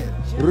bebe.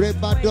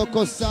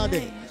 Rebadoko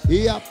sade.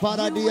 Ia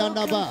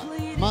paradiandaba.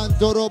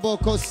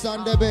 Mandoroboko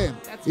sandebe.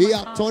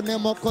 Ia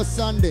tonemoko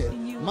sande.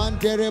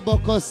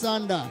 Mandereboko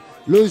sanda.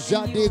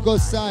 Lujadi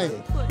gosai.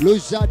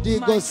 Lujadi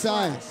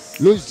gosai.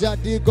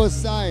 Lujadi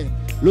gosai.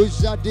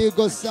 Lujadi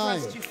gosai.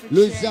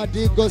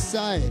 Lujadi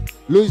gosai.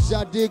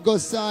 Lujadi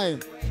gosai.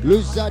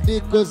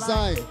 Lujadi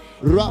gosai.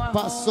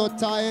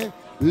 Rapasotae.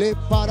 Le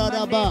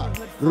paradaba.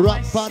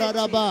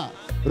 Raparadaba.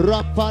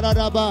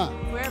 Raparadaba.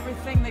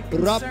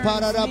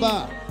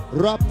 Raparadaba.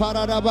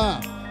 Raparadaba.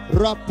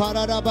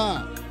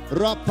 Raparadaba.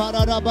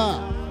 Raparadaba.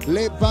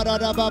 Le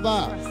paradababa.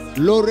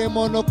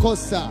 Loremono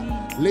cosa.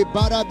 Le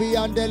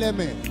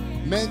barabiandeleme.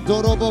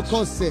 Mendorobo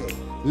cose.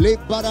 Le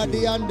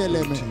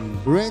baradiandeleme.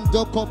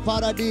 Rendoko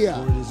paradia.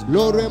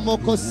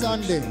 Loremoko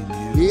sande.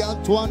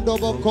 Iantuando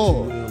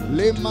boko.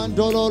 Le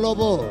mandolo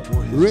lobo.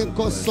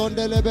 Reko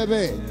sondele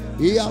bebe.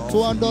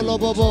 Iantuando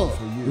lobobo.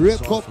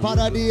 Reko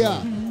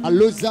paradia.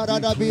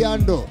 Aluzarada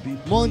biando.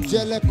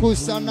 Monjele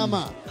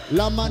kusanama.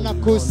 Lamana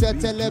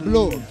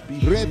kuseteleblo.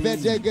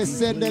 Revedege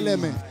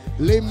sendeleme.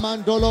 Le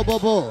mandolo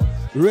bobo.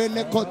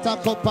 Rene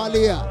kotako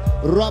palia.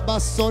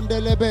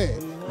 Rabasondelebe.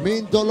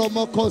 Mindolo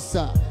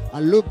mokosa.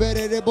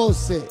 Alubere de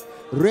bose.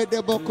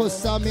 Redeboko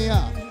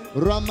samia.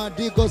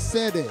 Ramadigo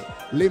sede.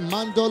 Le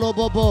mandolo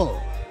bobo.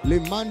 Le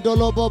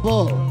mandolo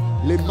bobo.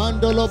 Le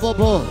mandolo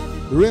bobo.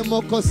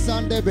 Remoko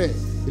sandebe.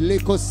 Le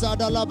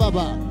kosada la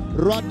baba.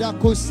 Rada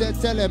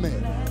kuseteleme.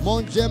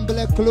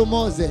 Monjemble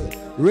klumoze.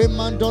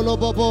 Remandolo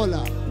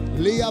bobola.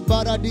 Lia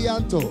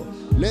baradianto.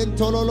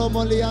 Lentololo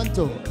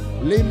molianto.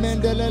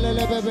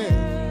 Limendelele bebe.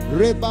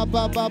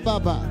 Rebaba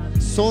baba.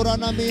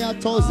 Sorana mia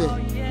toze.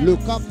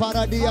 Luca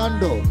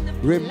paradiando.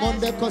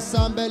 Remonde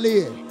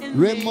cosambelie.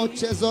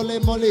 Remochezole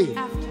moli.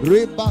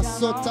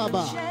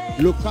 Ribasotaba.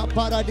 Luca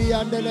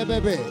paradiandele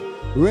bebe.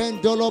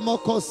 Rendolo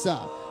mocosa.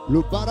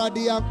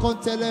 Luparadia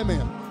conteleme.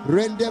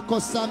 Rende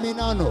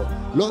cosaminano.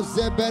 Lo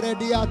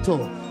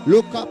zeberediato.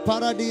 Luca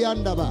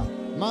paradiandaba.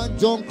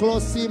 Manjon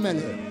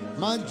closimele.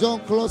 Manjon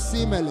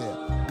closimele.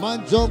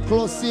 Manjon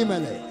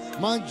closimele.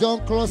 Manjon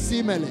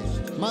closimele.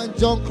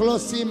 Manjon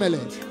closimele.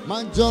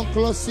 Manjon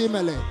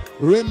closimele.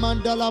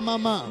 Remandala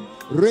mama.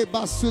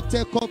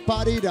 Rebasute ko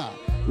parida.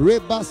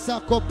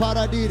 Rebasako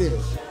paradire.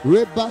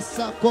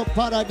 Rebasako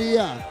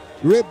paradia.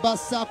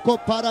 Rebasako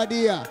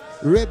paradia.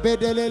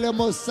 Rebedelele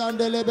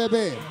mosandele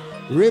bebe.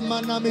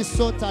 Remanami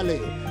sotale.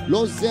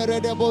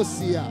 Lozere de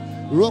bosia.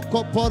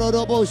 Roko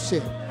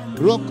pororoboshe.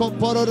 Roko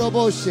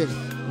pororoboshe.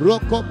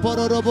 Roko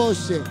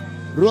pororoboshe.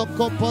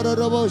 Roko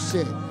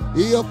pororoboshe.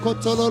 Io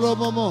kotololo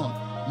momo.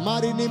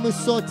 Marini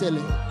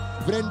misotele.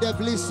 Vrende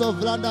vliso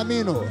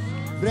vrandamino.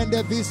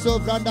 Vrende viso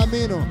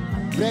vrandamino.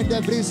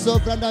 Vrende vriso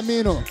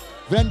vrandamino.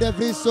 Vrende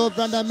vriso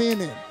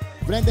vrandamine.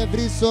 Vrende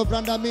vriso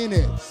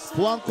vrandamine.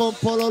 Puankom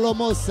pololo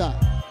mosa.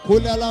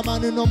 Kula la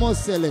manino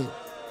mosele.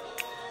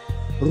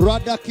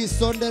 Rada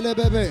kisondele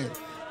bebe.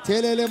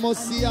 Telele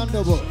mosi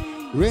andobo.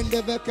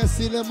 Rende veke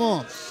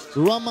silemo.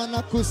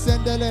 Ramana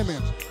kusendeleme.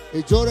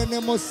 Ejore ne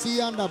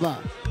mosi andaba.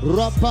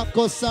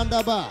 Rapako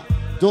sandaba.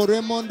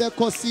 Doremonde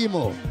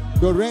cosimo.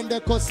 Dorende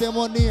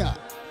cosemonia.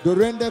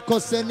 Dorende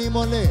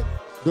cosenimole.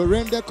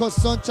 Dorende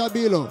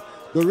cosonchabilo.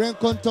 Doren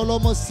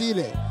contolomo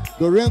sile.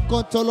 Doren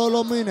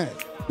contololomine.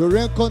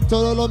 Doren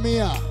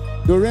contololomia.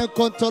 Doren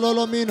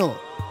contololomino.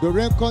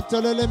 Doren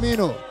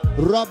contolelemino.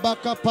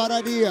 Rabaka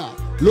paradia.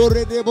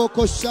 Lore debo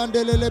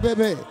coshandele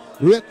bebe.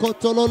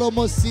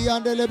 Recotololomo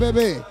siandele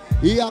bebe.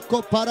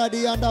 Iako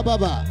paradia anda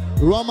baba.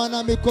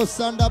 Ramanamiko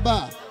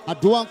sandaba.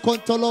 Aduan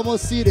contolomo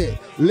sire.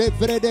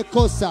 Levre de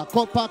cosa.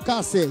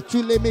 Copacase.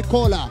 Chule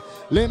micola.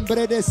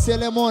 Lembre de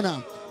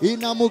selemona.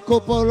 Inamuko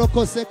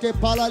poloko seke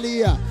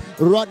palalia.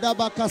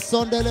 Radabaka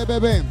sondele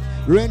bebe.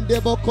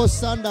 Rendebo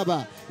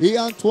kosandaba.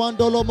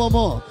 Iantuandolo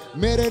momo.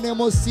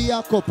 Merenemo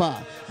siakopa.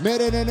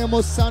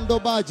 Merenemo sando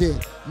baje.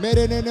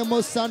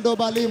 Merenemo sando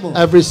balimo.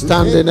 Every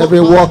standing, every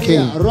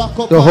walking,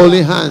 the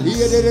holy hands.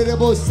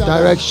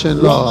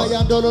 Direction, Lord.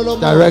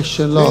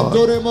 Direction, Lord.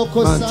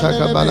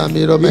 Mantaka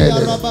balamiro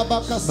mele.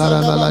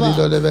 Maramala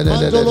do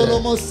levenele.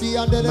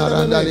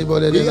 Marandali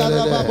bole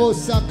levenele.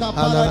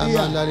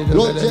 Alaramandali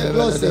do levenele.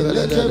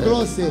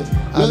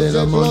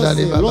 Alelo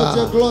mondali baba.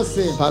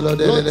 Palo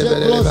de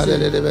levenele.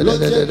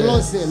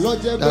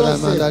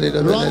 Alaramandali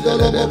do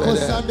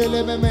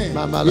levenele.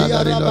 Mamala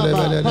dari do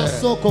levenele.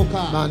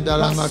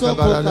 Mandala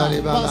makabala.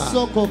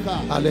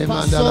 Ale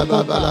mandala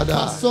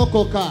babalada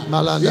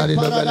malandari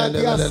do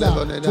belele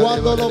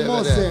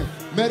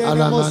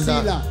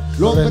alamanda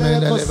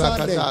lomene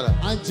kosande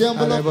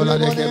anjembo lemone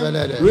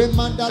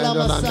remandala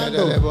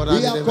masando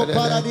ia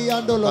kopara di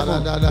andolo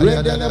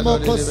rendele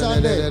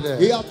mokosande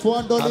ia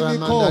tuando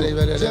limiko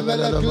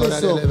jemele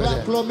kliso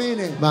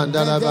klomine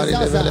mandala bari de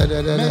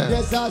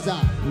mendezaza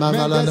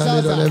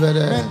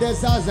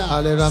mendezaza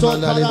ale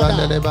ramandali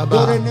bandele baba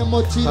dorene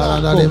mochila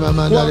ale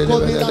mamandali de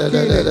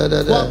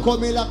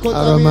wakomila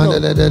kotamino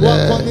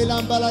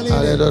wakomila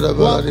mbalalile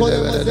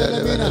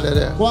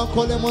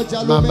wakole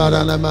mojalume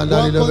mambarana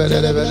mandali do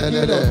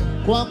belele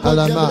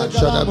alama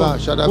shadaba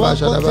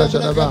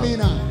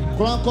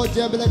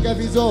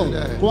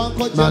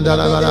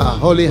Mandala,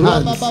 holy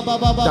hands,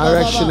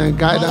 direction and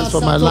guidance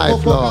for my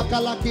life, Lord.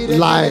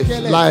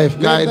 Life,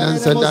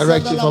 guidance and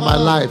direction for my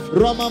life.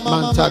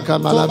 Mantaka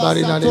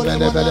malabarina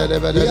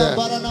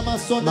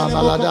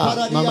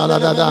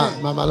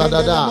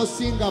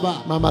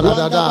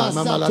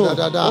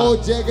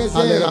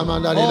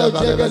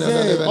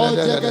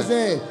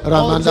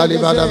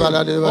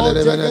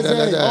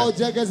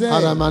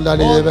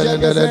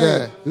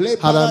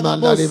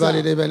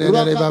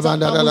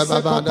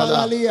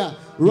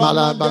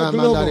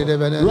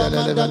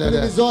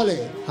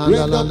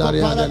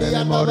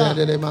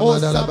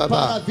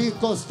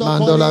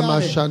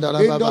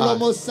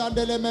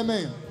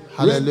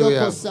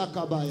Hallelujah.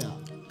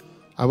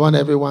 I want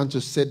everyone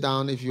to sit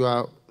down. If you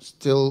are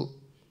still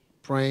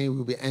praying,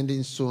 we'll be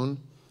ending soon.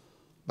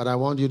 But I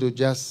want you to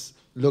just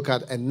look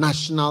at a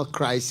national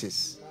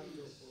crisis.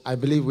 I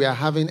believe we are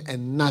having a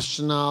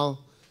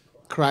national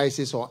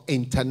crisis or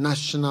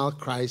international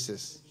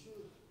crisis.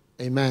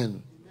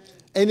 Amen.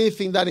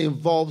 Anything that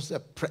involves a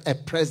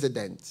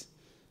president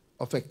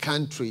of a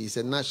country is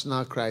a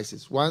national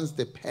crisis. Once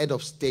the head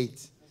of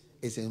state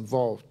is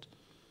involved,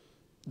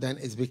 then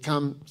it's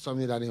become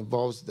something that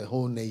involves the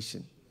whole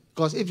nation.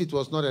 Because if it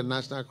was not a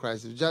national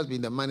crisis, it would just be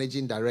the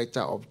managing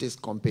director of this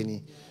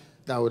company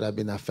that would have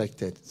been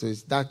affected. So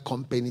it's that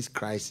company's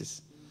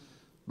crisis.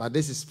 But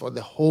this is for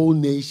the whole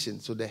nation.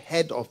 So the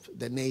head of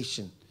the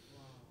nation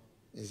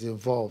is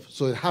involved.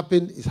 So it's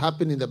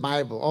happened in the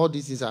Bible. All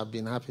these things have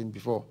been happening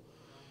before.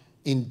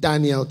 In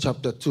Daniel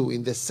chapter 2,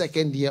 in the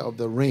second year of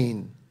the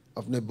reign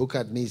of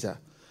Nebuchadnezzar,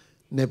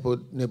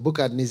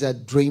 Nebuchadnezzar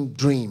dreamed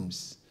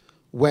dreams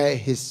where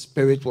his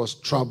spirit was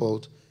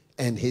troubled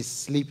and his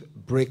sleep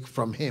break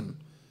from him.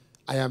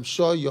 I am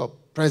sure your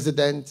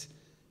president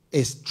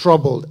is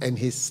troubled and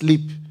his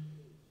sleep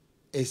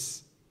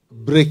is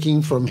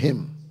breaking from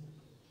him.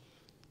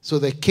 So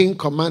the king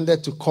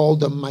commanded to call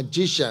the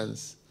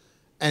magicians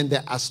and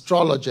the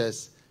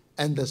astrologers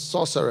and the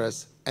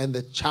sorcerers and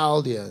the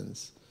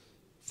Chaldeans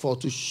for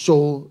to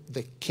show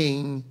the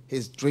king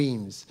his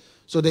dreams.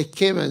 So they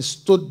came and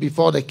stood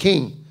before the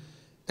king.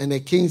 And the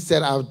king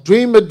said, I've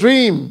dreamed a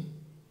dream.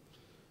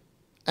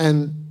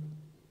 And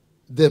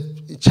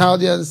the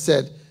Chaldeans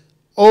said,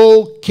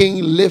 O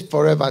king, live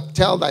forever.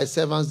 Tell thy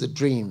servants the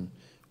dream.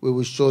 We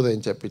will show the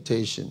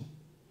interpretation.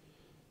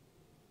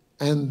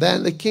 And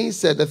then the king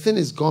said, the thing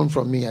is gone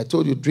from me. I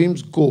told you,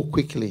 dreams go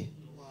quickly.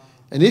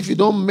 And if you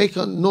don't make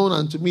known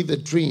unto me the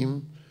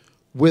dream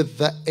with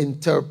the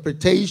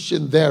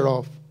interpretation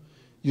thereof,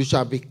 you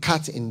shall be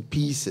cut in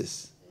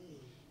pieces.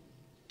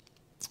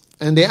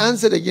 And they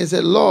answered again and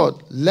said, Lord,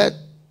 let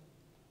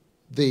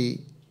the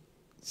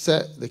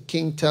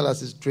king tell us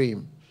his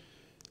dream.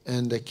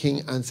 And the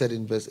king answered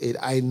in verse 8,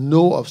 I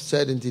know of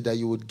certainty that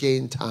you would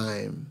gain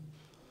time.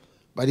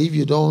 But if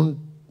you don't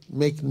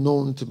make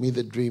known to me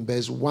the dream, there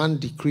is one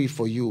decree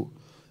for you.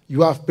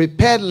 You have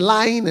prepared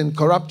lying and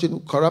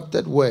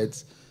corrupted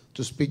words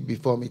to speak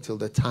before me till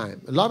the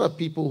time. A lot of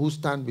people who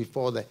stand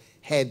before the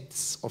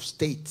heads of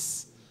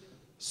states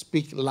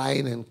speak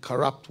lying and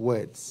corrupt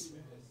words.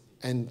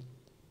 And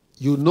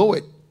you know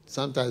it.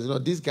 Sometimes,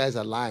 these guys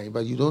are lying,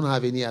 but you don't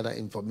have any other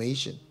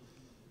information.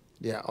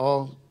 They are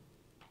all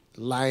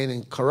lying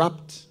and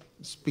corrupt,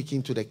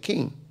 speaking to the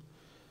king.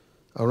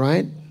 All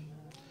right?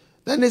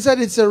 Then they said,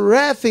 it's a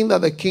rare thing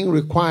that the king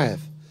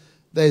requireth.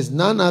 There is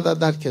none other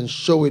that can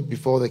show it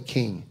before the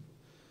king.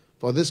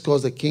 For this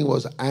cause the king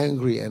was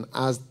angry and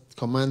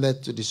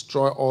commanded to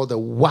destroy all the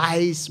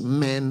wise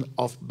men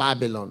of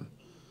Babylon.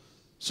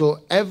 So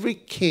every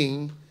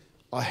king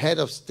or head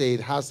of state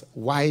has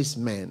wise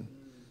men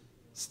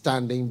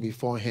standing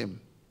before him.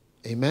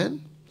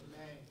 Amen?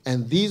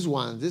 And these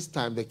ones, this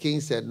time the king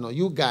said, no,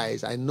 you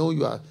guys, I know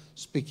you are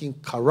speaking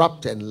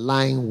corrupt and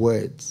lying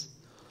words.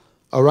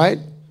 All right?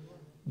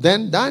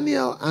 Then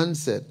Daniel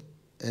answered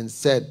and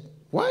said,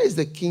 why is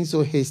the king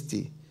so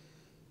hasty?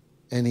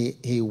 And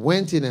he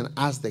went in and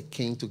asked the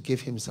king to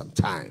give him some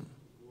time.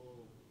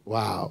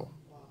 Wow.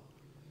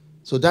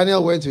 So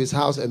Daniel went to his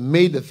house and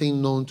made the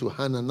thing known to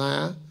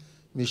Hananiah,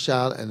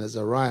 Mishael, and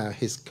Azariah,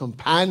 his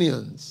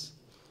companions.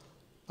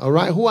 All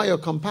right? Who are your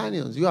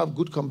companions? You have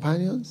good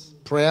companions,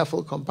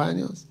 prayerful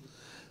companions,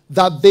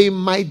 that they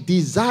might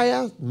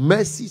desire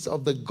mercies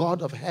of the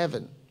God of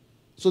heaven.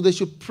 So they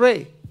should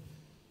pray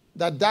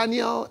that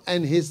Daniel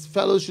and his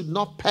fellows should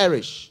not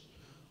perish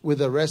with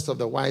the rest of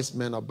the wise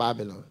men of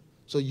Babylon.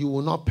 So you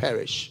will not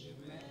perish.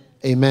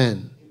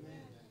 Amen.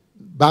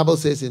 Bible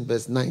says in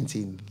verse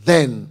 19,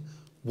 then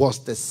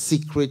was the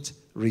secret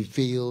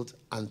revealed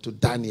unto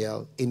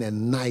Daniel in a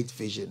night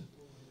vision.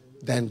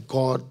 Then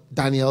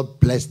Daniel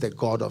blessed the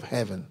God of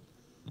heaven.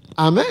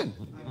 Amen.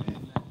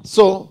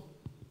 So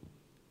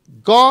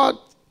God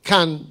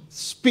can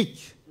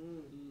speak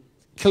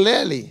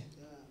clearly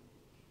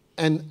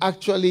and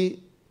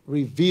actually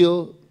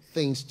reveal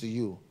things to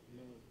you.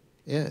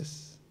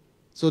 Yes.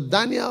 So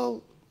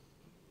Daniel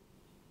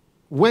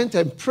went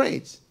and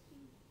prayed.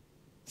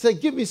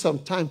 Said, give me some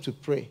time to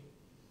pray.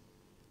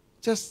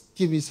 Just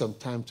give me some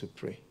time to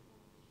pray.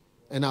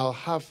 And I'll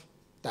have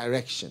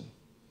direction.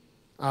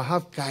 I'll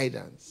have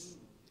guidance.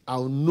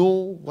 I'll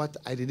know what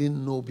I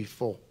didn't know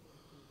before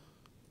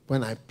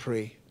when I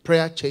pray.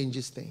 Prayer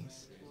changes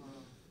things.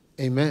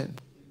 Amen.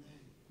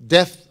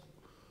 Death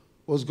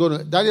was going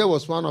to... Daniel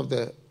was one of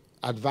the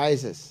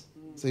advisors.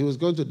 So he was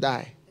going to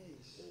die.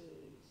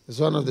 He's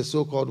one of the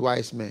so-called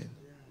wise men.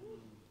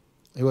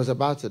 He was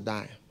about to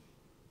die.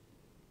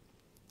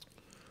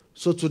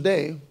 So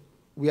today,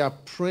 we are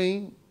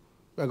praying...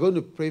 We are going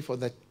to pray for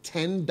the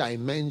 10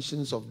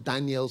 dimensions of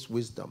Daniel's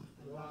wisdom.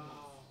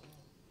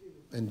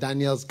 And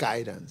Daniel's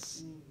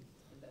guidance.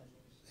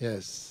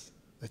 Yes.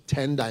 The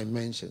 10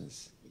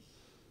 dimensions.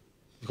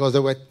 Because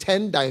there were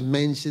 10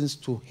 dimensions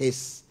to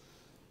his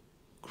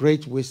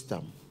great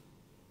wisdom.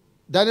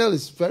 Daniel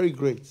is very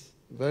great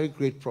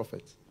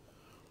prophet.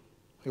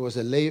 He was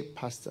a lay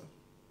pastor.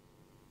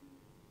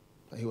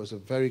 He was a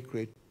very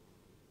great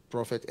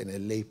prophet and a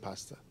lay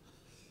pastor.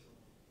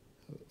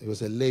 He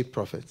was a lay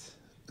prophet.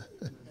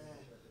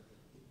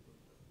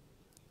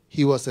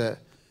 He was a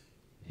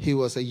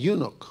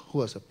eunuch who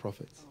was a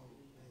prophet.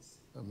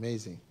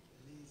 Amazing.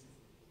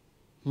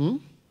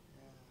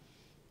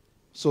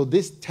 So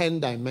these 10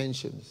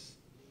 dimensions,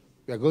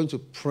 we are going to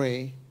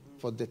pray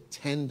for the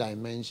 10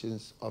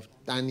 dimensions of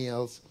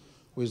Daniel's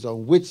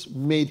wisdom, which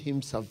made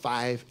him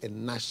survive a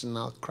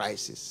national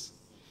crisis.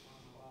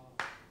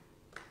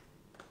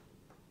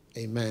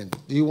 Amen.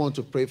 Do you want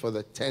to pray for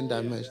the 10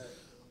 dimensions?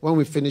 When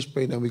we finish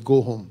praying, then we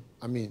go home.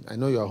 I mean, I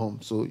know you're home,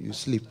 so you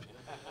sleep.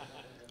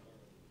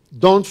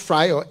 Don't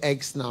fry your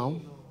eggs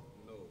now.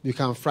 You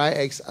can fry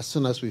eggs as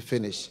soon as we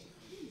finish.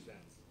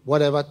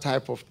 Whatever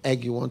type of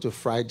egg you want to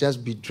fry,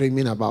 just be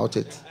dreaming about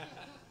it.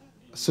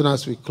 As soon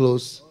as we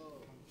close,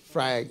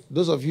 fry egg.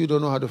 Those of you who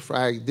don't know how to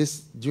fry egg,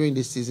 during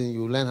this season,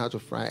 you learn how to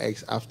fry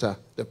eggs after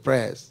the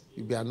prayers.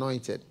 You'll be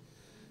anointed.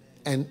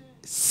 And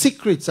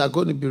secrets are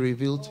going to be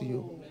revealed to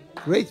you.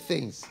 Great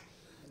things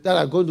that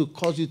are going to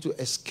cause you to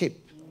escape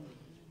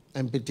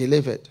and be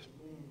delivered.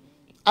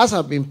 As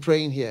I've been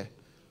praying here,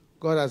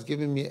 God has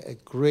given me a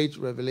great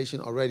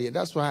revelation already. And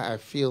that's why I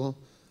feel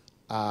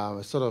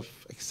sort of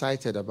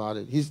excited about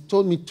it. He's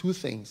told me 2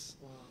 things.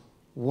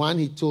 One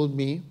he told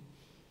me,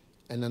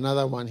 and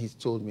another one he's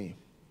told me.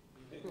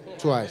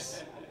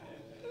 Twice.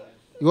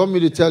 You want me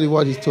to tell you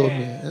what he told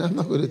me? And I'm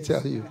not going to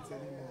tell you.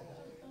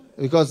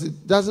 Because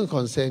it doesn't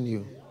concern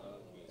you.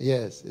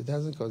 Yes, it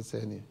doesn't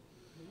concern you.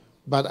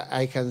 But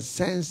I can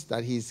sense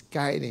that he's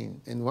guiding.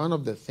 And one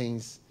of the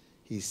things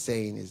he's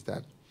saying is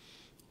that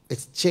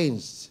it's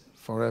changed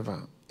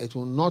forever. It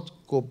will not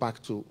go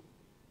back to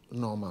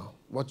normal,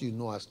 what you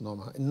know as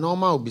normal.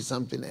 Normal will be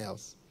something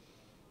else.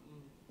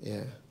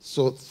 Yeah.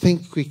 So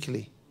think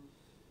quickly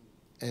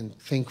and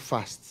think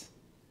fast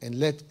and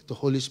let the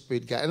Holy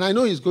Spirit guide. And I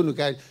know he's going to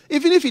guide.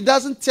 Even if he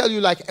doesn't tell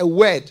you like a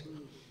word,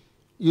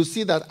 you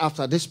see that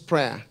after this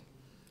prayer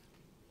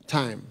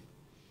time,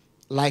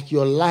 like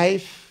your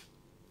life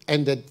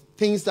and the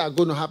things that are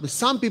going to happen.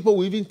 Some people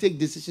will even take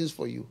decisions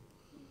for you.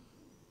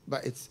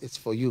 But it's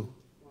for you.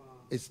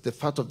 It's the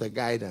part of the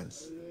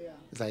guidance.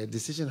 It's like a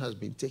decision has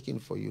been taken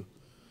for you.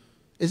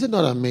 Is it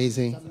not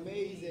amazing? It's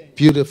amazing.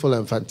 Beautiful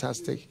and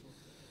fantastic.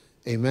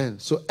 Amen.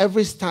 So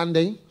every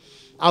standing,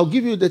 I'll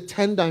give you the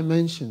 10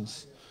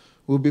 dimensions.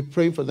 We'll be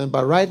praying for them.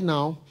 But right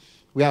now,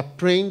 we are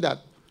praying that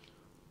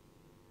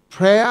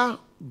prayer,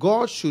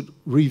 God should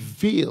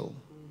reveal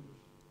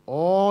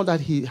all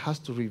that he has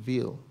to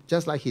reveal,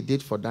 just like he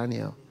did for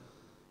Daniel.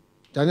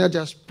 Daniel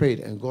just prayed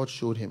and God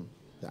showed him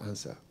the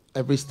answer.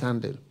 Every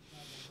standing.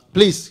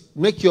 Please,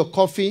 make your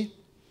coffee,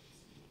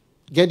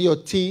 get your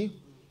tea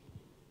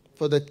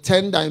for the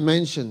 10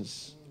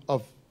 dimensions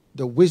of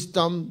the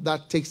wisdom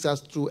that takes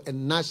us through a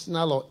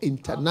national or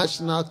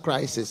international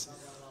crisis.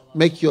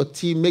 make your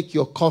tea, make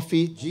your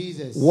coffee,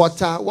 Jesus.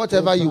 water,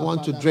 whatever you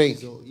want to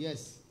drink.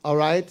 Yes. All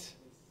right?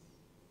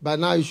 By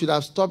now, you should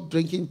have stopped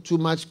drinking too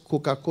much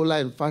Coca-Cola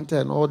and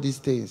Fanta and all these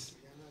things.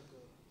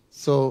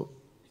 So,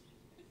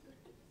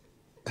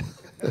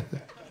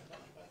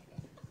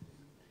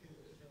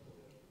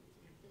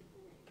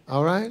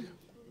 all right?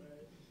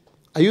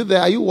 Are you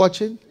there? Are you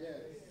watching?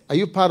 Are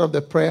you part of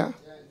the prayer?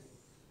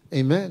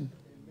 Amen.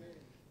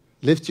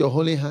 Lift your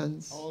holy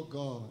hands. Oh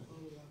God.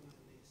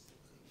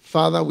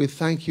 Father, we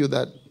thank you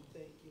that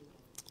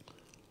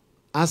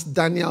as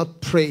Daniel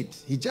prayed,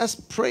 he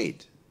just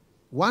prayed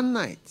one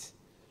night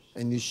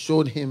and you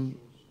showed him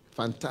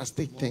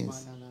fantastic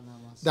things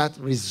that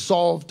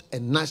resolved a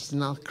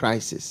national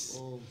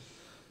crisis.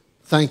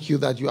 Thank you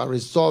that you are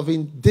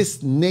resolving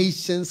this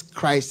nation's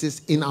crisis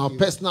in our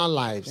personal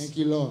lives. Thank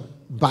you, Lord.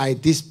 By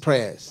these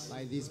prayers.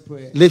 By this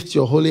prayer. Lift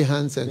your holy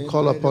hands and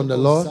call upon the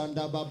Lord.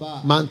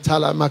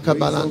 Mantala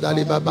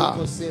makabalandali baba.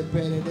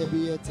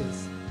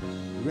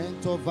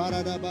 Rento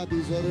varada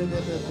babizore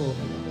nebeko.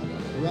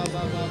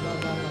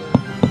 Rabababa.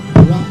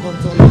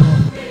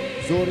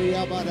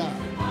 Zoria bada.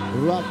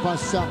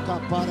 Rapashaka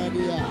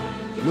paradia.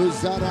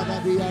 Luzara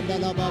nabianda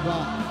la baba.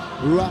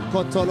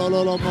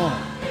 Rakotololomo.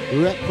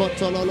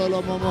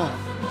 Rekotololomo.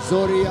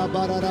 Zoria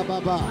barada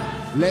baba.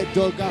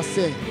 Ledo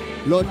gase.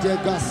 Lode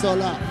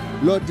gasola.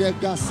 Lode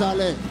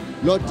gasale.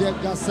 Lode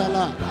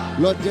gasala.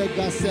 Lode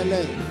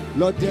gasele.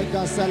 Lode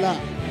gasala.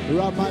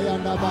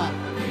 Ramayandaba.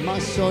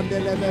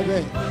 Mashondele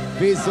bebe.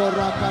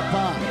 Vizora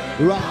kapa.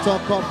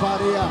 Ratoko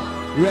paria.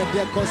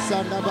 Redeko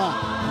sandaba.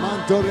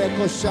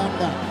 Mandoreko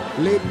shanda.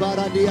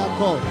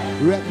 Libaradiako.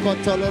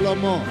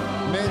 Rekotololomo.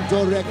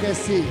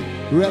 Mendorekesi.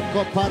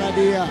 Reko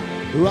paradia.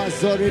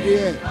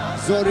 Razoridie.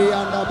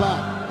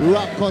 Zoriandaba.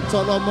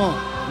 Rakotolomo.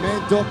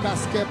 Mendo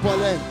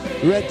kaskepole.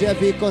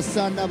 Redeviko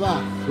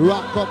sandaba.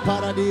 Rako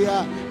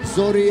paradia.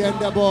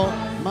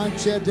 Zoriendebo.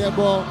 Manche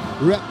debo,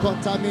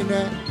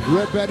 rekotamine,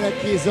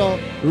 reberekizo,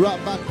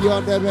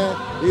 rabakiondebe,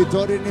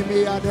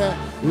 idorinimiade,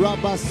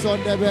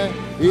 rabasondebe,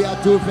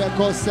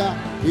 iaduvekosa,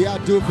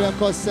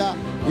 iaduvekosa,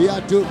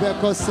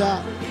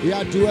 iaduvekosa,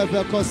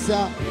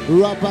 iaduvekosa,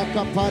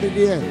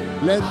 rabakaparidie,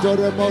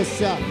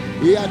 lendoremosa,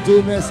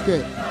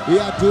 iadumeske,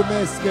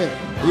 iadumeske,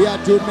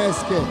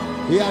 iadumeske,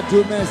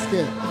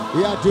 iadumeske,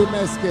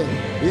 iadumeske,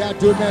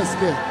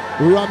 iadumeske,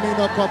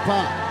 ramino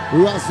kopa,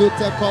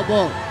 razute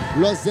kobo,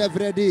 Los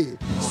Evredi,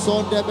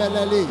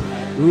 Sondebeleli,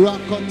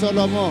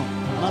 Rakotolomo,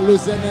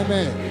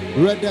 Maluzeneme,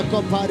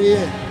 Redeko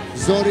Parie,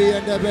 Zori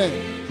Endebe,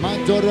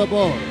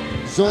 Mandorobo,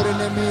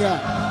 Zorinemia,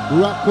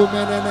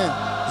 Rakumenene,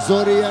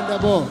 Zori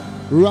Endebo,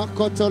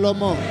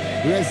 Rakotolomo,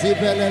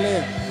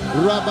 Rezibelele,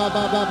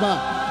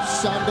 Rabababa,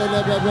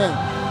 Shandelebebe,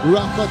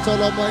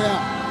 Rakotolomoya,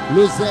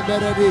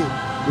 Luzeberedi,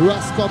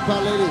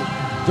 Raskopaleli,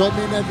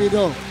 Domine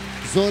Vido,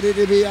 Zori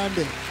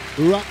Dibiande,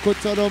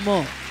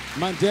 Rakotolomo,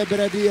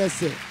 Mandebredi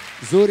Ese.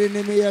 Zuri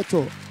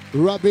nimieto,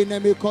 Rabi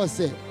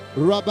nemikose,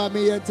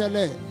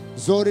 Rabamietele,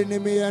 Zori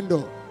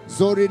nimiendo,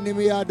 Zori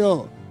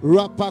nimiado,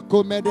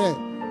 Rapakumede,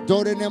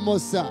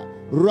 Dorinemosa,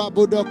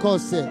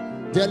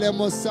 Rabudokose,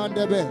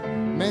 Delemosandebe,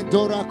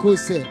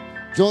 Mendorakuse,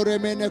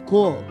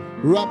 Joremeneko,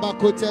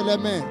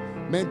 Rabakuteleme,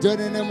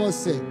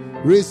 Mendorenemose,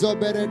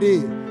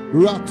 Rizoberedi,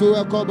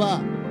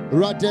 Ratuekoba,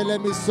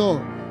 Radelemiso,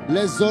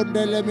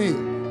 Lezondelemi,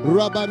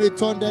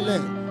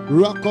 Rabamitondele,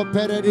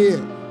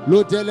 Rakoperedi,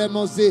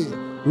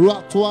 Ludelemozi,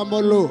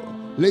 Ratuamolo,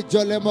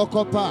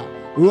 Lijolemokopa,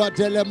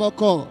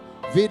 Radelemoko,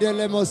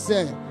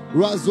 Videlemose,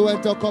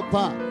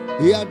 Razuentokopa,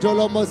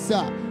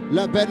 Iadolomosa,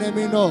 La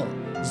Benemino,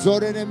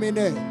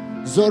 Zorenemine,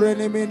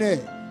 Zorenemine,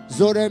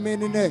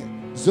 Zoreminine,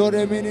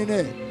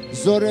 Zoreminine,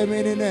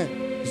 Zoreminine,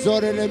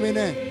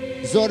 Zorelemine,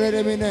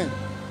 Zorelemine,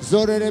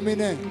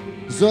 Zorelemine,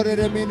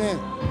 Zorelemine,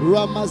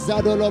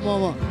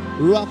 Ramazadolomo,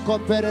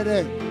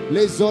 Rakoperere,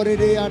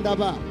 Lizoridi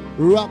andaba,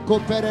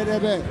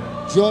 Rakoperebe,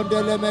 John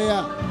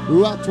Delemeya,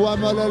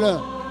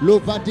 Ratuamalele,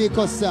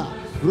 Luvadikosa,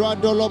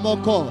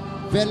 Randolomoko,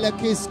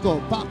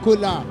 Velekisko,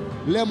 Pakula,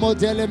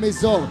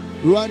 Lemodelemizo,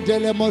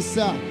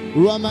 Randelemosa,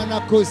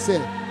 Ramanakuse,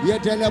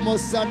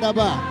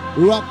 Yedelemosandaba,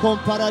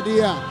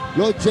 Rakomparadia,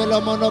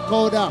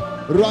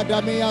 Lojelemonokoda,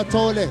 Radamia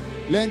Tole,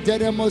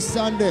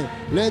 Lenderemosande,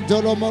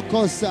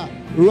 Lendolomokosa,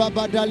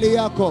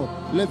 Rabadaliako,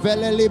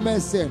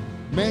 Levelelimese,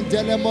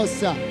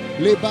 Mendelemosa,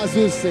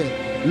 Libazuse,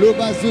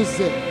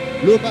 Lubazuse,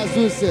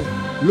 Lubazuse,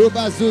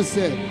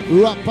 Lubazuse,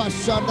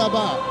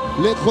 Rapashandaba,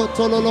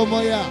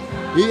 Lekotololomoya,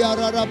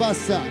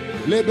 Iararabasa,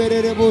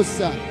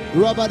 Leberebusa,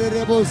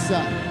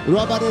 Rabarebusa,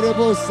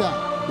 Rabarebusa,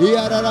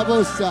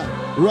 Iararabusa,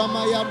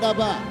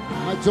 Ramayandaba,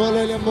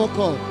 Majole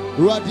Lemoko,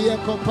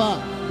 Radiekopa,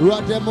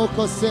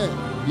 Rademokose,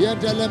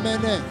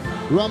 Yedelemene,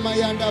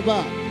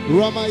 Ramayandaba,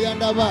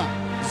 Ramayandaba,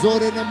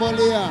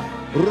 Zorenemolia,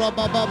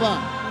 Rabababa,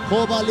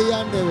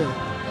 Kobaliandebe,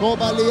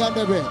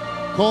 Kobaliandebe,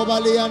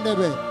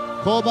 Kobaliandebe,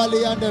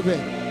 Kobaliandebe,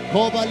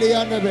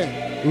 Kobaliandebe,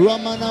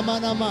 Ramana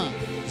Manama,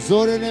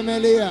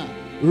 Zorenemelia,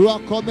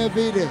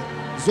 Rakomevide,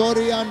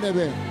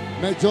 Zoriandebe,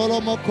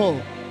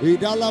 Mejolomoko,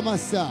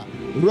 Idalamasa,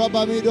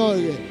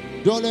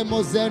 Rabamidoye, Dole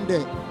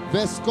Mozende,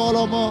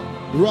 Vescolomo,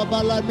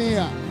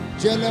 Rabalamia,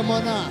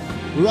 Jelemona,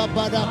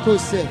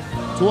 Rabadakuse,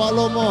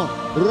 Tualomo,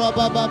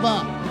 Rabababa,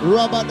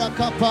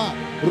 Rabadakapa,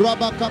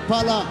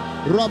 Rabakapala,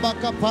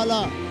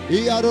 Rabakapala,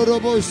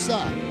 Iarorobosa,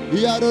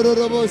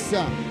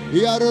 Iarorobosa,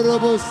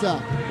 Iarorobosa,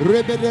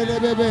 Rebedele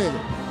bebe,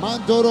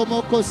 Mandoro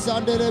Moko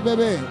Sandele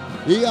bebe,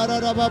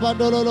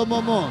 Iarababandolo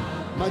Momo,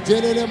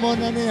 Majelele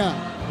Monania,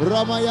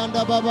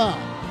 Ramayanda Baba,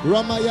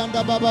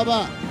 Ramayanda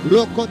Baba,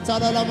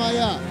 Lokotala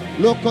Lamaya,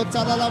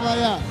 Lokotala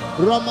Lamaya,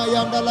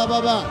 Ramayanda La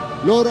Baba,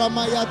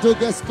 Loramaya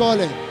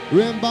Dugescole,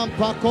 Rembam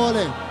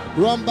Pacole,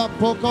 Ramba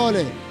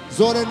Pocole,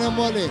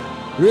 Zorenemole,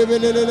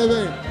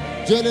 Rebelele,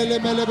 Jelele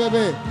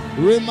Melebebe,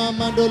 Rima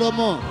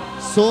Mandolomo,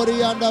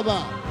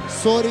 Soriandaba,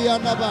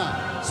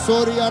 Soriandaba,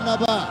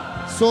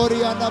 Soriandaba,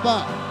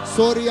 Soriandaba,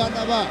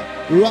 Soriandaba,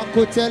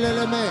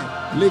 Rakuteleleme,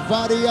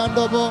 Livari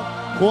Andobo,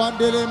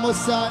 Quandele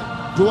Mosai,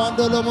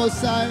 Duandolo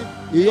Mosai,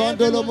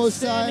 Iondolo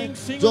Mosai,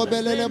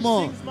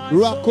 Jobelelemo,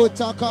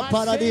 Rakutaka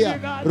Paradia,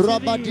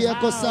 Rabadia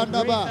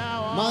Kosandaba,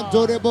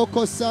 Mantorebo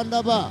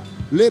Kosandaba,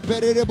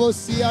 Leperebo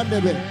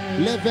Siandebe,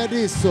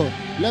 Levediso,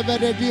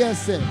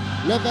 Levedediese,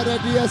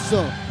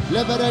 Levededieso,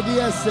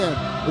 Levedediese,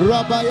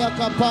 Rabaya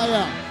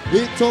Kapaya,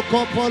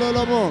 Itoko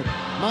Pololomo,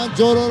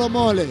 Manjoro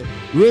Mole,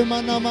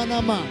 Rimana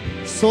Manama,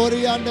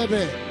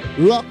 Soriandebe,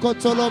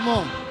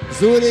 Rakotolomo,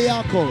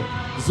 Zuliako,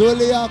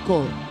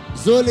 Zuliako,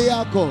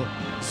 Zuliako,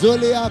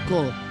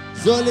 Zuliako,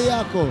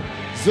 Zuliako,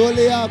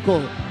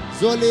 Zuliako,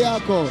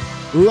 Zuliako,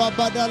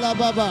 Rabadala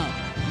Baba,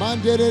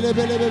 Mandele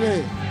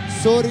Bebe,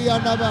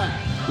 Soriandaba,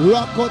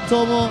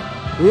 Rakotomo,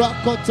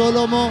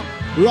 Rakotolomo,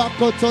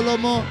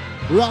 Rakotolomo,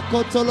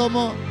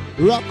 Rakotolomo,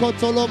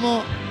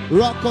 Rakotolomo,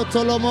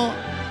 Rakotolomo,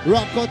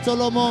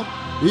 Rakotolomo,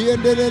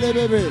 Yendele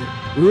Bebe,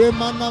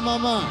 Remana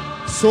Mama,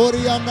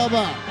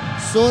 Soriandaba,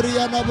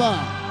 Soriandaba,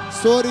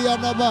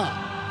 Soriandaba,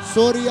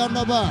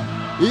 Soriandaba,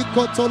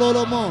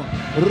 Ikotolomo,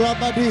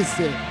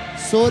 Rabadise,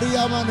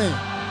 Soriamane,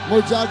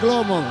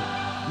 Mojaglomo,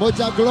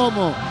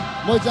 Mojaglomo,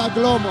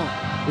 Mojaglomo,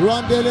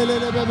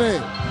 Randelele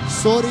Bebe,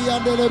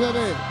 Soriandele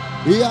Bebe,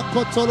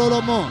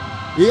 Iakotolomo,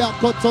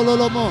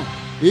 Iakotolomo,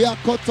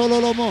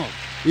 Iakotolomo,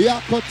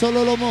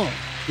 Iakotolomo,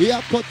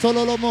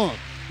 Iakotolomo,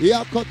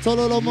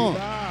 Iakotolomo,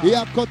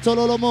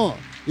 Iakotolomo,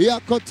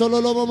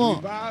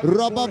 Iakotolomo,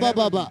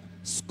 Rabababa,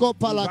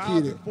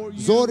 Skopalakire,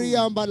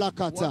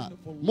 Zoriambalakata,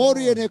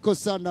 Moriene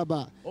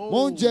Kosandaba,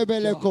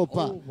 Monjebele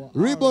Kopa,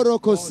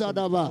 Riboroko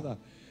Sadaba,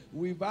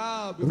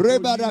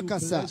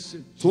 Rebarakasa,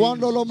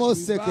 Tuandolomo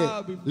Seke,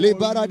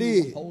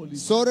 Libaradi,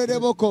 Sore de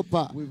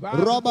Bokopa,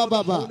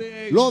 Rabababa,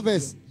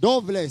 Loves,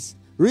 Dobles,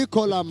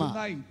 Ricolama,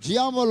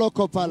 Giamolo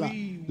Copala,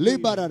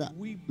 Libarada,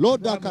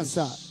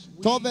 Lodakasa,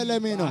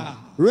 Tovelemino,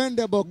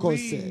 Rende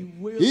Bokose,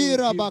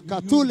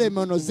 Irabaka,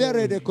 Tulemono,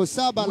 Zere de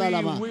Kosaba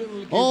Lama,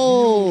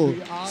 oh,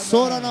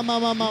 Sorana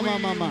Mama Mama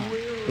Mama,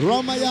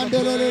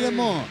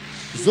 Romayandelemo,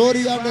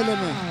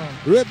 Zoriandeleme,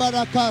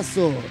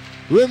 Rebarakaso,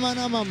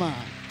 Remana Mama,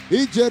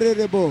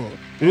 Ijerebo,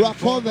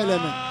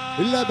 Rakoveleme,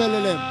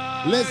 Lebelem,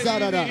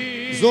 Lezarada,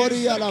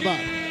 Zorialaba,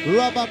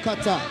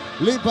 Rabakata,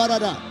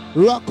 Libarada,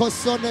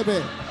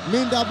 Rakosonebe,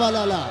 Minda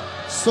Balala,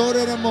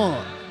 Sorenemo,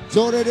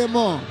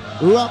 Joremo,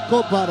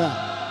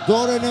 Rakopara,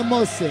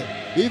 Dorenemose,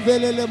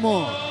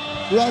 Ivelelemo,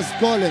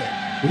 Rascole,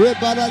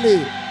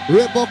 Rebarali,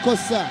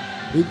 Rebokosa,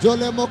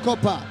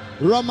 Ijolemokopa,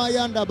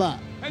 Ramayandaba,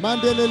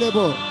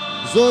 Mandelelebo,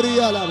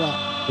 Zorialaba,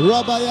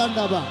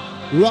 Rabayandaba,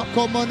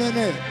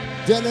 Rakomonene,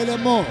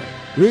 Delelemo,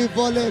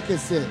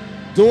 Rivolekese,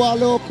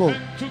 Dualoco,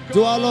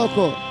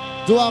 Dualoco,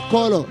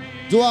 Duacolo,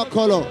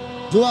 Duacolo,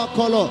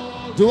 Duacolo,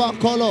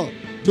 Duacolo,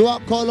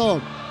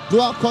 Duacolo,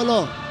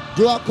 Duacolo,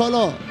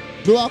 Duacolo,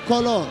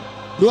 Duacolo,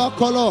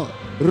 Duacolo,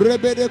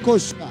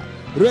 Rebedekosha,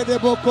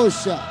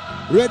 Redebokosha,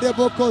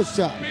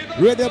 Redebokosha,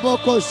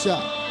 Redebokosha,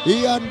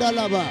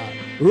 Iandalaba,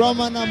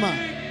 Ramanama,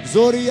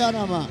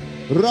 Zorianama,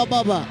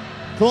 Rababa,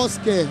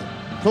 Kloske,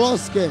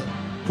 Kloske,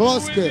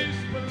 Kloske,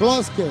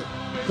 Kloske,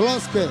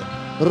 Kloske,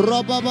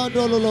 Rababa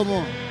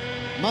Dololomo,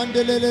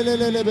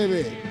 Mandelele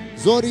bebe,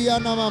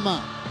 Zoriana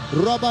Mama,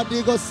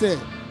 Rabadigose,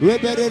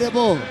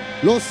 Reberebo,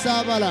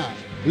 Losabala,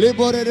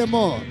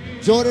 Liboremo,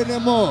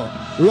 Jorenemo,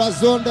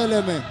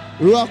 Razondeleme,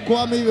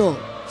 Rakwamigo,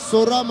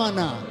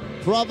 Soramana,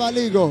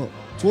 Pravaligo,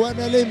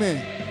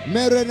 Tuenelime,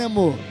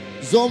 Merenemo,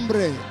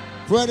 Zombre,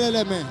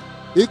 Predeleme,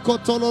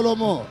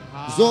 Ikotololomo,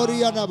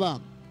 Zorianaba,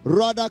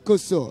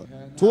 Radakuso,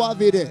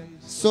 Tuavide,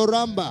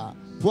 Soramba,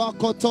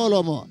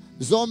 Puakotolomo,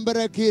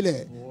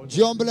 Zombrekile,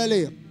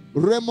 Jomblele,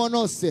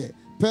 Remonose,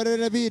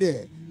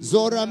 Perenevide,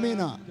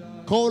 Zoramina,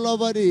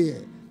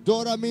 Kolovadi,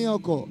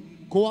 Doramioko,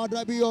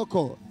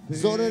 Quadrabioko,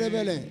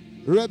 Zorebele,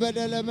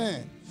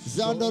 Rebedeleme,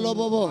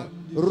 Zandolobobo,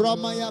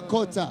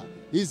 Ramayakota,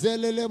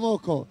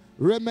 Izelelemoko,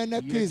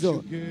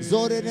 Remenekizo,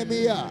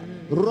 Zorenemia,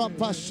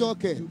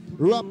 Rapashoke,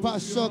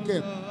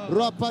 Rapashoke,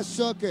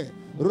 Rapashoke,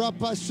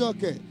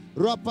 Rapashoke,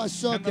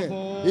 Rapashoke,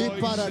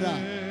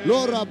 Iparada,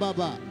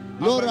 Lorababa,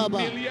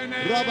 Loraba,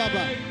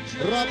 Rababa,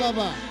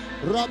 Rababa,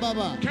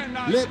 Rababa,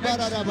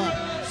 Lebarababa,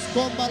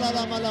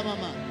 Skombala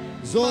Malamama,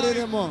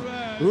 Zoremo,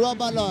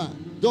 Rabala,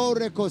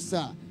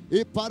 Dorekosa,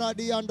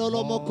 Iparadi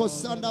Andolomo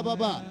Kosanda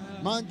Baba,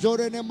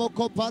 Manjore ne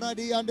moko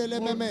paradi andele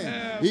meme.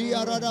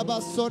 Ia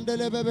radaba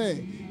sondele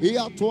bebe.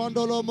 Ia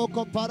tuandolo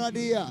moko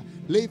paradia.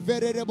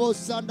 Livere rebo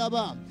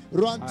sandaba.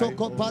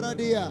 Rantoko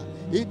paradia.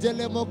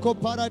 Idele moko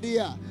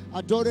paradia.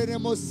 Adore ne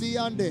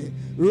mosiande.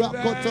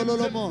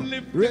 Rakotolomo.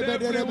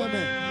 Rebedele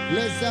meme.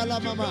 Lezala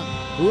mama.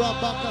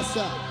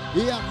 Rabakasa.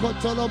 Ia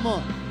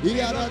kotolomo.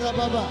 Ia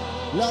radababa.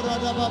 La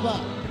radababa.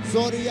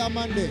 Zori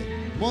amande.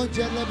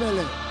 Monje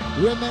lebele.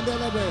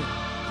 Remendelebe.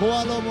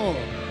 Koalomo.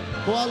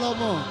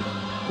 Koalomo.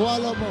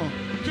 Koalomo,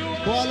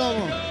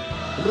 Koalomo,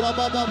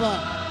 Rabababa,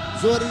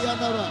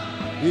 Zorianaba,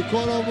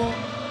 Ikolomo,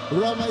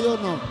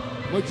 Ramayono,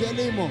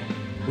 Mojelimo,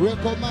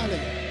 Rekomale,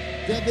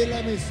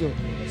 Devilemiso,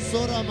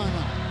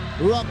 Soramana,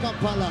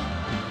 Rakapala,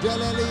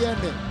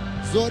 Deleliende,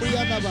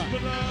 Zorianaba,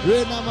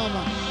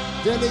 Renamama,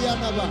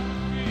 Delianaba,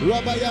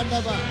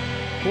 Rabayanaba,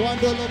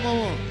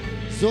 Koandolomo,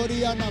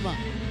 Zorianama,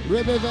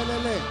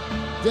 Rebevelele,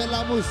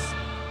 Delamus,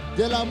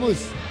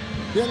 Delamus,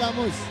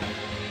 Delamus,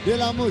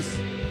 Delamus,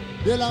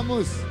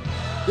 Delamus,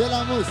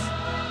 Delamus,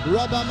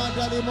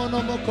 Rabamandali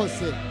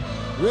Monomokose,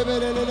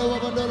 Rebele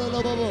Wabandolo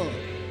Lobo,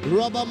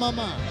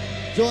 Rabamama,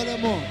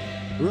 Jolemo,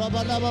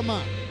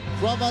 Rabalabama,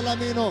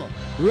 Rabalamino,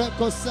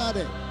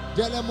 Recosade,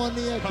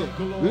 Delemonieke,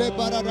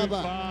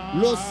 Lebaradaba,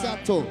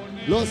 Losato,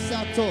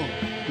 Losato,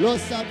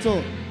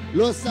 Losato,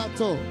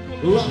 Losato,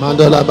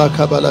 Mandala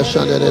Bakabala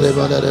Shandele,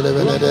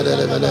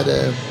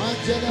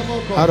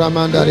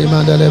 Aramandari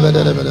Mandele,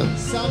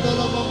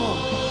 Sandolomo,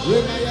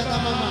 Remayana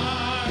Mama,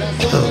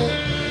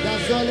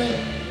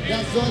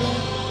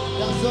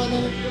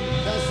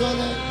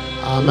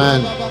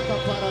 Amen.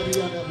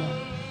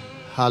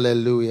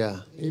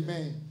 Hallelujah.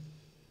 Amen.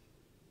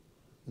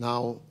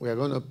 Now we are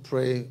going to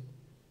pray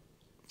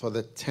for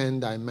the 10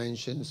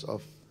 dimensions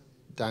of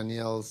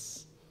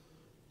Daniel's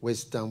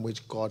wisdom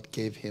which God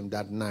gave him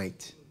that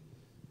night.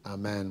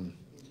 Amen.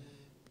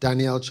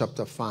 Daniel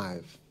chapter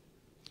 5.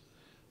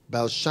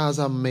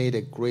 Belshazzar made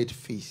a great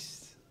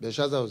feast.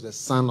 Belshazzar was the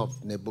son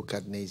of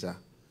Nebuchadnezzar.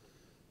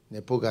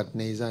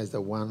 Nebuchadnezzar is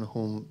the one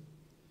whom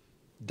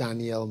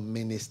Daniel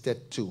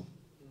ministered to.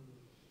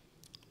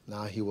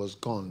 Now he was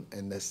gone,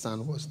 and the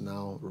son was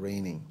now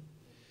reigning.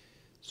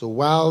 So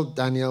while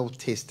Daniel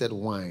tasted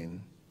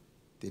wine,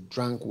 they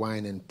drank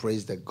wine and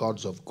praised the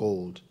gods of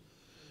gold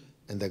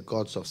and the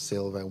gods of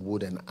silver and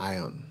wood and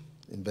iron.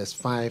 In verse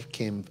 5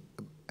 came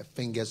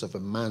fingers of a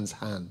man's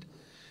hand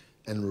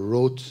and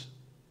wrote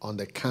on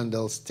the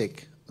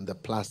candlestick on the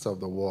plaster of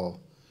the wall.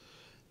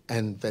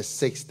 And verse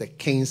 6, the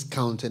king's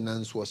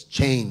countenance was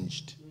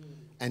changed,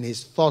 and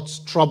his thoughts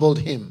troubled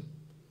him.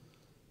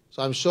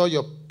 So I'm sure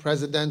your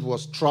president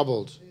was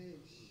troubled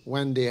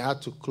when they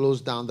had to close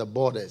down the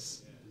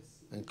borders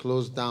and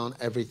close down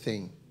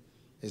everything.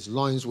 His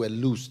loins were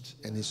loosed,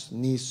 and his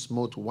knees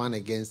smote one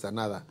against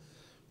another.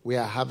 We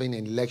are having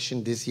an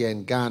election this year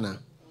in Ghana,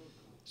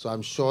 so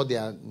I'm sure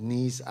their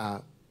knees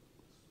are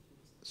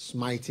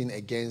smiting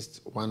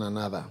against one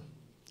another.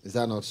 Is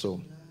that not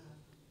so?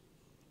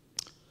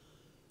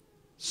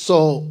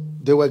 So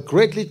they were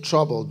greatly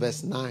troubled,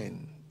 verse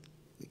 9.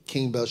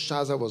 King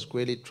Belshazzar was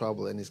greatly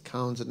troubled, and his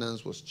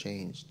countenance was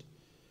changed.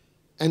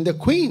 And the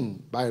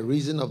queen, by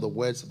reason of the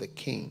words of the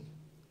king,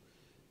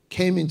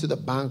 came into the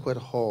banquet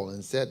hall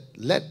and said,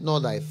 let not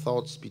thy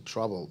thoughts be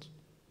troubled.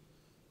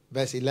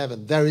 Verse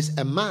 11, there is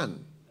a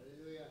man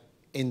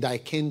in thy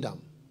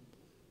kingdom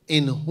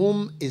in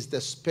whom is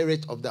the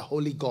spirit of the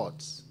holy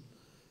gods.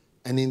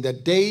 And in the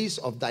days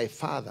of thy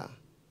father,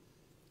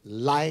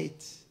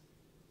 light.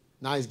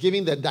 Now he's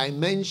giving the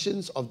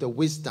dimensions of the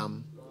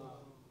wisdom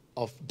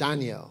of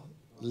Daniel.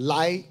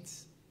 Light,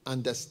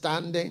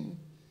 understanding,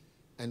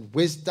 and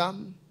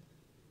wisdom.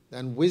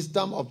 And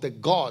wisdom of the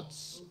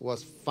gods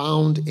was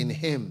found in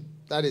him.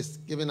 That is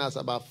giving us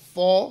about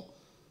 4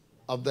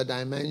 of the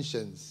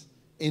dimensions.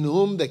 In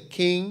whom the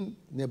king,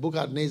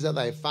 Nebuchadnezzar,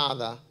 thy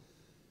father,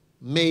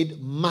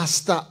 made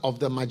master of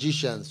the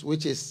magicians,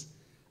 which is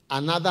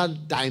another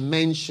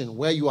dimension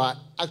where you are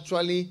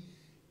actually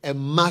a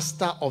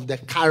master of the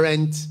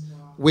current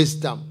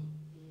wisdom.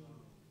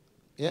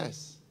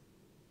 Yes.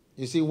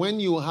 You see, when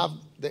you have,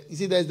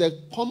 there's the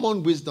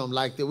common wisdom,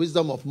 like the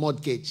wisdom of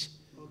mortgage,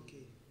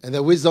 and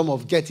the wisdom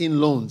of getting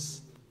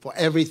loans for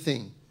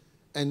everything,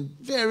 and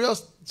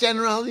various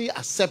generally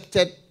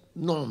accepted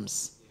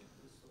norms.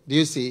 Do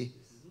you see?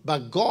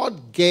 But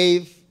God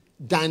gave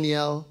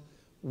Daniel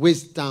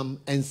wisdom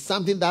and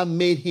something that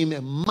made him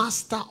a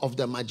master of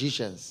the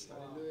magicians.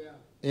 Hallelujah.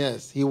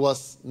 Yes, he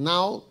was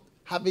now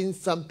having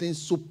something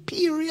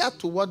superior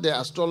to what the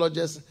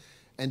astrologers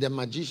and the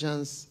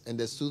magicians and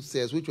the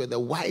soothsayers, which were the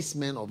wise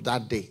men of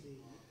that day,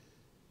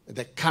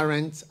 the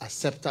current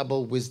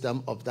acceptable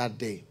wisdom of that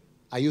day.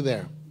 Are you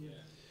there? Yeah.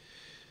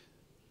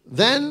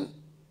 Then,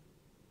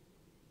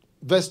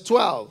 verse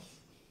 12,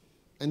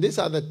 and these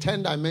are the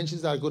 10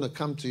 dimensions that are going to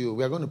come to you.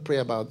 We are going to pray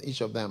about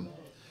each of them.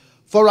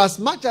 For as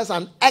much as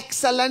an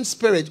excellent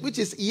spirit, which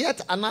is yet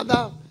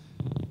another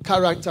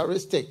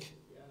characteristic,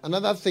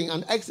 another thing,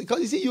 because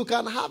you see, you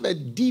can have a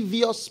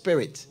devious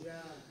spirit.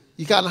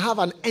 You can have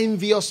an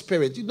envious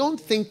spirit. You don't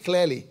think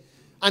clearly.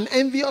 An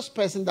envious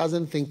person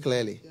doesn't think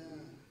clearly.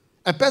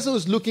 A person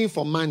who's looking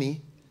for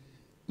money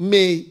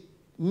may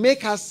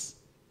make us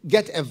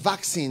get a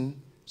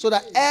vaccine so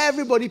that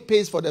everybody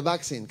pays for the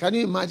vaccine. Can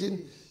you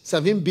imagine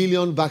 7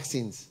 billion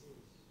vaccines?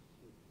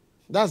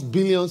 That's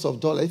billions of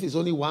dollars if it's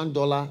only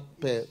 $1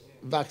 per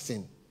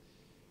vaccine.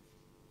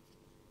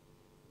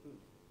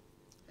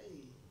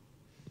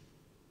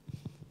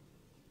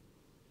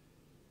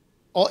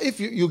 Or if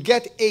you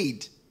get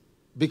aid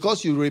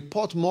because you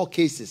report more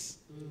cases,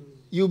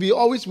 you'll be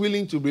always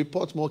willing to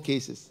report more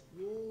cases.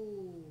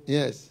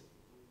 Yes.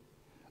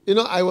 You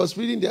know, I was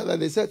reading the other day,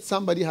 they said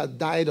somebody had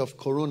died of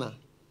corona.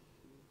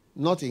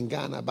 Not in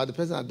Ghana, but the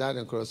person had died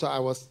of corona. So I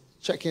was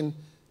checking,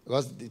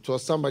 because it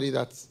was somebody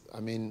that,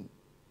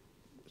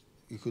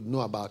 you could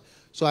know about.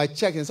 So I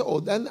checked and said,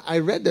 then I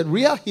read the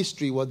real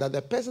history was that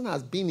the person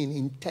has been in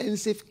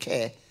intensive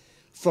care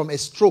from a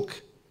stroke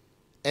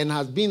and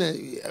has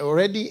been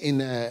already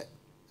in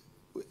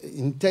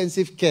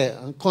intensive care,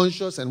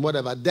 unconscious and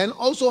whatever, then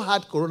also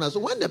had corona. So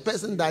when the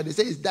person died, they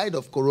say he's died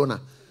of corona.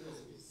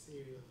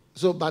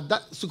 So, but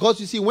that, because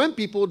you see, when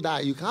people die,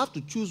 you have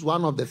to choose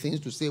one of the things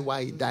to say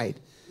why he died.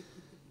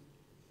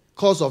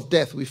 Cause of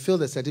death. We fill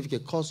the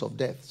certificate, cause of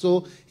death.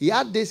 So he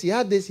had this,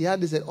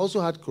 and also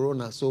had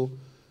corona. So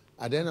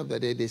at the end of the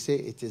day, they say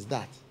it is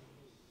that.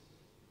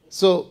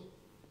 So,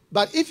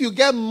 but if you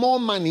get more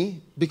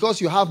money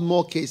because you have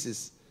more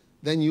cases,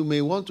 then you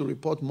may want to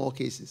report more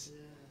cases.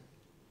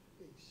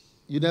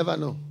 You never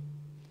know.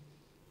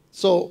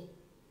 So,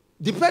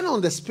 depending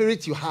on the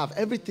spirit you have,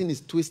 everything is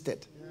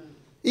twisted.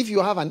 If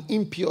you have an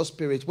impure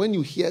spirit, when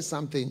you hear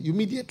something, you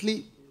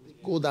immediately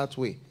go that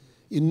way.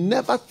 You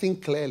never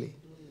think clearly.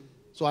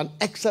 So an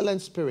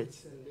excellent spirit.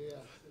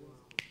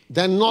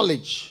 Then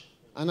knowledge,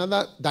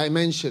 another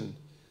dimension.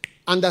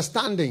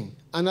 Understanding,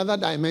 another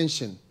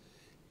dimension.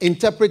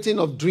 Interpreting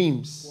of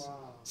dreams,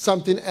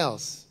 something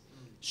else.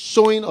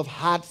 Showing of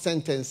hard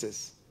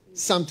sentences,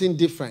 something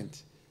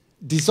different.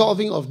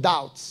 Dissolving of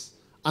doubts,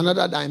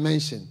 another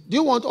dimension. Do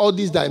you want all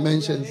these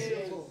dimensions?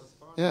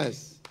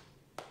 Yes.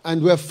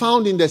 And we're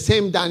found in the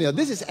same Daniel.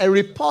 This is a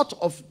report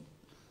of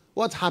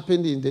what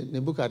happened in the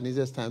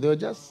Nebuchadnezzar's time. They were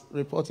just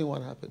reporting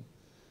what happened.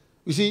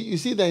 You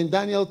see that in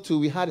Daniel 2,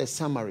 we had a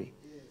summary.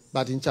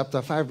 But in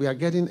chapter 5, we are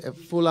getting a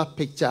fuller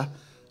picture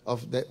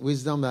of the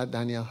wisdom that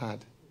Daniel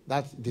had.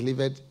 That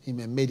delivered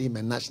him and made him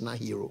a national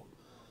hero.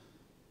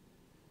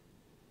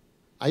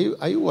 Are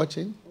you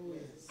watching?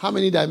 How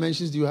many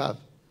dimensions do you have?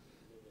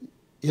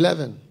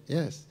 11.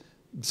 Yes.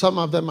 Some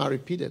of them are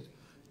repeated.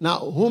 Now,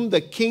 whom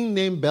the king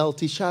named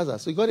Belteshazzar.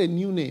 So he got a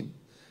new name.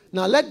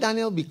 Now, let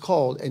Daniel be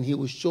called and he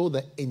will show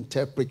the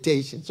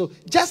interpretation. So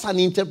just an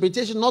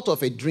interpretation, not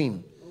of a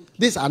dream. Okay.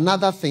 This is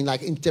another thing,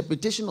 like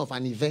interpretation of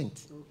an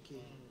event.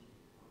 Okay.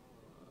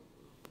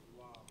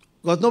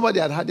 Because nobody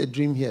had a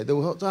dream here. They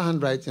were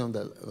handwriting on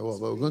the wall.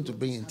 But we're going to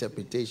bring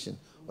interpretation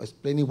or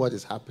explaining what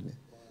is happening.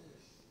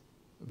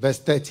 Verse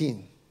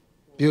 13.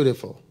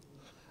 Beautiful.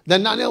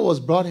 Then Daniel was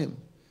brought him.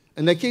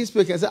 And the king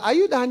spoke and said, "Are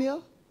you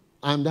Daniel?"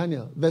 "I am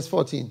Daniel." Verse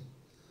 14.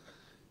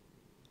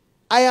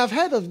 "I have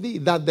heard of thee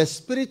that the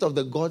spirit of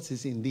the gods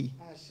is in thee,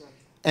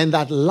 and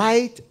that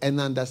light and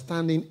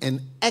understanding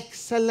and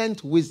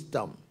excellent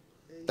wisdom."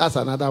 That's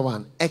another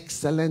one.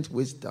 Excellent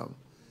wisdom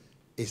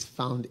is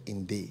found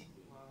in thee.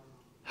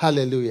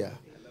 Hallelujah.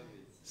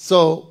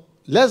 So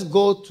let's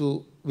go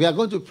to, we are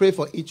going to pray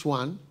for each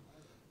one.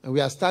 And we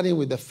are starting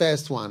with the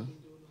first one.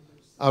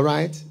 All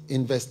right.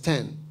 In verse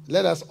 10.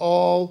 Let us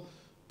all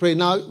pray.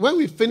 Now, when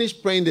we finish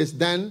praying this,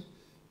 then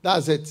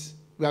that's it.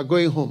 We are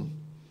going home.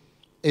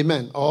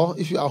 Amen. Or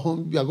if you are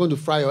home, you are going to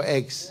fry your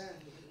eggs.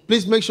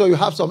 Please make sure you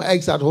have some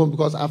eggs at home,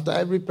 because after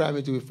every prayer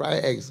meeting, we fry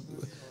eggs.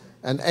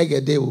 An egg a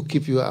day will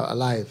keep you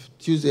alive.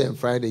 Tuesday and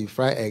Friday, you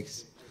fry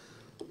eggs.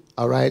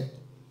 All right.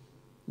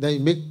 Then you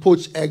make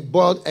poached egg,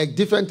 boiled egg,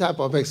 different type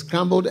of eggs,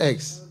 scrambled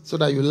eggs, so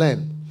that you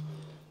learn.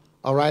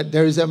 All right.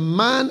 There is a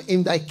man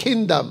in thy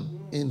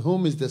kingdom in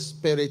whom is the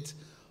spirit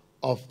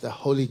of the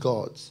holy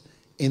gods.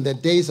 In the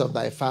days of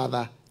thy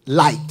father,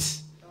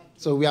 light.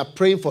 So we are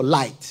praying for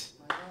light.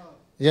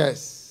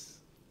 Yes.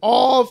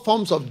 All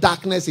forms of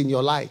darkness in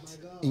your light,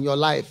 in your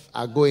life,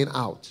 are going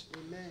out.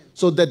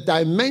 So the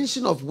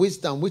dimension of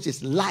wisdom, which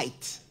is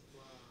light,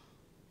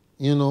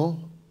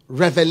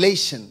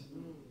 revelation,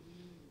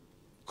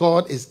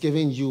 God is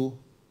giving you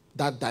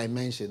that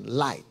dimension,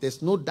 light.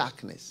 There's no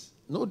darkness.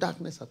 No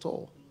darkness at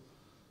all.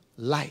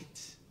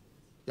 Light.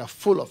 You're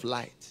full of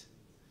light.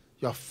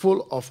 You're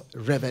full of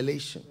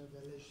revelation.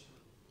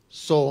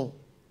 So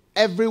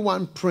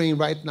everyone praying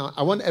right now,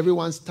 I want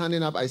everyone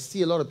standing up. I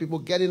see a lot of people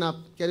getting up.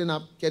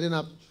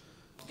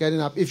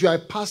 If you're a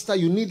pastor,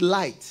 you need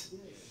light.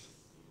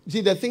 You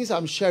see, the things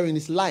I'm sharing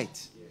is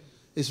light.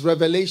 It's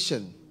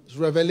revelation. It's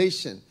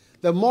revelation.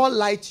 The more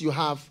light you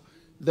have,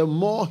 the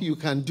more you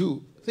can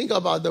do. Think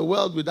about the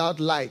world without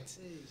light.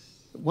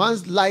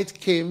 Once light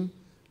came,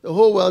 the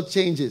whole world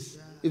changes.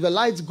 If the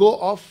lights go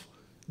off,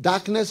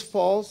 darkness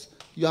falls,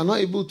 you are not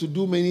able to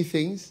do many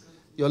things,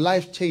 your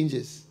life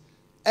changes.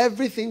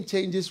 Everything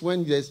changes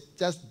when there's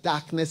just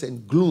darkness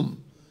and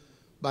gloom.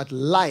 But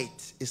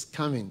light is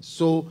coming.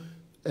 So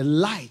a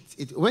light.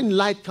 When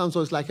light comes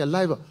on, it's like a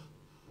light.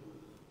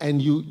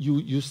 And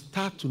you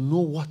start to know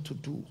what to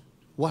do.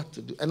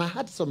 And I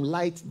had some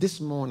light this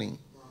morning.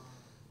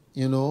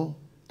 You know,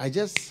 I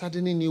just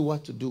suddenly knew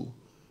what to do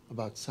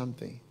about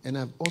something. And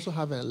I also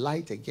have a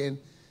light again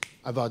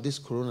about this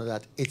corona,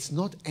 that it's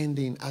not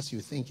ending as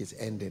you think it's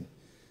ending.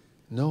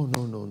 No.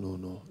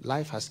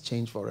 Life has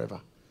changed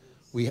forever.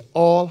 We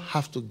all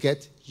have to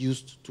get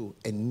used to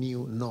a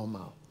new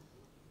normal.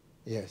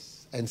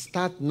 Yes. And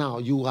start now.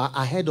 You are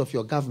ahead of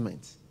your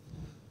government.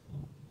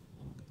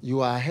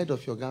 You are ahead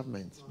of your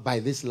government by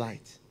this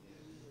light.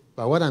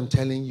 But what I'm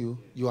telling you,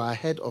 you are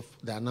ahead of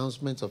the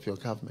announcements of your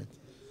government.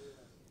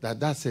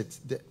 That's it.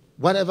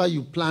 Whatever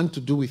you plan to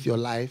do with your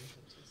life,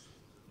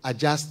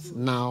 adjust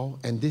now,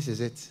 and this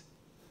is it.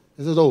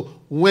 So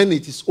when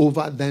it is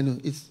over, then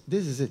this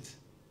is it.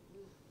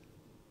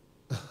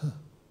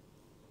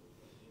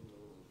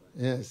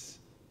 Yes.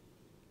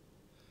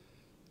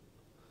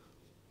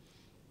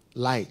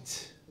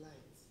 Light.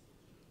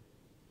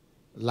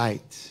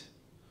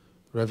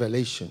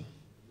 Revelation.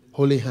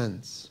 Holy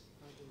hands.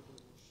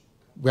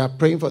 We are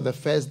praying for the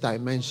first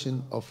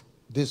dimension of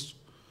this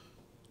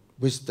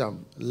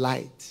wisdom.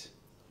 Light.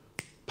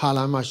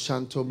 Palama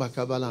Shanto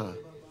Bakabala.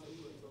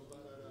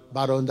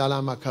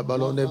 Barondala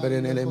Makabalone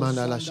Berenele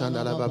Mandala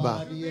Shandala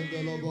Baba.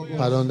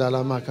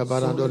 Barondala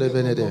Makabarando de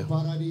Benede.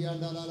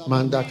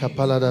 Manda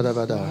Kapala da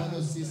Bada.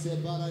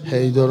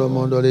 Heidoro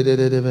Mondo de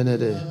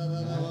Benede.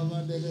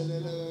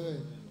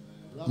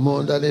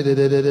 Monda de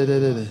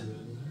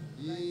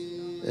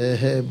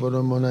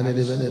Boromona de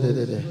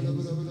Benede.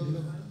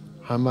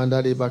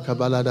 Hamandari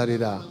Bakabala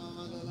Darida.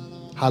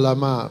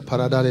 Halama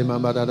Paradari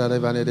Mambada de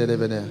Benede de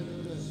Bene.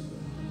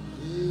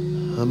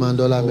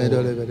 Hamandola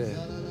Medo de Bene.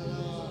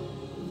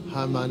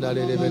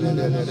 Hamandari de Bene.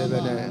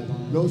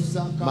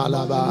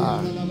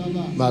 Malaba.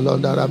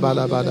 Malondara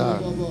Balabada.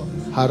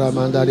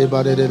 Haramandari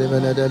Bade de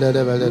Benede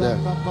de Benede.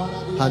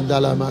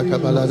 Handala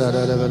Makabala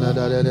de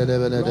Benede de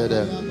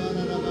Benede.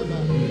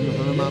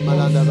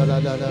 Malanda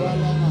Balada.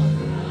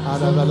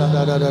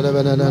 Harabalada de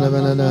Benede.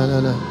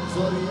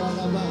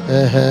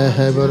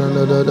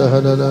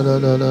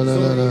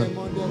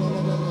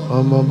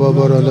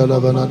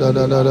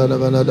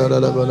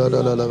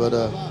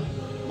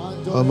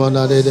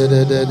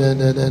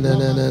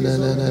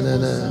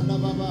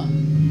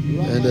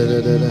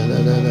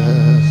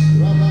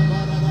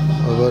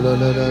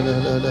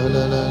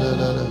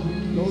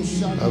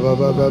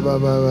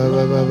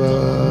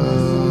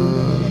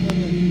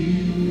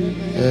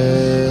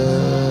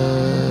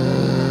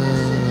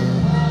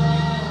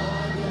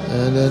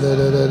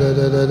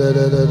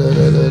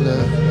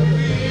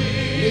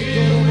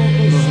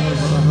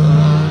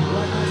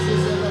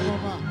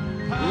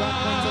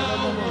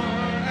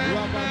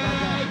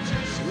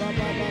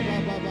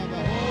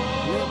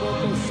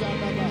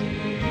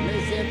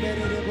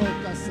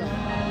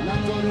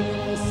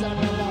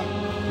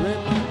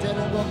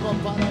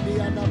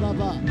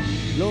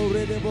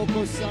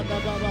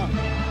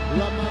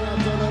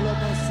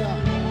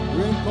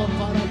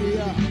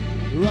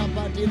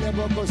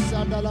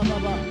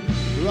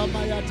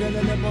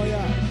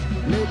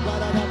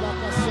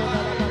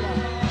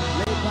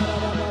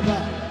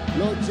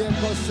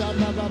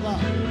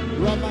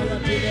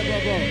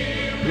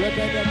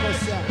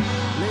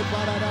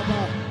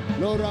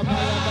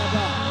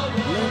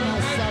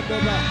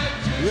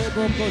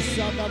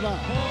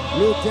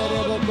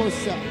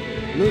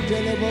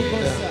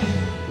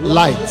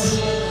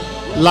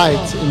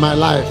 Light in my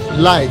life.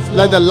 Light.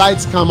 Let the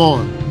lights come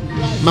on.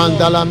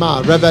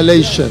 Mandalama.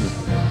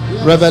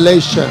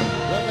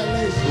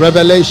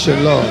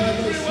 Revelation, Lord.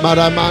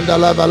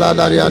 Maramandala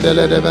Baladaria de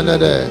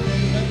Venede.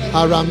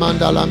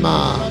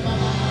 Haramandalama.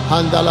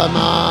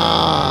 Handalama.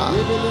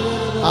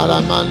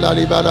 Aramanda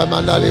Libara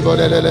Mandali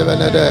Bode de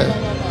Venede.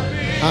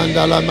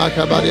 Handalama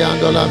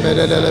Cabariandola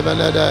Mede de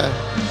Venede.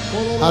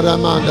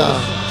 Haramanda.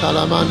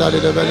 Salamanda de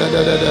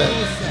Venede.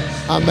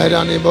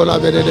 Amerani Bola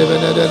Vede de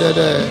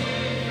Venede.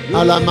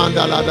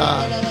 Alamanda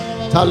Lada.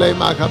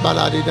 Talema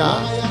Cabaladida.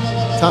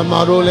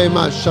 Tamarole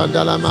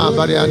Mashandalama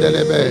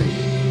Bariandelebe.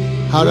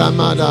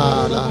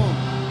 Haramadala.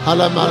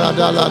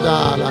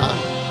 Halamaradala.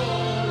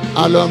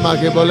 Aloma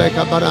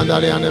Giboleka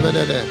Barandariane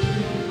Venede.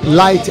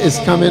 Light is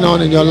coming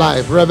on in your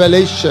life.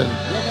 Revelation.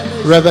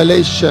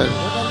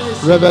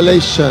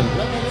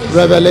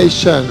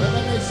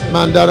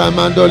 Mandara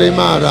Mandoli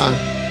Mara.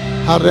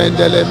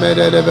 Harendele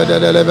Mede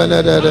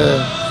Venede.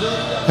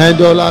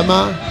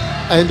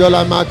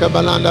 Endolama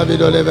Kabalanda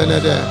Vidole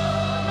Venede.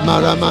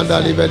 Maramanda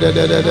Livede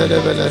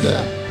Venede.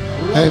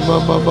 Hey,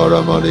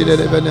 Momoromoni de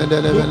Venede.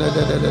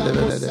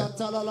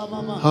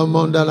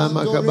 Hamondala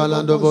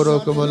Makabalando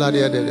Boroko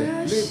Molaria de.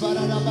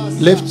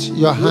 Lift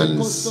your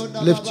hands.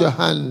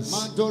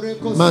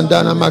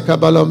 Mandana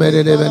Makabalo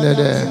Mede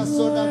Venede.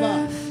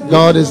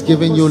 God is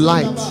giving you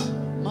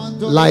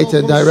light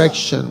and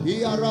direction.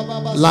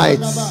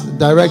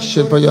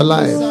 Direction for your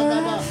life.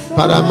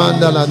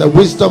 Paramandala, the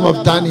wisdom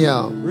of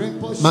Daniel.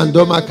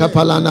 Mandoma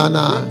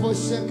Kapalanana.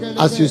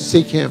 As you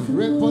seek him,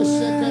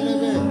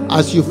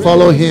 as you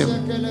follow him,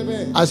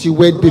 as you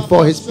wait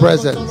before his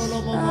presence.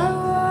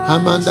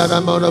 Amanda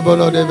Ramona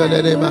Bolo de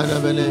Vele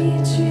Manavene.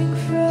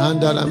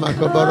 Andala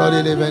Makoboro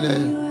de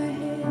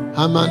Vene.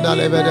 Amanda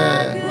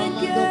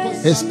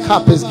Levede. His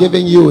cup is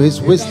giving you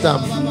his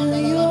wisdom.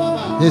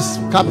 His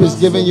cup is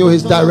giving you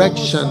his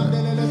direction.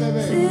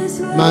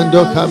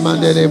 Mandoka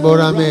Mandele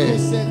Borame.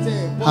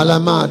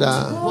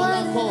 Halamada.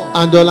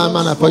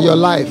 Andolamana for your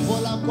life.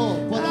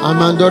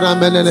 Amandora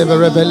Meneleve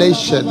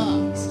revelation.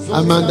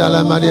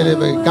 Amandala Madele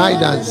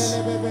guidance.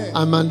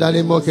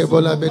 Amandali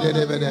Mokebola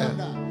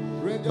Bedevede.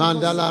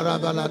 Mandala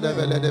Rabala de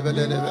Vele de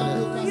Vele de Vele.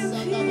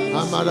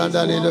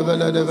 Amarandali de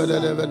Vele de Vele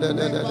de Vele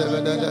de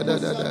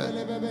Vele.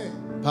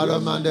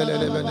 Paramandele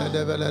de Vele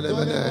de Vele de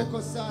Vele.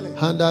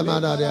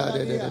 Handamada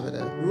de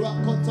Vele.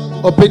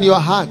 Open your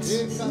heart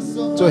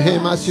to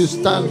him as you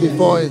stand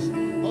before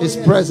his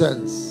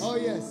presence.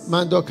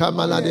 Mando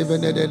Kamala de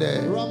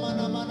Venede.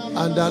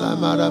 Andala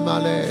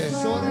Maramale.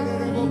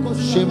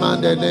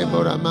 Shimande de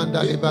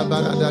Moramanda de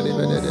Babara de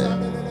Venede.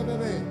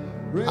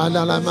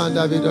 Andala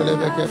Manda Vido de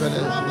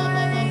Bekevene.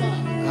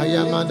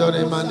 Ayamando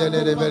de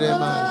Mandele de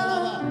Verema.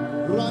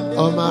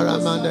 Omara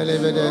Mandele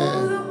Vede.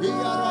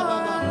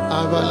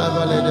 Avala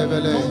Vale de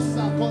Vele.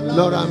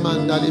 Lora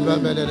Manda de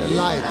Babede.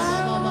 Light.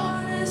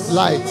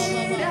 Light.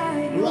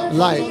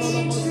 Light.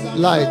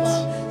 Light.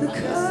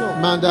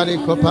 Mandari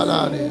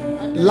Kopalani.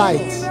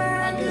 Light.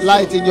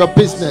 Light in your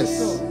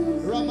business.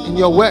 In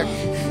your work.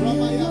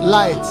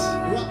 Light.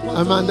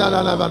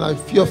 Amandala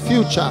Lavana. Your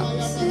future.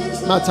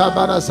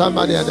 Matabara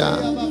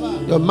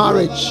Samadiada. Your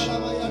marriage.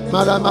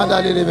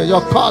 Maramada Lilive.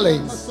 Your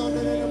calling.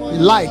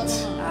 Light.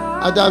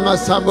 Adama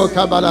Sambo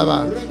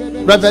Kabalava.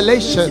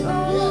 Revelation.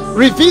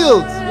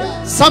 Revealed.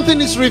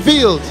 Something is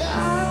revealed.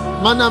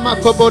 Manama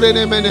Kobore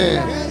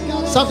Mene.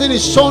 Something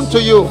is shown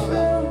to you.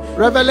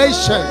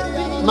 Revelation.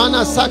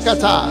 Mana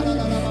Sakata.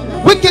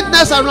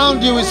 Wickedness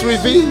around you is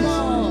revealed.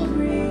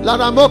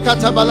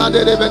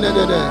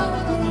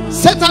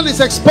 Satan is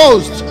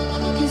exposed.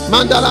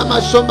 Mandala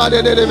Mashomba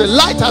de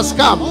light has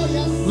come.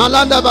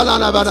 Malanda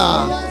Balana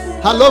Bana.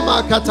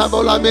 Haloma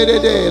Katabola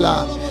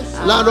Medela.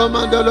 La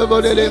Romandolo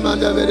Bodele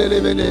Manda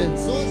Vede.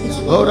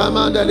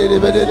 Oramanda de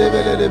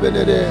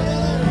Vede.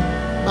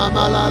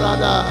 Mama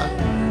Larada.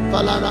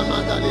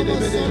 Falaramanda de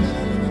Vede.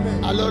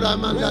 Alora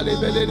Manda de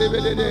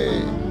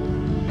Vede.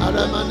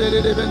 Aramanda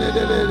de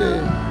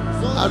Vede.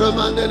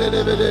 Aromandele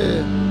de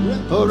Vede.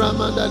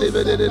 Oramanda de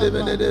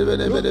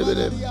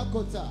Vede.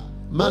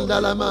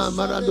 Mandalama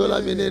Marandola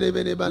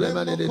Vede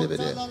Balemane de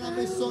Vede.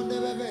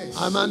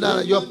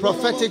 Amanda, your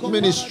prophetic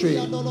ministry,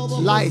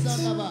 light.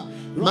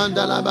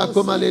 Mandala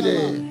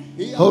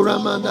Bakumalede.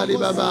 Oramanda de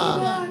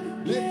Baba.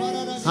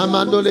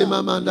 Amandole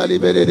Mamanda de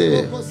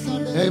Vede.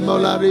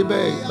 Emola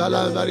Ribe,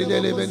 Balavari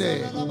de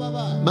Vede.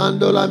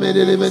 Mandola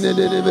Mede de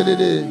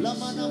Vede.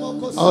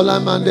 Ola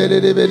Mandele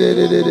de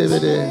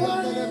Vede.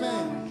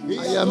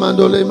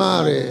 Ayamandole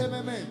Mare.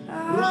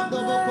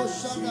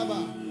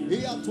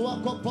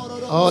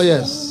 Oh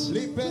yes.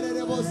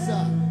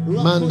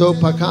 Mando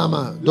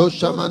Pakama.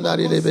 Dosha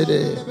Mandari de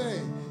Bede.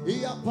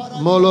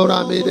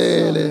 Molora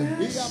Midele.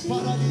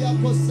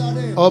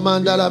 Oh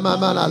Mandala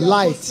Mamala.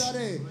 Light.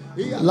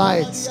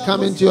 Lights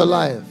come into your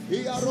life.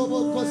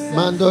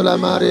 Mandola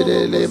Mare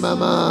de Le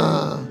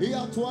Mama.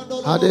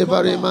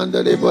 Hadevari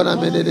Mandale Bona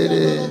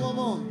Medede.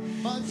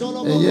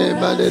 Ye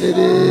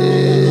Badede.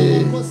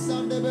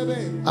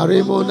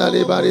 Arimona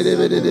le bari de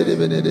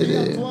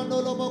Bedede.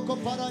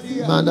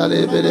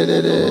 Mandale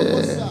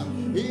Bedede.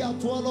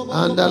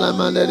 Andala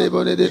Mandale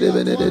Bone de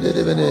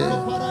Bedede.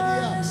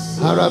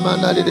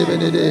 Haramanda de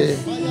Bedede.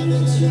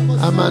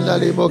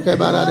 Amandali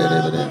Mokebara de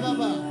Bedede.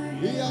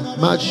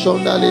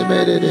 Machondali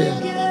Medede.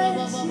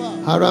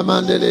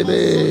 Haramandele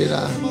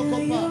Bera.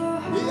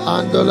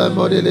 Andola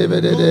Modele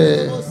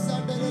Bedede.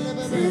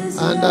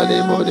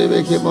 Andali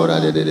Modebeke Mora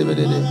de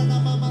Bedede.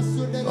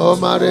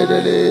 Omare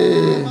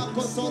de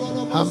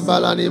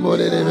Hambalani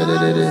Mode de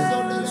Bedede.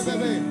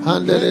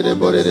 Handele de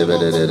Bode de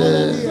Bedede.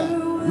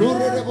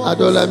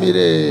 Adola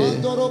Mire.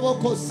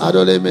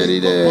 Adole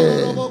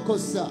Meride.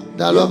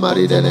 Dalo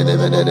Maride de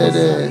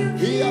Bedede.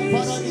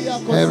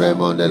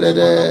 Heremondele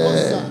de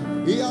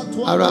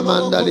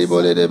Aramanda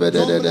Libole de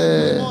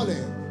Bedede.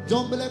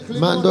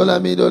 Mandola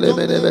Midole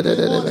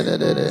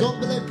Bedede.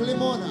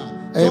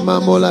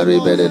 Emamola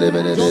Ribede de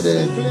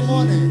Bedede.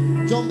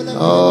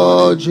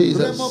 Oh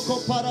Jesus.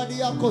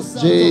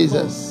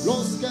 Jesus.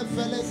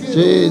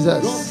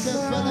 Jesus.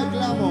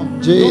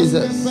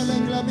 Jesus.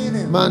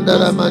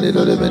 Mandala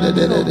Manido de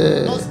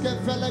Bedede.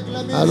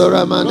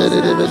 Alora Mande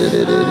de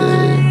Bedede.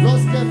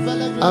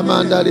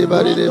 Amanda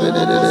Libari de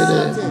Bedede.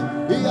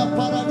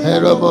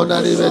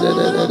 Heromona de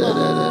Bedede.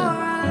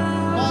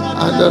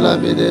 Andola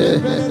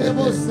Mide.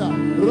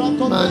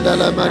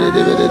 Mandala Mari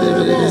de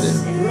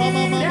Bedede.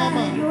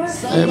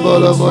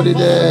 Embolo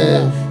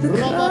Moride.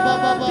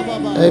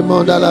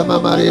 Emondala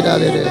Mamarida.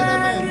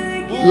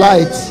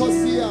 Light.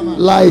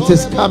 Light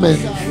is coming.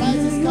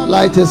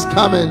 Light is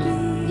coming.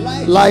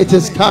 Light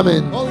is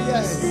coming.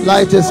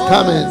 Light is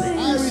coming.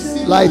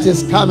 Light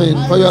is coming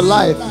for your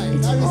life.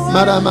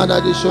 Maramada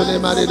Dishone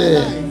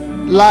Maride.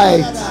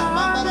 Light.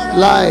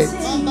 Light.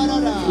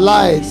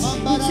 Light.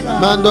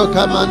 Mando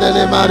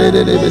kamandele mare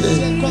de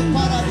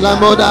bede. La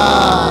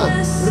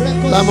moda.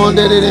 La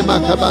monde de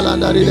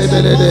makabalanda de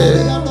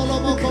bede.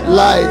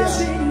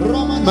 Light.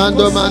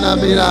 Mando mana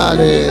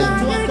mirare.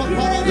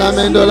 La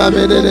mendo la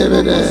mede de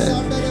bede.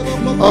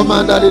 Oh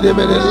manda de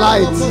bede.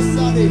 Light.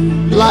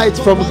 Light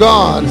from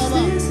God.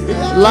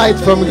 Light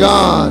from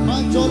God.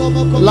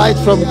 Light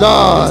from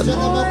God.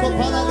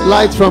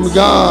 Light from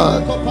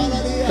God.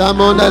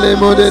 Tamonda le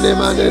mode de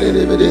mande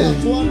de bede.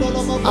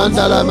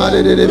 Andala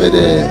made de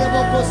bede.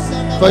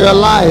 For your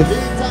life.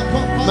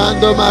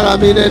 Mando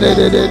maramide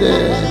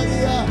de.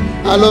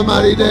 Alo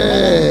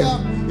maride.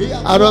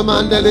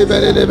 Aromande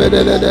libere de.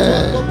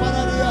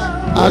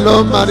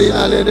 Alo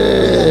marina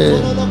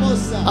de.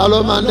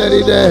 Alo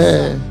manderi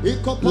de.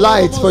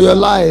 Light for your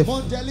life.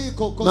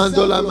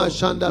 Mandola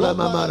mashandala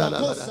mamara.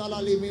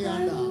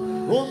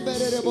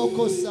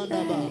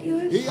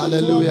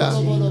 Hallelujah.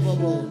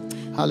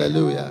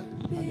 Hallelujah.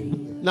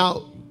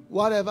 Now,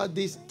 whatever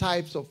these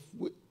types of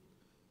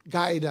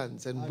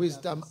guidance and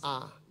wisdom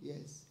are,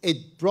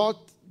 it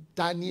brought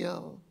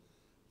Daniel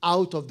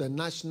out of the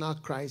national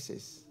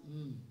crisis.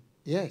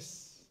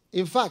 Yes.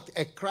 In fact,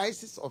 a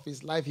crisis of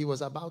his life, he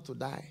was about to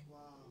die.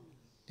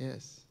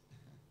 Yes.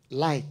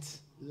 Light.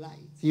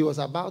 He was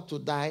about to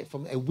die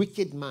from a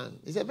wicked man.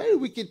 It's a very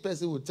wicked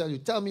person who will tell you,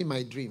 tell me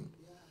my dream.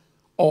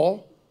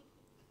 Or,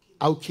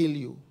 I'll kill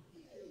you.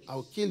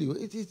 I'll kill you.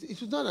 It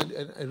was not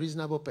a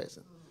reasonable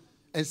person.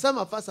 And some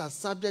of us are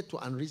subject to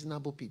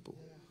unreasonable people.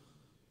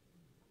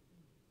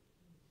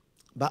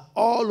 But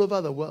all over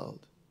the world,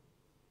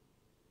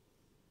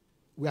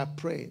 we are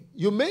praying.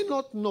 You may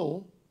not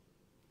know,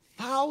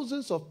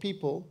 thousands of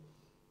people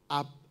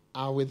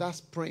are with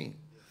us praying.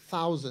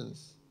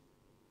 Thousands.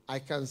 I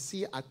can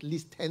see at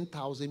least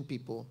 10,000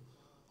 people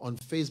on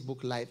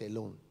Facebook Live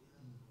alone.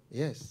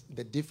 Yes,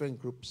 the different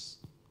groups.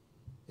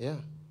 Yeah.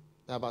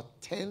 There are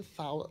about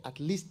 10,000, at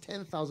least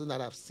 10,000 that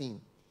I've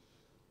seen.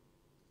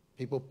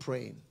 People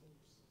praying.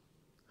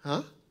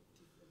 Huh?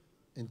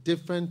 In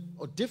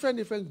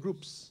different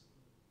groups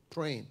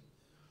praying.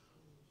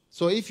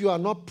 So if you are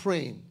not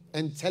praying,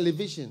 and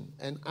television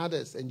and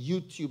others and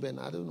YouTube and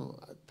I don't know,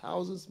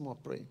 thousands more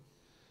praying,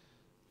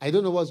 I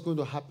don't know what's going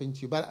to happen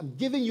to you, but I'm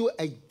giving you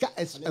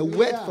a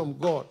word from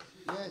God.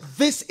 Yes.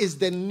 This is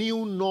the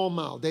new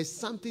normal. There's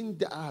something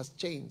that has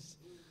changed.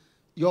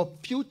 Your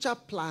future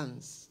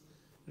plans,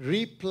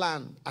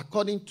 replan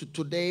according to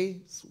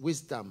today's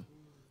wisdom.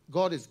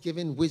 God is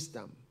giving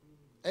wisdom.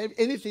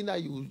 Anything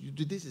that you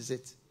do, this is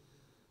it.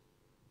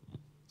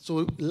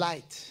 So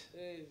light.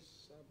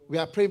 We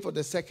are praying for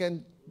the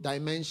second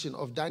dimension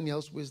of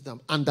Daniel's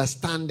wisdom.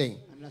 Understanding.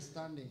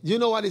 You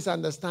know what is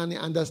understanding?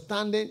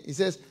 Understanding, it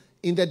says,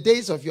 in the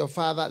days of your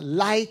father,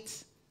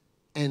 light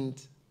and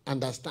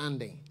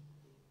understanding.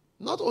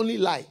 Not only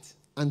light,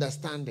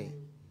 understanding.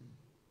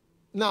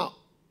 Now,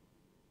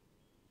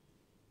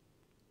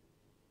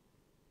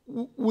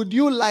 would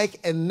you like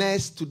a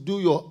nurse to do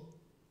your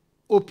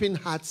open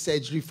heart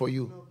surgery for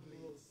you?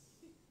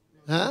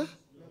 Huh?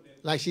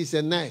 Like she's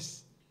a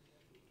nurse.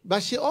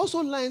 But she also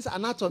learns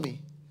anatomy.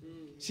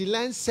 She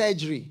learns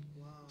surgery.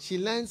 She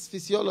learns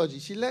physiology.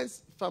 She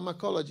learns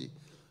pharmacology.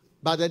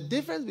 But the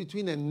difference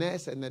between a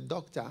nurse and a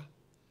doctor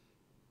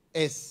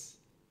is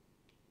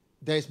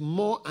there's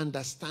more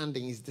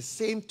understanding. It's the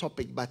same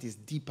topic, but it's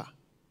deeper.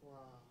 Wow.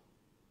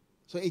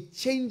 So it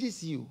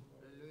changes you.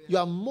 You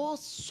are more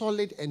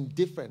solid and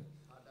different.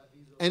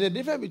 And the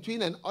difference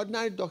between an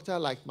ordinary doctor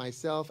like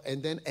myself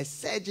and then a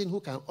surgeon who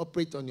can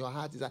operate on your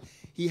heart is that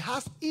he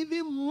has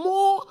even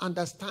more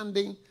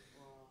understanding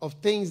of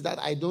things that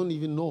I don't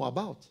even know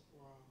about.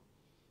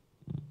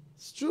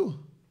 It's true.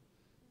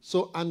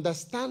 So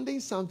understanding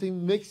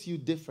something makes you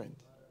different.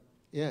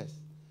 Yes.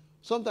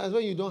 Sometimes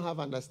when you don't have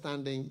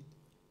understanding,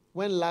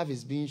 when love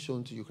is being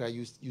shown to you,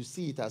 you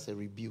see it as a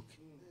rebuke.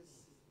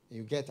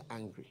 You get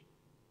angry.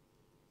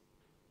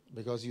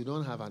 Because you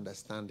don't have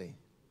understanding.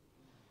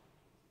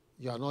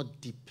 You are not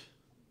deep.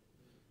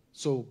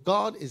 So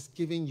God is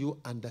giving you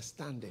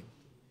understanding.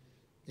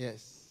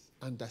 Yes.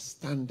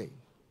 Understanding.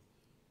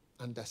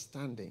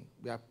 Understanding.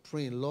 We are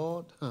praying,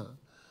 Lord,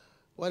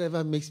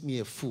 whatever makes me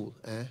a fool,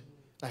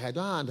 like I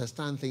don't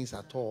understand things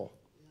at all.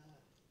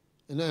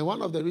 You know, and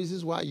one of the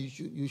reasons why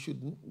you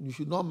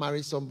should not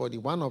marry somebody,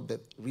 one of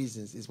the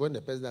reasons is when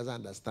the person doesn't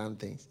understand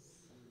things.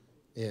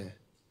 Yeah.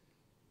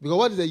 Because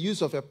what is the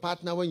use of a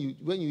partner when you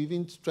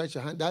even stretch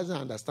your hand, doesn't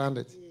understand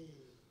it?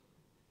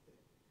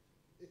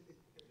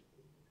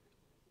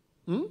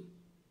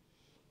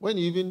 When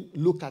you even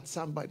look at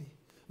somebody.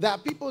 There are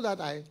people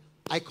that I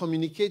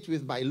communicate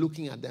with by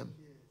looking at them.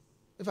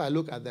 If I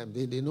look at them,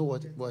 they know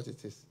what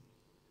it is.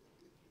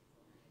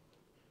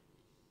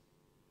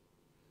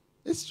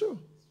 It's true.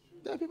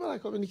 There are people I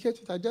communicate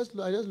with. I just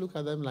look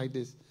at them like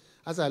this.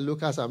 As I'm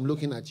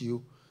looking at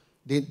you,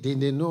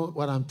 they know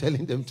what I'm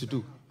telling them to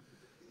do.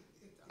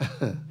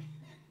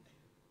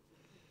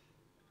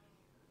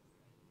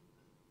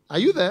 Are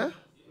you there?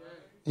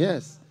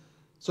 Yes.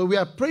 So we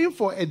are praying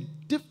for a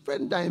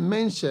different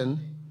dimension.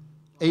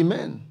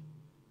 Amen.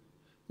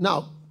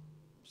 Now,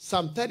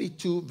 Psalm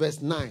 32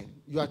 verse 9.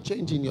 You are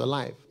changing your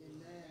life.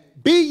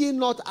 Be ye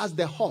not as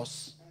the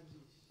horse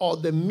or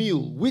the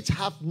mule, which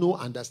have no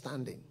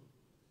understanding,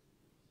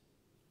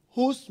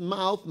 whose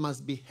mouth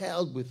must be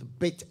held with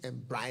bit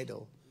and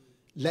bridle,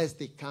 lest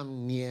they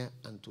come near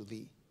unto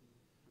thee.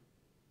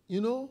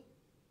 You know,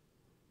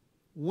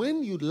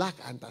 when you lack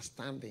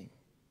understanding,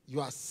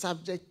 you are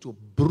subject to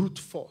brute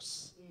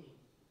force.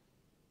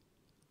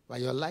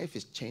 But your life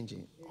is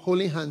changing.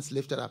 Holy hands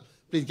lifted up.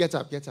 Please get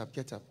up, get up,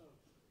 get up.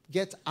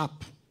 Get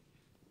up.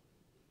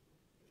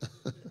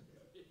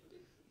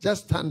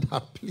 Just stand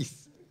up,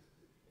 please.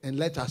 And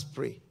let us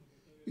pray.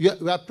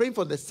 We are praying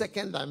for the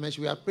second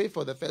dimension. We are praying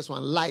for the first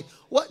one. Light.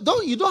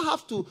 You don't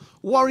have to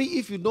worry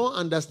if you don't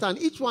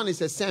understand. Each one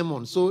is a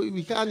sermon. So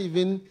we can't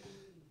even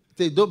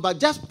say, but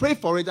just pray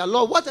for it.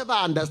 Lord, whatever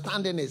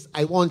understanding is,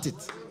 I want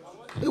it.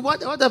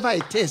 Whatever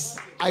it is,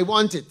 I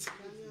want it.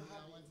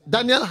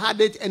 Daniel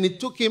had it, and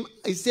it took him,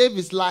 it saved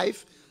his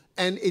life,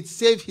 and it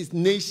saved his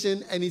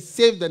nation, and it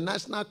saved the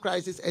national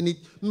crisis, and it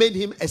made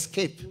him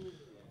escape.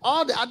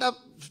 All the other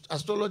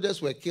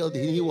astrologers were killed.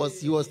 He was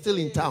still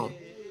in town.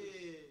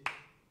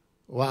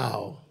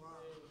 Wow.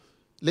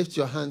 Lift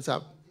your hands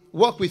up.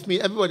 Walk with me.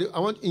 Everybody, I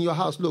want in your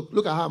house,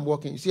 look at how I'm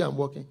walking. You see I'm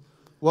walking?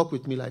 Walk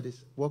with me like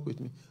this. Walk with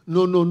me.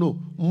 No.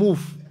 Move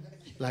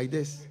like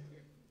this.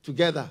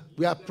 Together.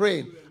 We are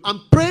praying.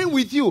 I'm praying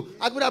with you.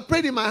 I could have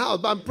prayed in my house,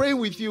 but I'm praying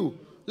with you.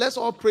 Let's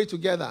all pray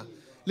together.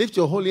 Lift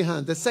your holy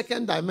hands. The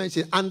second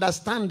dimension,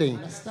 understanding.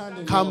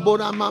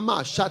 Kambora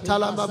mama,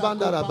 shatala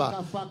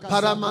babandaraba,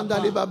 paramanda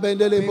liba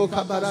bendele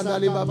boka baranda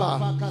libaba,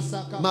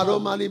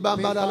 maroma liba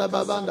barala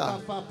babanda,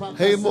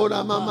 hey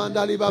mora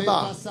mamanda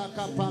libaba,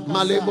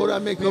 malebora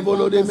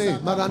mekobolo de me,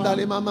 maranda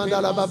lima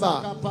mandala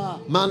baba,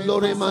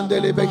 mandore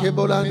mandele beke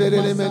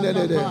borandele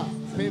menede.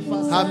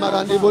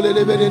 Hamarandi bole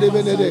de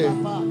benede,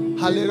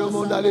 halero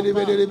mondale de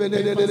benede,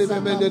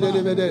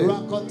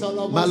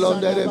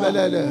 malonde de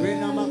benede,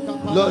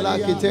 Lola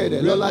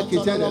kitede, Lola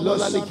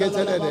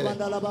liketede,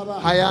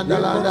 hayanda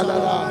la,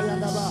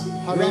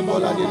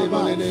 remola de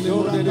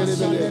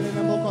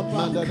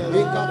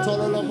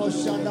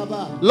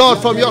Lord,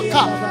 from your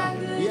cup,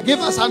 give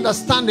us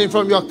understanding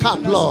from your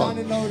cup, Lord.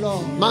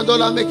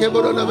 Mandola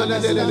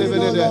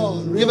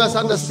give us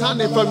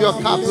understanding from your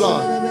cup,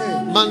 Lord.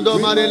 Mando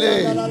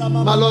marile,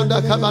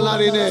 malonda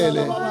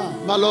kabalarinele,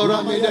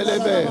 malora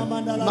midelebe,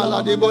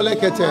 maladi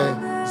bolekete,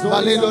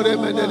 malidore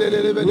medede.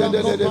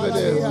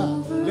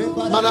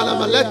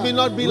 Let me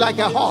not be like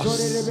a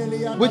horse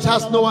which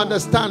has no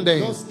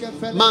understanding.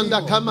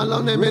 Manda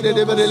kamalone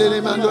medede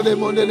mando de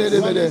monde de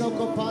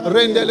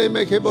rendele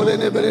mekebole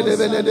de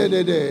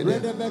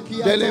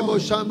dele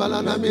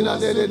moshambalana mina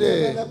de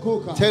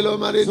telo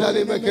marida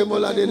de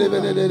mekemola de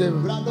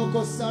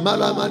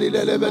malamani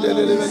de.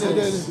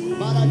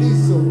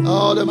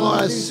 Oh, the more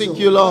I seek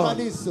you, Lord.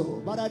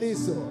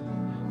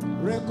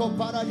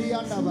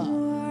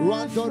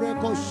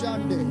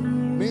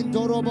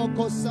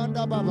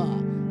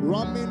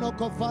 Ramino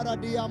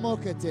Kofaradia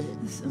Mokete,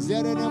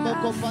 Zerenemo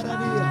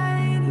Kofaradia,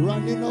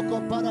 Ranino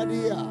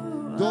Koparadia,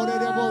 Dore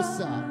de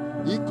Bossa,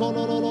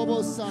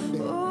 Icololobo Sande,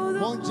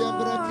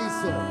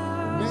 Monjembrekiso,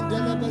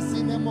 Mendelebe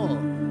Sinemo,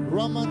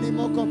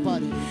 Ramanimo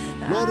Kopari,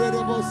 Lore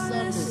de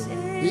Bossande,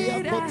 Ia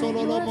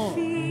Cotololomo,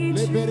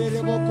 Lebere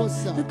de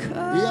Bocosa,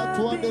 Ia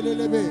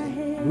Tuandelebe,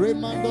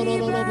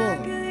 Remandolobo.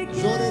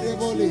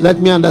 Let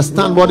me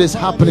understand what is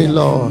happening,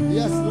 Lord.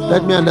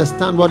 Let me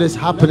understand what is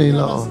happening,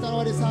 Lord.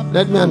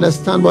 Let me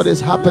understand what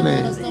is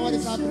happening.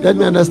 Let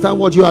me understand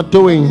what you are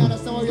doing.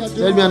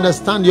 Let me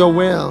understand your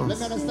will.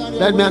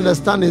 Let me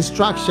understand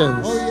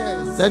instructions.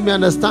 Let me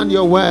understand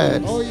your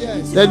word.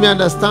 Let me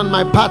understand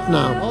my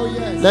partner.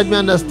 Let me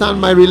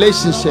understand my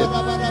relationship.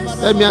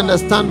 Let me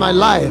understand my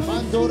life.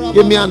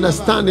 Give me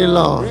understanding,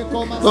 Lord.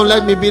 Don't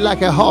let me be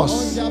like a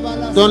horse.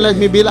 Don't let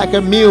me be like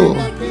a mule.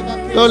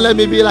 Don't let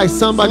me be like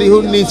somebody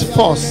who needs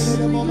force,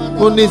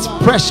 who needs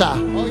pressure,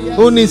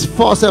 who needs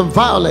force and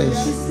violence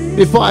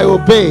before I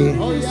obey.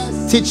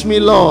 Teach me,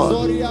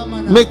 Lord.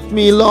 Make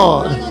me,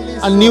 Lord,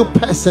 a new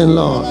person,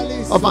 Lord,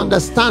 of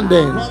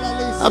understanding.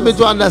 Help me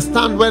to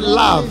understand when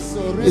love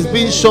is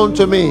being shown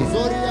to me.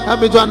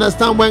 Help me to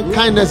understand when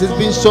kindness is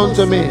being shown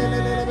to me.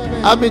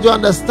 Help me to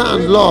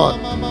understand, Lord,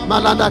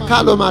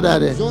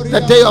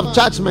 the day of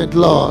judgment,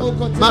 Lord.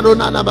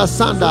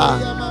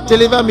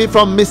 Deliver me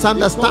from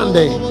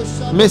misunderstanding.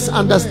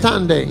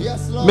 Misunderstanding.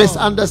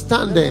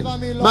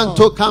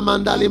 Manto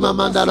kamandali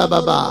mamandala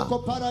baba.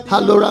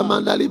 Halora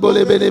mandali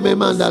bole bene me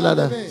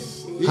mandala.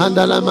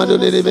 Handala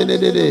mandole bene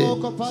de.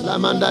 La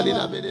mandali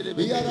la bene de.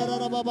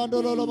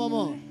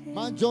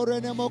 Manjore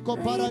ne moko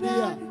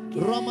paradia.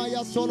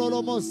 Ramaya solo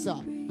lo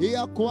mossa.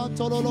 Ia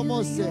quanto lo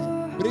mosse.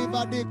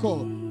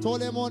 Brivadico.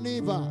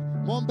 Tolemoniva.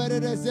 Mombere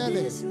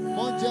rezele.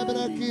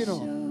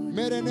 Monjebrekino.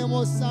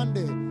 Merenemo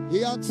sande.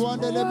 Ia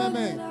tuande le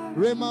meme.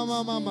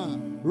 Remama mama,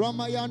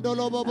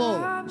 Ramayandolo Bobo,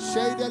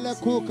 Shadele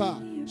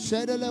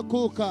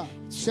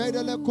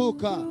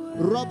Kuka,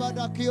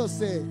 Robada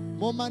Kiose,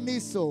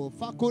 Momaniso,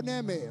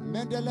 Fakuneme,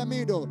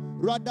 Mendelamido,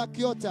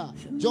 Radakiota,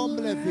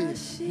 Jomblevi,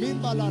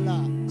 Mimbalala,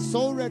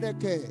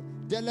 Soredeke,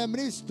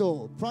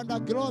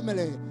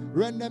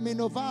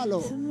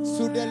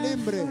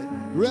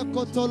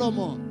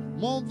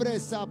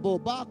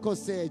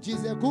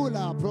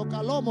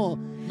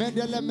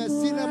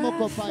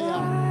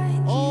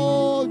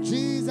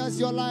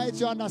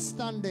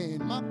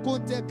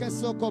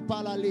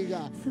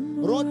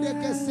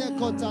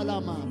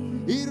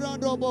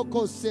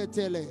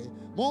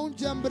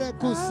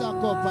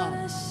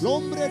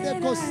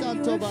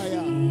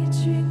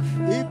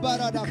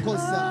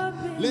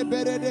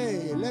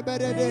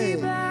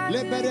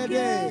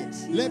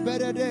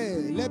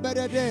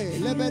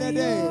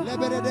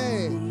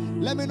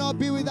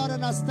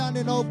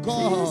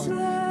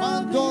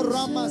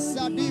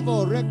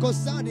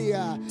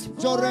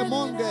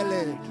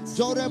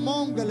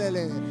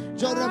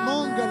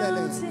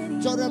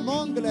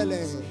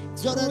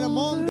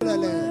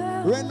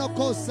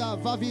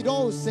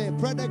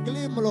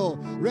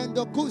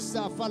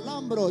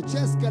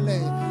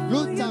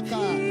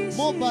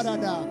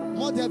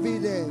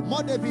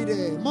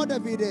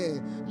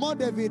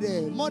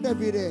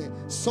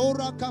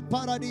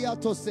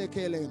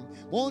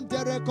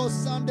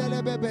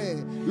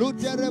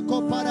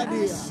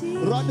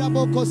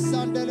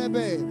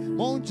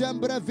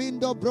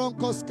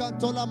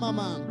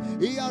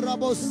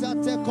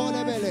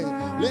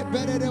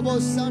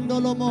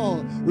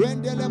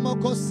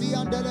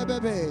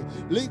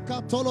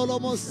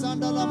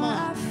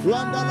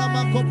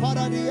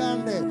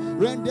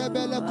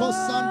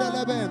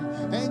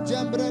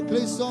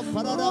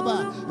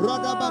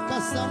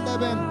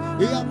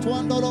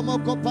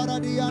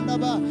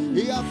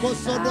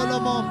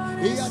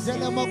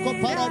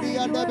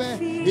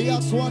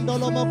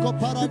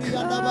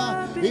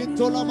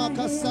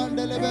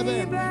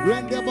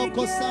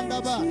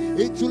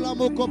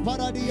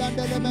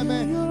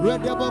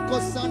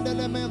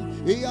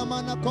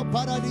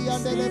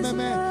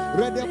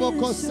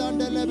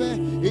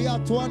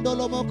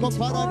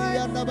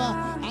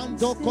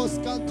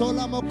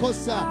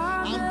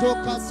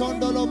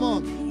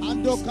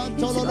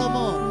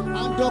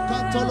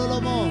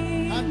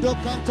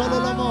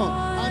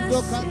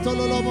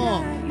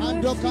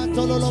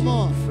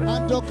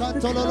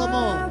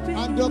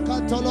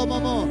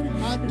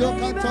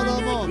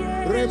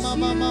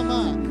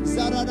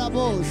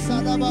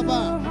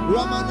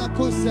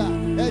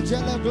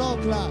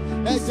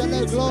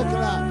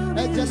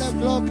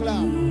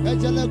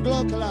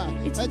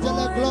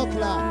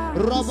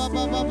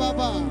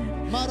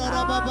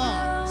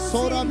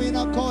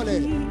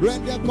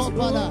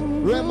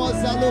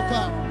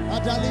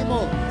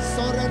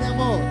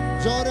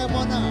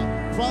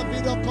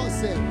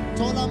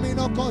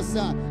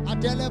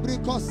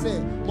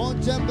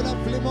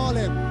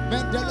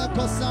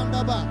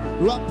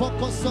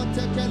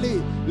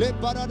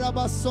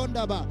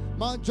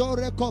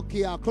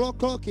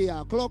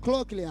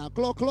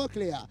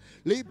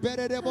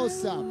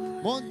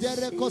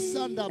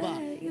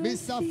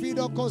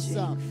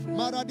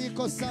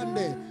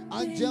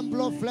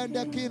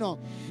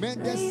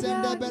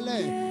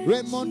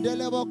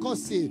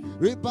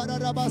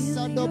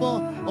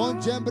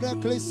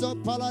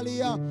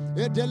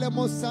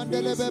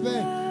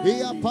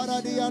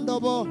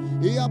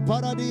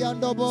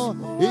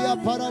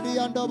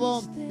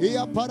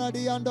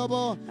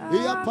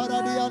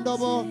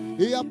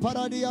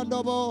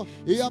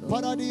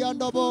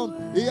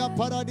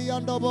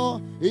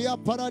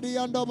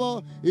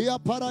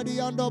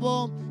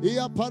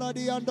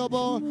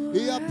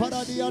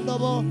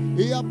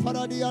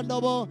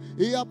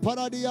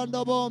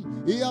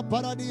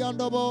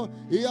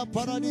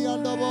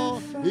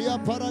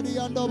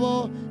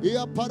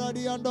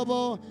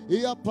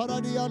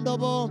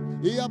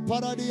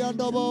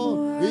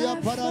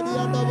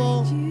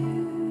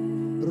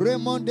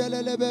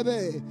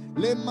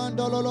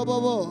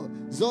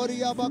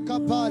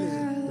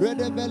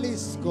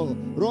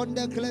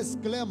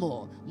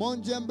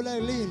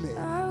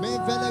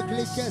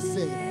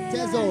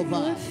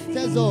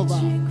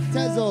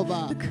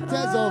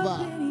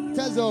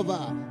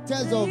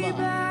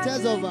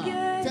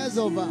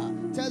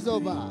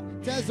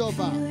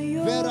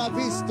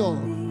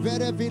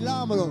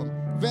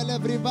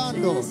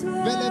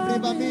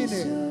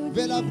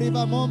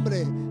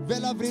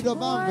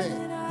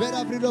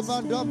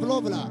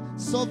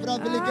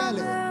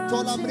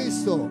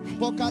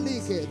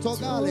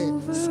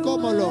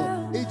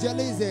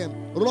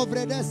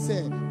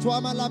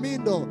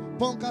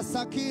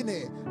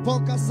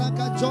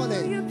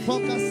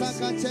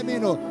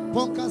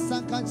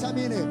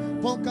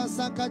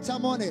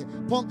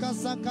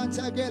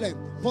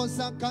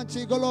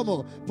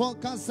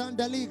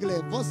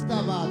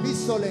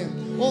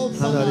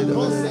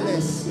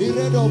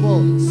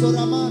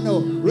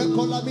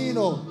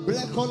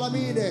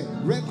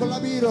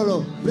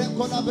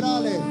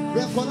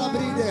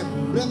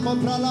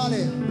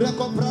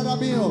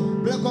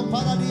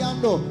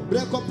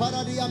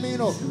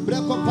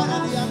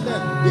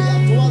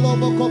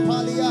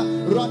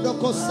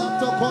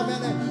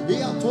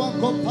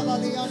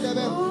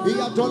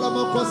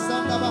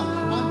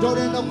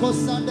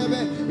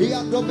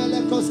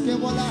 Iadobele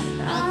Koskemola,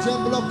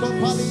 Angembloko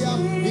Palia,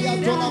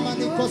 Iatola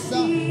Manikosa,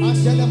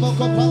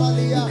 Angelemoko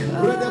Palalia,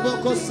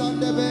 Redeboko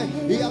Sandebe,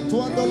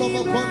 Iatuandolo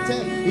Moconte,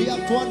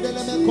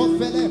 Iatuandele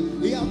Mecofele,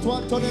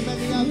 Iatuantone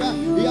Meniaga,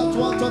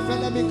 Iatuanto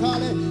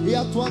Felemicale,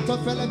 Iatuanto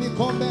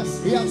Felemicombe,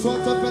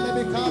 Iatuanto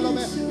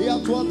Felemicalome,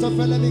 Iatuanto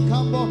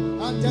Felemicambo,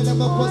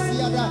 Angelemoko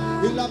Siada,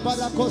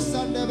 Ilabaraco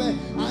Sandebe,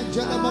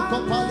 Angelemoko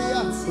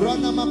Palia,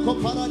 Ranamako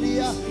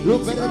Paradia,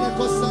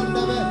 Rubereko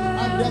Sandebe,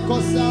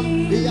 Andekosam,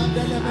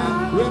 Iandeleme,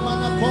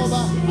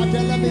 Remanakoba,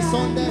 Adelemi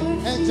Sonde,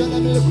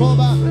 Angelemi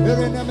Koba,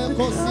 Ireneme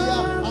Kosia,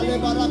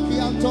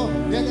 Alebarakianto,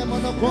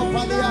 Elemonoko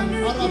Palia,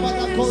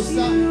 Arabana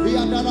Costa,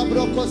 Iandala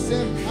Brocose,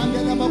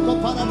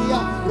 Angelemoko Paradia,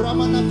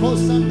 Ramana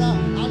Kosanda,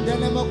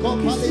 Angelemoko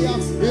Palia,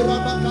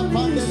 Irabaka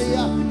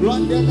Pandelia,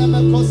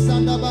 Randelemoko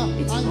Sandaba,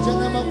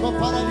 Angelemoko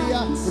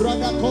Paradia,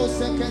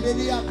 Radakose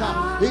Kenediaka,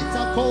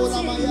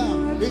 Itakola Maya,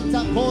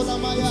 Itakola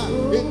Maya,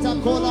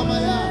 Itakola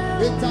Maya,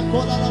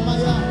 Itakola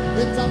Maya,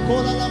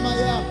 Itakola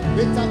Maya,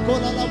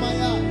 Itakola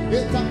Maya,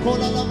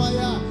 Itakola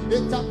Maya,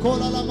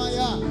 Itakola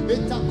Maya,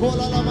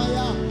 Itakola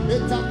Maya,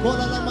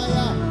 Itakola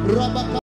Maya, Rabaka